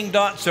healing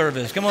dot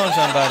service. Come on,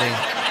 somebody.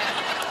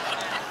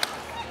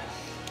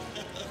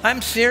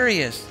 I'm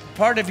serious.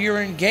 Part of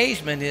your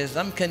engagement is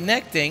I'm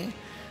connecting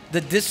the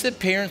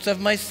disappearance of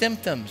my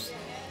symptoms.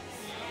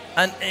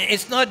 And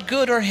it's not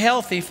good or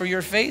healthy for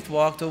your faith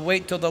walk to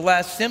wait till the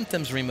last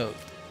symptom's removed.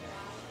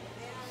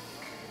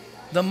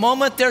 The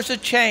moment there's a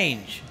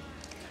change,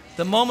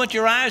 the moment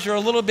your eyes are a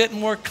little bit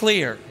more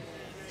clear,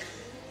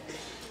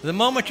 the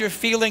moment you're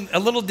feeling a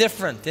little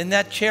different in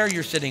that chair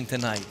you're sitting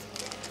tonight,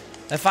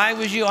 if I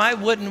was you, I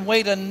wouldn't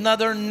wait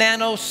another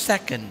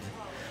nanosecond.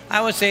 I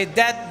would say,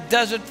 that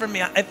does it for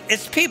me.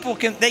 It's people,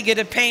 they get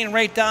a pain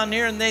right down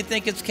here and they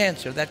think it's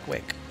cancer that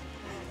quick.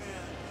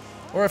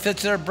 Or if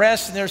it's their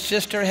breast and their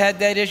sister had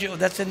that issue,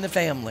 that's in the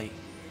family.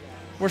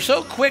 We're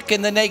so quick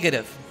in the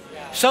negative,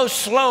 so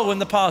slow in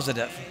the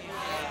positive.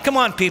 Come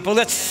on, people,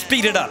 let's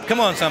speed it up.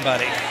 Come on,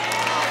 somebody.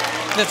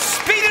 Let's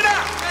speed it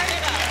up.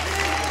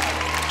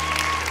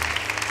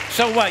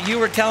 So what, you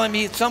were telling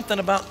me something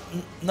about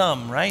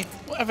numb, right?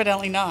 Well,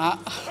 evidently not.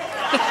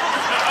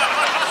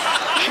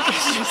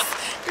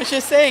 It's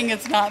just saying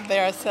it's not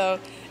there, so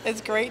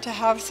it's great to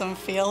have some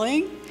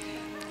feeling.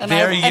 And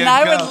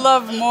I would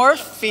love more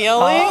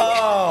feeling in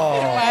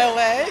my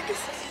legs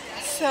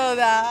so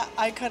that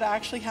I could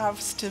actually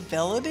have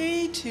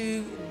stability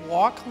to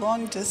walk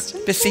long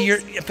distances. But see,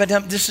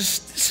 this is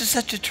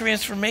such a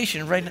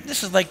transformation, right?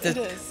 This is like the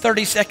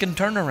 30-second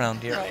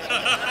turnaround here.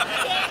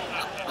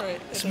 Right.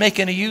 It's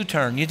making a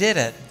U-turn. You did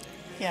it.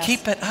 Yes.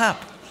 Keep it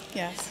up.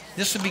 Yes.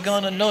 This will be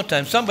gone in no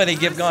time. Somebody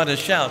give God a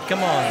shout.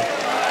 Come on.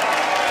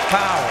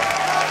 Power.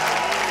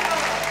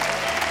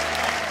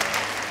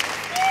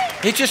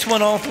 It just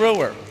went all through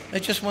her.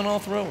 It just went all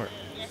through her.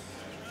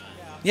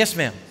 Yes,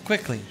 ma'am.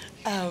 Quickly.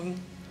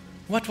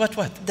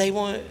 What? They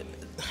want.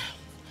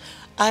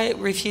 I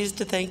refuse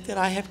to think that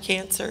I have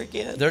cancer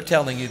again. They're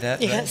telling you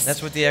that, yes. Right?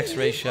 That's what the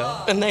x-rays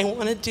show. And they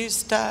want to do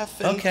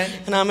stuff. And, okay.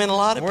 And I'm in a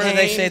lot of pain. Where do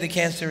they say the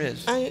cancer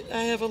is? I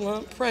have a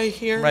lump right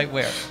here. Right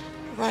where?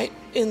 Right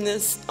in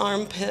this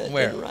armpit.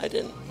 Where? And right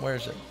in. Where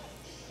is it?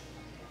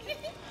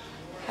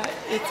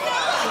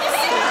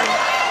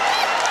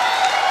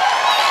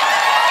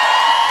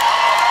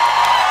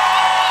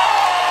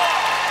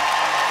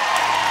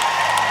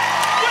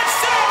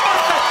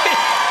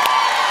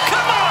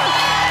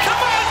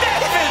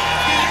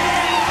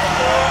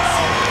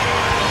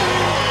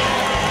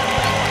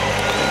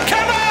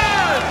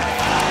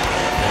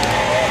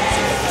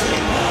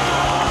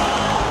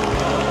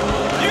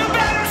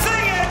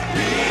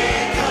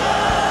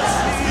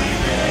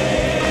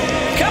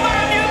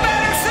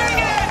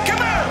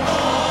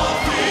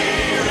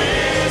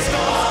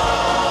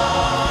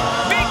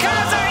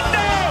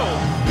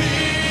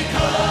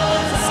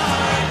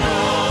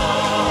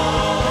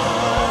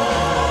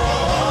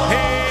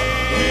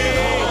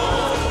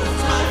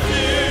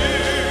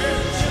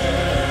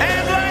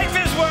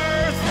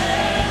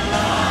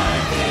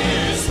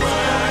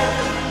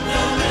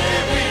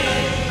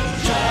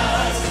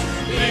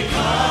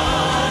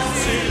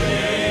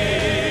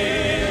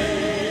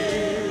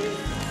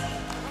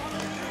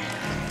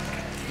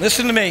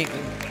 Listen to me.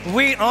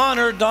 We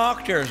honor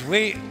doctors.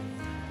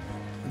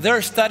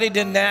 They're studied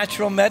in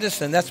natural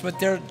medicine. That's what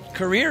their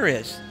career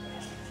is.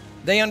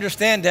 They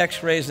understand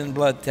x-rays and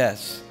blood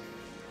tests.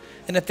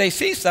 And if they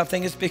see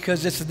something, it's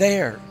because it's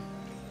there.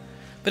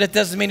 But it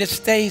doesn't mean it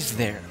stays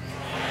there.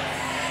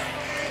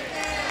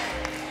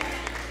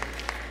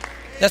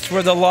 That's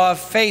where the law of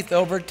faith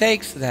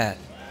overtakes that.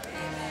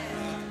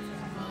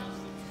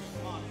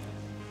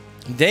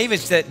 David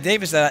said,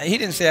 he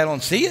didn't say, I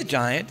don't see a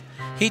giant.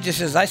 He just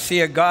says, I see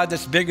a God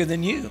that's bigger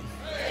than you.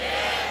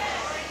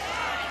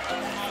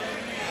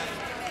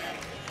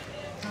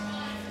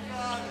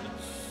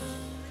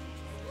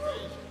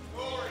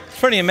 It's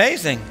pretty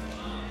amazing.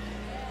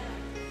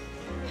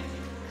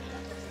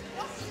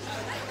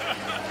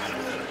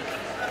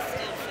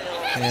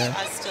 Yeah.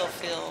 I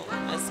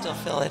still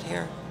feel it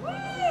here.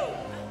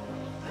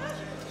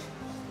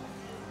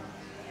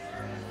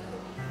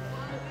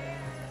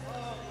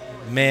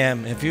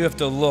 Ma'am, if you have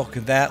to look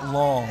that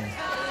long,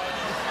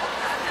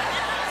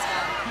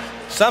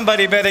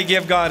 somebody better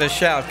give God a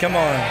shout. Come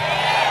on.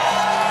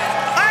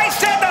 I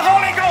said the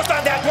Holy Ghost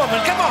on that woman.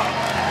 Come on.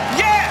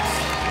 Yes.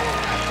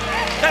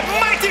 That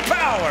mighty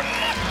power.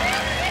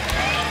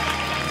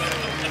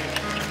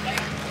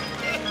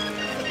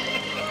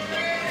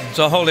 It's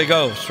the Holy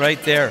Ghost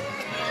right there.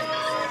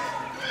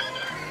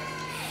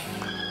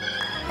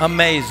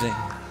 Amazing.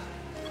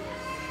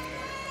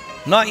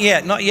 Not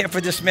yet for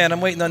this man.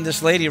 I'm waiting on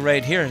this lady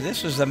right here.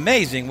 This was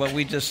amazing what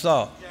we just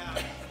saw.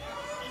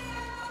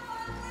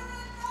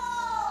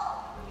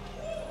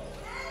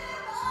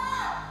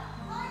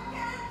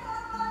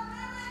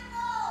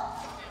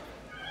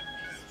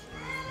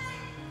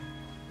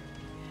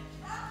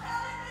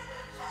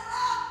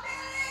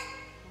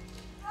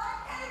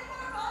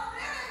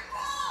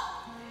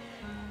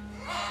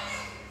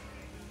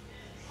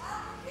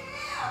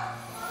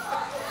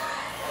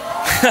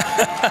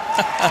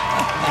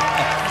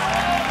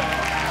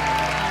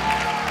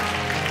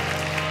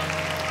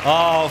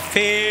 All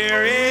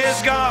fear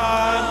is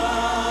gone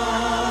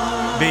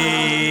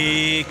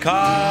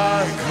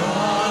because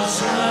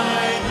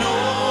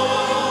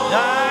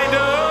I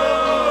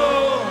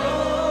know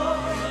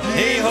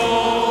He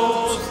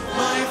holds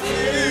my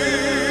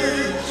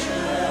future,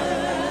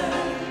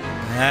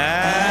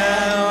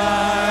 and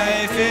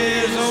life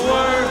is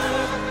worth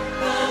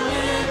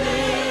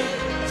living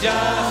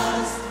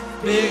just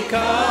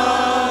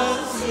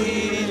because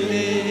He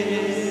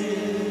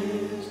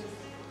lives.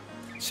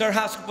 Sir,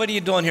 what are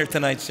you doing here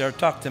tonight, sir?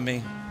 Talk to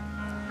me.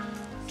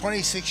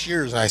 26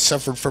 years I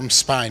suffered from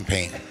spine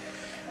pain.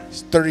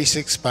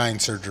 36 spine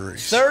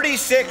surgeries.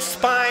 36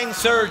 spine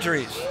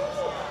surgeries.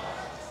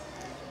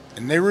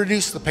 And they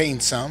reduced the pain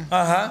some.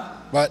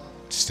 But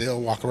still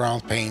walk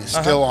around with pain.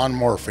 Still on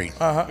morphine.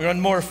 You're on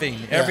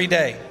morphine every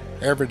day.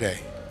 Every day.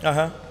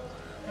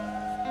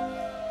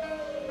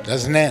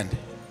 Doesn't end.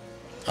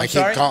 I'm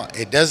sorry?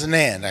 It doesn't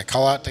end. I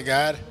call out to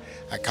God.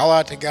 I call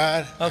out to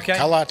God. Okay. I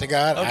call out to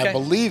God. Okay. I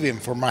believe Him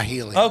for my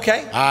healing.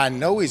 Okay. I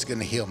know He's going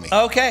to heal me.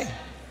 Okay.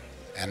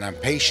 And I'm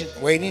patient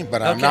waiting,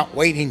 but I'm not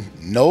waiting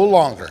no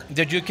longer.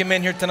 Did you come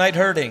in here tonight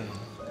hurting?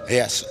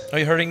 Yes, sir. Are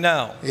you hurting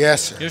now?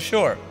 Yes, sir. You're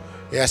sure?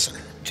 Yes, sir.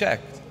 Check.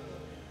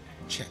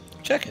 Check.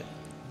 Check it.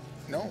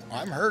 No,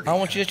 I'm hurting. I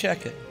want you to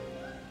check it.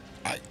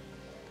 I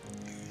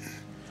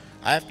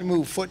have to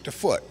move foot to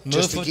foot.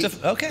 Move foot to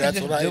foot. Okay, that's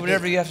just what I do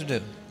whatever you have to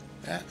do.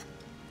 Yeah.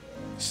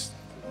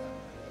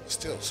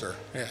 Still, sir.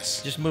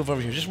 Yes. Just move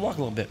over here. Just walk a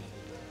little bit.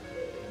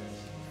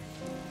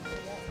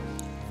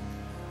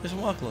 Just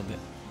walk a little bit.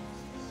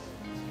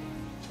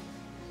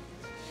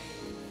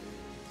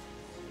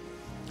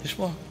 Just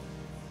walk.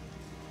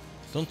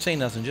 Don't say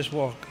nothing. Just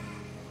walk.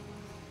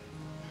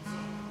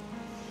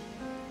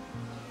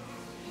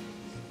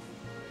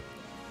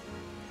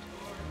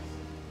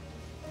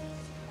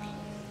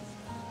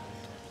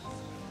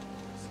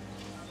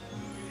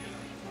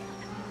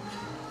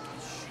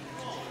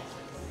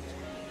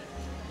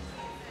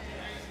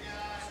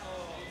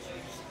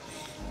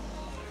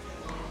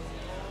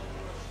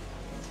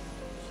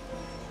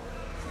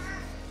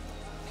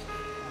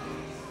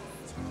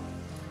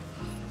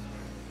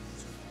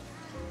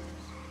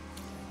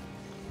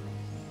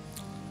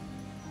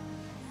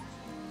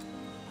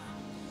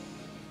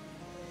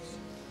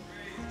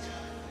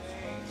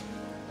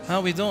 How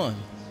are we doing?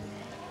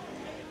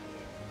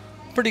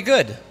 Pretty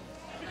good.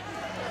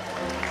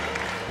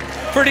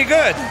 Pretty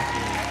good.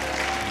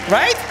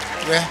 Right?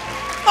 Yeah.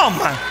 Oh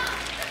my.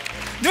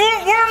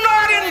 We're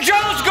not in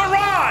Joe's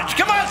garage.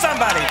 Come on,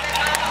 somebody.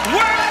 We're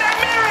at a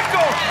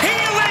miracle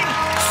healing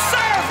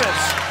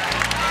service.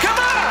 Come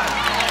on.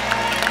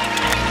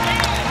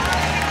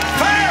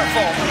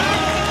 Powerful.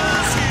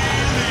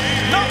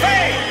 No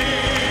pain.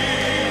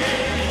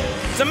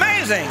 It's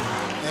amazing.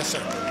 Yes,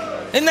 sir.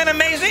 Isn't that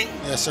amazing?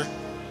 Yes, sir.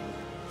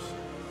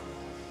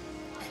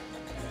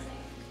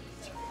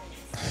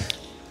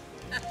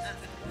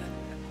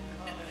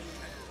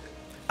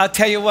 I'll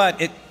tell you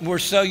what, we're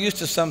so used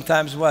to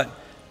sometimes what?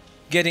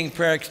 Getting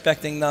prayer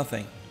expecting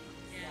nothing.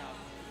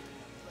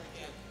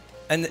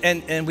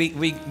 And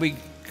we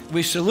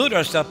salute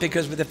ourselves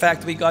because of the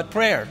fact that we got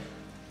prayer.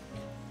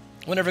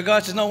 Whenever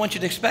God says, no, I want you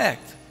to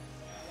expect.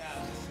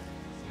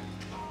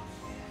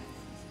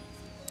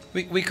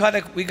 We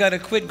gotta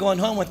quit going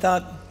home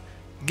without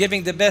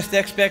giving the best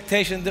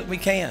expectation that we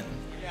can.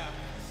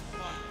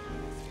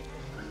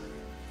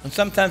 And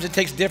sometimes it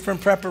takes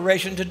different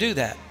preparation to do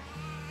that.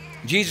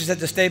 Jesus had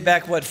to stay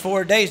back,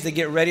 4 days to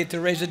get ready to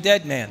raise a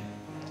dead man.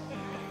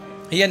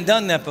 He hadn't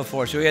done that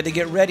before, so he had to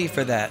get ready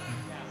for that.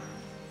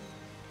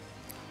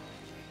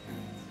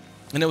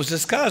 And it was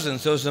his cousin,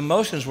 so his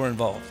emotions were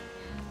involved.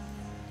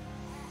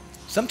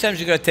 Sometimes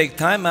you got to take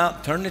time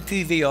out, turn the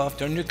TV off,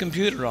 turn your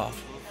computer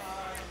off,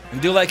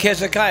 and do like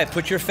Hezekiah,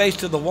 put your face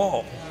to the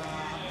wall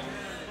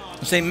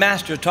and say,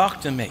 Master,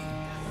 talk to me.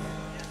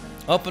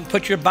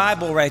 Put your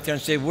Bible right there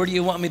and say, where do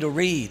you want me to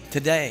read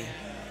today?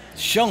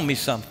 Show me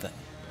something.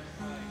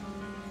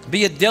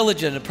 Be a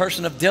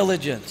person of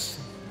diligence.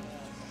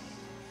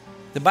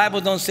 The Bible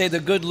don't say the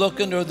good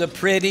looking or the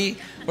pretty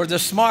or the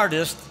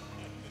smartest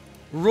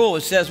rule.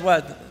 It says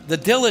what? The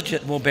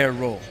diligent will bear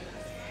rule.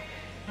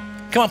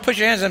 Come on, put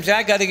your hands up and say,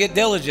 I got to get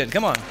diligent.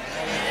 Come on.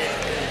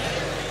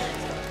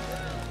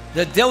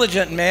 The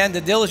diligent man,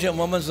 the diligent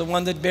woman is the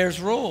one that bears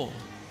rule.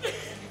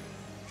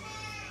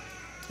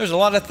 There's a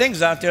lot of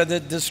things out there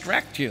that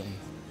distract you.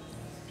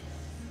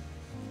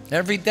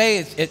 Every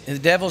day, the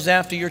devil's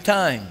after your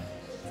time.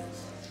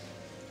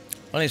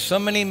 Only so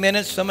many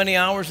minutes, so many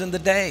hours in the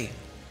day.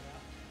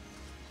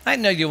 I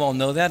know you all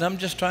know that. I'm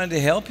just trying to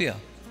help you.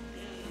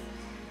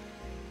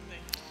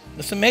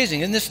 It's amazing.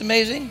 Isn't this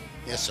amazing?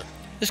 Yes, sir.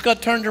 This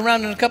got turned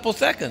around in a couple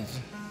seconds.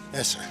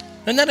 Yes, sir.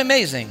 Isn't that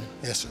amazing?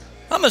 Yes, sir.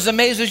 I'm as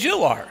amazed as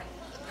you are.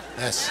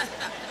 Yes.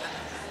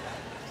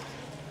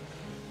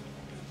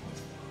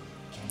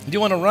 Do you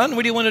want to run?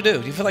 What do you want to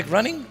do? Do you feel like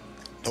running?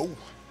 No.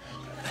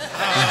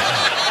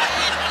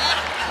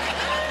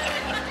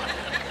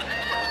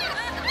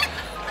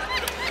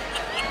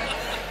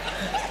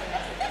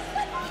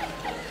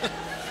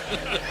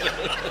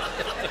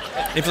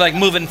 If you like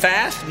moving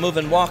fast,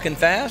 walking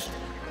fast,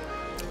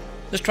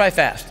 just try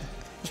fast.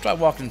 Let's try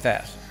walking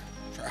fast.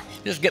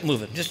 Just get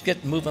moving. Just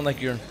get moving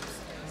like you're...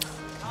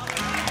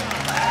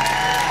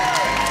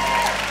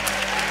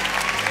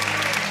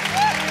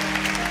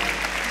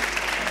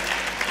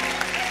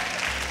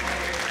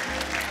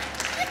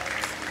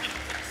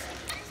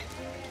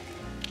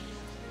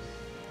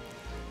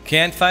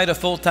 Can't fight a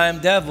full-time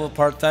devil,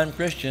 part-time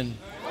Christian.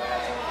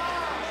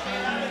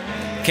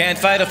 Can't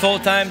fight a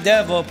full-time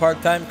devil,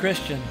 part-time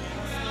Christian.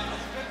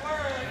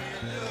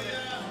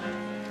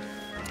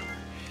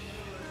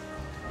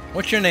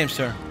 What's your name,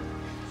 sir?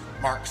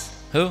 Marks.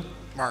 Who?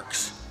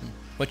 Marks.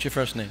 What's your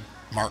first name?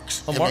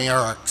 Marks. Oh, Mark.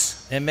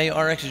 M-A-R-X.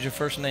 M-A-R-X is your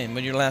first name.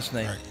 What's your last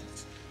name? Right.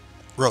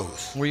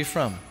 Rose. Where are you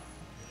from?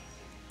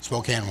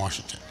 Spokane,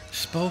 Washington.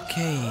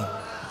 Spokane.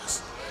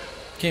 Yes.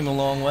 Came a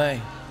long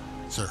way.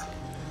 Sir.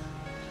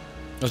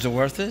 Was it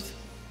worth it?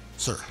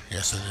 Sir,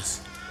 yes it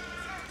is.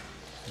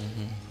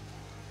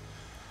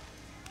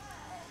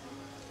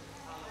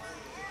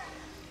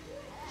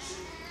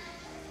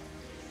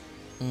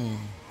 Mm-hmm.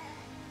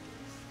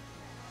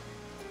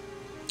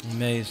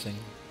 Amazing.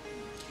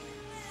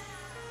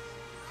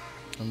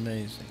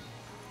 Amazing.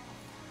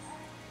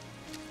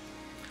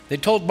 They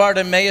told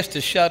Bartimaeus to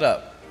shut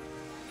up.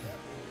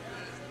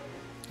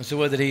 And so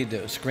what did he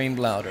do? Screamed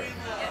louder.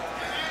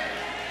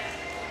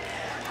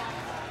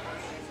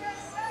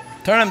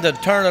 Turn him to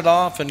turn it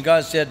off, and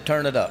God said,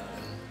 turn it up.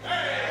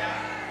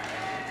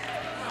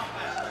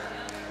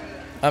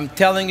 I'm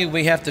telling you,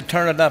 we have to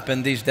turn it up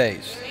in these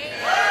days.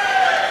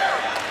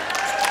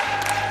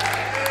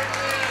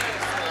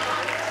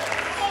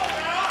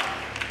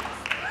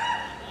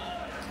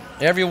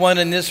 Everyone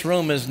in this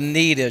room is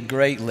needed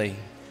greatly.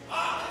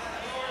 I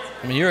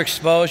mean, your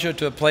exposure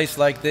to a place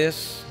like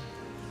this,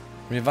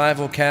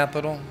 Revival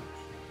Capital,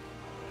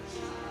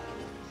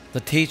 the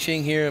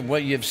teaching here,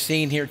 what you've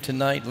seen here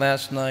tonight,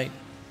 last night,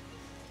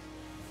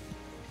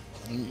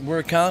 we're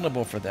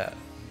accountable for that.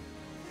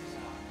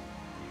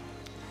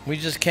 We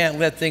just can't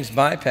let things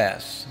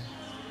bypass.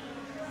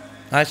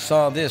 I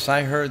saw this,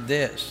 I heard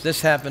this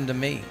happened to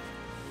me.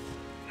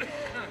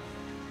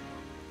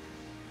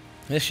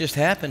 This just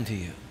happened to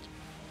you.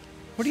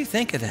 What do you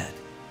think of that?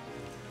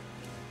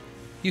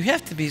 You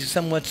have to be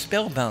somewhat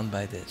spellbound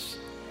by this.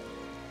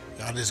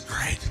 God is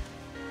great.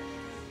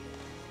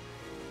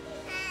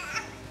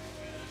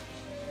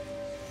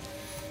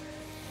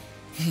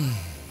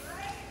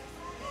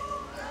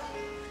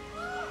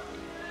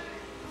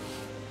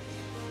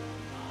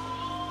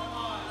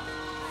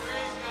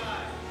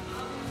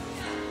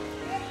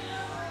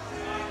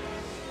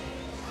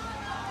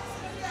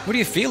 What are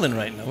you feeling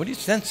right now? What are you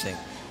sensing?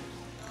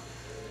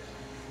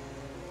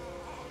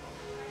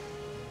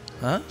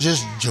 Huh?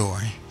 Just joy.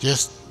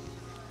 Just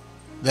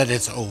that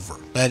it's over.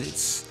 That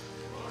it's...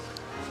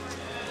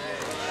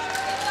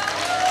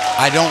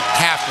 I don't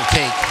have to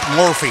take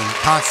morphine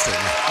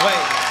constantly.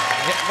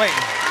 Wait.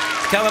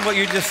 Tell him what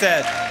you just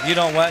said. You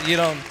don't what? You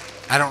don't...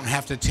 I don't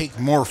have to take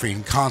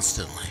morphine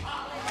constantly.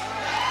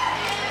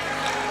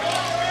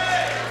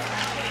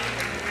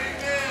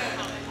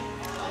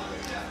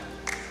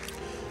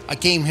 I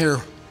came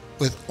here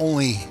with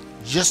only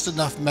just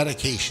enough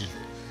medication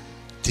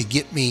to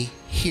get me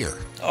here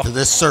to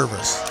this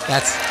service.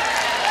 That's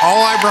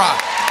all I brought.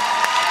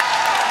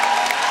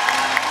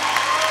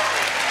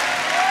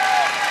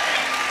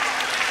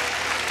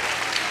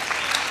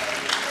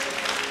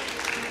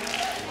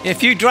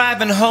 If you're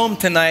driving home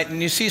tonight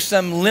and you see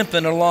some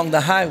limping along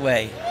the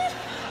highway,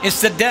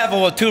 it's the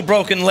devil with two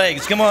broken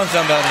legs. Come on,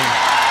 somebody.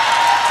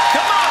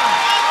 Come on.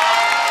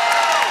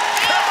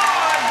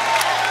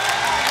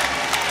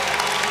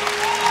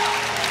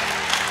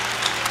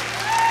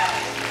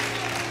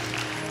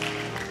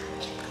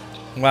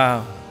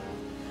 Wow.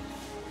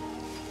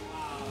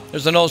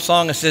 There's an old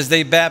song that says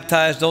they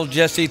baptized old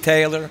Jesse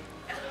Taylor.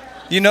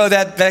 You know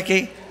that,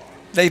 Becky?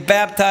 They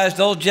baptized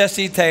old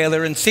Jesse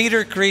Taylor in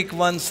Cedar Creek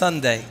one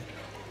Sunday,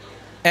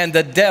 and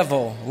the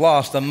devil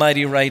lost a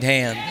mighty right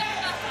hand.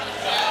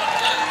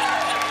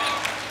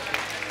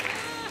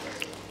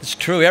 It's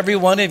true. Every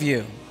one of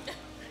you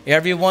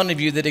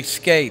that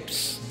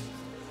escapes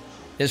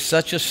is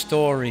such a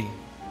story.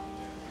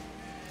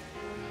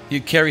 You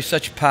carry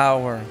such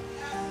power.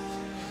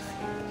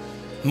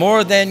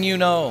 More than you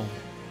know.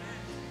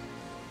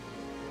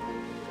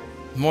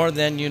 More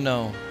than you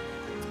know.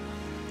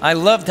 I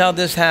loved how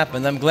this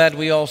happened. I'm glad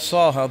we all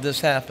saw how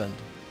this happened.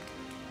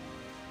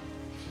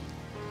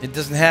 It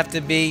doesn't have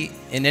to be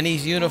in any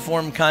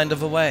uniform kind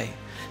of a way.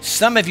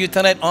 Some of you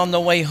tonight on the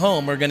way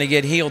home are going to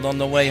get healed on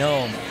the way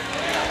home.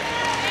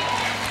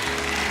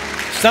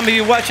 Some of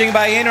you watching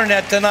by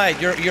internet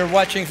tonight, you're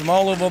watching from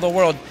all over the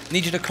world. I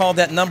need you to call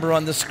that number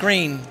on the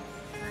screen.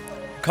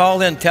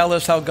 Call in, tell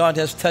us how God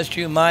has touched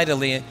you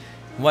mightily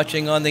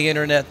watching on the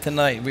internet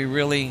tonight. We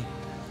really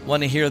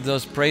want to hear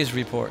those praise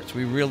reports.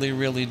 We really,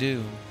 really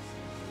do.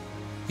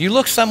 You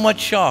look somewhat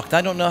shocked.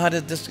 I don't know how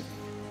to...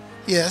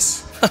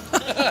 Yes.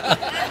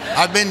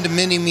 I've been to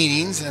many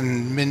meetings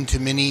and been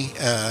to many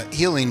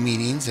healing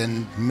meetings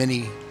and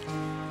many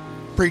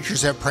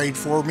preachers have prayed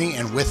for me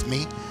and with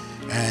me,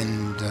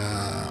 and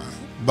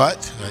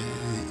but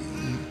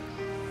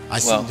I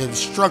seem to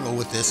struggle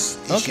with this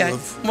issue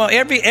of well,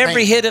 every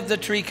pain. hit of the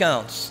tree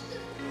counts.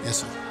 Yes,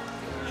 sir.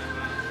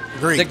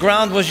 Agreed. The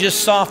ground was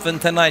just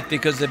softened tonight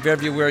because of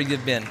everywhere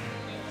you've been.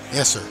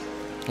 Yes, sir.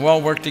 We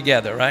all work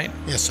together, right?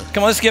 Yes, sir.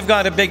 Come on, let's give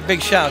God a big,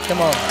 big shout. Come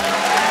on.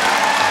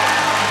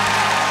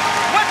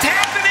 What's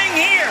happening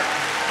here?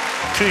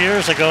 2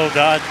 years ago,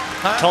 God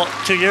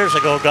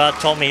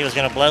told me He was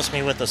going to bless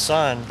me with a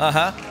son.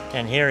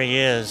 And here He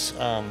is.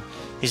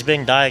 He's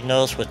been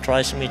diagnosed with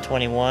trisomy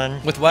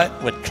 21. With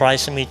what? With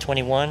trisomy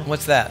 21.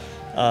 What's that?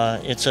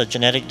 It's a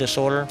genetic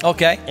disorder.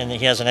 Okay. And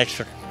he has an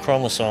extra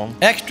chromosome.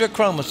 Extra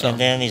chromosome. And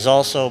then he's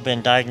also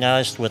been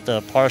diagnosed with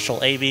a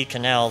partial AV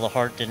canal. The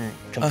heart didn't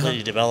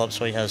completely develop,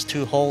 so he has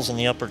 2 holes in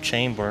the upper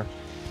chamber,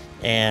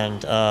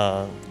 and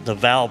the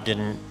valve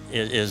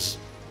is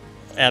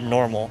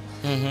abnormal.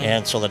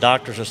 And so the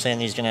doctors are saying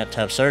he's going to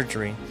have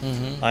surgery.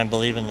 I'm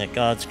believing that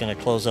God's going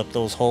to close up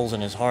those holes in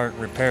his heart,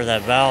 repair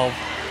that valve,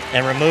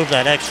 and remove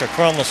that extra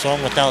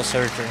chromosome without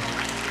surgery.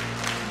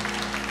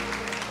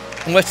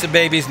 What's the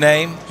baby's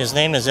name? His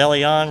name is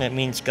Elion. It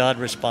means God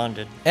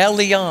responded.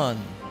 Elion.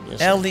 Yes,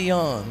 sir.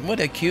 Elion. What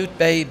a cute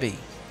baby.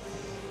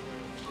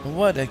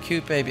 What a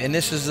cute baby. And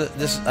this is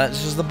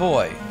the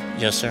boy.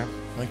 Yes, sir.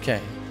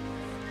 Okay.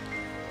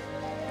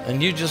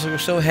 And you just look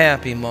so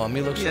happy, Mom.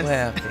 You look so Yes.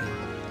 happy.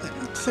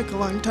 It took a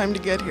long time to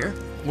get here.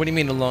 What do you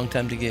mean a long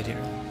time to get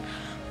here?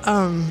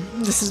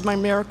 This is my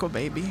miracle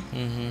baby.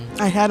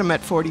 I had him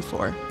at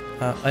 44.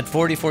 At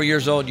 44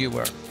 years old you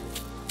were?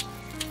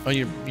 Oh,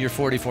 you're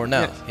 44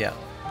 now? Yes. Yeah.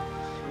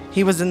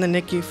 He was in the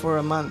NICU for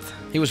a month.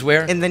 He was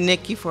where? In the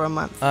NICU for a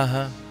month.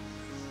 Uh-huh.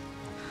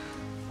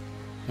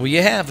 Well,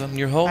 you have him.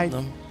 You're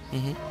holding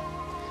him.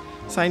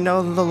 So I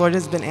know the Lord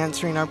has been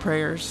answering our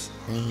prayers.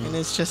 And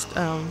it's just,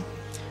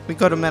 we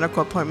go to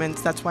medical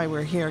appointments. That's why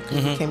we're here,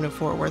 because we came to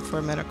Fort Worth for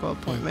a medical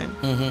appointment.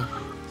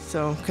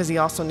 So, because he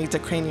also needs a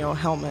cranial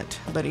helmet,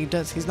 but he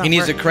does. He's not. He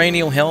needs a wearing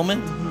cranial helmet?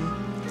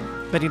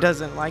 But he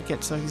doesn't like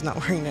it, so he's not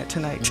wearing it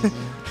tonight.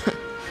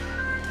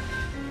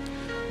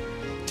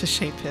 To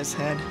shape his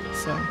head,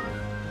 so.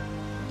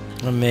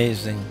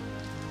 Amazing.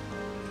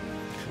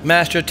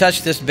 Master,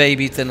 touch this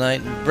baby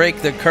tonight.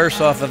 Break the curse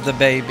off of the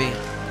baby.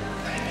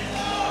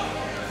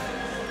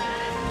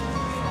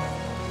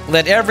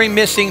 Let every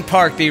missing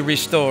part be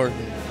restored.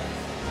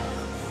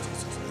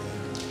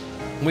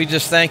 We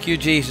just thank you,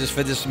 Jesus,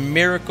 for this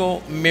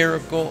miracle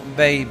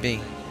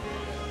baby.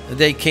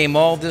 They came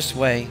all this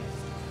way.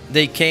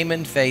 They came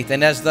in faith.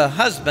 And as the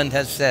husband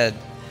has said,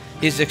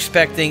 he's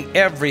expecting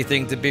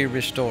everything to be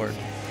restored.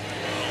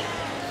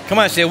 Come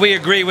on, say, we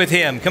agree with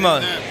him. Come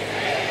on.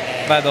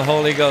 By the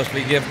Holy Ghost,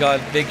 we give God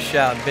a big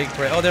shout, big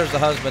praise. Oh, there's the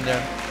husband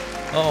there.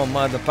 Oh,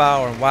 my, the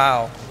power.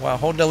 Wow. Wow.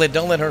 Hold the lid.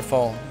 Don't let her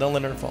fall. Don't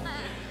let her fall.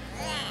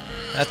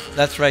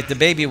 That's right. The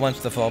baby wants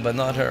to fall, but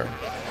not her.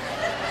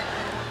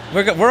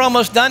 We're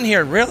almost done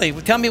here, really.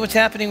 Tell me what's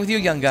happening with you,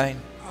 young guy.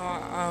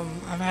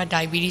 I've had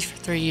diabetes for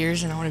 3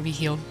 years, and I want to be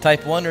healed.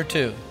 Type 1 or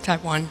 2?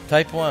 Type 1.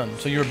 Type 1.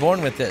 So you were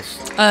born with this?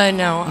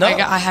 No.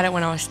 I had it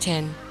when I was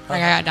 10. I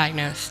got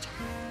diagnosed.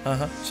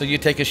 So you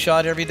take a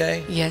shot every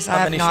day? Yes,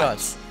 How many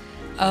shots?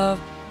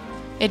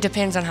 It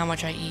depends on how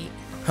much I eat.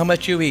 How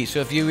much you eat?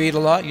 So if you eat a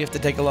lot, you have to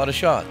take a lot of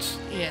shots?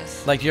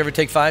 Yes. Like, you ever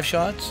take 5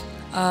 shots?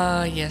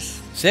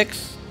 Yes.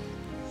 6?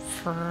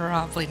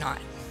 Probably not.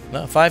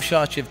 No, 5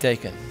 shots you've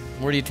taken.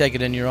 Where do you take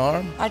it, in your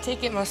arm? I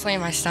take it mostly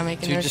in my stomach.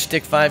 So you just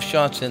stick 5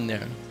 shots in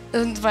there?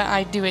 But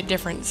I do it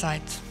different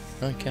sides.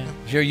 Okay.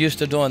 You're used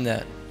to doing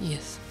that?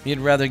 Yes. You'd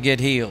rather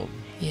get healed?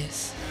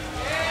 Yes.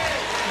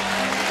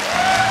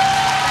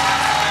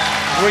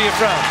 Where are you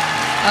from?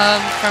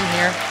 From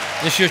here.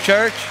 This your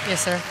church?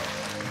 Yes, sir.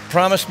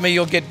 Promise me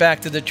you'll get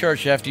back to the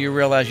church after you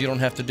realize you don't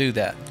have to do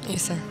that.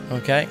 Yes, sir.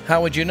 Okay.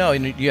 How would you know?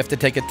 You have to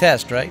take a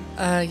test, right?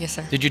 Yes,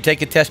 sir. Did you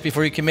take a test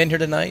before you came in here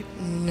tonight?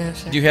 No,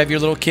 sir. Do you have your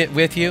little kit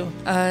with you?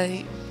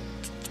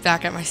 It's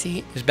back at my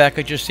seat. It's back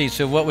at your seat.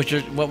 So what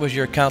was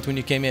your count when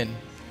you came in?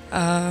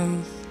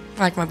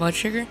 Like my blood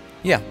sugar?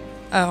 Yeah.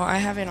 Oh, I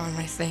have it on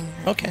my thing.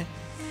 Okay.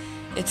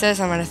 It says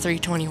I'm at a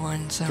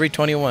 321. So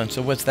 321.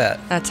 So what's that?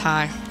 That's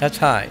high. That's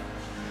high.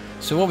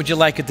 So what would you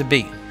like it to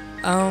be?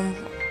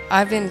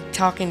 I've been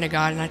talking to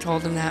God, and I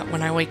told him that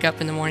when I wake up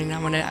in the morning,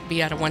 I'm going to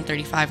be at a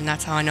 135, and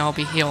that's how I know I'll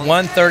be healed.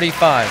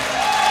 135.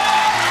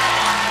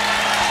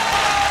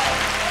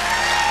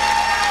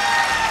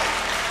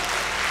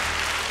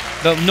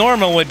 The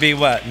normal would be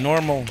what?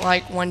 Normal?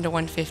 Like 1 to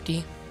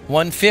 150.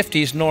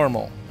 150 is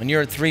normal, and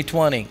you're at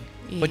 320.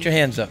 Yeah. Put your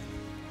hands up.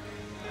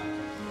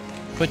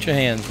 Put your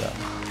hands up.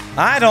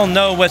 I don't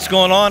know what's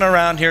going on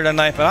around here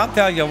tonight, but I'll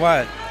tell you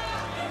what.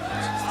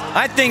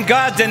 I think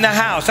God's in the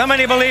house. How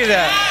many believe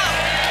that?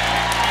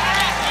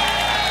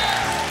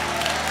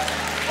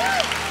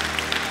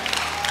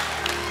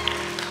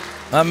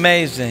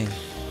 Amazing.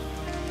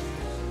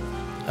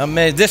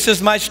 Amazing. This is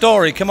my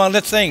story. Come on,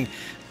 let's sing.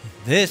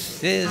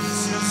 This is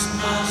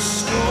my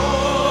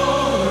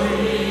story.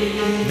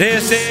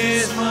 This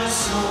is my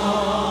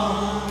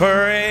song.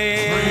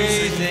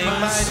 Praising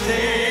my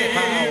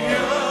Savior.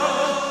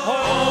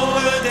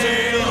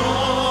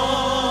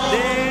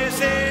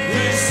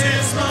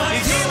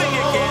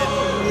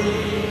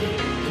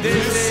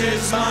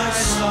 is my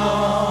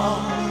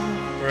song,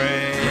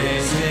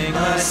 praising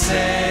my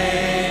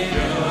Savior.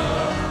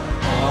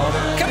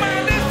 Come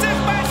on, this is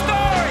my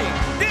story.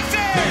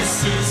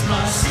 This is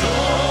my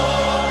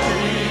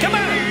story. Come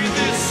on.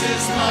 This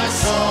is my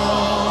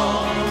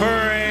song,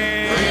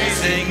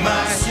 praising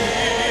my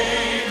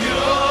Savior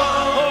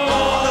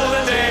all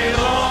the day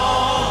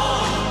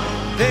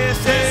long. This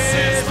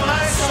is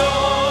my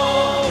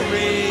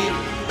story.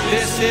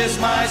 This is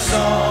my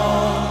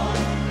song,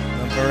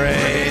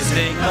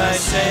 praising my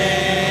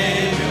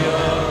Savior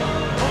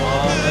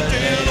all the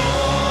day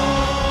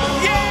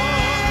long.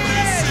 Yeah!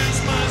 This is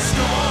my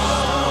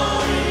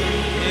story.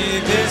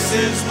 This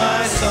is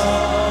my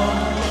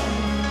song,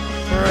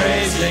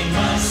 praising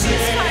my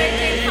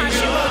Savior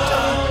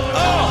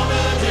all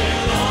the day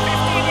long.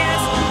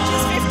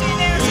 Just 15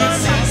 years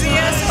old.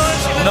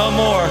 No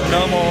more,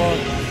 no more.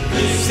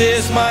 This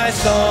is my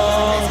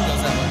song,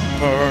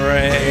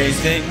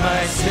 praising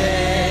my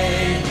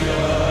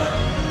Savior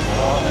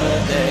all the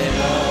day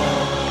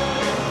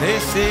long.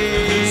 This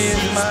is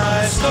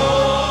my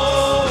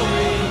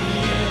story.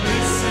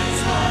 This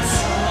is my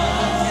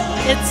song.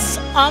 It's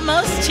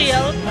almost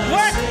healed.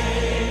 What?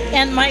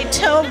 And my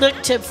toe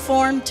looked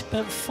deformed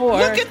before.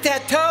 Look at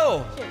that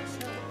toe.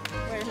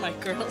 Where are my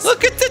girls?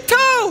 Look at the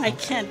toe. I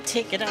can't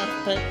take it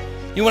off, but...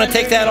 You want to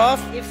take that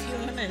off? If you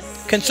want to...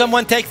 Can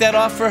someone take that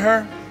off for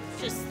her?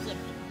 Just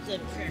the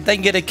They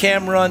can get a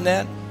camera on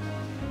that.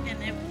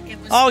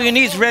 Oh, you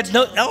need red.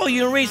 No, oh,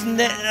 you're using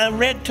that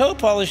red toe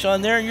polish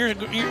on there. You're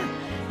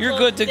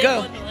good to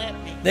go.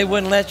 They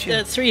wouldn't let you.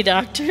 The 3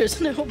 doctors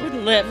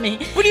wouldn't let me.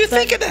 What do you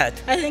think of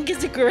that? I think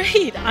it's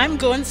great. I'm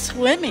going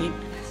swimming.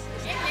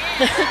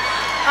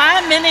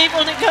 I've been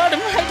able to go to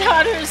my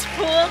daughter's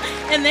pool,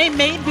 and they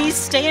made me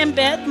stay in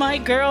bed, my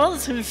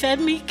girls, and fed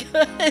me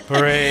good.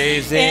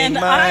 Praising and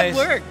my... I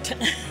worked.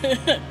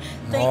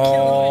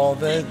 all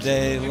the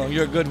day long.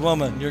 You're a good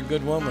woman. You're a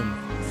good woman.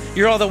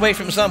 You're all the way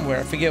from somewhere.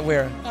 I forget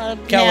where.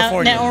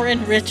 California. Now we're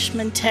in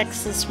Richmond,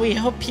 Texas. We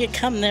hope you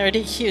come there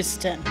to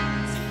Houston.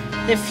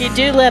 If you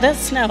do, let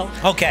us know.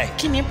 Okay.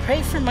 Can you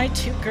pray for my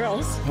 2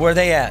 girls? Where are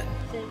they at?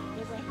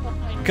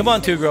 Come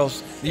on, 2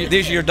 girls.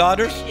 These are your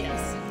daughters? Yes.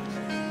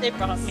 They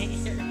brought me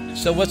here.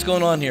 So what's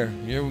going on here?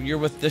 You're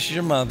with, this is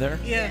your mother.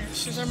 Yeah,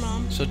 she's our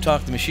mom. So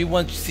talk to me. She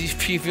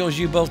feels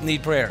you both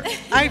need prayer.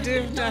 I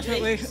do,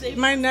 definitely.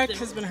 My neck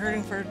has been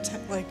hurting for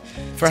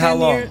For how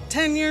long?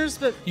 10 years,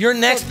 but your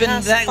neck's been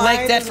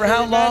like that for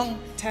how long?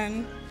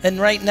 10. And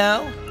right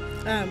now?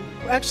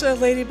 Actually, a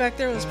lady back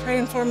there was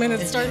praying for me, and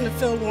it's starting to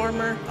feel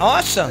warmer.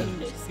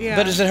 Awesome. Yeah.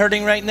 But is it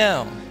hurting right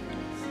now?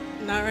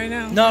 Not right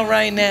now. Not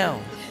right now.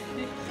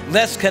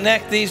 Let's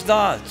connect these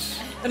dots.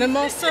 And I'm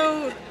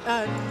also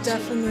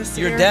deaf in this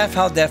You're ear. deaf?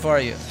 How deaf are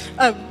you?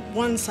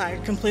 One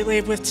side, completely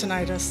with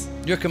tinnitus.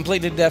 You're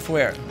completely deaf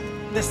where?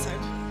 This side.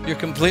 You're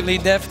completely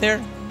deaf there?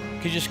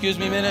 Could you excuse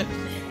me a minute?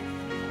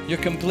 You're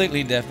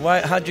completely deaf. Why?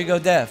 How'd you go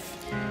deaf?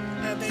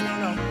 They don't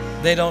know.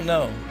 They don't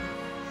know.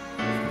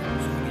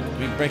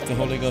 We break the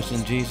Holy Ghost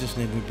in Jesus'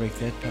 name. We break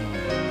that power.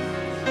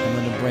 I'm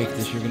going to break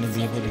this. You're going to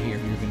be able to hear.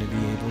 You're going to be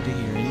able to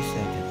hear any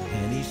second.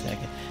 Any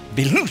second.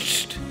 Be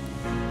loosed.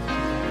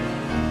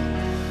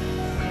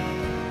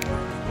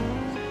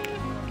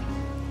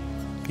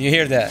 You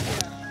hear that?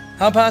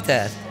 How about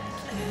that?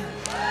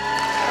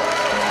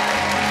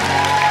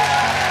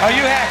 Are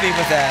you happy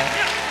with that?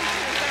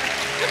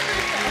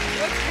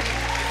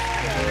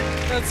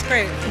 That's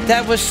great.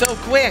 That was so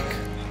quick.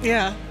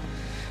 Yeah.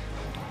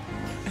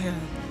 Yeah.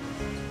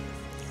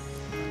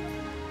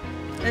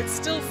 It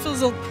still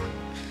feels a...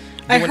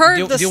 I heard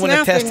the snapping. Do you want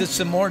to test it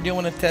some more? Do you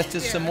want to test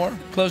it some more?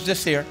 Close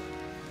this here.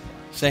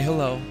 Say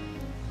hello.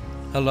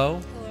 Hello?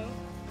 Hello.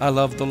 I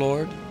love the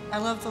Lord. I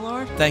love the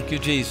Lord. Thank you,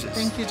 Jesus.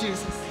 Thank you,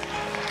 Jesus.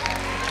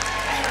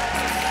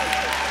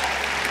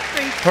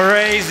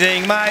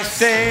 Praising my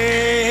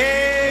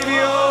Savior.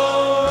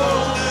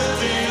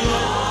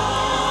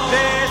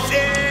 This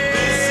is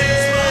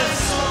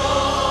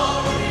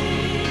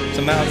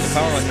some out the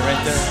power under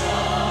right there.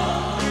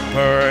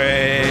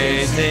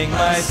 Praising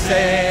my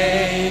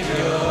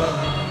Savior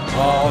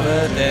all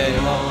the day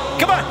long.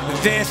 Come on.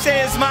 This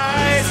is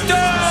my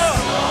story.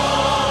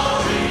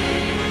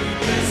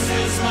 This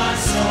is my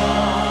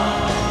song.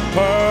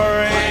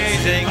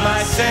 Praising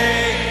my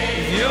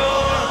Savior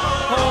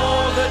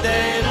all the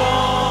day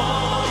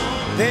long.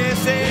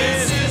 This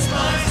is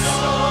my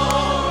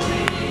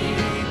story.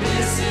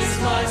 This is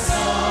my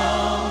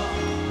song.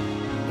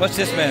 What's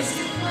this, man? This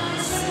is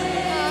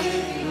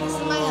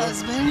my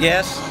husband.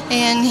 Yes.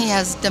 And he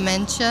has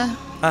dementia.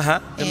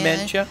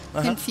 Dementia.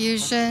 And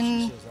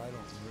confusion.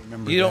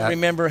 You don't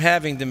remember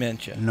having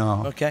dementia?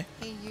 No. Okay.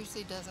 He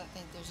usually doesn't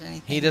think there's anything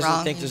wrong. He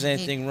doesn't think there's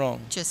anything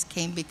wrong. Just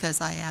came because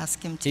I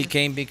asked him to. He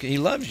came because he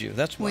loves you.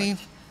 That's why.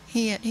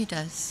 He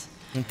does.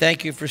 And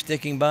thank you for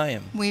sticking by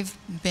him. We've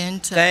been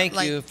to.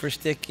 Thank you for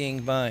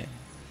sticking by him.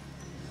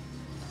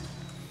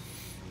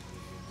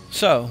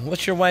 So,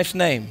 what's your wife's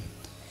name?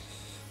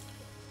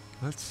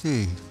 Let's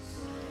see.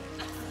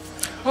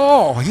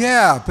 Oh,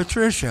 yeah,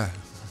 Patricia.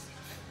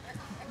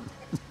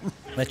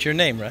 That's your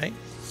name, right?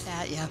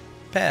 Yeah.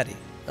 Patty.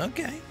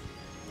 Okay.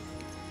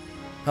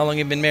 How long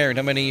have you been married?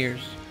 How many years?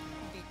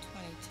 Maybe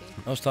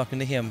 22. I was talking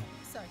to him.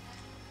 Sorry.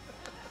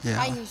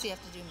 Yeah. I usually have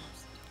to do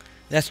most.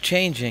 That's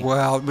changing.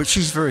 Well, but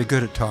she's very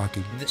good at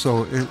talking,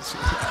 so it's.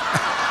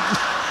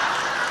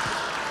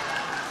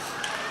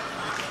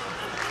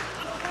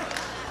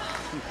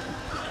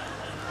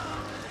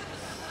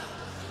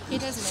 He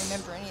doesn't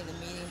remember any of the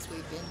meetings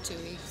we've been to.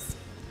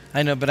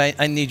 I know, but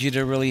I need you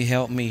to really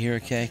help me here,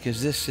 okay?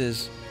 Because this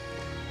is...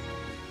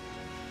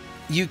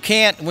 You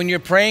can't, when you're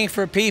praying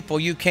for people,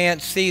 you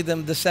can't see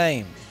them the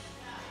same.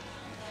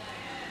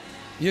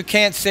 You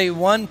can't say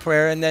one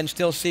prayer and then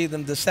still see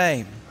them the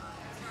same.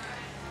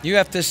 You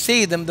have to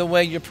see them the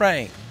way you're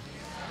praying.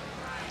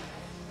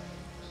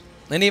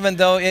 And even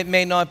though it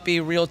may not be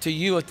real to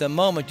you at the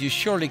moment, you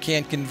surely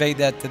can't convey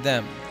that to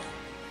them.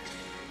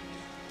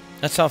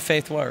 That's how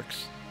faith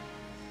works.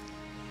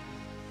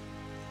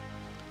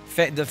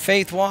 The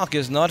faith walk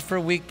is not for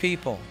weak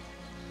people.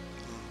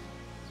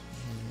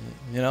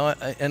 You know,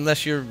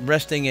 unless you're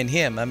resting in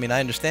Him. I mean,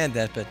 I understand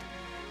that, but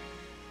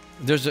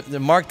the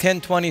Mark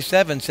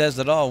 10:27 says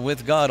that all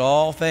with God,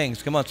 all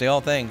things. Come on, say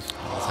all things.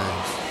 All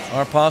things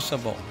are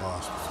possible.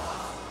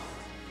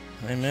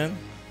 Amen.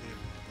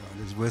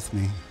 God is with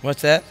me.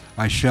 What's that?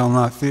 I shall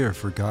not fear,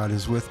 for God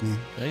is with me.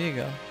 There you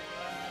go.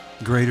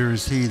 Greater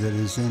is He that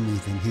is in me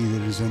than he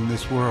that is in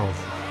this world.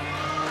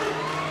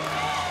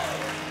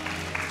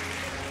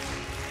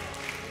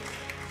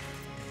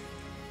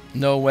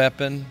 No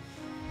weapon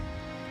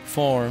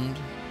formed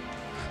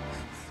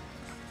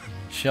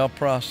shall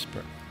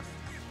prosper.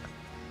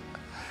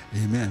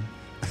 Amen.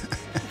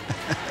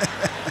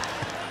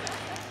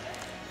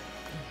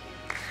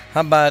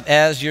 How about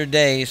as your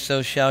days,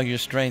 so shall your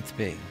strength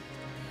be?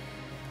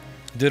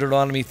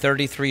 Deuteronomy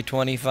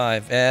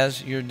 33:25.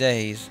 As your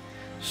days,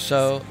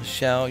 so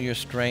shall your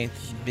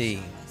strength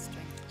be.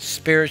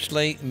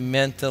 Spiritually,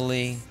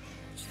 mentally,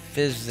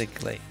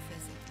 physically.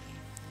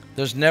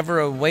 There's never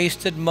a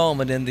wasted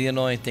moment in the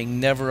anointing.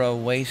 Never a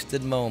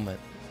wasted moment.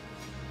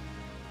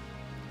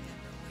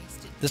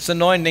 This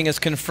anointing is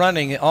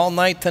confronting all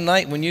night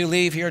tonight when you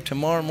leave here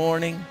tomorrow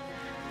morning.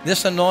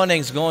 This anointing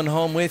is going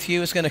home with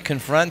you. It's going to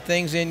confront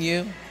things in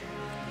you.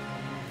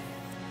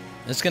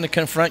 It's going to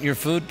confront your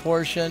food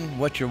portion,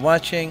 what you're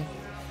watching.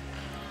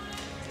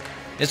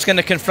 It's going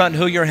to confront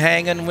who you're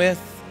hanging with,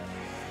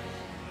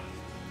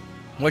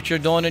 what you're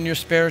doing in your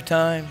spare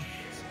time.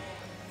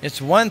 It's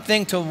one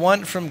thing to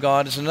want from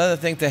God. It's another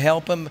thing to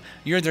help Him.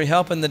 You're either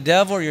helping the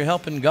devil or you're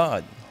helping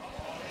God.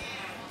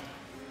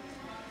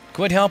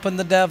 Quit helping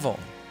the devil.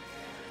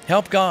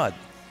 Help God.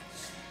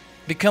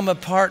 Become a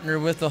partner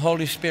with the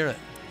Holy Spirit.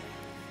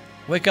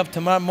 Wake up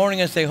tomorrow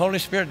morning and say, Holy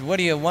Spirit, what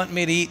do you want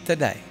me to eat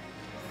today?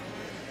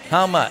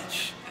 How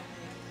much?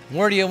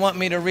 Where do you want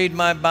me to read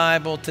my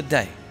Bible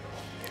today?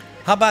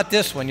 How about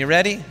this one? You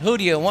ready? Who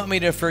do you want me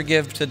to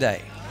forgive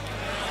today?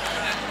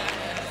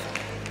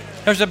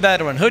 Here's a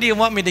better one. Who do you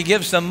want me to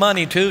give some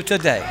money to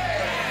today?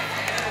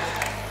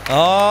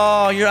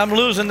 Oh, I'm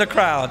losing the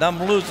crowd.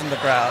 I'm losing the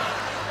crowd.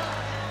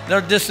 They're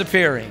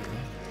disappearing.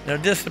 They're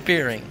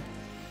disappearing.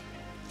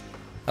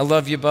 I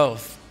love you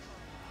both.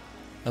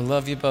 I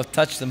love you both.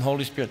 Touch them,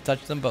 Holy Spirit.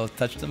 Touch them both.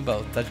 Touch them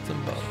both. Touch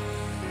them both.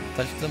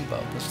 Touch them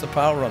both. That's the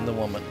power on the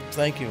woman.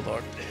 Thank you,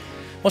 Lord.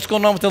 What's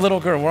going on with the little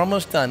girl? We're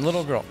almost done.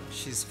 Little girl.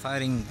 She's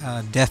fighting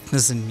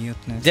deafness and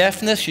muteness.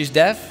 Deafness? She's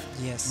deaf?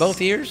 Yes.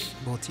 Both ears?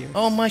 Both ears.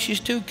 Oh my, she's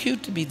too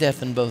cute to be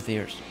deaf in both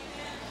ears.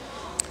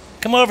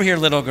 Come over here,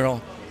 little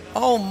girl.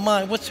 Oh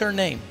my, what's her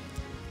name?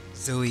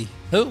 Zoe.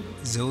 Who?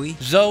 Zoe.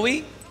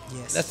 Zoe?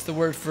 Yes. That's the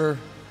word for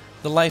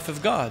the life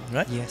of God,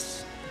 right?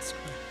 Yes, that's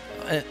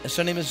correct.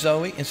 So her name is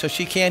Zoe, and so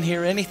she can't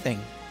hear anything.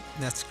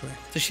 That's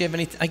correct. Does she have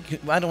any? I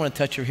don't want to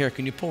touch her hair.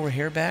 Can you pull her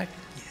hair back?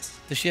 Yes.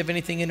 Does she have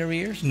anything in her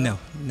ears? No,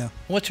 no.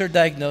 What's her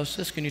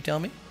diagnosis? Can you tell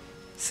me?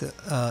 So,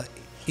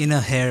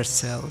 inner hair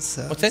cells.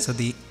 What's that? So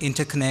the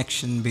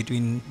interconnection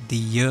between the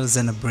ears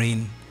and the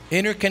brain.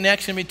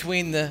 Interconnection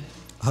between the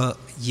her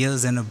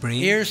ears and the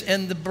brain. Ears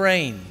and the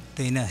brain.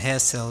 The inner hair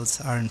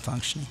cells aren't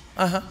functioning.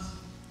 Uh-huh.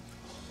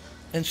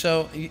 And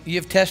so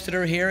you've tested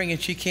her hearing,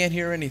 and she can't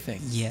hear anything.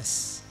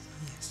 Yes.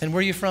 And where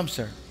are you from,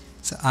 sir?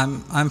 So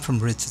I'm from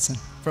Richardson.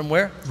 From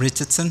where?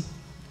 Richardson.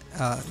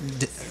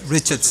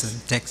 Richardson,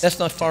 Texas. That's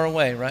not far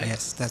away, right?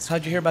 Yes, that's.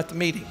 How'd you hear about the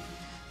meeting?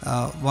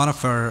 One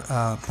of our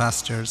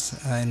pastors,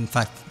 in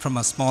fact, from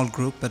a small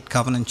group at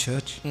Covenant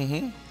Church,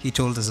 he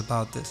told us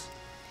about this.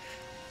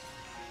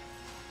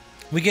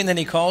 We getting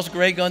any calls,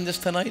 Greg, on this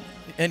tonight?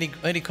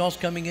 Any calls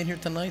coming in here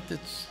tonight?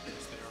 That's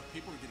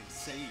people are getting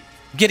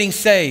saved. Getting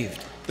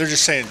saved. They're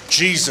just saying,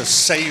 Jesus,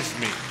 save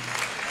me.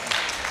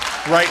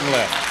 Right and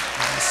left.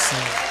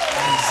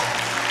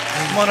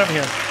 Come on over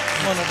here.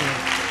 Come on over here.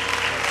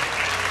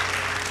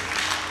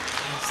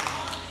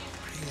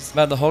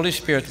 By the Holy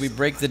Spirit, we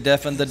break the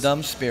deaf and the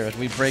dumb spirit.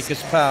 We break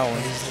its power.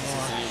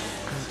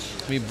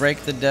 We break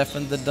the deaf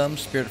and the dumb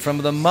spirit. From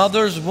the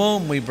mother's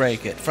womb, we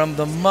break it. From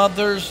the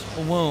mother's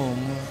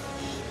womb,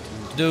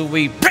 do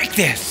we break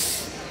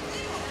this?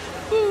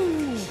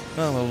 Woo.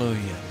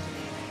 Hallelujah.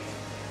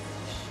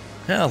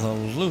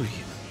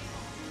 Hallelujah.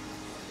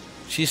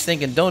 She's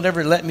thinking, don't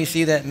ever let me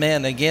see that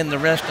man again the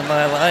rest of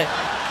my life.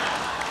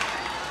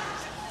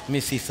 Let me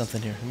see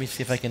something here. Let me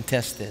see if I can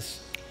test this.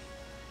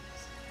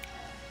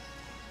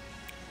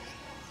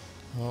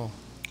 Oh.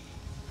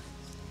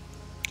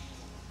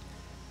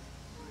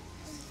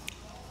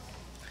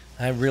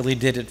 I really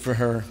did it for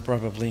her,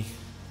 probably.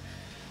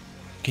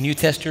 Can you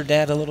test your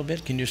dad a little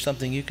bit? Can you do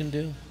something you can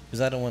do?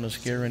 Because I don't want to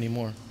scare her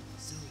anymore.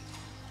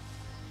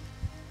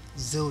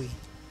 Zoe.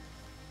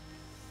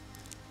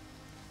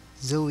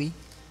 Zoe.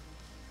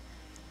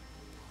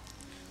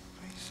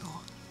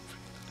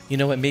 You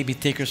know what? Maybe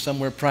take her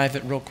somewhere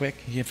private real quick.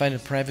 You find a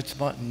private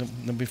spot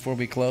before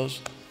we close.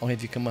 I'll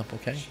have you come up,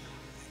 okay?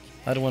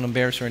 I don't want to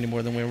embarrass her any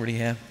more than we already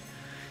have.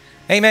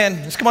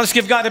 Amen. Come on, let's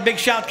give God a big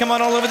shout. Come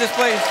on all over this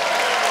place.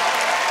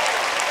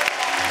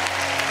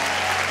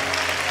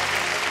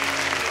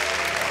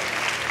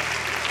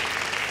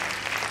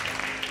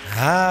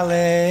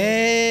 Hallelujah.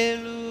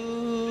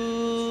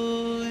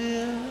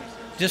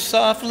 Just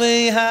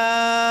softly,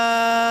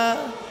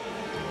 hallelujah.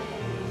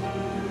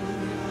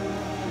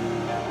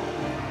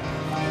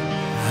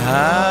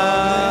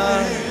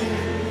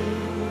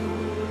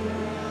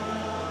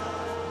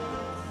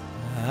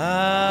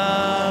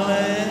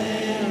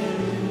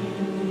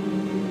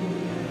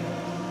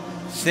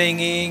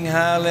 Singing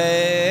hallelujah.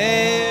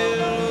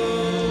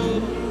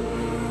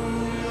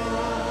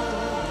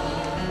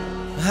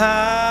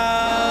 Hallelujah.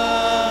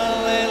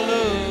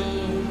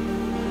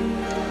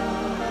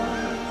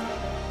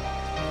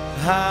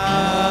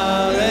 Hallelujah.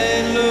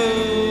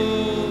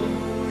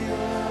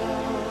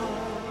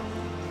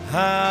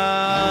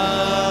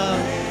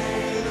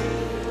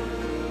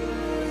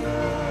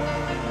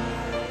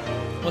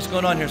 What's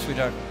going on here,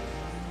 sweetheart?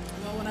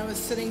 Well, when I was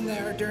sitting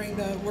there during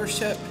the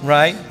worship,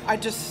 Right. I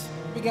just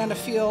began to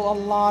feel a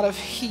lot of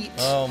heat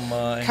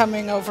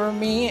coming over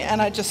me,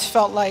 and I just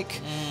felt like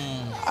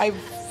I've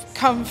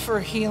come for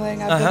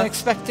healing. I've been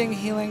expecting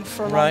healing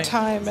for a long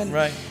time, and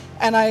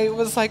and I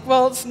was like,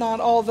 well, it's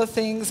not all the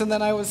things. And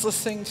then I was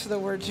listening to the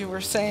words you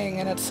were saying,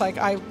 and it's like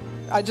I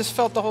just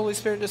felt the Holy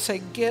Spirit just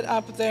say, get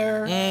up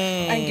there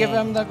and give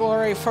him the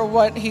glory for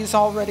what he's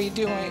already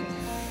doing.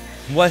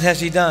 What has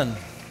he done?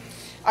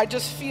 I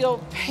just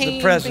feel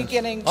pain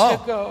beginning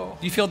to go.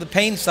 You feel the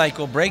pain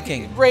cycle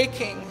breaking.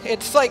 Breaking.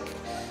 It's like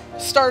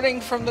starting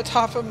from the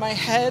top of my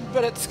head,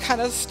 but it's kind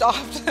of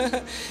stopped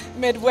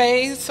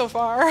midway so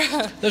far.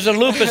 There's a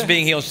lupus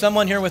being healed.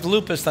 Someone here with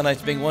lupus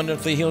tonight's being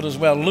wonderfully healed as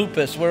well.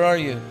 Lupus, where are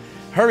you?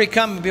 Hurry,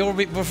 come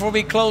before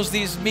we close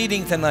these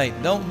meeting tonight.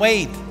 Don't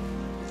wait.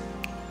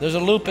 There's a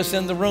lupus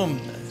in the room.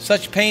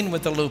 Such pain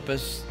with the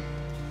lupus.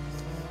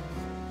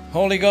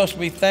 Holy Ghost,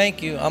 we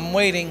thank you. I'm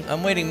waiting.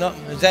 I'm waiting. No,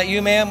 is that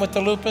you, ma'am, with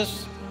the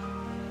lupus?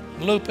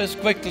 Lupus,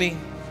 quickly.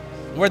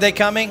 Were they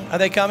coming? Are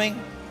they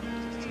coming?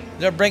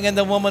 They're bringing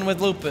the woman with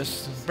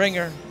lupus. Bring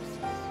her.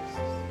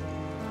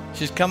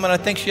 She's coming. I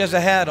think she has a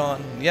hat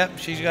on. Yep,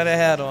 she's got a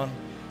hat on.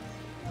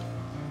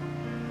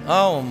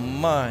 Oh,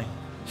 my.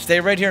 Stay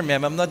right here,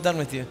 ma'am. I'm not done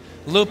with you.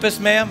 Lupus,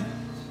 ma'am?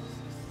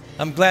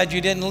 I'm glad you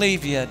didn't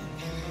leave yet.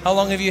 How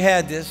long have you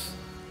had this?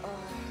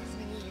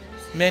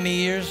 Many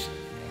years.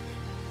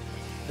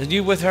 Are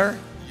you with her?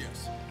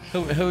 Yes.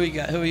 Who you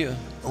got? Who are you?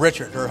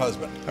 Richard, her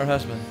husband. Her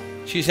husband.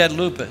 She's had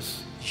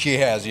lupus. She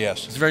has,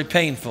 yes. It's very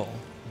painful.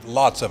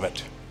 Lots of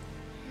it.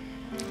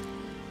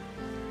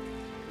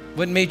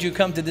 What made you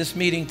come to this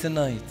meeting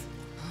tonight?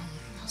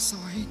 So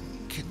I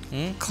could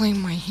claim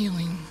my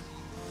healing.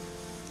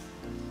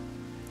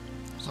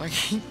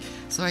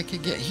 So I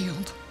could get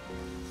healed.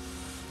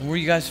 And where are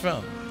you guys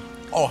from?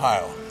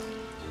 Ohio.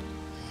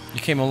 You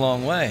came a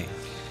long way.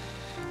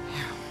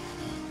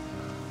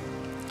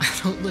 I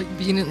don't like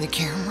being in the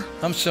camera.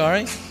 I'm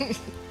sorry.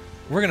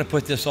 We're going to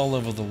put this all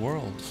over the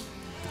world.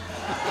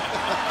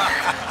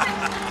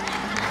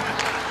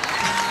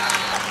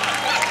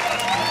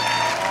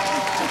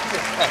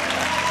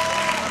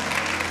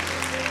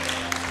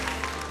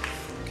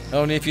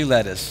 Only if you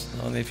let us.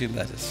 Only if you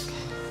let us.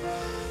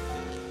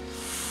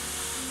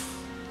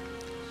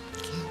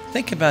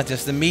 Think about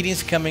this. The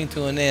meeting's coming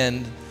to an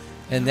end,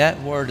 and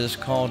that word is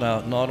called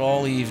out not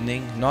all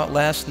evening, not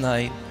last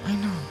night, I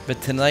know,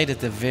 but tonight at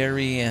the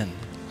very end.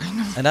 I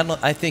know. And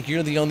I think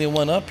you're the only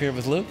one up here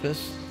with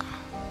lupus.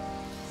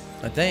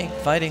 I think,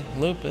 fighting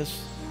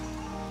lupus.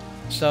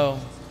 So,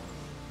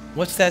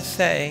 what's that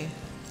say?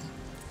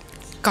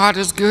 God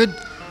is good.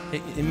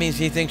 It means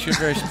he thinks you're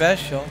very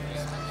special.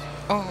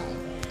 Oh.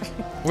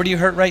 Where do you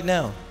hurt right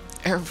now?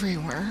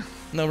 Everywhere.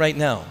 No, right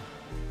now.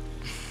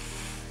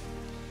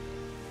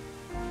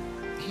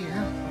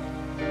 Here.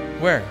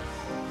 Where?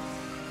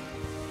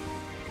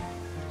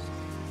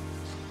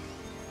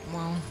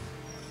 Well.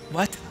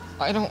 What?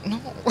 I don't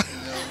know.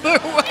 There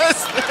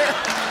was there.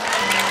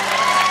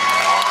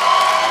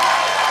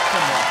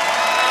 Come on.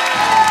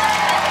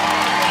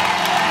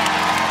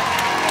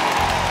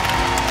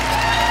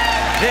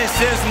 This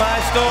is my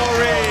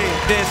story.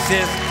 This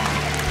is.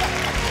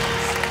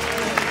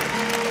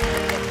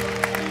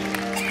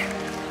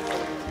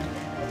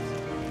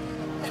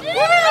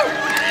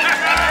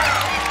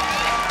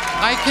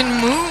 I can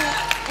move.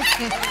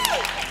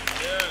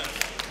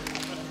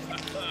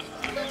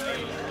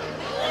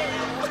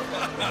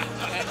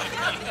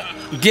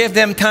 Give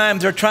them time.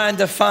 They're trying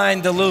to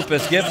find the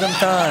lupus. Give them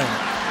time.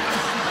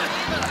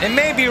 It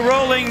may be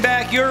rolling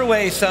back your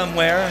way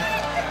somewhere.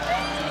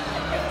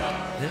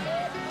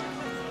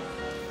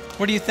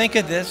 What do you think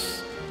of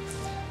this?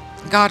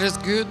 God is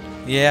good.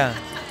 Yeah.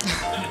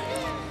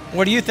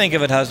 What do you think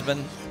of it,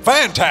 husband?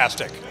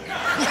 Fantastic.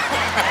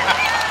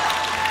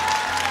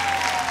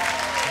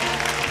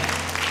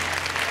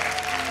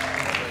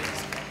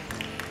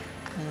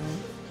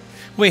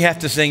 We have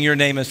to sing Your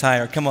Name is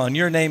Higher. Come on,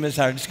 Your Name is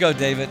Higher. Let's go,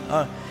 David.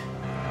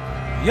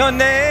 Your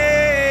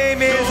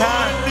name is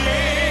higher.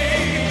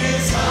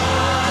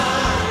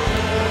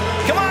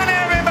 Come on,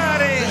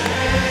 everybody.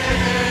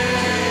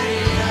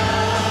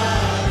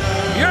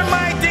 Your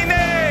mighty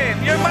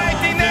name. Your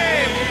mighty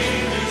name.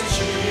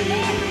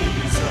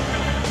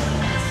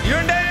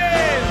 Your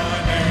name.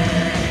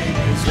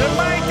 Your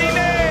mighty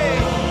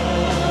name.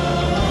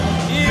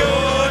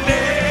 Your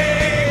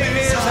name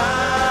is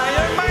high.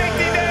 Your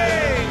mighty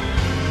name.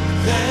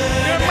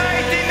 Your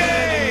mighty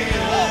name.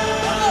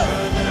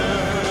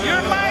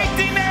 Your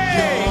mighty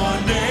name. Your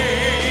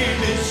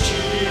name is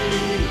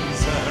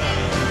Jesus.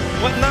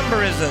 What number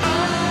is it? It's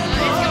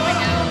going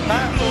down.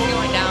 Huh? It's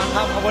going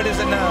down. What is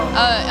it now?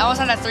 I was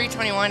at a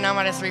 321, now I'm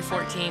at a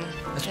 314.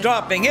 It's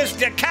dropping.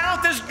 The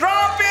count is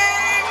dropping.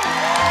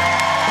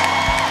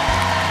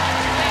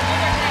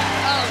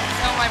 Oh,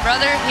 so my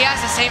brother, he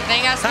has the same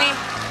thing as me.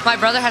 My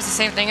brother has the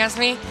same thing as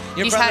me.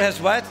 Your brother has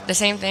what? The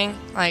same thing.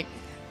 Like,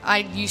 I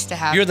used to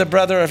have. You're the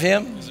brother of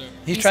him? Yes, sir.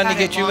 He's trying to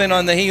get you in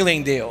on the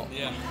healing deal.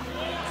 Yeah.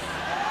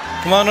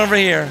 Come on over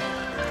here.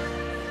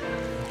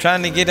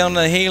 Trying to get on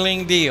the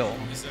healing deal.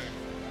 Yes, sir.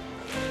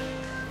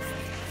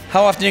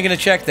 How often are you going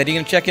to check that? Are you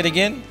going to check it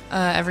again?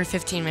 Every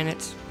 15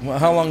 minutes. Well,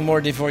 how long more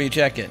before you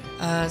check it?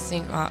 I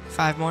think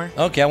 5 more.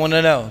 Okay, I want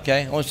to know,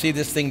 okay? I want to see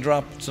this thing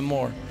drop some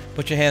more.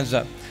 Put your hands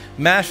up.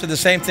 Master, the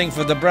same thing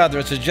for the brother.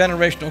 It's a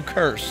generational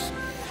curse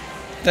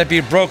that be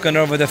broken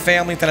over the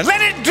family tonight.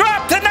 Let it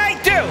drop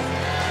tonight, too.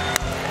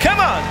 Come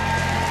on.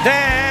 The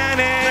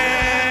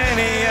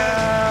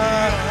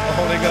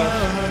Holy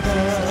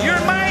Ghost. Your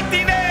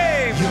mighty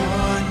name.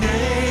 Your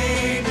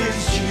name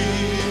is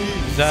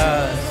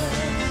Jesus.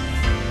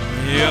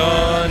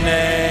 Your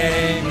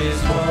name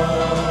is more.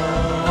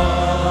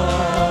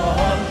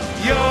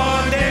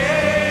 Your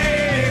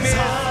name is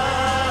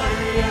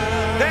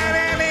higher than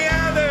any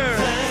other.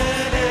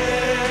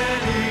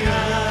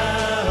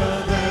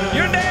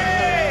 Your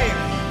name.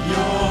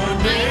 Your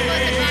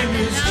name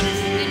is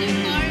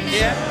Jesus.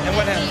 Yeah, and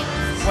what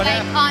happened? What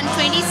happened? On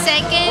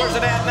 22nd. Where's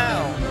it at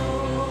now?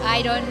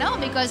 I don't know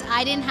because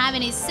I didn't have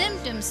any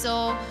symptoms.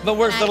 So. But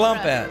where's the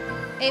lump at?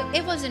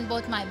 It was in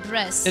both my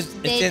breasts.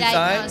 inside? They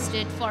diagnosed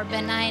it for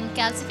benign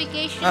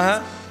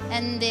calcifications,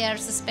 and they are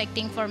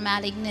suspecting for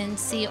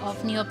malignancy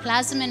of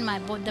neoplasm in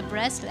both the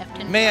breast, left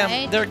and right.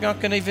 Ma'am, they're not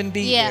going to even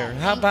be here.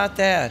 How about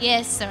that?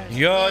 Yes, sir.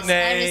 Your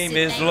name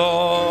is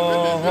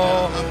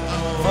Lord. Look,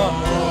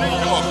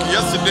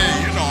 yesterday,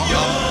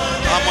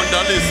 I'm on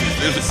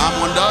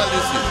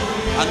dialysis.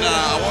 And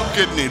I want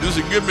kidney. This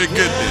is give me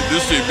kidney.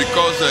 This is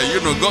because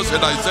God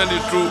said I send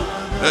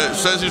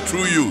it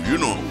through you.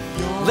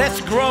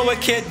 Let's grow a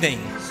kidney.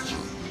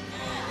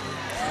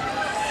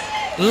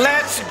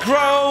 Let's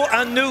grow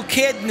a new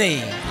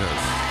kidney.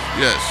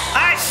 Yes.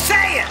 I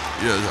say it.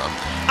 Yes.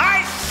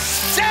 I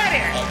said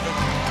it.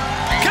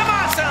 Come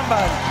on,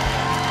 somebody.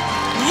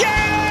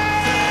 Yes.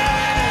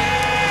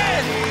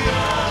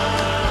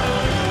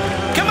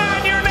 Come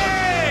on, your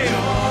name.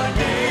 Your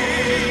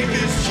name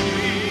is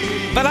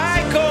Jesus. But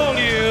I call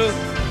you.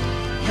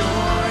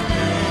 Your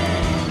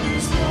name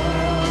is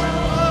Lord.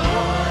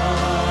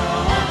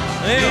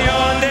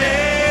 Your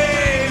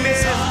name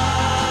is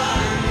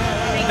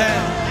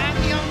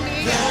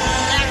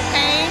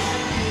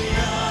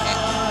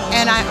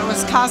and it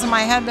was causing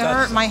my head to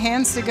hurt, my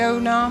hands to go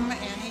numb, and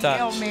he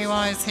healed me while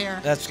I was here.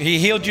 He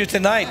healed you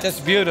tonight. That's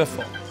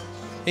beautiful.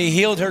 He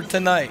healed her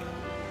tonight.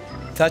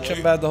 Touch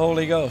him by the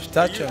Holy Ghost.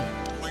 Touch him.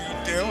 What are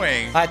you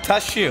doing? I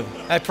touched you.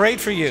 I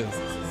prayed for you.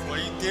 What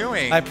are you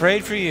doing? I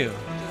prayed for you.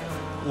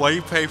 Why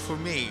you pray for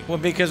me? Well,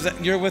 because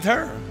you're with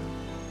her.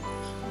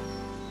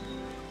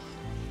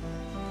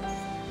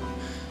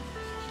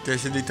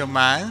 There's a little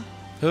man.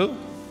 Who?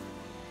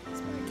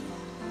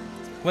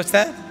 What's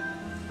that?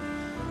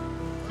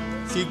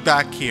 See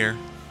back here.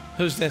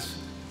 Who's this?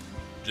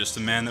 Just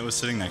the man that was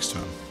sitting next to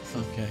him.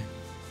 Okay.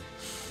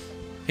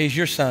 He's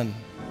your son.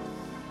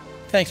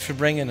 Thanks for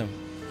bringing him.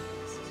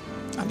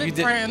 I've been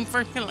praying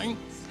for healing.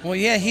 Well,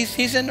 yeah,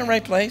 he's in the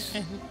right place.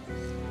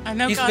 I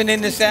know He's God's been in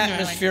this continually.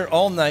 atmosphere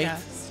all night.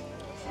 Yes.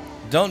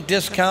 Don't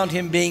discount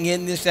him being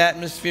in this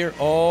atmosphere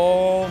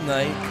all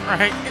night.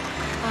 Right.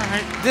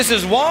 Right. This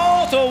is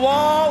wall to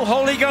wall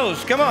Holy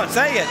Ghost. Come on,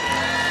 say it.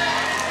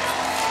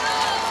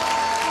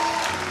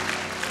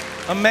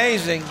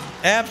 Amazing.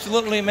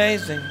 Absolutely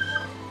amazing.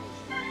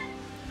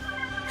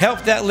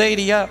 Help that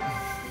lady up.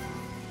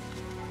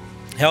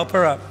 Help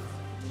her up.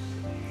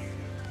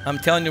 I'm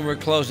telling you, we're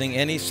closing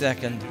any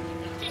second.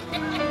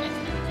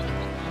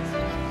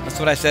 That's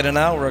what I said an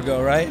hour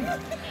ago, right?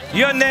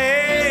 Your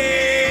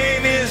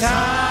name is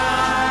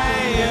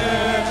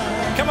higher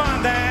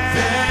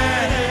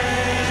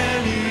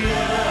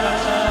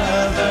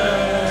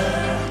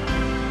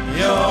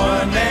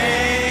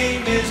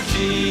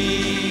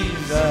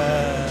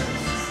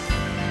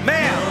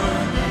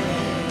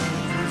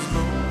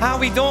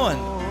we doing?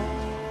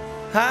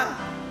 Huh?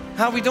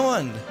 How we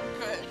doing?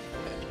 Good.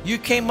 You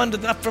came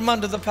up from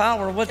under the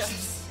power.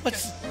 What's?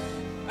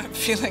 I'm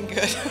feeling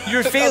good.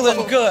 You're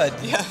feeling good.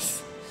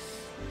 Yes.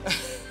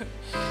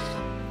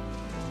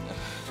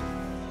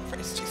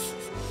 Praise Jesus.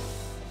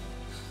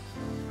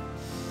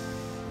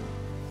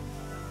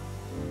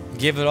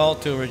 Give it all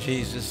to her,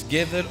 Jesus.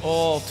 Give it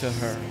all to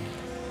her.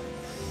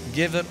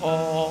 Give it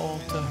all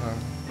to her.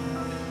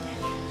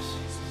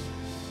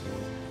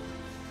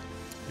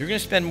 You're going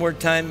to spend more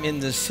time in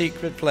the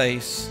secret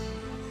place.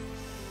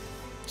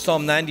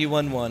 Psalm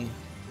 91:1.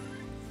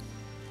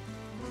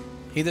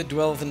 He that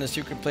dwelleth in the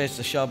secret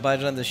place shall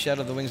abide under the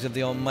shadow of the wings of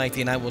the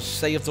Almighty, and I will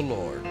say of the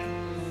Lord,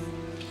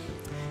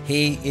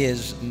 He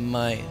is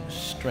my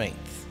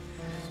strength.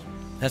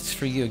 That's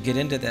for you. Get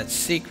into that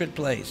secret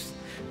place.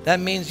 That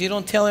means you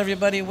don't tell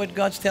everybody what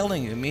God's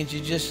telling you. It means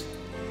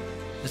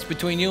it's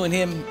between you and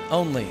Him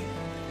only.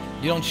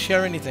 You don't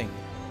share anything.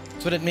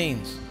 That's what it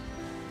means.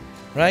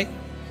 Right?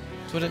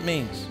 That's what it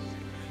means.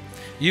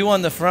 You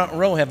on the front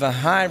row have a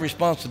high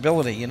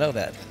responsibility. You know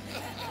that.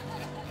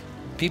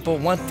 People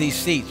want these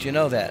seats. You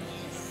know that.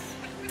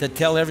 To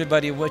tell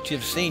everybody what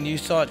you've seen. You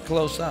saw it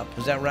close up.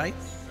 Is that right?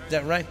 Is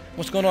that right?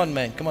 What's going on,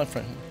 man? Come on,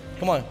 friend.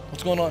 Come on.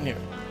 What's going on here?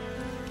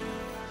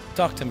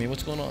 Talk to me.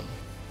 What's going on?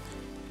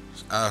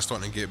 I was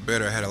starting to get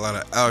better. I had a lot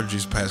of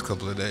allergies past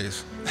couple of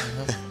days.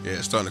 Yeah,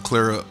 it's starting to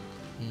clear up.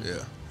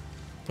 Yeah.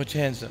 Put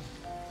your hands up.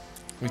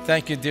 We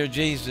thank you, dear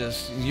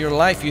Jesus. In your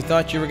life, you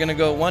thought you were going to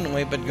go one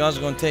way, but God's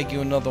going to take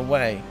you another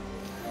way.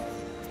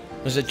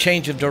 There's a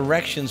change of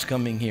directions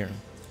coming here.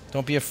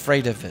 Don't be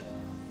afraid of it.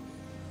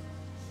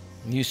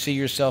 When you see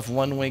yourself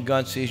one way,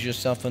 God sees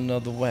yourself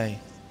another way.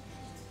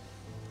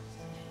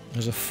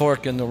 There's a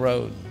fork in the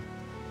road.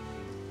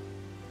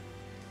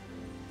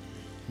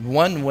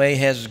 One way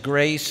has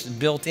grace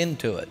built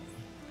into it.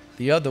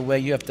 The other way,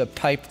 you have to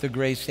pipe the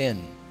grace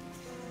in.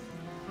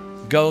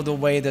 Go the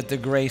way that the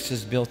grace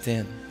is built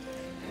in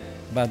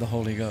by the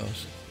Holy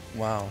Ghost.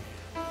 Wow.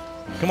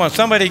 Come on,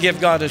 somebody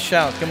give God a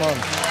shout. Come on.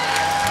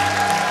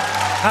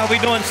 How we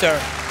doing, sir?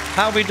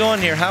 How we doing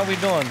here? How we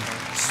doing?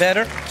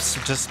 Better? It's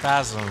just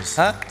spasms.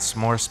 Huh? It's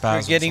more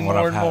spasms. You're getting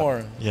more and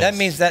more. Yes. That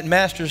means that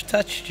Master's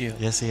touched you.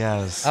 Yes, He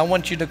has. I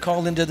want you to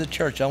call into the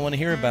church. I want to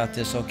hear about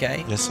this,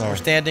 okay? Yes, sir. We're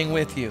standing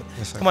with you.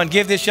 Yes, sir. Come on,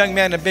 give this young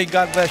man a big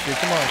God bless you.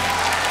 Come on.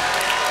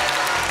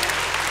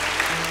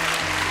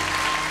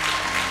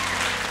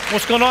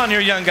 What's going on here,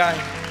 young guy?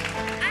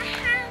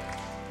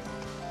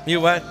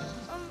 You what?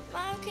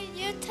 Mom, can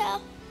you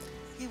tell?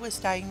 He was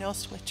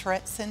diagnosed with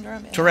Tourette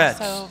syndrome and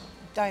Tourette's. also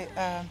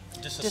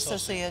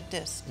dissociative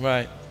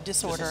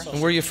disorder.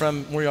 And where are you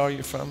from? Where are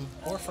you from?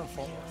 We're from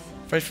Fort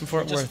Worth. Right from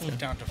Fort We Worth. just moved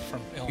down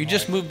from Illinois. You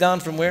just moved down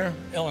from where?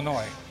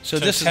 Illinois. So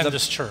to this attend is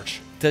this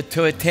church.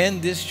 To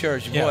attend this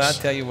church. Boy, Yes.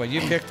 I tell you what,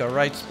 you picked the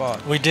right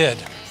spot. We did.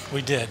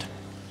 We did.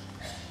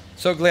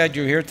 So glad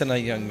you're here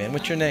tonight, young man.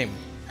 What's your name?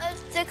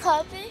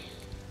 Jacoby.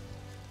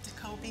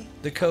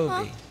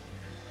 Jacoby.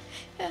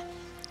 Yeah.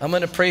 I'm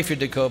going to pray for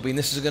Jacoby, and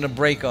this is going to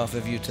break off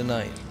of you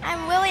tonight.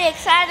 I'm really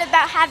excited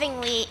about having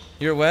wheat.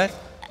 You're what?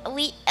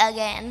 Wheat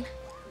again.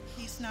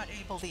 He's not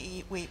able to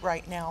eat wheat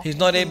right now. He's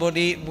not able to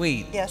eat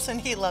wheat. Yes,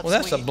 and he loves Well,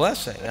 that's wheat. a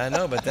blessing. I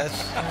know, but that's...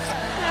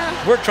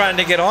 We're trying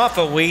to get off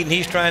of wheat, and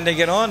he's trying to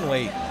get on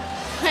wheat.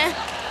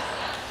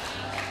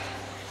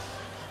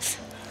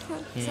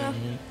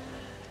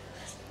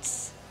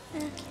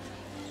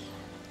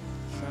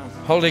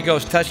 Holy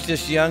Ghost, touch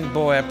this young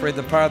boy. I pray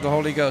the power of the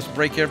Holy Ghost.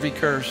 Break every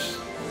curse.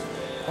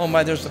 Oh,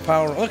 my, there's the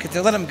power. Look at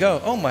that. Let him go.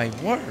 Oh, my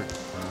word.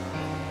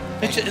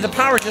 The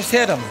power just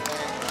hit him.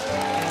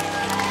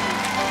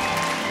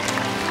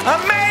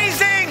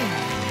 Amazing!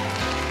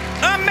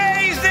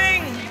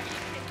 Amazing!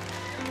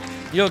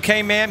 You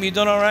okay, ma'am? You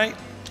doing all right?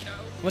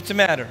 What's the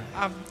matter?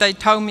 They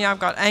told me I've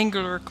got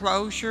angular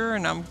closure,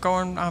 and I've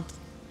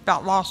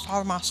about lost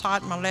all of my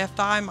sight in my left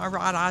eye. My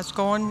right eye's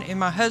going, and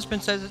my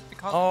husband says it's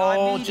because of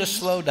diabetes. Just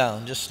slow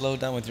down. Just slow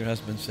down what your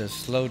husband says.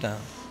 Slow down.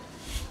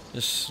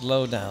 Just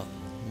slow down.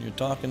 You're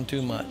talking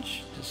too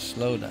much. Just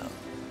slow down.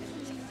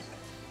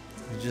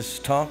 You're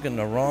just talking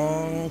the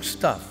wrong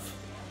stuff.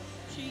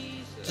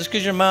 Just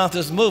because your mouth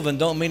is moving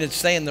don't mean it's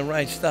saying the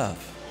right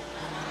stuff.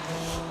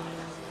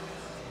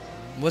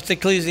 What's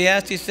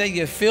Ecclesiastes say?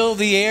 You fill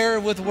the air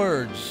with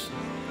words.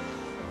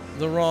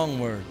 The wrong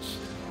words.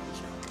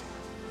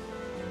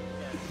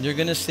 You're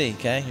going to see,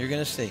 okay? You're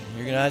going to see.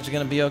 Your eyes are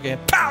going to be okay.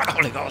 Power of the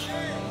Holy Ghost.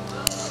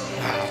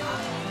 Wow.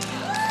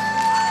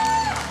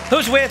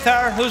 Who's with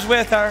her? Who's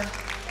with her?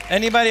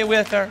 Anybody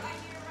with her?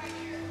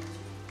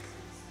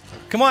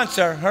 Come on,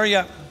 sir. Hurry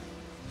up.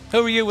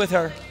 Who are you with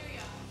her?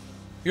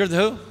 You're the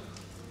who?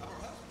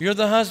 You're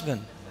the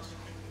husband.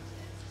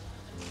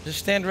 Just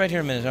stand right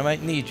here a minute. I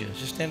might need you.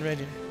 Just stand right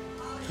here.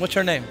 What's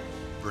her name?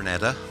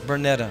 Bernetta.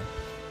 Bernetta.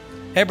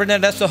 Hey,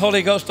 Bernetta, that's the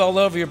Holy Ghost all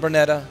over you,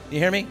 Bernetta. You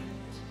hear me?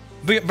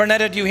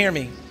 Bernetta, do you hear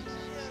me?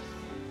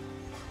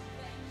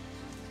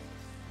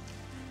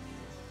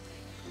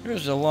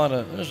 There's a lot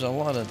of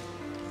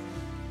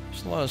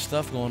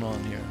stuff going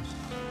on here.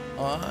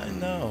 Oh, I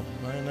know.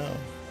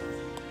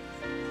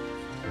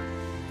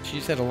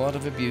 She's had a lot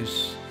of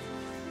abuse,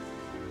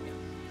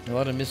 a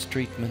lot of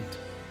mistreatment.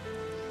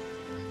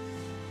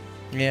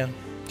 Yeah,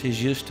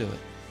 she's used to it.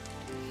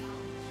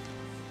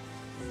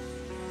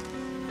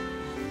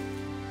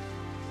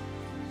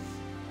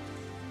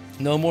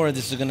 No more of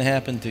this is going to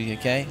happen to you,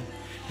 okay?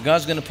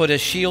 God's going to put a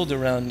shield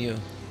around you.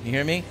 You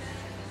hear me?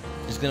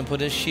 He's going to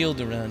put a shield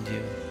around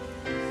you.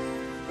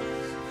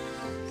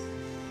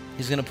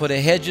 He's going to put a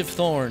hedge of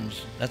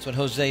thorns. That's what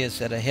Hosea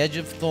said, a hedge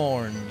of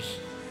thorns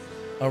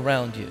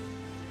around you.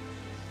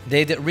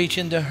 They that reach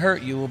in to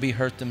hurt you will be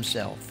hurt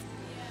themselves.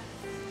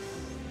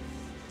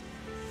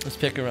 Let's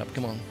pick her up.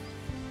 Come on.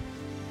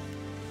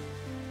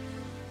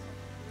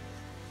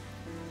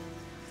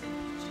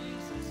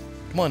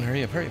 Come on,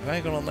 hurry up, hurry up. Why are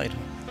you going all night?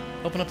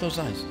 Open up those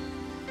eyes.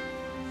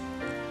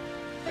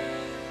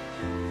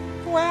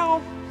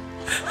 Wow.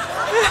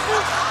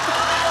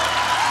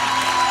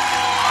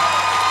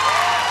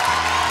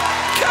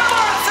 Come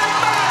on,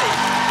 somebody!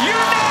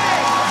 Your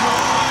name!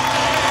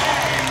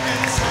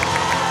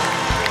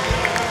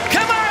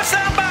 Come on,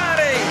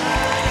 somebody!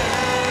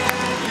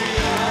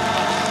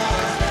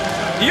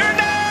 Your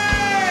name!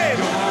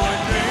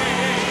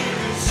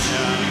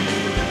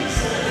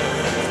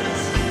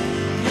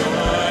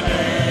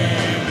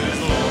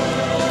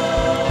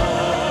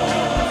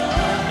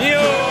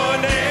 Your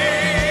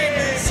name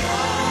is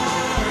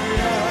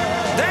higher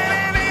than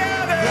any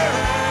other.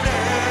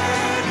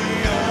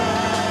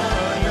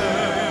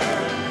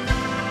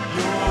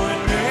 Your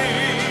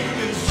name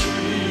is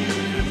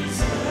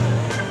Jesus.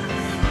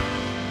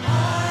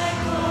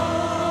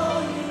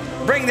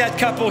 Bring that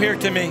couple here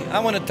to me. I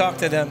want to talk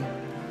to them.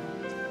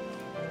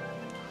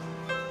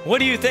 What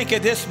do you think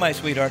of this, my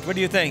sweetheart? What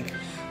do you think?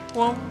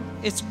 Well,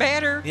 it's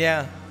better.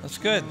 Yeah, that's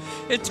good.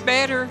 It's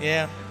better.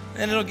 Yeah,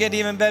 and it'll get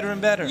even better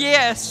and better.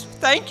 Yes.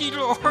 Thank you,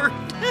 Lord.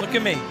 Look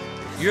at me.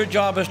 Your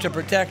job is to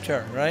protect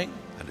her, right?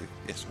 I do.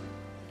 Yes, sir.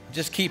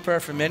 Just keep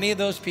her from any of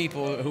those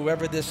people,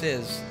 whoever this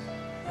is.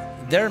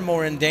 They're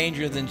more in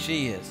danger than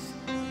she is,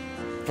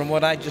 from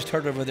what I just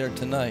heard over there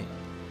tonight.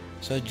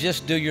 So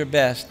just do your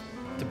best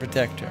to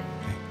protect her.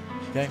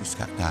 Okay? She's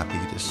got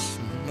diabetes.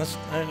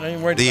 I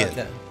ain't worried about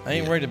that. I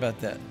ain't worried about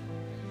that.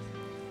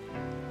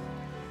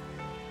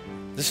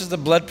 This is the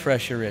blood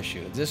pressure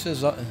issue. This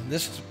is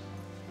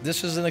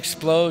an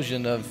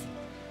explosion of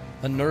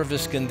a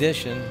nervous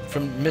condition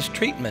from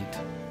mistreatment.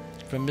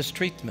 From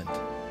mistreatment.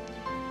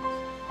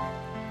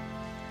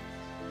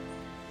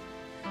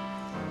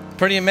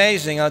 Pretty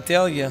amazing, I'll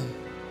tell you.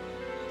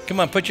 Come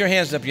on, put your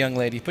hands up, young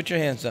lady. Put your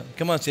hands up.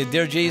 Come on, say,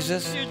 Dear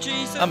Jesus, Dear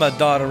Jesus, I'm a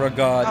daughter of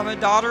God. I'm a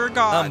daughter of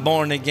God. I'm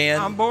born again.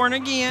 I'm born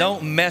again.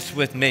 Don't mess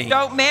with me.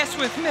 Don't mess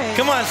with me.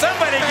 Come on,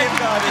 somebody give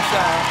God a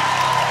shout.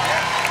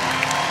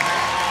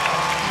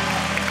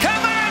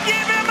 Come on,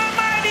 give him a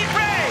mighty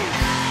praise.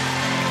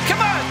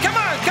 Come on, come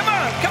on, come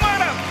on, come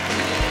on up.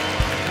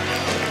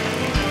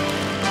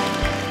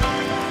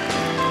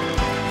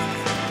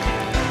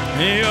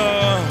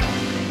 Yeah.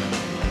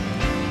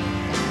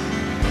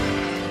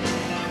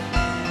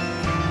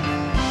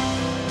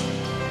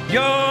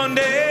 Your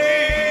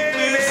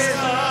name is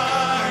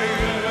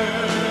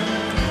higher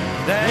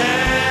than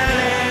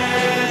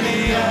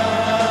any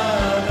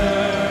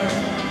other.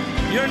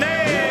 Your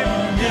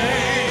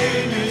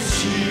name is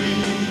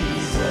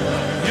Jesus.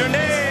 Your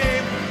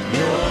name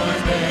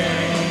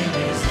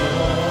is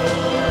Lord.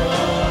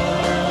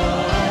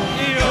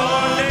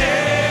 Your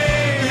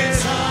name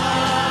is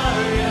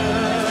higher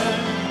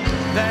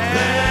than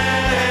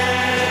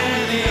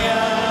any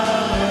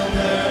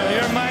other.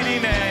 Your mighty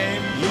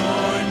name.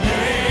 Your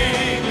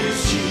name is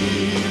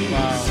Jesus.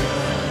 Wow.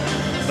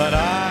 But I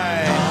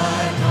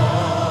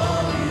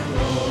call you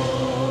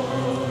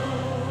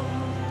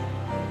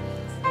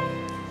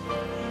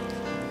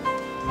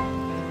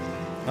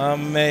Lord.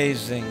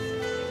 Amazing.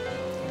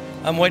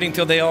 I'm waiting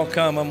till they all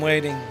come. I'm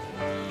waiting.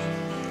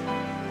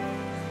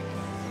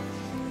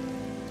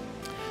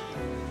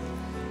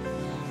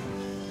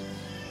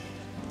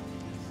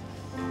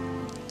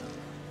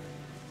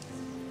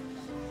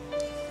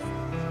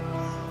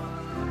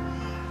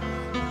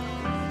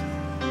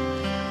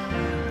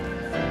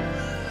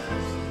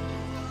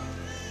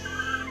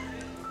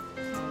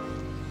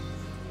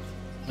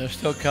 They're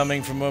still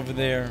coming from over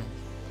there.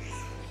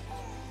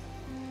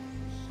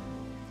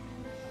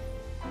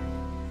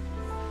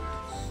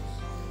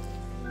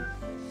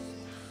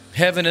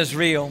 Heaven is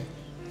real.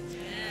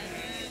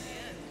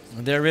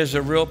 There is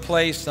a real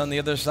place on the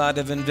other side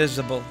of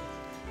invisible.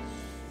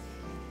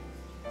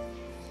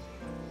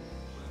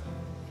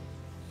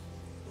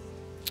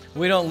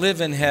 We don't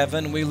live in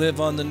heaven, we live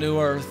on the new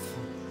earth.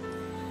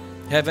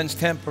 Heaven's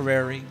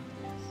temporary.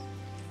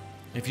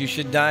 If you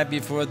should die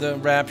before the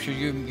rapture,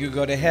 you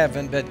go to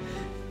heaven, but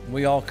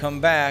we all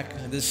come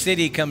back. The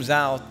city comes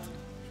out.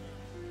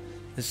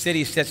 The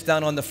city sits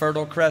down on the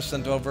Fertile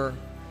Crescent over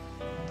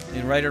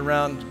right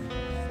around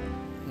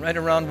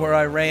where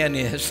Iran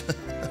is.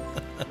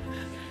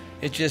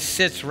 It just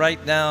sits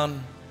right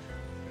down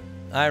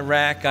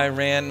Iraq,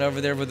 Iran,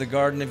 over there where the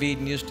Garden of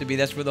Eden used to be.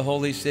 That's where the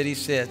holy city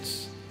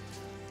sits.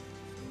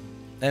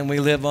 And we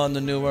live on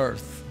the new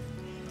earth.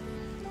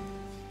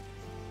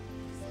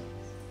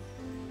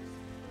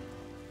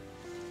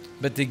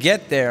 But to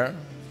get there,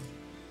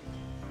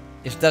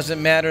 it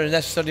doesn't matter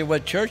necessarily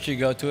what church you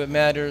go to. It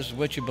matters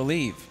what you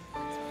believe.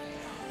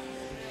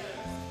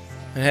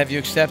 And have you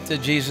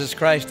accepted Jesus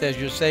Christ as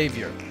your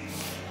Savior?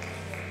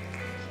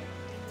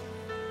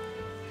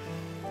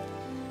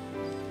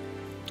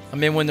 I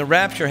mean, when the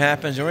rapture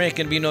happens, there ain't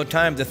going to be no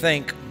time to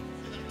think.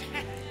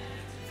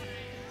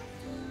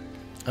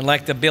 And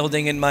like the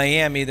building in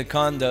Miami, the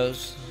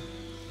condos,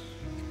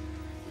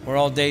 where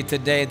all day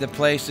today the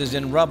place is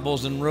in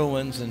rubbles and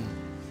ruins, and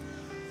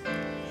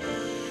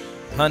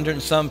 100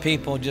 and some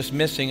people just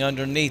missing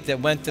underneath that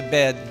went to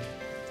bed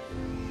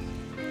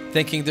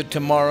thinking that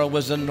tomorrow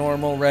was a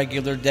normal,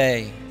 regular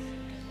day.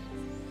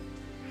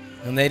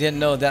 And they didn't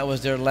know that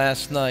was their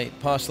last night,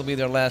 possibly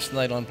their last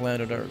night on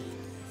planet Earth.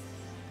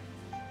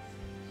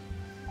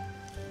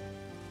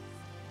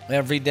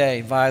 Every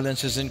day,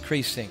 violence is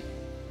increasing.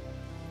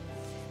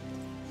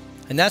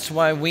 And that's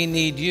why we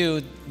need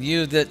you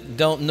that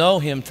don't know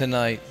Him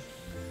tonight,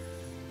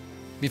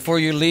 before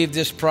you leave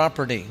this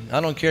property.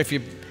 I don't care if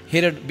you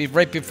hit it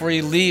right before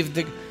you leave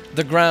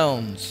the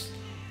grounds.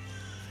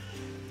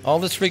 All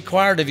that's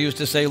required of you is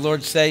to say,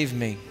 Lord, save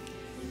me.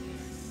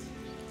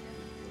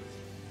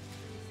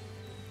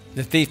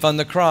 The thief on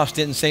the cross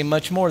didn't say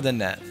much more than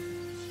that.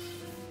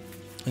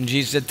 And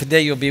Jesus said,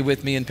 today you'll be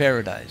with me in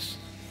paradise.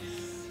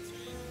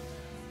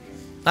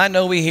 I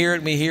know we hear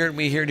it,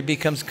 it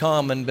becomes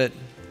common, but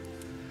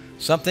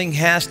something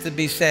has to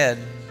be said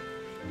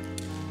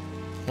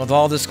with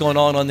all that's going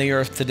on the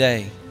earth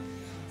today.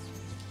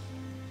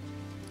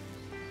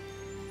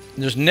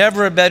 There's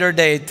never a better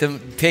day to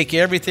take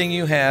everything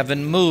you have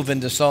and move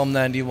into Psalm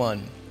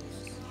 91.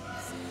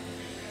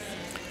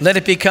 Let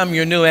it become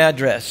your new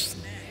address.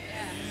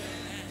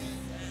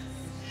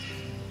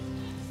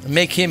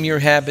 Make Him your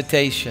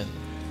habitation.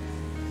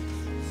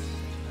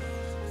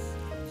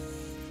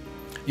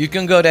 You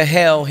can go to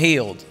hell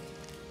healed.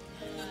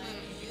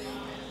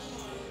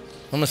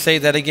 I'm going to say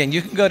that again.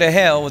 You can go to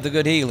hell with a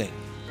good healing.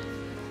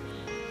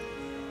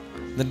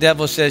 The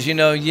devil says, you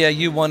know, yeah,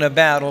 you won a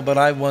battle, but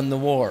I won the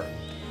war.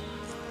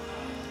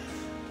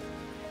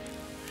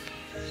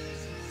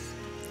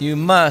 You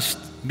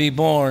must be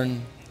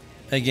born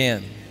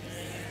again.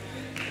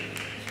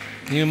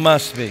 You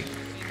must be.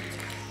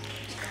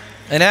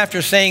 And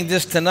after saying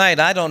this tonight,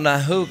 I don't know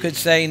who could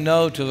say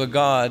no to a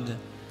God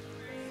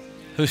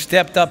who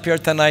stepped up here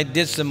tonight,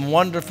 did some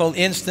wonderful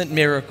instant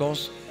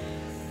miracles,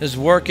 is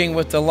working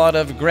with a lot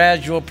of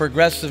gradual,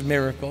 progressive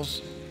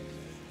miracles,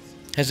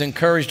 has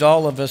encouraged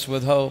all of us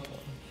with hope.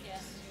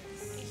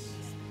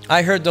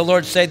 I heard the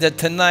Lord say that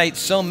tonight,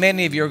 so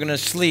many of you are going to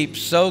sleep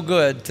so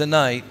good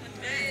tonight.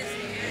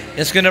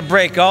 It's going to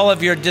break all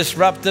of your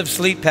disruptive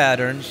sleep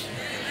patterns.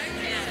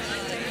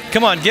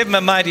 Come on, give Him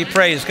a mighty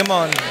praise. Come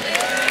on.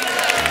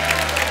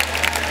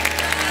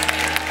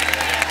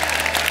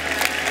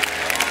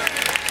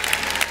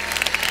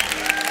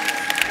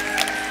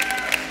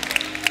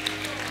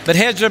 But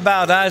heads are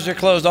bowed, eyes are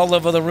closed all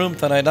over the room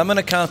tonight. I'm going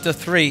to count to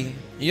 3.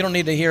 You don't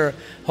need to hear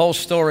a whole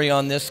story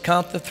on this.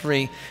 Count to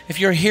 3. If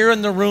you're here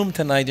in the room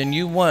tonight and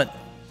you want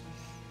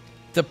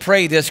to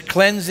pray this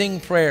cleansing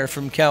prayer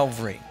from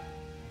Calvary,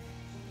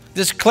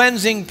 this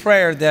cleansing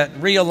prayer that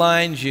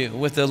realigns you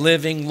with the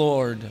living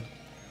Lord,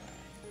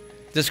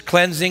 this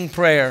cleansing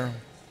prayer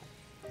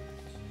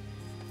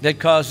that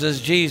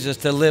causes Jesus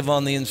to live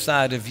on the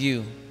inside of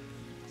you,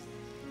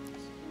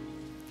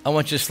 I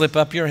want you to slip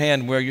up your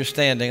hand where you're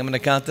standing. I'm going to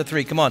count to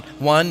 3. Come on.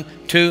 1,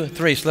 2,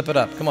 3. Slip it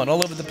up. Come on.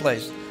 All over the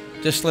place.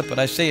 Just slip it.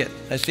 I see it.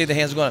 I see the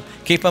hands going up.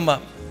 Keep them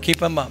up. Keep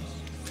them up.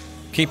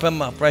 Keep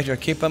them up. Right here.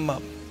 Keep them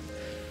up.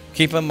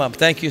 Keep them up.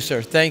 Thank you,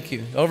 sir. Thank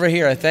you. Over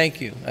here. I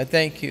thank you. I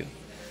thank you.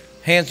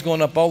 Hands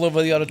going up all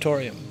over the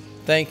auditorium.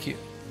 Thank you.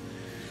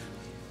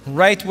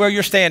 Right where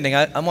you're standing.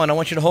 I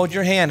want you to hold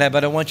your hand,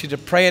 but I want you to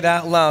pray it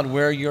out loud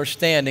where you're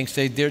standing.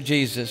 Say, Dear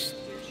Jesus,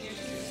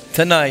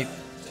 tonight,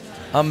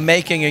 I'm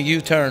making a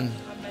U-turn.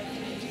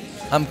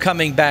 I'm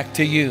coming back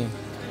to you.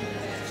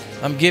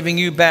 I'm giving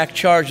you back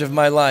charge of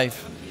my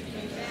life.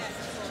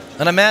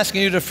 And I'm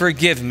asking you to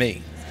forgive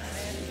me.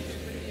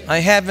 I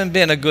haven't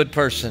been a good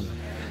person.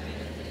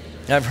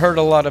 I've hurt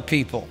a lot of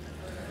people.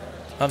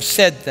 I've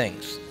said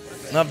things.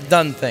 I've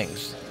done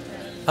things.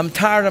 I'm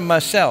tired of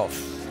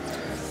myself.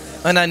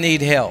 And I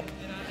need help.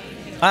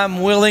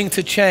 I'm willing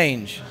to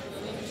change.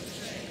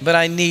 But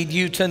I need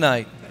you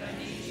tonight.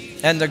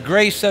 And the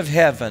grace of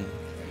heaven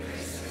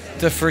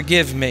to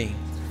forgive me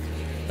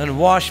and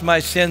wash my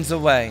sins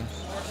away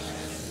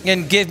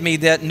and give me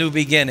that new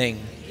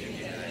beginning.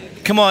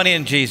 Come on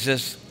in,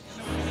 Jesus.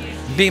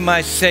 Be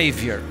my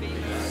Savior.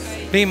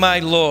 Be my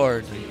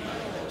Lord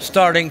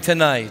starting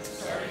tonight.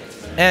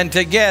 And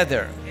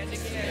together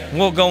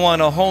we'll go on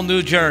a whole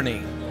new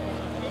journey,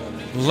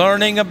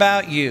 learning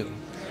about you,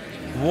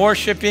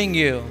 worshiping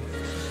you,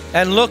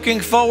 and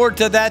looking forward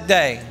to that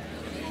day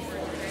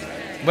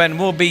when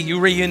we'll be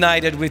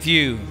reunited with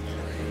you.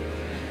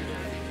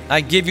 I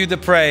give you the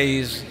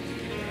praise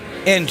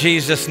in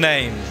Jesus'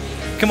 name.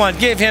 Come on,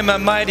 give Him a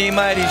mighty,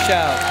 mighty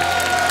shout.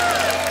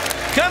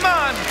 Come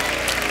on.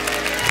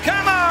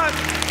 Come on.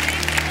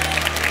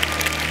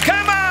 Come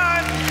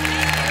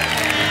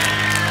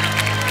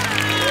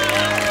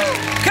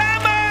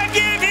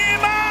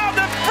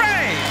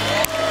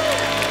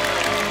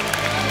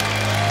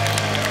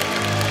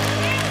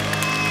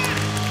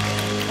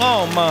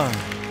Oh, my.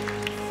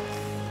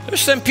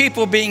 There's some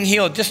people being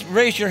healed. Just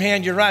raise your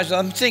hand, your eyes.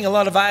 I'm seeing a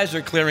lot of eyes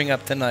are clearing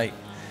up tonight.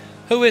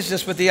 Who is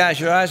this with the eyes?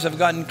 Your eyes have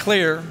gotten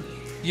clear.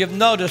 You've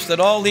noticed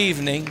that all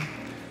evening.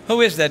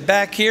 Who is that?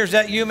 Back here, is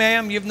that you,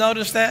 ma'am? You've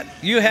noticed that?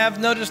 You have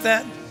noticed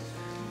that?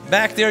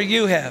 Back there,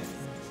 you have.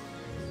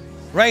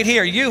 Right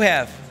here, you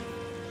have.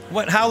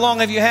 How long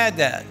have you had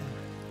that?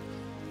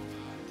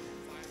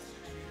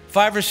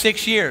 5 or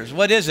 6 years.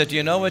 What is it? Do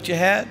you know what you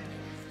had?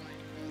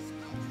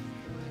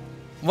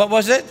 What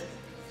was it?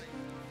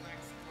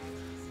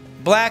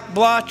 Black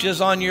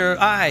blotches on your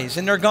eyes,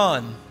 and they're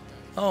gone.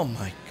 Oh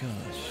my gosh.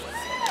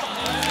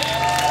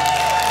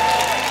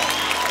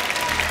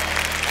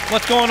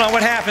 What's going on?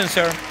 What happened,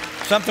 sir?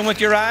 Something with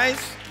your eyes?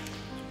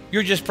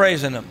 You're just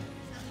praising them.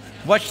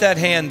 Watch that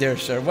hand there,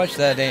 sir. Watch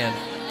that hand.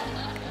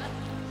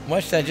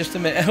 Watch that just a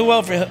minute.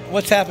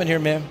 What's happened here,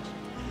 ma'am?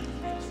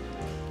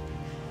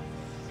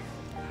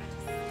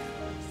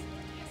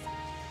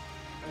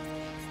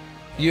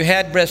 You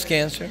had breast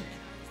cancer.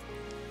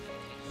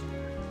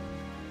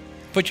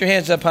 Put your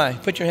hands up high.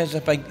 Put your hands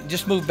up high.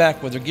 Just move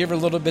back with her. Give her a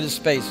little bit of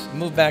space.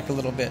 Move back a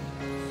little bit.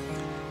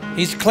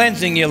 He's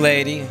cleansing you,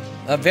 lady,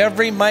 of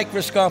every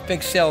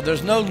microscopic cell.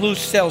 There's no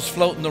loose cells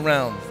floating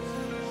around.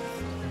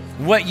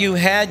 What you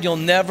had, you'll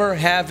never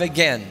have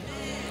again.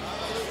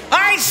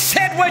 I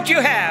said what you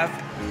have,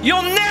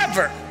 you'll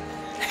never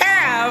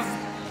have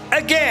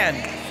again.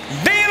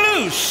 Be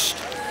loosed.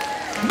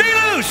 Be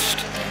loosed.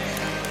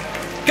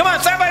 Come on,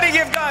 somebody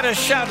give God a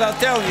shout, I'll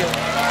tell you.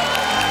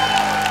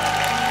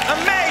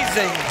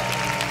 Amazing.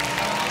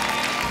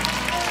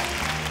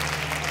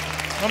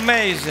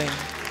 Amazing.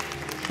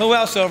 Who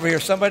else over here?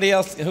 Somebody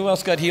else? Who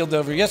else got healed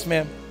over here? Yes,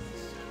 ma'am.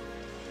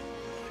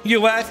 You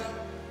what?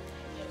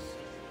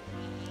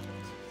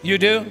 You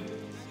do?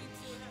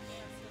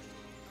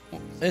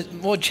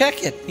 Well,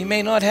 check it. You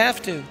may not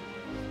have to.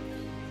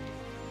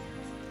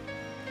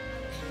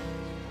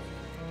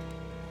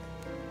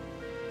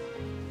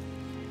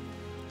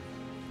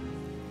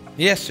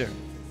 Yes, sir.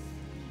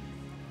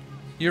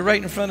 You're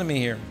right in front of me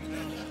here.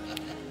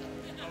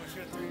 I was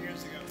here 3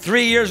 years ago.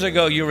 3 years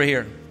ago you were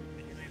here.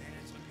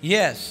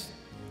 Yes.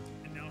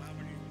 And now how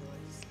many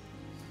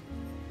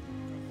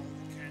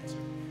cancer?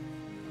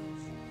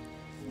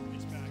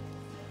 It's back.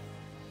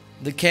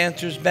 The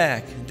cancer's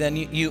back. Then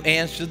you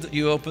answer,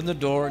 you open the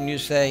door and you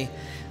say,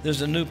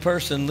 there's a new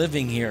person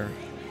living here.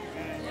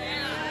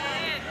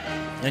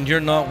 And you're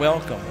not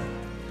welcome.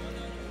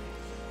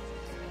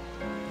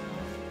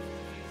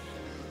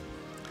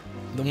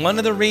 One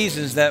of the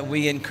reasons that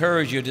we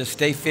encourage you to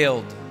stay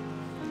filled.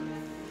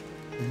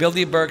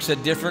 Billy Burke's a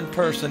different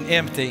person,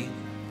 empty,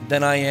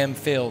 than I am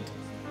filled.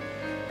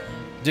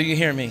 Do you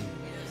hear me?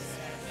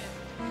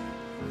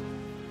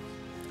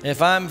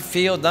 If I'm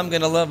filled, I'm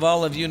going to love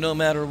all of you no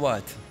matter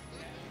what.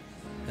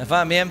 If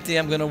I'm empty,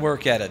 I'm going to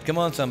work at it. Come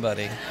on,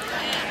 somebody.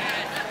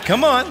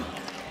 Come on.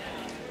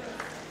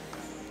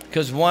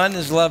 Because one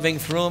is loving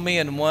through me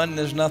and one,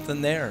 there's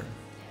nothing there.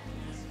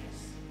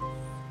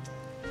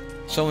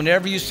 So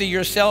whenever you see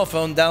your cell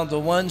phone down to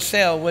one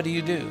cell, what do?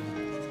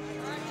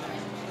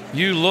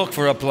 You look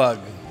for a plug.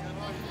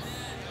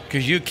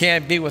 Because you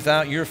can't be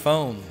without your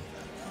phone.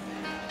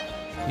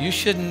 You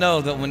should know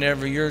that when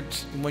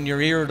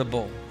you're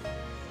irritable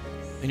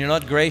and you're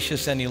not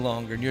gracious any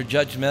longer and you're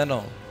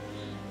judgmental,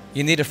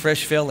 you need a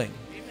fresh filling.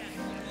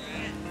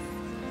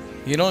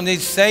 You don't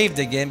need saved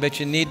again, but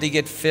you need to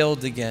get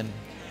filled again.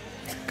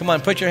 Come on,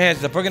 put your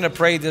hands up. We're going to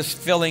pray this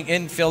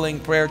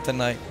infilling prayer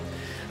tonight.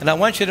 And I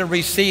want you to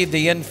receive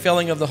the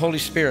infilling of the Holy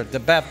Spirit,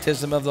 the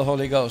baptism of the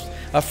Holy Ghost,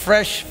 a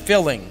fresh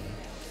filling.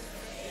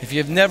 If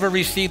you've never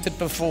received it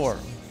before,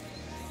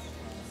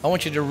 I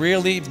want you to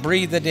really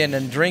breathe it in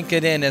and drink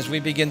it in as we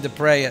begin to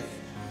pray it.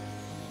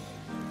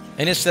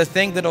 And it's the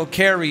thing that'll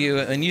carry you.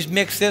 And you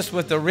mix this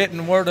with the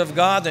written word of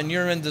God and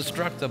you're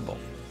indestructible.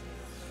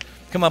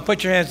 Come on,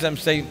 put your hands up and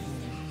say,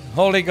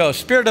 Holy Ghost,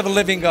 Spirit of the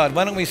living God.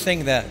 Why don't we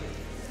sing that?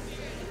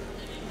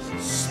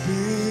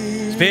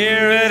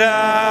 Spirit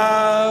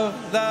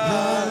of the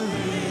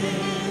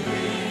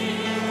living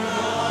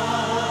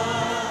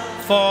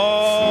God,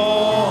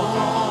 fall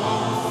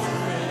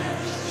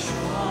fresh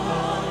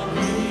on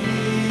me.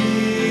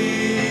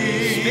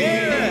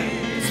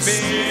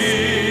 Spirit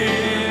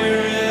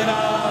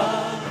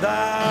of the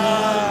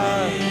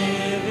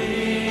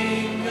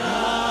living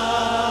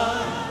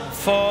God,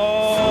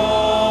 fall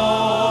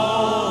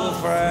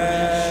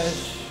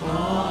fresh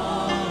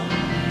on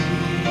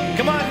me.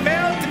 Come on,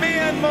 melt me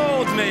and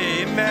mold me.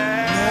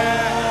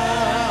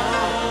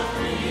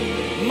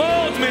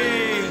 Mold me.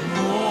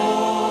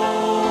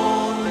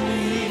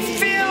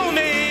 Fill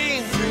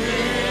me.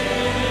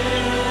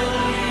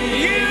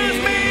 Use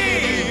me.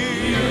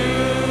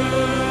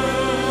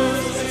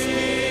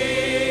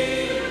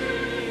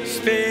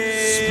 Spirit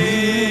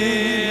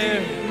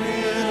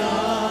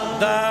of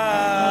the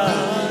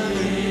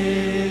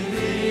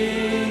living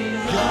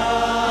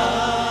God,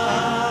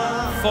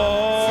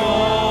 fall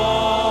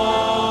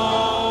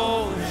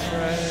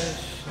fresh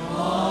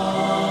on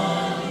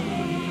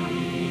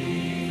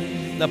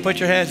me. Now put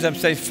your hands up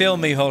and say, fill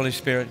me, Holy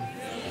Spirit.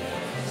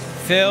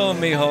 Fill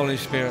me, Holy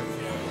Spirit.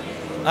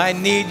 I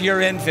need your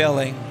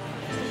infilling.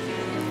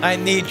 I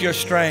need your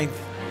strength.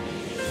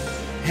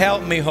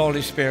 Help me,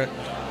 Holy Spirit.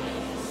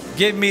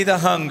 Give me the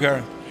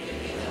hunger.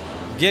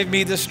 Give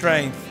me the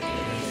strength.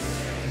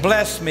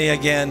 Bless me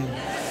again.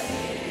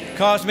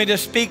 Cause me to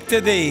speak to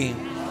thee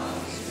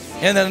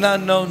in an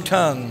unknown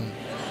tongue.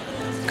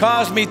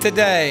 Cause me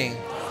today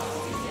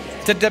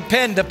to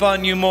depend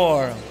upon you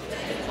more.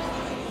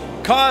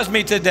 Cause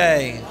me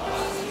today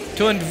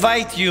to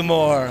invite you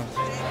more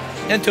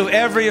into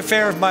every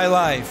affair of my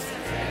life.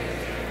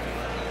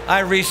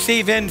 I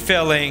receive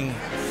infilling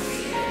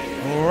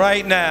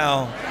right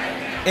now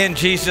in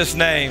Jesus'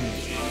 name.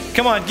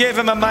 Come on, give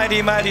him a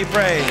mighty, mighty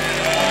praise.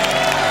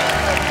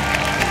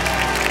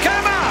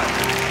 Come on.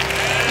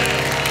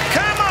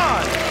 Come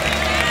on.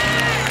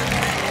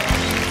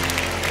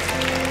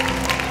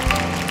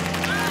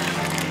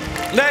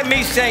 Let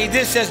me say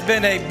this has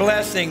been a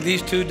blessing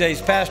these 2 days.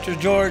 Pastor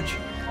George,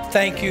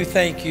 thank you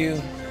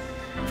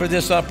for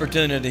this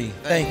opportunity.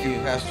 Thank you.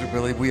 Pastor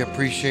Billy. We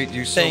appreciate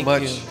you so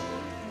much. You.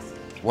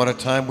 What a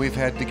time we've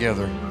had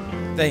together.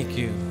 Thank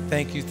you.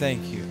 Thank you.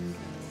 Thank you.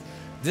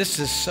 This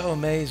is so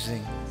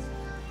amazing.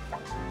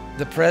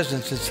 The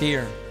presence is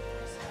here.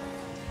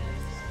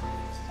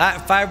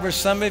 If I were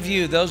some of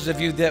you, those of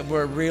you that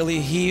were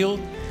really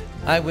healed,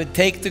 I would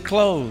take the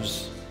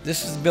clothes.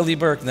 This is Billy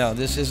Burke now.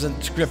 This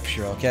isn't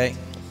scripture, okay?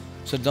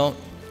 So don't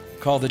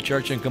call the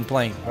church and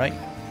complain, right?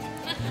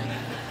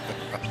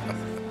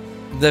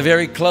 The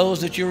very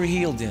clothes that you were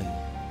healed in,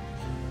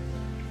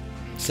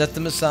 set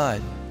them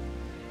aside.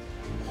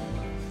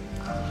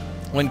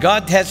 When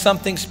God had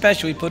something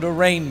special, he put a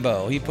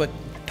rainbow. He put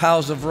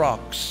piles of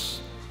rocks.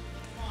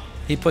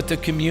 He put the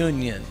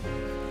communion.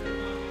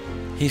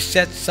 He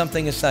set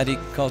something aside he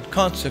called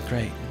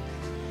consecrate.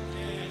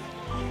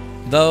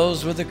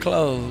 Those were the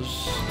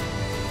clothes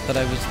that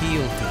I was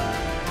healed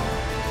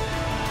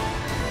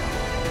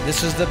in.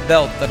 This is the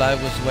belt that I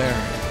was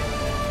wearing.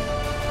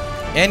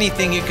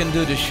 Anything you can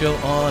do to show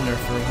honor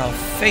for how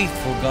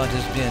faithful God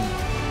has been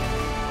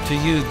to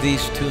you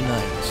these 2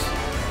 nights.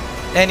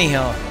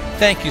 Anyhow,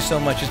 thank you so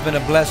much. It's been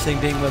a blessing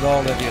being with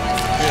all of you.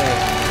 Really.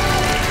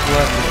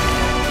 Love you.